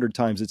 400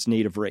 times its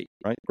native rate,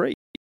 right? Great.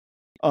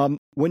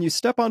 When you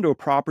step onto a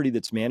property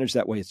that's managed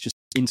that way, it's just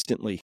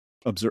instantly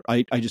observed.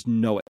 I just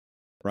know it,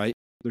 right?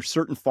 There's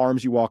certain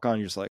farms you walk on,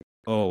 you're just like,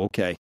 oh,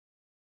 okay,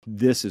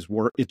 this is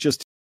work.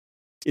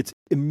 It's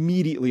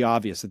immediately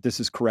obvious that this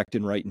is correct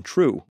and right and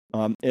true.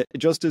 It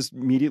just as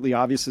immediately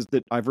obvious as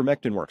that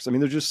ivermectin works. I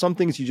mean, there's just some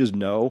things you just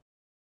know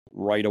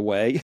right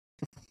away,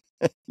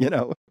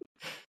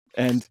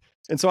 And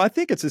so I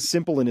think it's as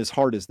simple and as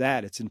hard as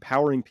that. It's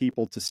empowering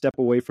people to step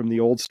away from the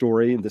old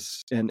story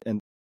and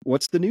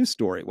what's the new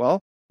story? Well,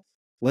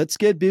 let's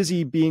get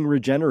busy being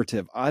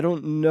regenerative. I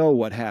don't know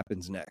what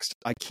happens next.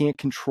 I can't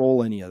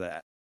control any of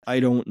that. I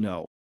don't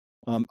know.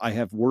 I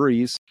have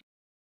worries,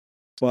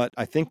 but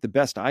I think the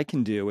best I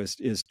can do is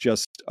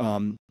just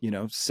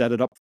set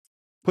it up,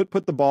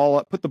 put the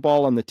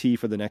ball on the tee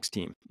for the next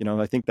team.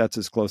 I think that's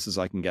as close as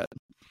I can get.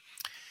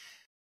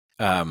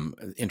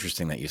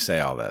 Interesting that you say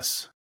all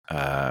this.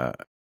 Heather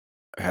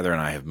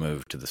and I have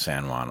moved to the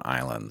San Juan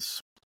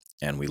Islands,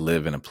 and we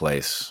live in a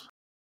place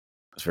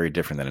that's very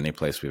different than any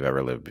place we've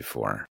ever lived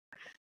before.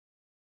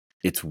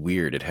 It's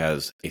weird. It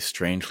has a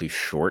strangely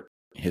short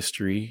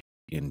history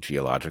in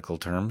geological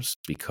terms,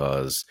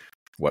 because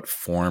what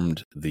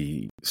formed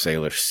the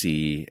Salish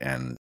Sea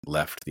and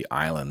left the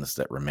islands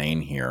that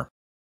remain here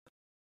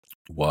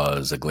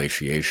was a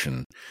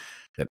glaciation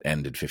that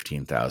ended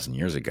 15,000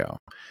 years ago.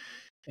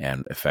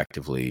 And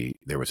effectively,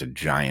 there was a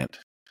giant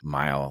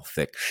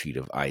mile-thick sheet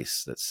of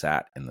ice that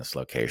sat in this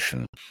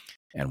location.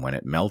 And when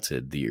it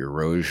melted, the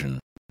erosion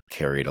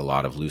carried a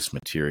lot of loose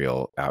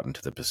material out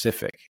into the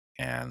Pacific,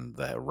 and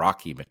the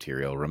rocky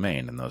material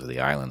remained, and those are the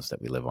islands that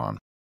we live on.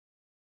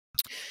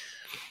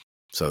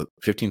 So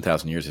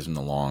 15,000 years isn't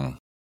a long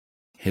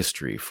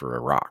history for a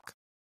rock,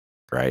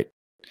 right?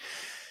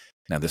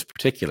 Now, this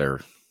particular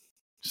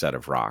set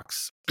of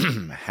rocks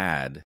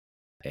had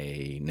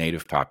a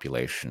native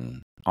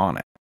population on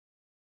it.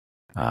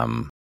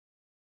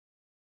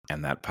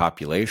 And that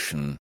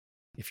population,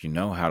 if you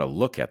know how to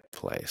look at the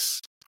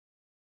place,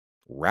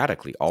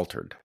 radically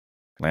altered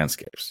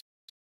landscapes.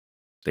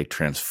 They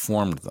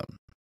transformed them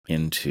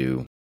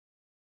into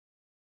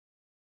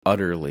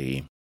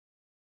utterly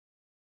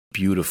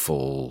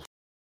beautiful,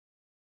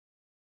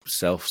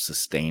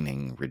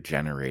 self-sustaining,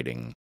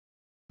 regenerating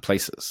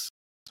places.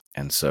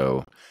 And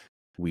so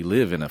we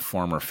live in a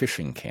former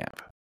fishing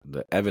camp.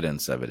 The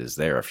evidence of it is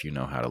there if you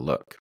know how to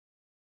look.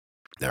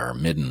 There are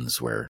middens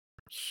where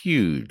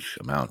huge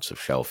amounts of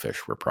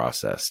shellfish were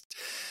processed.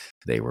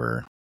 They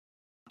were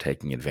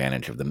taking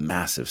advantage of the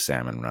massive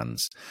salmon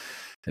runs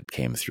that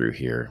came through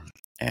here,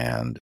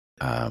 and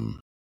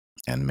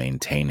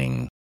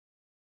maintaining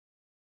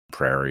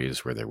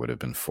prairies where there would have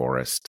been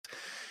forest.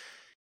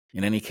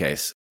 In any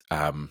case,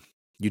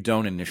 You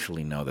don't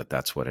initially know that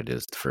that's what it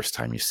is the first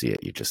time you see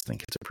it. You just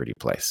think it's a pretty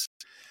place.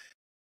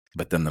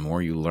 But then the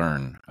more you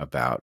learn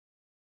about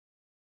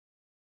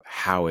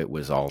how it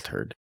was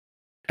altered,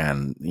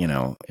 and,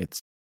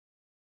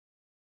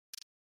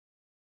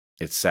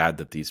 it's sad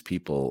that these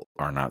people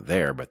are not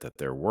there, but that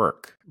their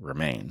work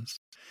remains,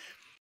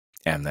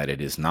 and that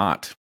it's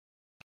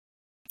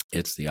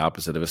the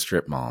opposite of a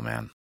strip mall,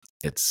 man.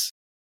 It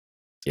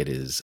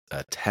is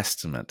a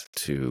testament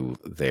to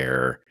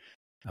their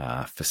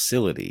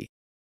facility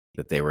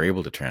that they were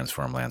able to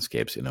transform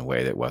landscapes in a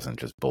way that wasn't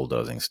just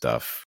bulldozing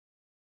stuff,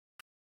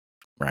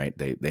 right?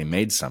 They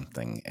made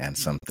something, and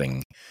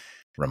something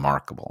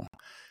remarkable.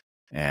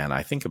 And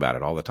I think about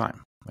it all the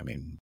time. I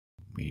mean,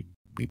 we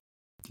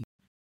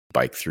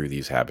bike through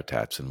these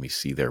habitats and we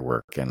see their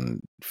work and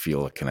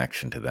feel a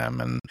connection to them.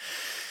 And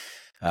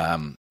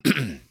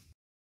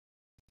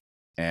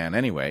and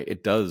anyway,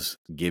 it does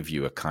give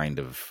you a kind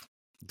of,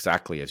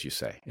 exactly as you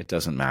say, it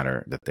doesn't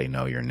matter that they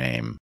know your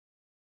name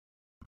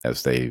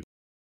as they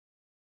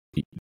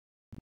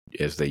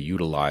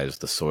utilize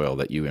the soil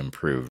that you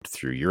improved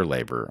through your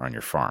labor on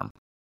your farm.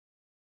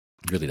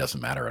 It really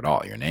doesn't matter at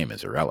all. Your name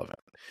is irrelevant.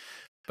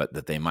 But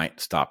that they might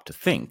stop to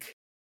think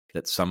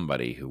that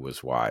somebody who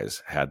was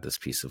wise had this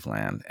piece of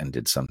land and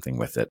did something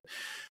with it,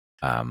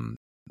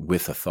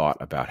 with a thought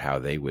about how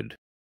they would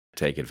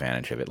take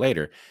advantage of it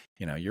later.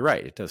 You're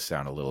right. It does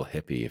sound a little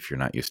hippie if you're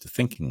not used to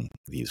thinking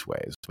these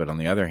ways. But on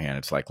the other hand,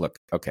 it's like, look,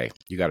 okay,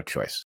 you got a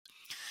choice.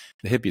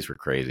 The hippies were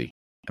crazy.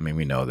 I mean,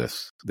 we know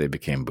this. They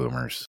became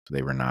boomers.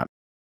 They were not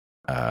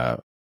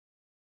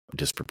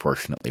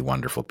disproportionately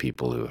wonderful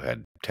people who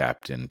had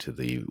tapped into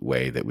the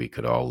way that we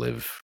could all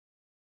live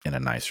in a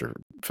nicer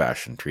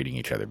fashion, treating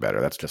each other better.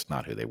 That's just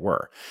not who they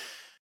were.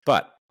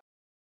 But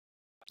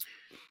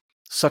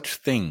such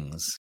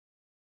things,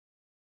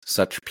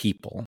 such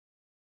people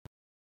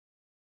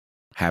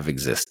have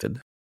existed,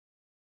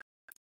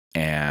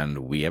 and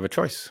we have a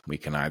choice. We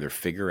can either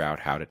figure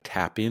out how to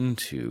tap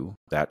into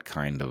that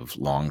kind of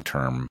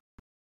long-term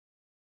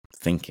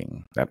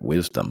thinking, that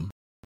wisdom,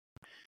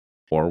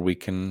 or we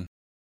can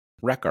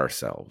wreck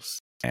ourselves.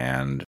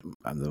 And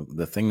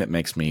the thing that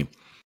makes me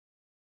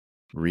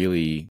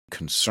really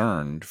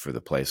concerned for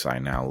the place I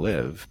now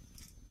live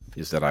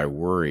is that I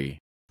worry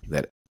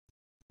that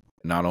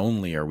not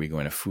only are we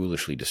going to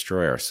foolishly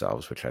destroy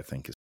ourselves, which I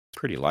think is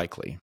pretty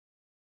likely,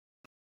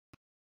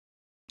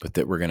 but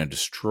that we're going to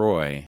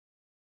destroy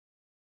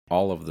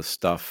all of the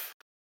stuff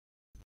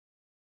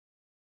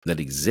that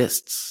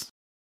exists.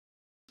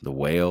 The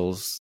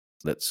whales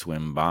that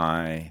swim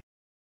by,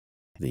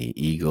 the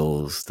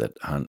eagles that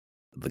hunt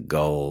the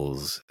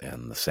gulls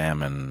and the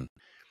salmon.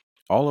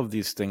 All of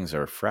these things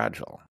are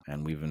fragile,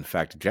 and we've in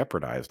fact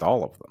jeopardized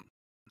all of them.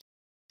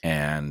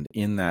 And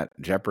in that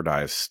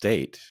jeopardized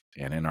state,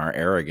 and in our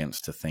arrogance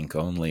to think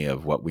only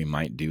of what we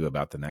might do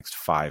about the next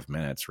 5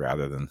 minutes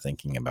rather than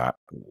thinking about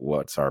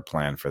what's our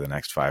plan for the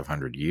next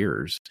 500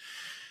 years,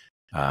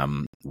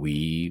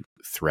 we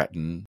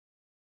threaten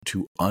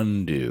to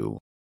undo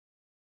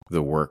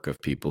the work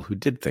of people who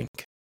did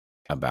think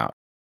about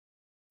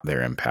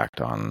their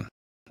impact on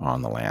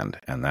the land.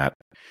 And that,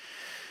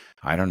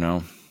 I don't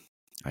know,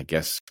 I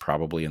guess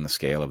probably in the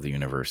scale of the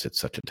universe, it's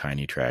such a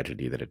tiny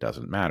tragedy that it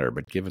doesn't matter.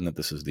 But given that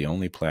this is the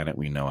only planet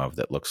we know of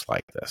that looks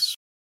like this,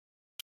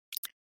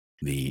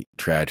 the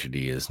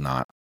tragedy is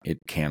not, it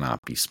cannot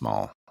be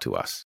small to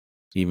us,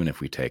 even if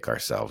we take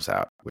ourselves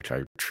out, which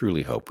I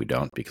truly hope we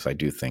don't, because I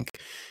do think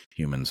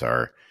humans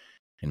are,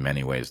 in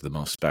many ways, the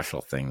most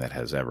special thing that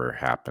has ever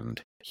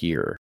happened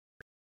here.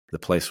 The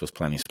place was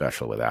plenty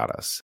special without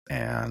us,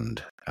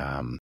 and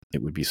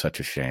it would be such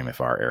a shame if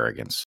our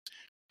arrogance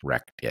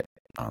wrecked it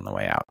on the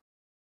way out.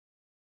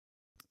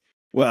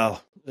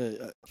 Well,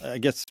 I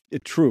guess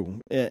it's true.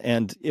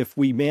 And if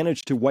we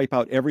manage to wipe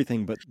out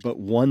everything but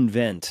one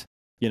vent,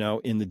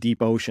 in the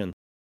deep ocean,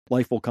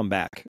 life will come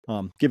back.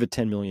 Give it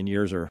 10 million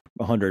years or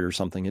 100 or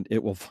something,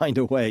 it will find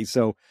a way.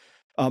 So,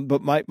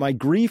 but my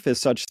grief is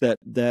such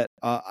that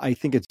I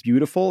think it's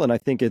beautiful, and I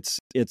think it's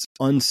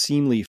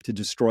unseemly to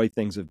destroy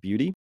things of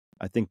beauty.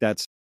 I think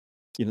that's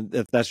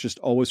just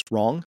always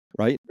wrong,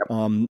 right?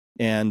 Yep.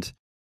 And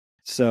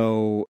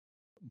so,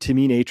 to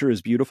me, nature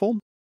is beautiful.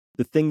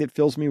 The thing that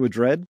fills me with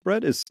dread,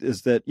 Brett, is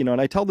that,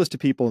 and I tell this to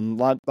people, and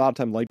a lot of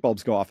time light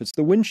bulbs go off. It's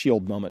the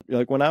windshield moment.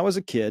 Like when I was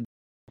a kid,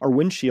 our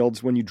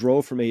windshields, when you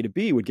drove from A to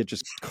B, would get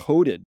just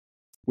coated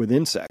with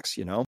insects,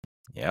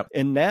 Yep.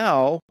 And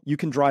now you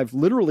can drive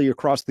literally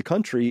across the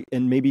country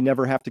and maybe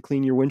never have to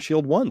clean your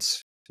windshield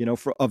once,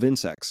 of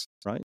insects,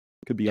 right?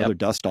 Could be other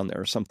dust on there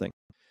or something.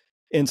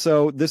 And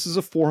so this is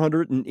a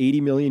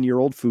 480 million year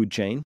old food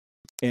chain,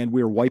 and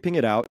we're wiping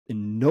it out,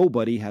 and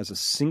nobody has a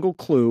single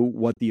clue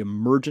what the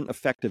emergent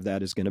effect of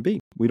that is going to be.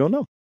 We don't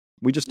know.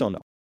 We just don't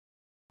know.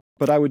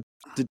 But I would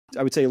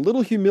say a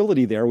little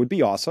humility there would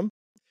be awesome.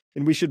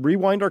 And we should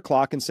rewind our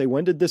clock and say,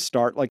 when did this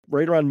start? Like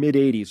right around mid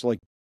 80s, like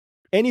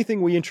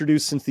anything we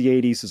introduced since the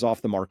 80s is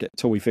off the market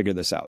until we figure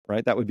this out,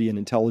 right? That would be an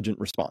intelligent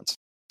response,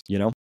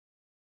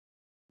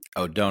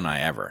 Oh, don't I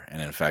ever.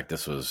 And in fact,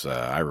 this was,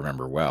 I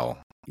remember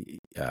well,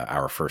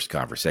 our first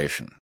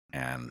conversation.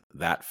 And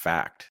that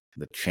fact,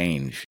 the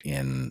change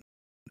in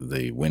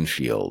the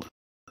windshield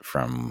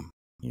from,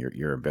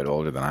 you're a bit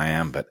older than I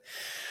am, but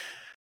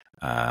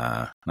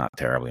not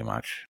terribly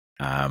much.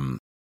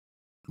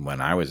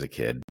 When I was a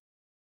kid,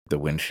 the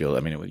windshield,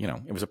 I mean,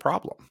 it was a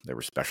problem. There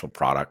were special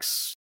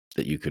products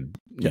that you could,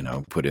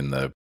 put in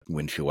the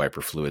windshield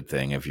wiper fluid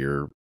thing of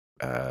your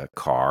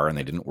car, and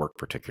they didn't work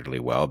particularly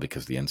well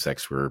because the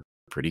insects were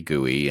pretty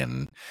gooey,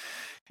 and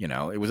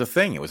it was a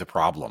thing. It was a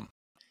problem.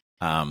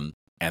 And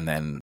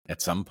then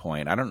at some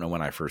point, I don't know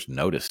when I first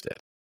noticed it,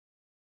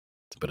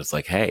 but it's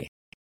like, hey,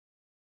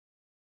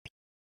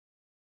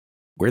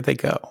 where'd they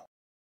go?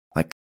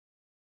 Like,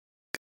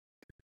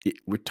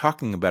 we're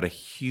talking about a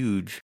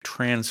huge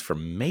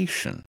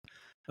transformation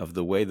of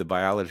the way the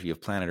biology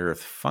of planet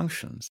Earth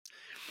functions,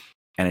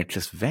 and it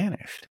just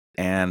vanished.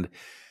 And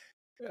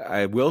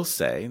I will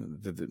say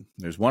that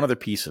there's one other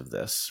piece of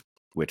this,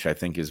 which I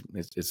think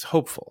is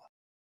hopeful.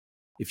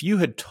 If you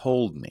had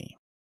told me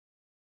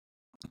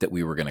that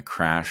we were going to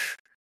crash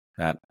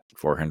that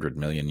 400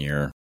 million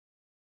year,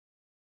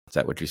 is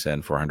that what you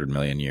said? 400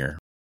 million year,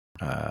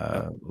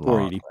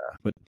 480,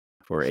 but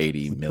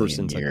 480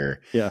 million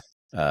year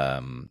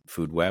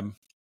food web,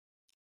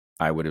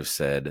 I would have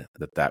said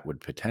that would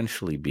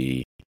potentially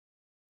be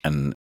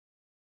an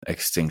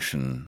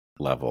extinction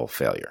level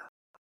failure.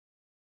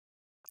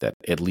 That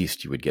at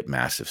least you would get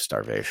massive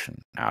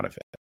starvation out of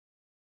it.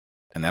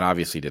 And that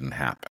obviously didn't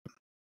happen.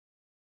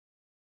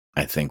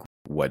 I think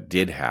what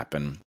did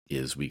happen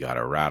is we got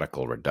a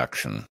radical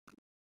reduction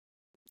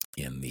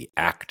in the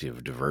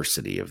active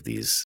diversity of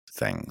these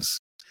things.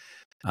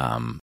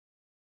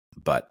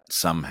 But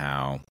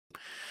somehow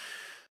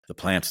the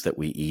plants that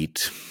we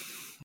eat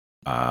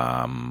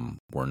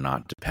were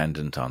not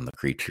dependent on the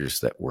creatures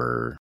that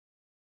were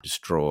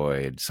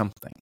destroyed,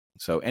 something.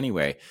 So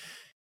anyway,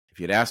 if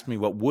you'd asked me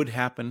what would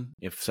happen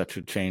if such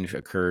a change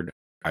occurred,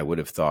 I would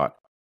have thought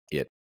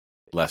it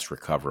less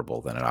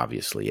recoverable than it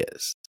obviously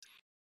is.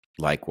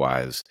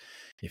 Likewise,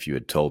 if you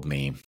had told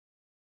me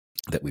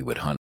that we would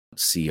hunt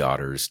sea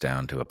otters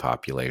down to a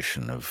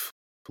population of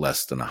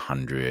less than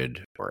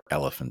 100, or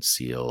elephant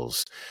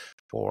seals,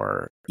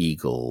 or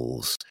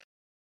eagles,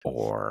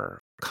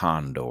 or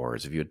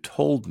condors, if you had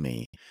told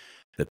me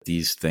that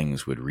these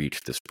things would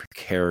reach this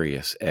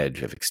precarious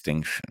edge of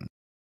extinction,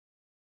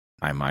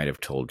 I might have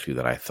told you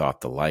that I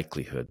thought the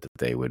likelihood that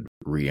they would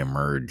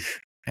reemerge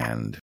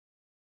and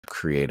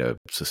create a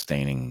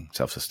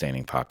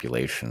self-sustaining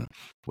population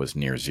was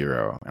near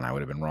zero, and I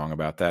would have been wrong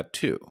about that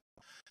too.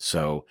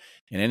 So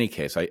in any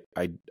case,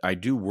 I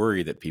do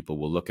worry that people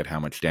will look at how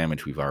much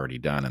damage we've already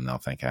done, and they'll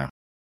think,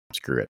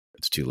 screw it,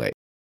 it's too late.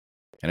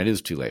 And it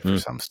is too late for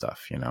some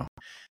stuff,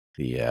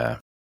 The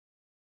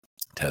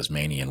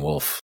Tasmanian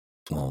wolf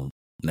will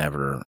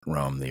never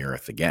roam the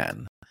earth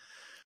again,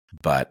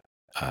 but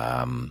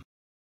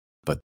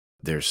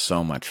there's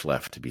so much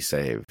left to be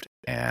saved.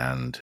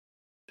 And,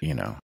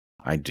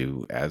 I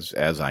do,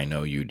 as I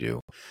know you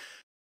do,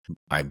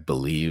 I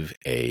believe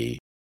a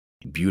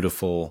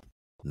beautiful,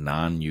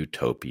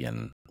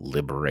 non-utopian,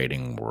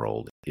 liberating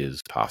world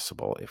is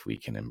possible if we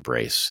can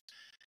embrace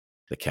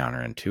the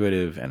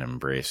counterintuitive and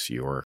embrace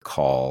your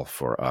call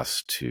for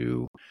us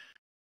to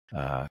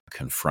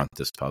confront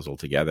this puzzle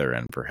together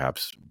and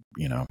perhaps,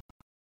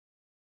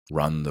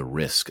 run the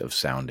risk of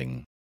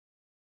sounding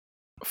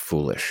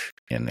foolish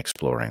in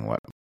exploring what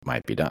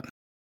might be done.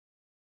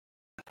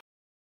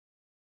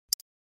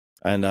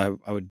 And I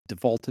would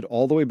default it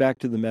all the way back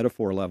to the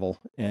metaphor level.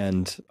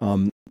 And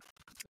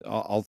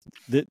I'll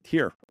get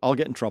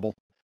in trouble.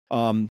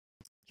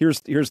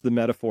 Here's the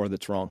metaphor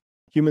that's wrong.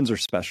 Humans are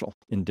special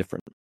and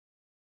different.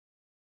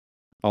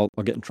 I'll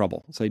get in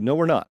trouble. Say, no,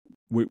 we're not.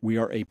 We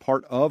are a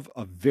part of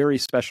a very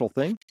special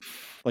thing.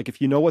 Like if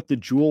you know what the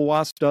jewel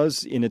wasp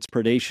does in its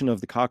predation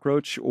of the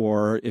cockroach,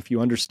 or if you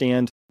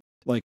understand,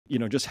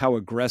 just how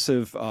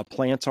aggressive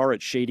plants are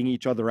at shading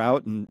each other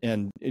out,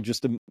 and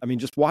just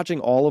watching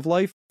all of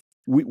life,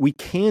 we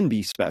can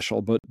be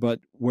special, but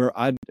where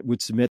I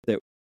would submit that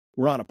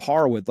we're on a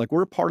par with,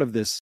 we're a part of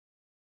this.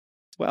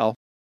 Well,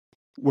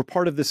 we're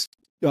part of this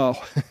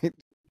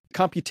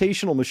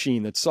computational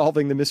machine that's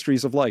solving the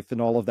mysteries of life and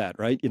all of that,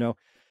 right?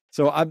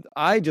 So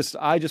I just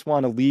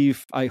want to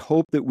leave. I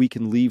hope that we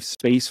can leave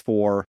space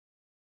for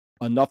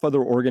enough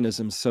other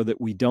organisms so that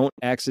we don't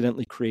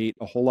accidentally create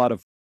a whole lot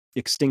of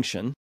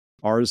extinction,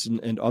 ours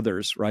and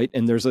others, right?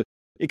 And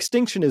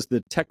extinction is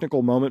the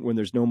technical moment when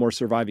there's no more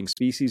surviving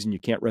species and you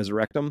can't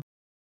resurrect them.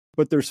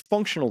 But there's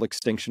functional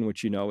extinction,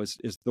 which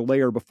is the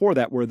layer before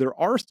that, where there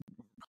are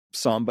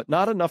some, but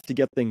not enough to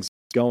get things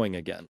going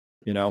again,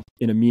 in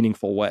a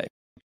meaningful way.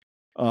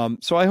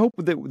 So I hope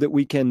that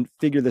we can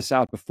figure this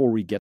out before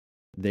we get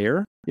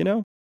there,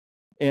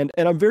 And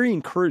I'm very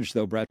encouraged,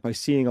 though, Brett, by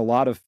seeing a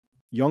lot of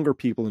younger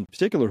people in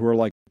particular who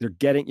are they're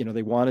getting,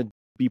 they want to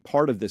be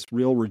part of this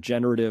real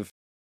regenerative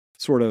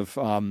sort of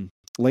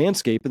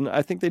landscape. And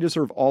I think they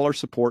deserve all our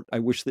support. I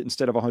wish that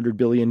instead of 100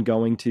 billion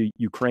going to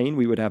Ukraine,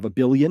 we would have 1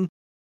 billion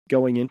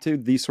going into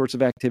these sorts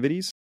of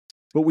activities.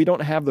 But we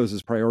don't have those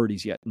as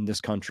priorities yet in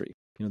this country.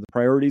 The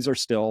priorities are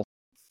still,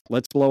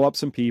 let's blow up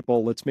some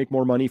people, let's make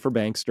more money for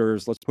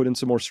banksters, let's put in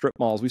some more strip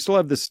malls. We still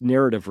have this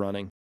narrative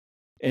running.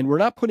 And we're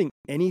not putting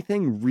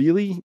anything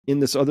really in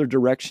this other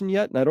direction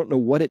yet. And I don't know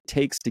what it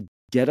takes to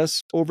get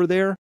us over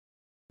there.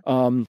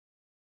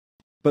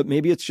 But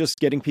maybe it's just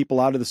getting people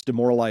out of this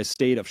demoralized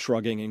state of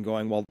shrugging and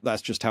going, well,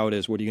 that's just how it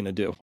is. What are you going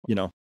to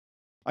do?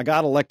 I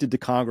got elected to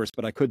Congress,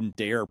 but I couldn't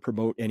dare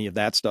promote any of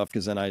that stuff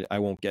because then I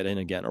won't get in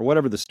again, or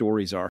whatever the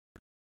stories are.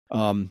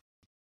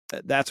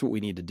 That's what we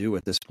need to do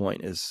at this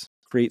point, is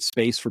create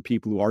space for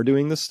people who are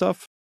doing this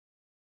stuff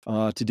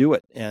to do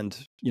it.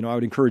 And, I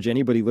would encourage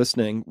anybody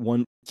listening,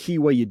 one key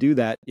way you do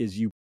that is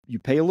you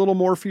pay a little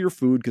more for your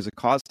food because it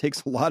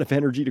takes a lot of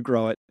energy to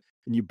grow it,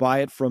 and you buy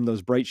it from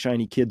those bright,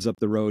 shiny kids up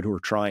the road who are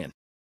trying.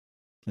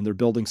 And they're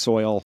building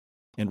soil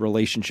and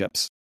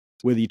relationships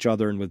with each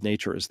other and with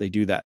nature as they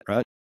do that,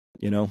 right?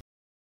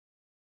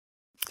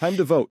 Time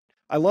to vote.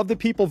 I love that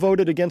people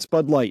voted against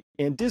Bud Light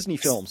and Disney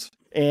films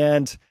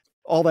and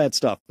all that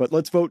stuff, but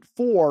let's vote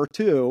for,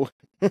 too.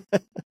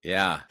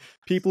 Yeah.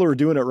 People who are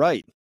doing it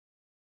right.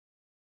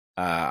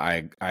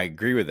 I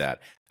agree with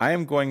that. I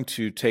am going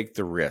to take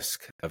the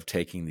risk of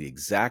taking the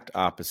exact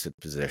opposite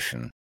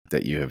position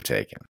that you have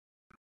taken.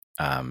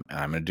 And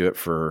I'm going to do it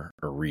for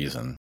a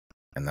reason.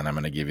 And then I'm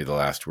going to give you the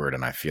last word.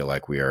 And I feel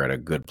like we are at a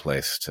good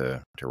place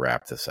to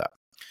wrap this up.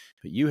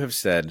 But you have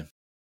said,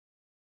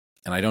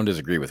 and I don't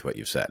disagree with what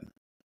you've said,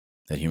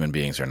 that human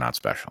beings are not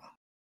special.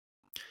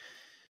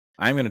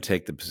 I'm going to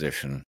take the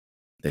position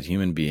that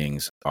human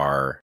beings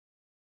are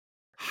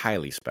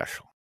highly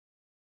special.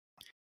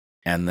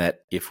 And that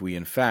if we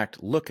in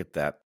fact look at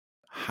that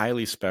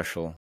highly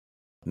special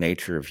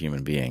nature of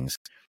human beings,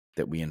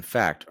 that we in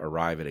fact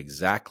arrive at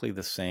exactly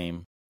the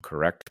same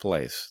correct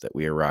place that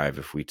we arrive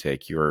if we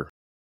take your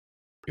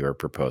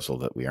proposal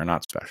that we are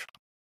not special.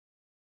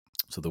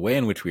 So the way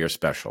in which we are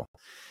special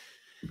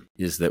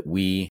is that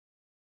we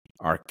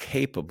are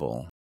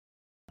capable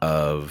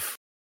of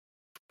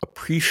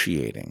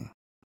appreciating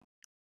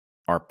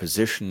our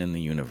position in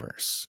the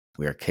universe.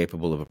 We are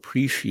capable of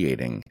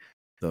appreciating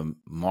the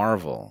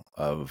marvel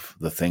of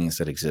the things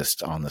that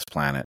exist on this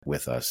planet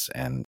with us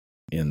and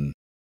in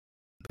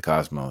the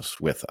cosmos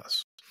with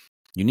us,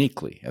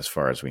 uniquely as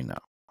far as we know.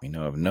 We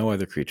know of no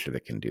other creature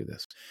that can do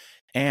this.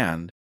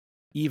 And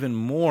even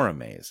more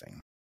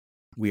amazing,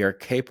 we are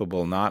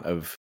capable not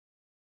of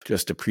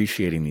just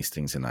appreciating these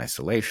things in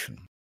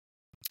isolation,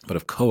 but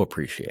of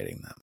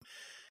co-appreciating them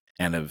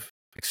and of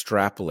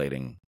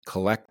extrapolating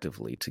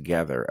collectively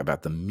together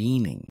about the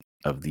meaning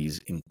of these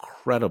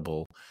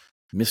incredible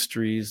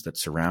mysteries that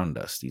surround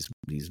us,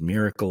 these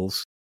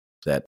miracles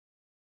that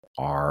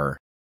are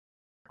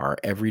our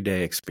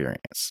everyday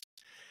experience.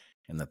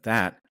 And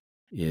that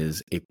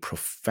is a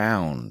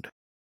profound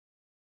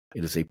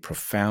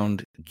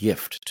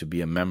gift to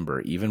be a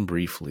member, even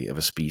briefly, of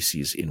a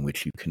species in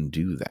which you can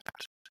do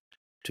that.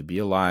 To be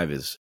alive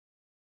is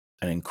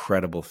an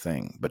incredible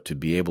thing, but to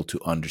be able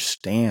to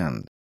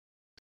understand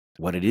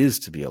what it is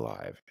to be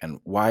alive and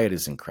why it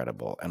is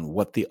incredible and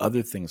what the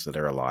other things that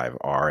are alive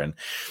are, and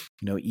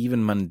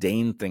even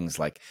mundane things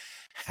like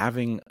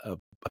having a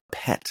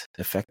pet,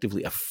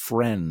 effectively a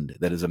friend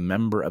that is a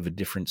member of a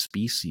different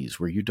species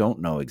where you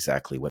don't know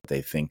exactly what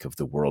they think of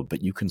the world,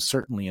 but you can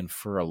certainly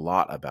infer a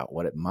lot about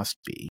what it must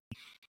be,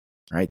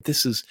 right?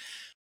 This is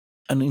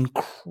an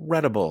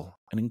incredible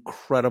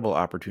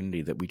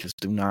opportunity that we just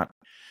do not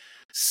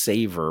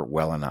savor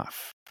well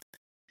enough.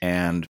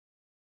 And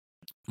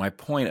my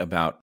point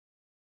about,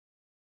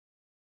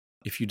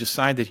 if you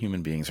decide that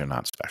human beings are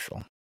not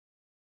special,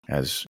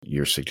 as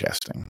you're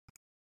suggesting,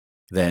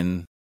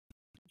 then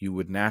you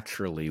would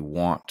naturally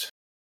want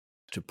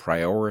to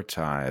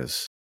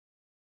prioritize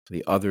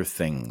the other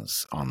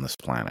things on this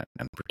planet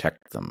and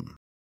protect them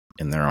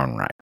in their own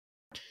right.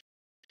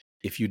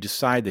 If you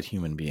decide that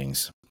human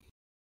beings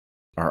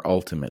are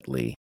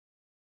ultimately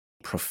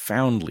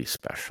profoundly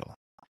special,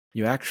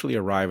 you actually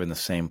arrive in the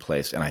same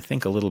place, and I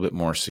think a little bit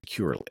more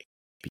securely,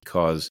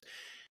 because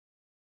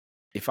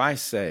if I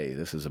say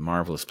this is a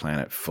marvelous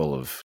planet full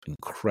of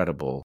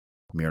incredible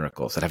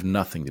miracles that have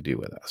nothing to do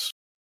with us,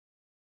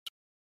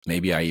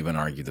 maybe I even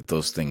argue that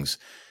those things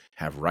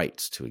have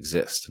rights to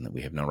exist and that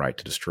we have no right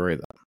to destroy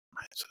them.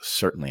 It's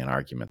certainly an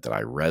argument that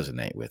I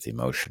resonate with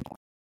emotionally.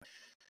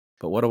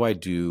 But what do I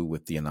do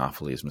with the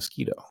Anopheles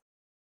mosquito?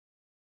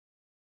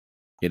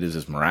 It is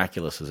as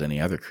miraculous as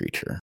any other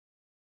creature,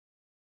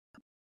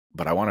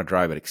 but I want to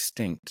drive it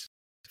extinct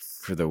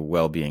for the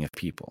well-being of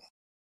people.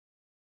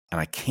 And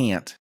I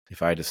can't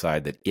if I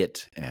decide that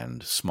it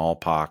and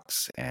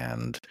smallpox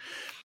and,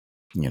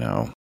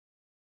 the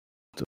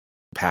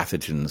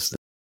pathogens that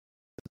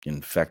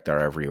infect our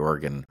every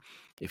organ,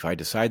 if I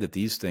decide that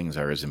these things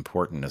are as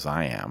important as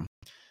I am,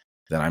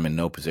 then I'm in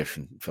no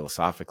position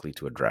philosophically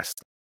to address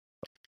them.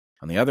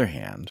 On the other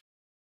hand,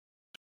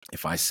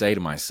 if I say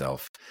to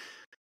myself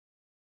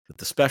that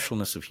the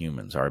specialness of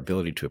humans, our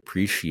ability to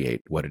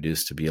appreciate what it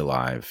is to be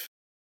alive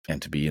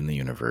and to be in the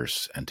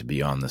universe and to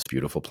be on this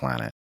beautiful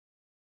planet,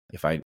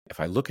 if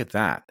I look at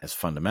that as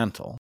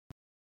fundamental,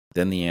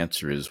 then the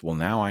answer is, well,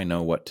 now I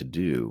know what to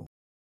do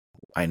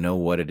I know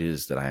what it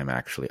is that I am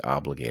actually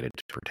obligated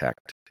to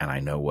protect, and I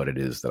know what it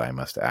is that I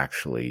must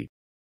actually,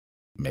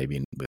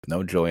 maybe with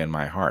no joy in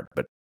my heart,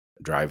 but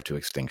drive to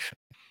extinction.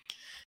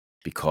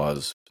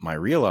 Because my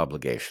real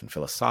obligation,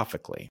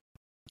 philosophically,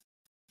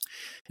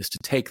 is to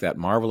take that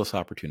marvelous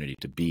opportunity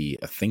to be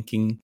a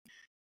thinking,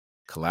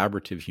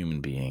 collaborative human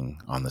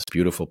being on this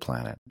beautiful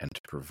planet and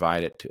to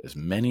provide it to as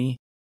many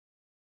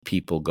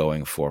people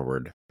going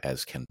forward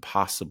as can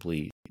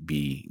possibly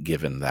be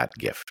given that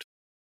gift.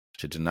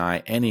 To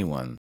deny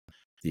anyone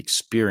the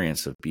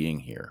experience of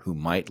being here who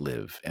might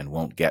live and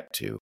won't get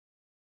to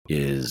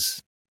is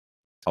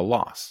a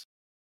loss.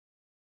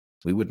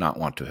 We would not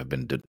want to have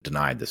been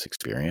denied this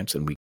experience,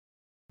 and we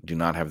do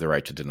not have the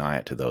right to deny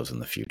it to those in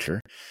the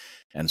future.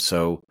 And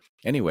so,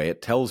 anyway,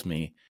 it tells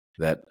me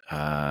that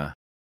I'm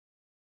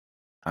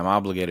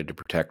obligated to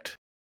protect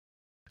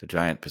the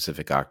giant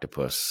Pacific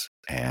octopus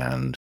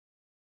and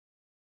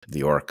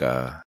the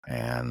orca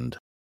and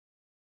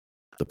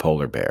the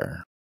polar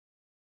bear,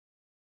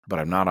 but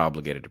I'm not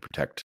obligated to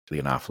protect the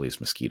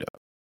Anopheles mosquito.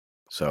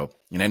 So,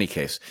 in any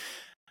case,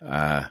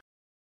 I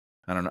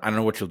don't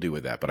know what you'll do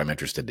with that, but I'm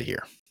interested to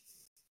hear.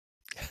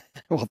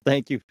 Well,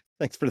 thank you.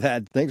 Thanks for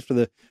that. Thanks for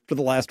the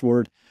last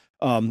word,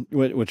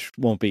 which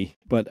won't be.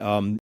 But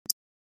I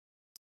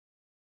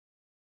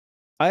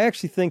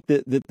actually think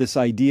that this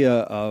idea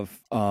of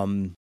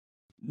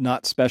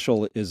not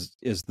special is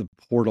the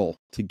portal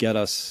to get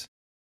us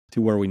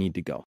to where we need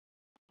to go.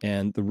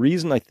 And the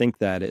reason I think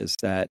that is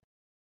that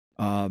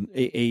an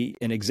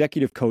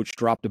executive coach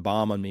dropped a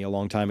bomb on me a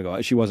long time ago.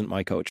 She wasn't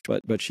my coach,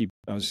 but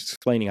I was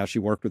explaining how she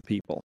worked with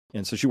people.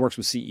 And so she works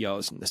with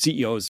CEOs, and the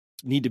CEOs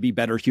need to be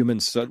better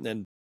humans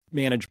and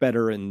manage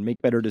better and make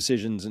better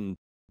decisions and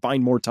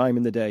find more time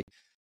in the day.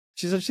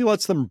 She said she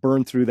lets them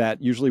burn through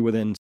that. Usually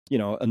within,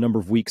 a number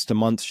of weeks to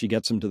months, she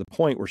gets them to the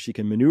point where she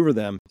can maneuver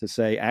them to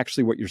say,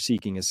 actually, what you're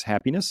seeking is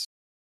happiness.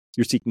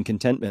 You're seeking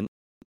contentment.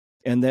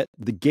 And that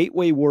the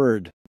gateway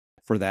word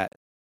for that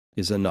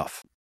is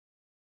enough.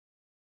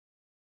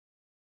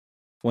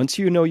 Once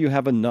you know you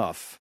have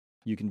enough,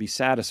 you can be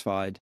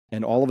satisfied,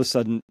 and all of a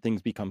sudden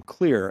things become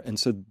clear. And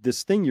so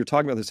this thing you're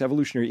talking about, this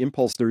evolutionary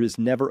impulse, there is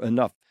never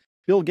enough.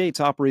 Bill Gates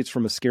operates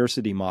from a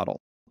scarcity model,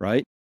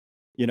 right?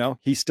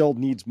 He still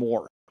needs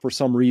more for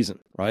some reason,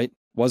 right?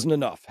 Wasn't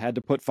enough. Had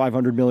to put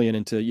 500 million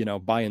into,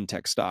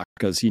 BioNTech stock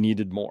because he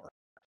needed more.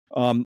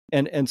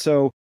 And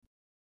so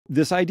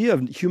this idea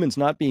of humans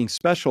not being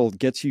special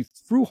gets you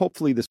through,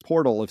 hopefully, this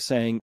portal of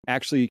saying,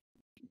 actually,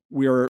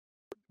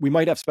 we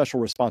might have special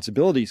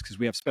responsibilities because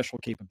we have special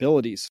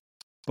capabilities,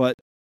 but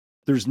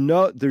there's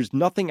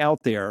nothing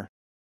out there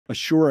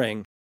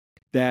assuring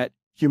that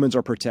humans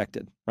are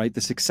protected, right?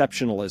 This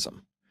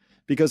exceptionalism.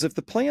 Because if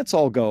the plants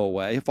all go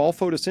away, if all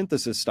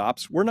photosynthesis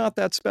stops, we're not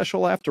that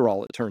special after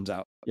all, it turns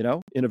out,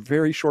 in a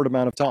very short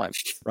amount of time,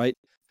 right?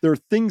 There are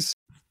things,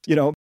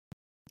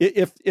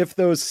 if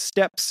those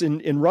steppes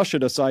in Russia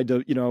decide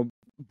to,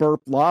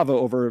 burp lava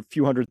over a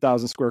few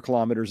 100,000 square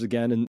kilometers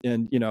again,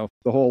 and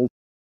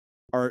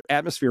our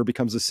atmosphere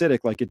becomes acidic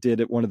like it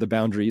did at one of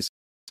the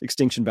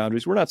extinction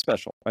boundaries, we're not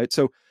special, right?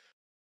 So,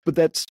 but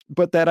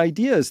that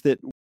idea is that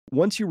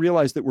once you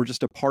realize that we're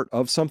just a part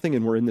of something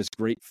and we're in this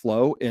great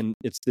flow and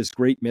it's this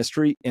great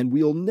mystery and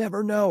we'll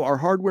never know, our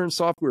hardware and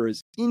software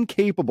is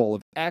incapable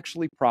of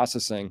actually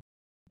processing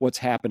what's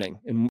happening.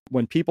 And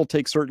when people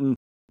take certain,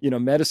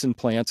 medicine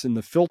plants and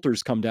the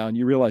filters come down,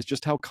 you realize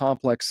just how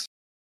complex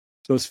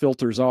those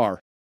filters are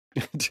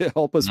to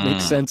help us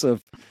make sense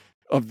of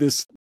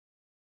this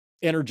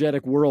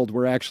energetic world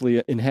we're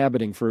actually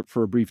inhabiting for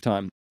a brief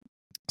time.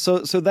 So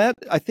that,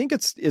 I think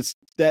it's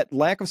that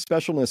lack of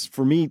specialness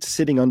for me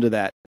sitting under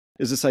that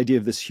is this idea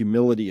of this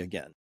humility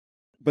again.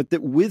 But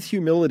that with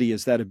humility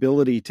is that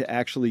ability to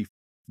actually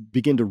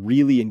begin to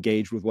really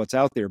engage with what's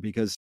out there,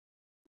 because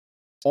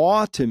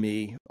awe to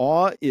me,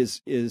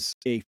 is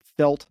a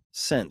felt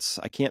sense.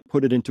 I can't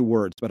put it into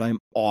words, but I'm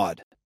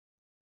awed.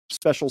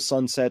 Special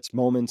sunsets,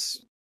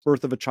 moments,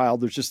 birth of a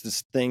child, there's just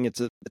this thing,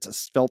 it's a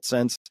felt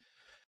sense,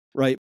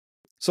 right?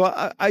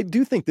 So I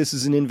do think this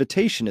is an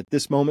invitation at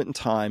this moment in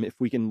time, if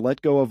we can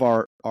let go of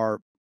our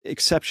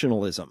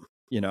exceptionalism,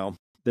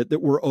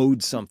 that we're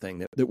owed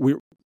something, that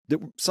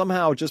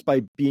somehow just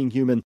by being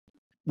human,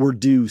 we're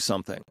due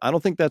something. I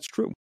don't think that's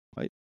true,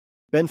 right?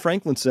 Ben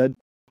Franklin said,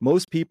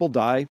 most people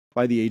die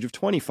by the age of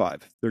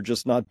 25. They're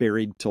just not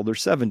buried till they're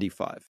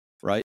 75,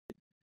 right?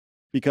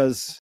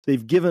 Because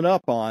they've given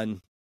up on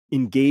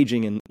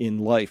engaging in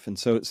life. And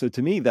so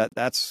to me,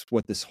 that's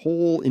what this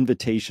whole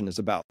invitation is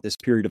about, this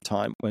period of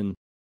time when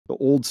the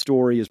old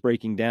story is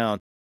breaking down.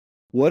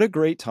 What a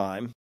great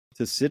time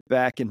to sit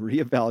back and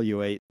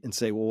reevaluate and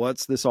say, well,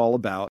 what's this all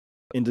about?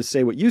 And to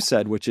say what you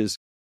said, which is,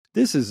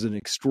 this is an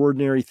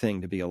extraordinary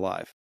thing to be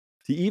alive.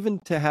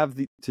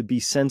 To be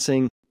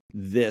sensing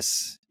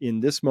this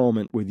in this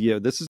moment with you,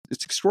 it's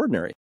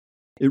extraordinary.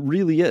 It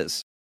really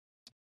is.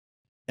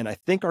 And I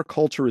think our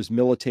culture is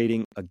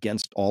militating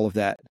against all of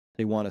that.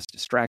 They want us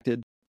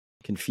distracted,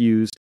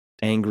 confused,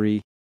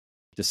 angry,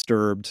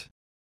 disturbed,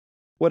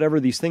 whatever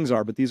these things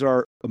are. But these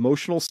are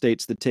emotional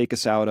states that take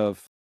us out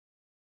of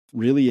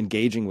really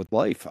engaging with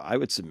life, I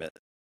would submit.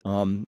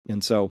 And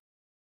so,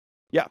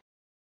 yeah,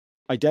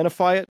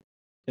 identify it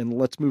and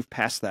let's move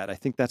past that. I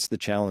think that's the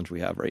challenge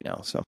we have right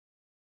now. So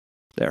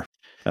there,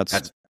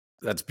 that's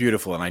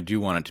beautiful. And I do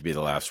want it to be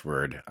the last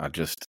word. I'll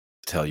just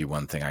tell you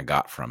one thing I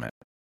got from it.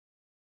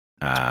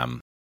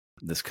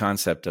 This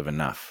concept of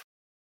enough.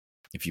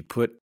 If you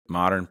put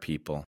modern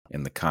people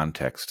in the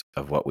context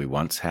of what we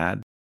once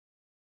had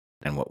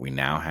and what we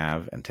now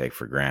have and take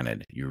for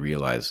granted, you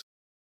realize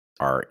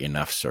our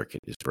enough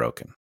circuit is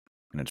broken.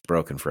 And it's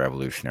broken for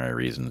evolutionary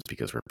reasons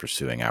because we're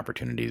pursuing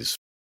opportunities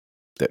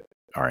that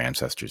our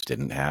ancestors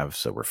didn't have.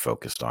 So we're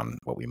focused on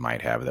what we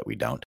might have that we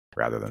don't,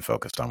 rather than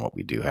focused on what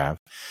we do have.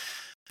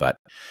 But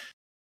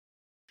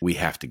we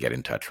have to get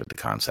in touch with the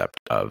concept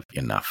of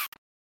enough.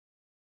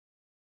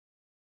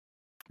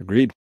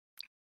 Agreed.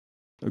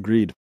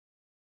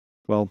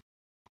 Well,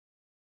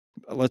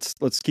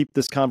 let's keep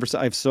this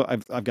conversation.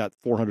 I've got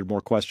 400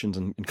 more questions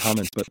and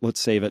comments, but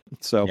let's save it.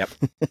 So, yep.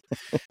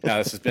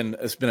 No,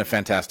 it's been a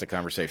fantastic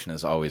conversation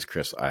as always,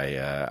 Chris.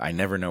 I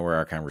never know where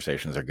our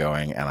conversations are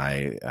going, and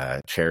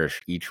I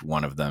cherish each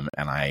one of them.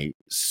 And I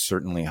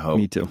certainly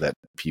hope that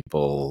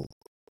people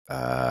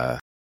have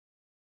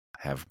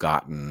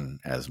gotten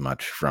as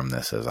much from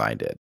this as I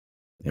did.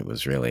 It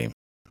was really,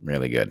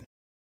 really good.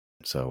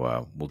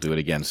 So we'll do it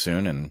again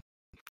soon, and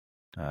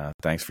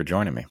thanks for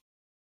joining me.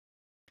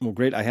 Well,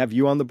 great. I have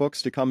you on the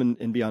books to come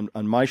and be on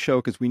my show,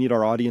 because we need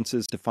our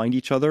audiences to find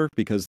each other,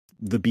 because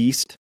the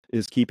beast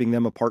is keeping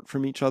them apart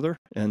from each other.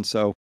 And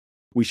so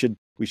we should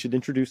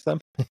introduce them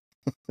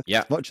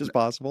as much as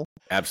possible.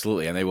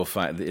 Absolutely. And they will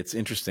find, it's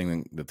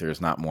interesting that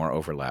there's not more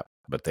overlap,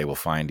 but they will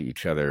find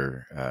each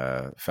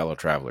other, fellow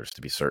travelers,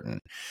 to be certain.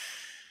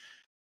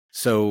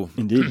 So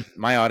indeed,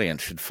 my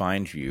audience should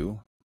find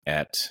you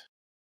at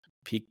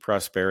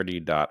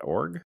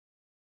peakprosperity.org.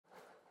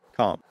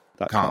 .com.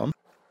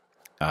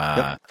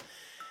 Yep.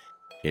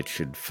 It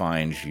should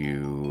find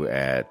you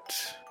at,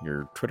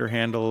 your Twitter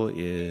handle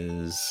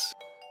is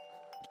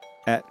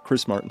at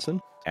Chris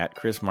Martenson. At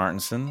Chris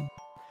Martenson. You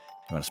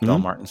want to spell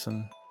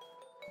Martenson?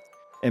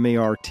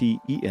 Martenson.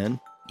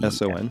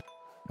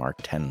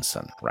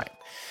 Martenson, right.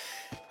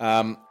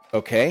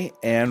 Okay,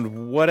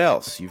 and what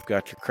else? You've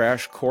got your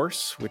crash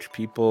course, which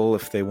people,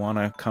 if they want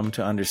to come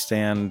to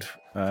understand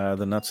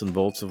the nuts and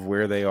bolts of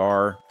where they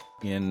are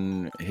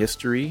in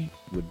history,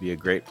 would be a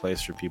great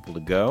place for people to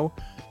go.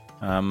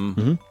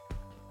 And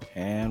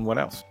what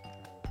else?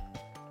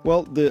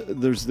 Well,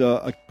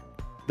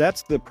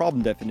 that's the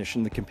problem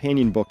definition. The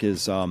companion book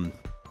is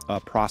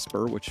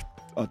Prosper, which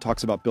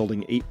talks about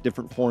building 8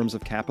 different forms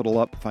of capital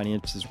up.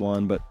 Finance is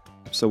one, but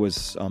so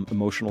is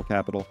emotional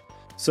capital.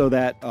 So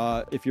that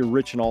if you're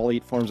rich in all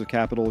 8 forms of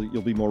capital,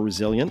 you'll be more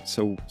resilient.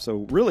 So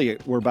really,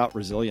 we're about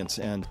resilience.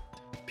 And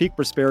Peak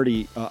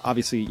Prosperity,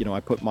 obviously, I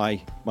put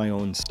my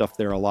own stuff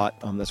there a lot.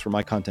 That's where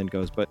my content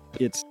goes. But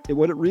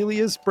what it really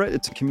is, Brett,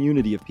 it's a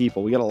community of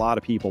people. We got a lot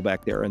of people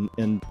back there,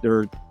 and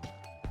they're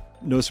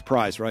no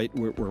surprise, right?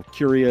 We're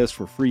curious,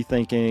 we're free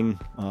thinking.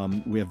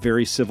 We have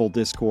very civil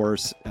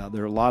discourse.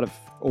 There are a lot of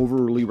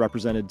overly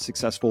represented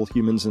successful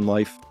humans in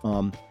life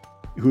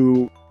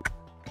who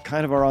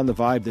kind of are on the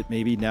vibe that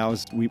maybe now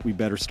is we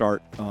better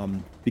start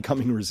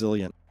becoming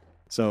resilient.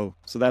 So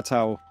that's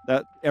how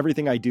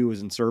everything I do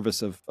is in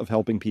service of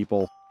helping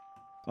people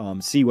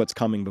see what's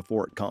coming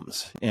before it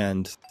comes.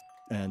 And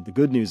the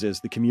good news is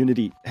the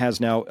community has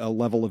now a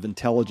level of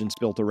intelligence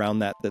built around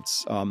that.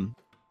 That's I'm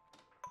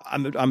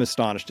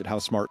astonished at how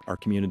smart our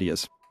community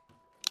is.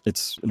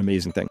 It's an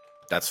amazing thing.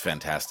 That's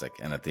fantastic.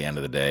 And at the end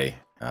of the day,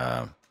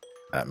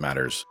 that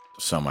matters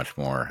so much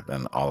more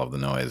than all of the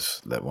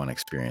noise that one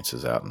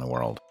experiences out in the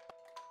world.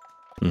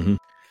 Mm-hmm.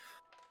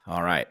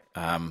 All right.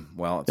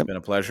 Well, it's been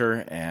a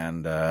pleasure.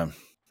 And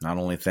not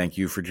only thank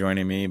you for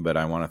joining me, but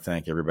I want to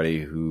thank everybody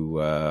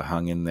who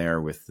hung in there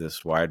with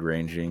this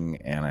wide-ranging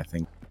and I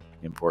think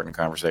important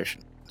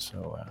conversation.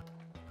 So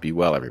be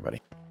well,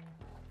 everybody.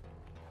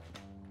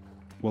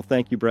 Well,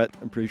 thank you, Brett.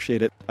 I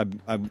appreciate it.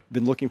 I've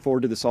been looking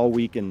forward to this all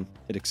week, and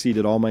it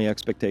exceeded all my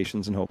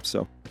expectations and hopes.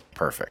 So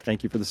perfect.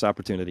 Thank you for this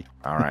opportunity.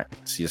 All right.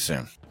 See you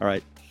soon. All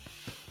right.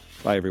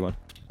 Bye, everyone.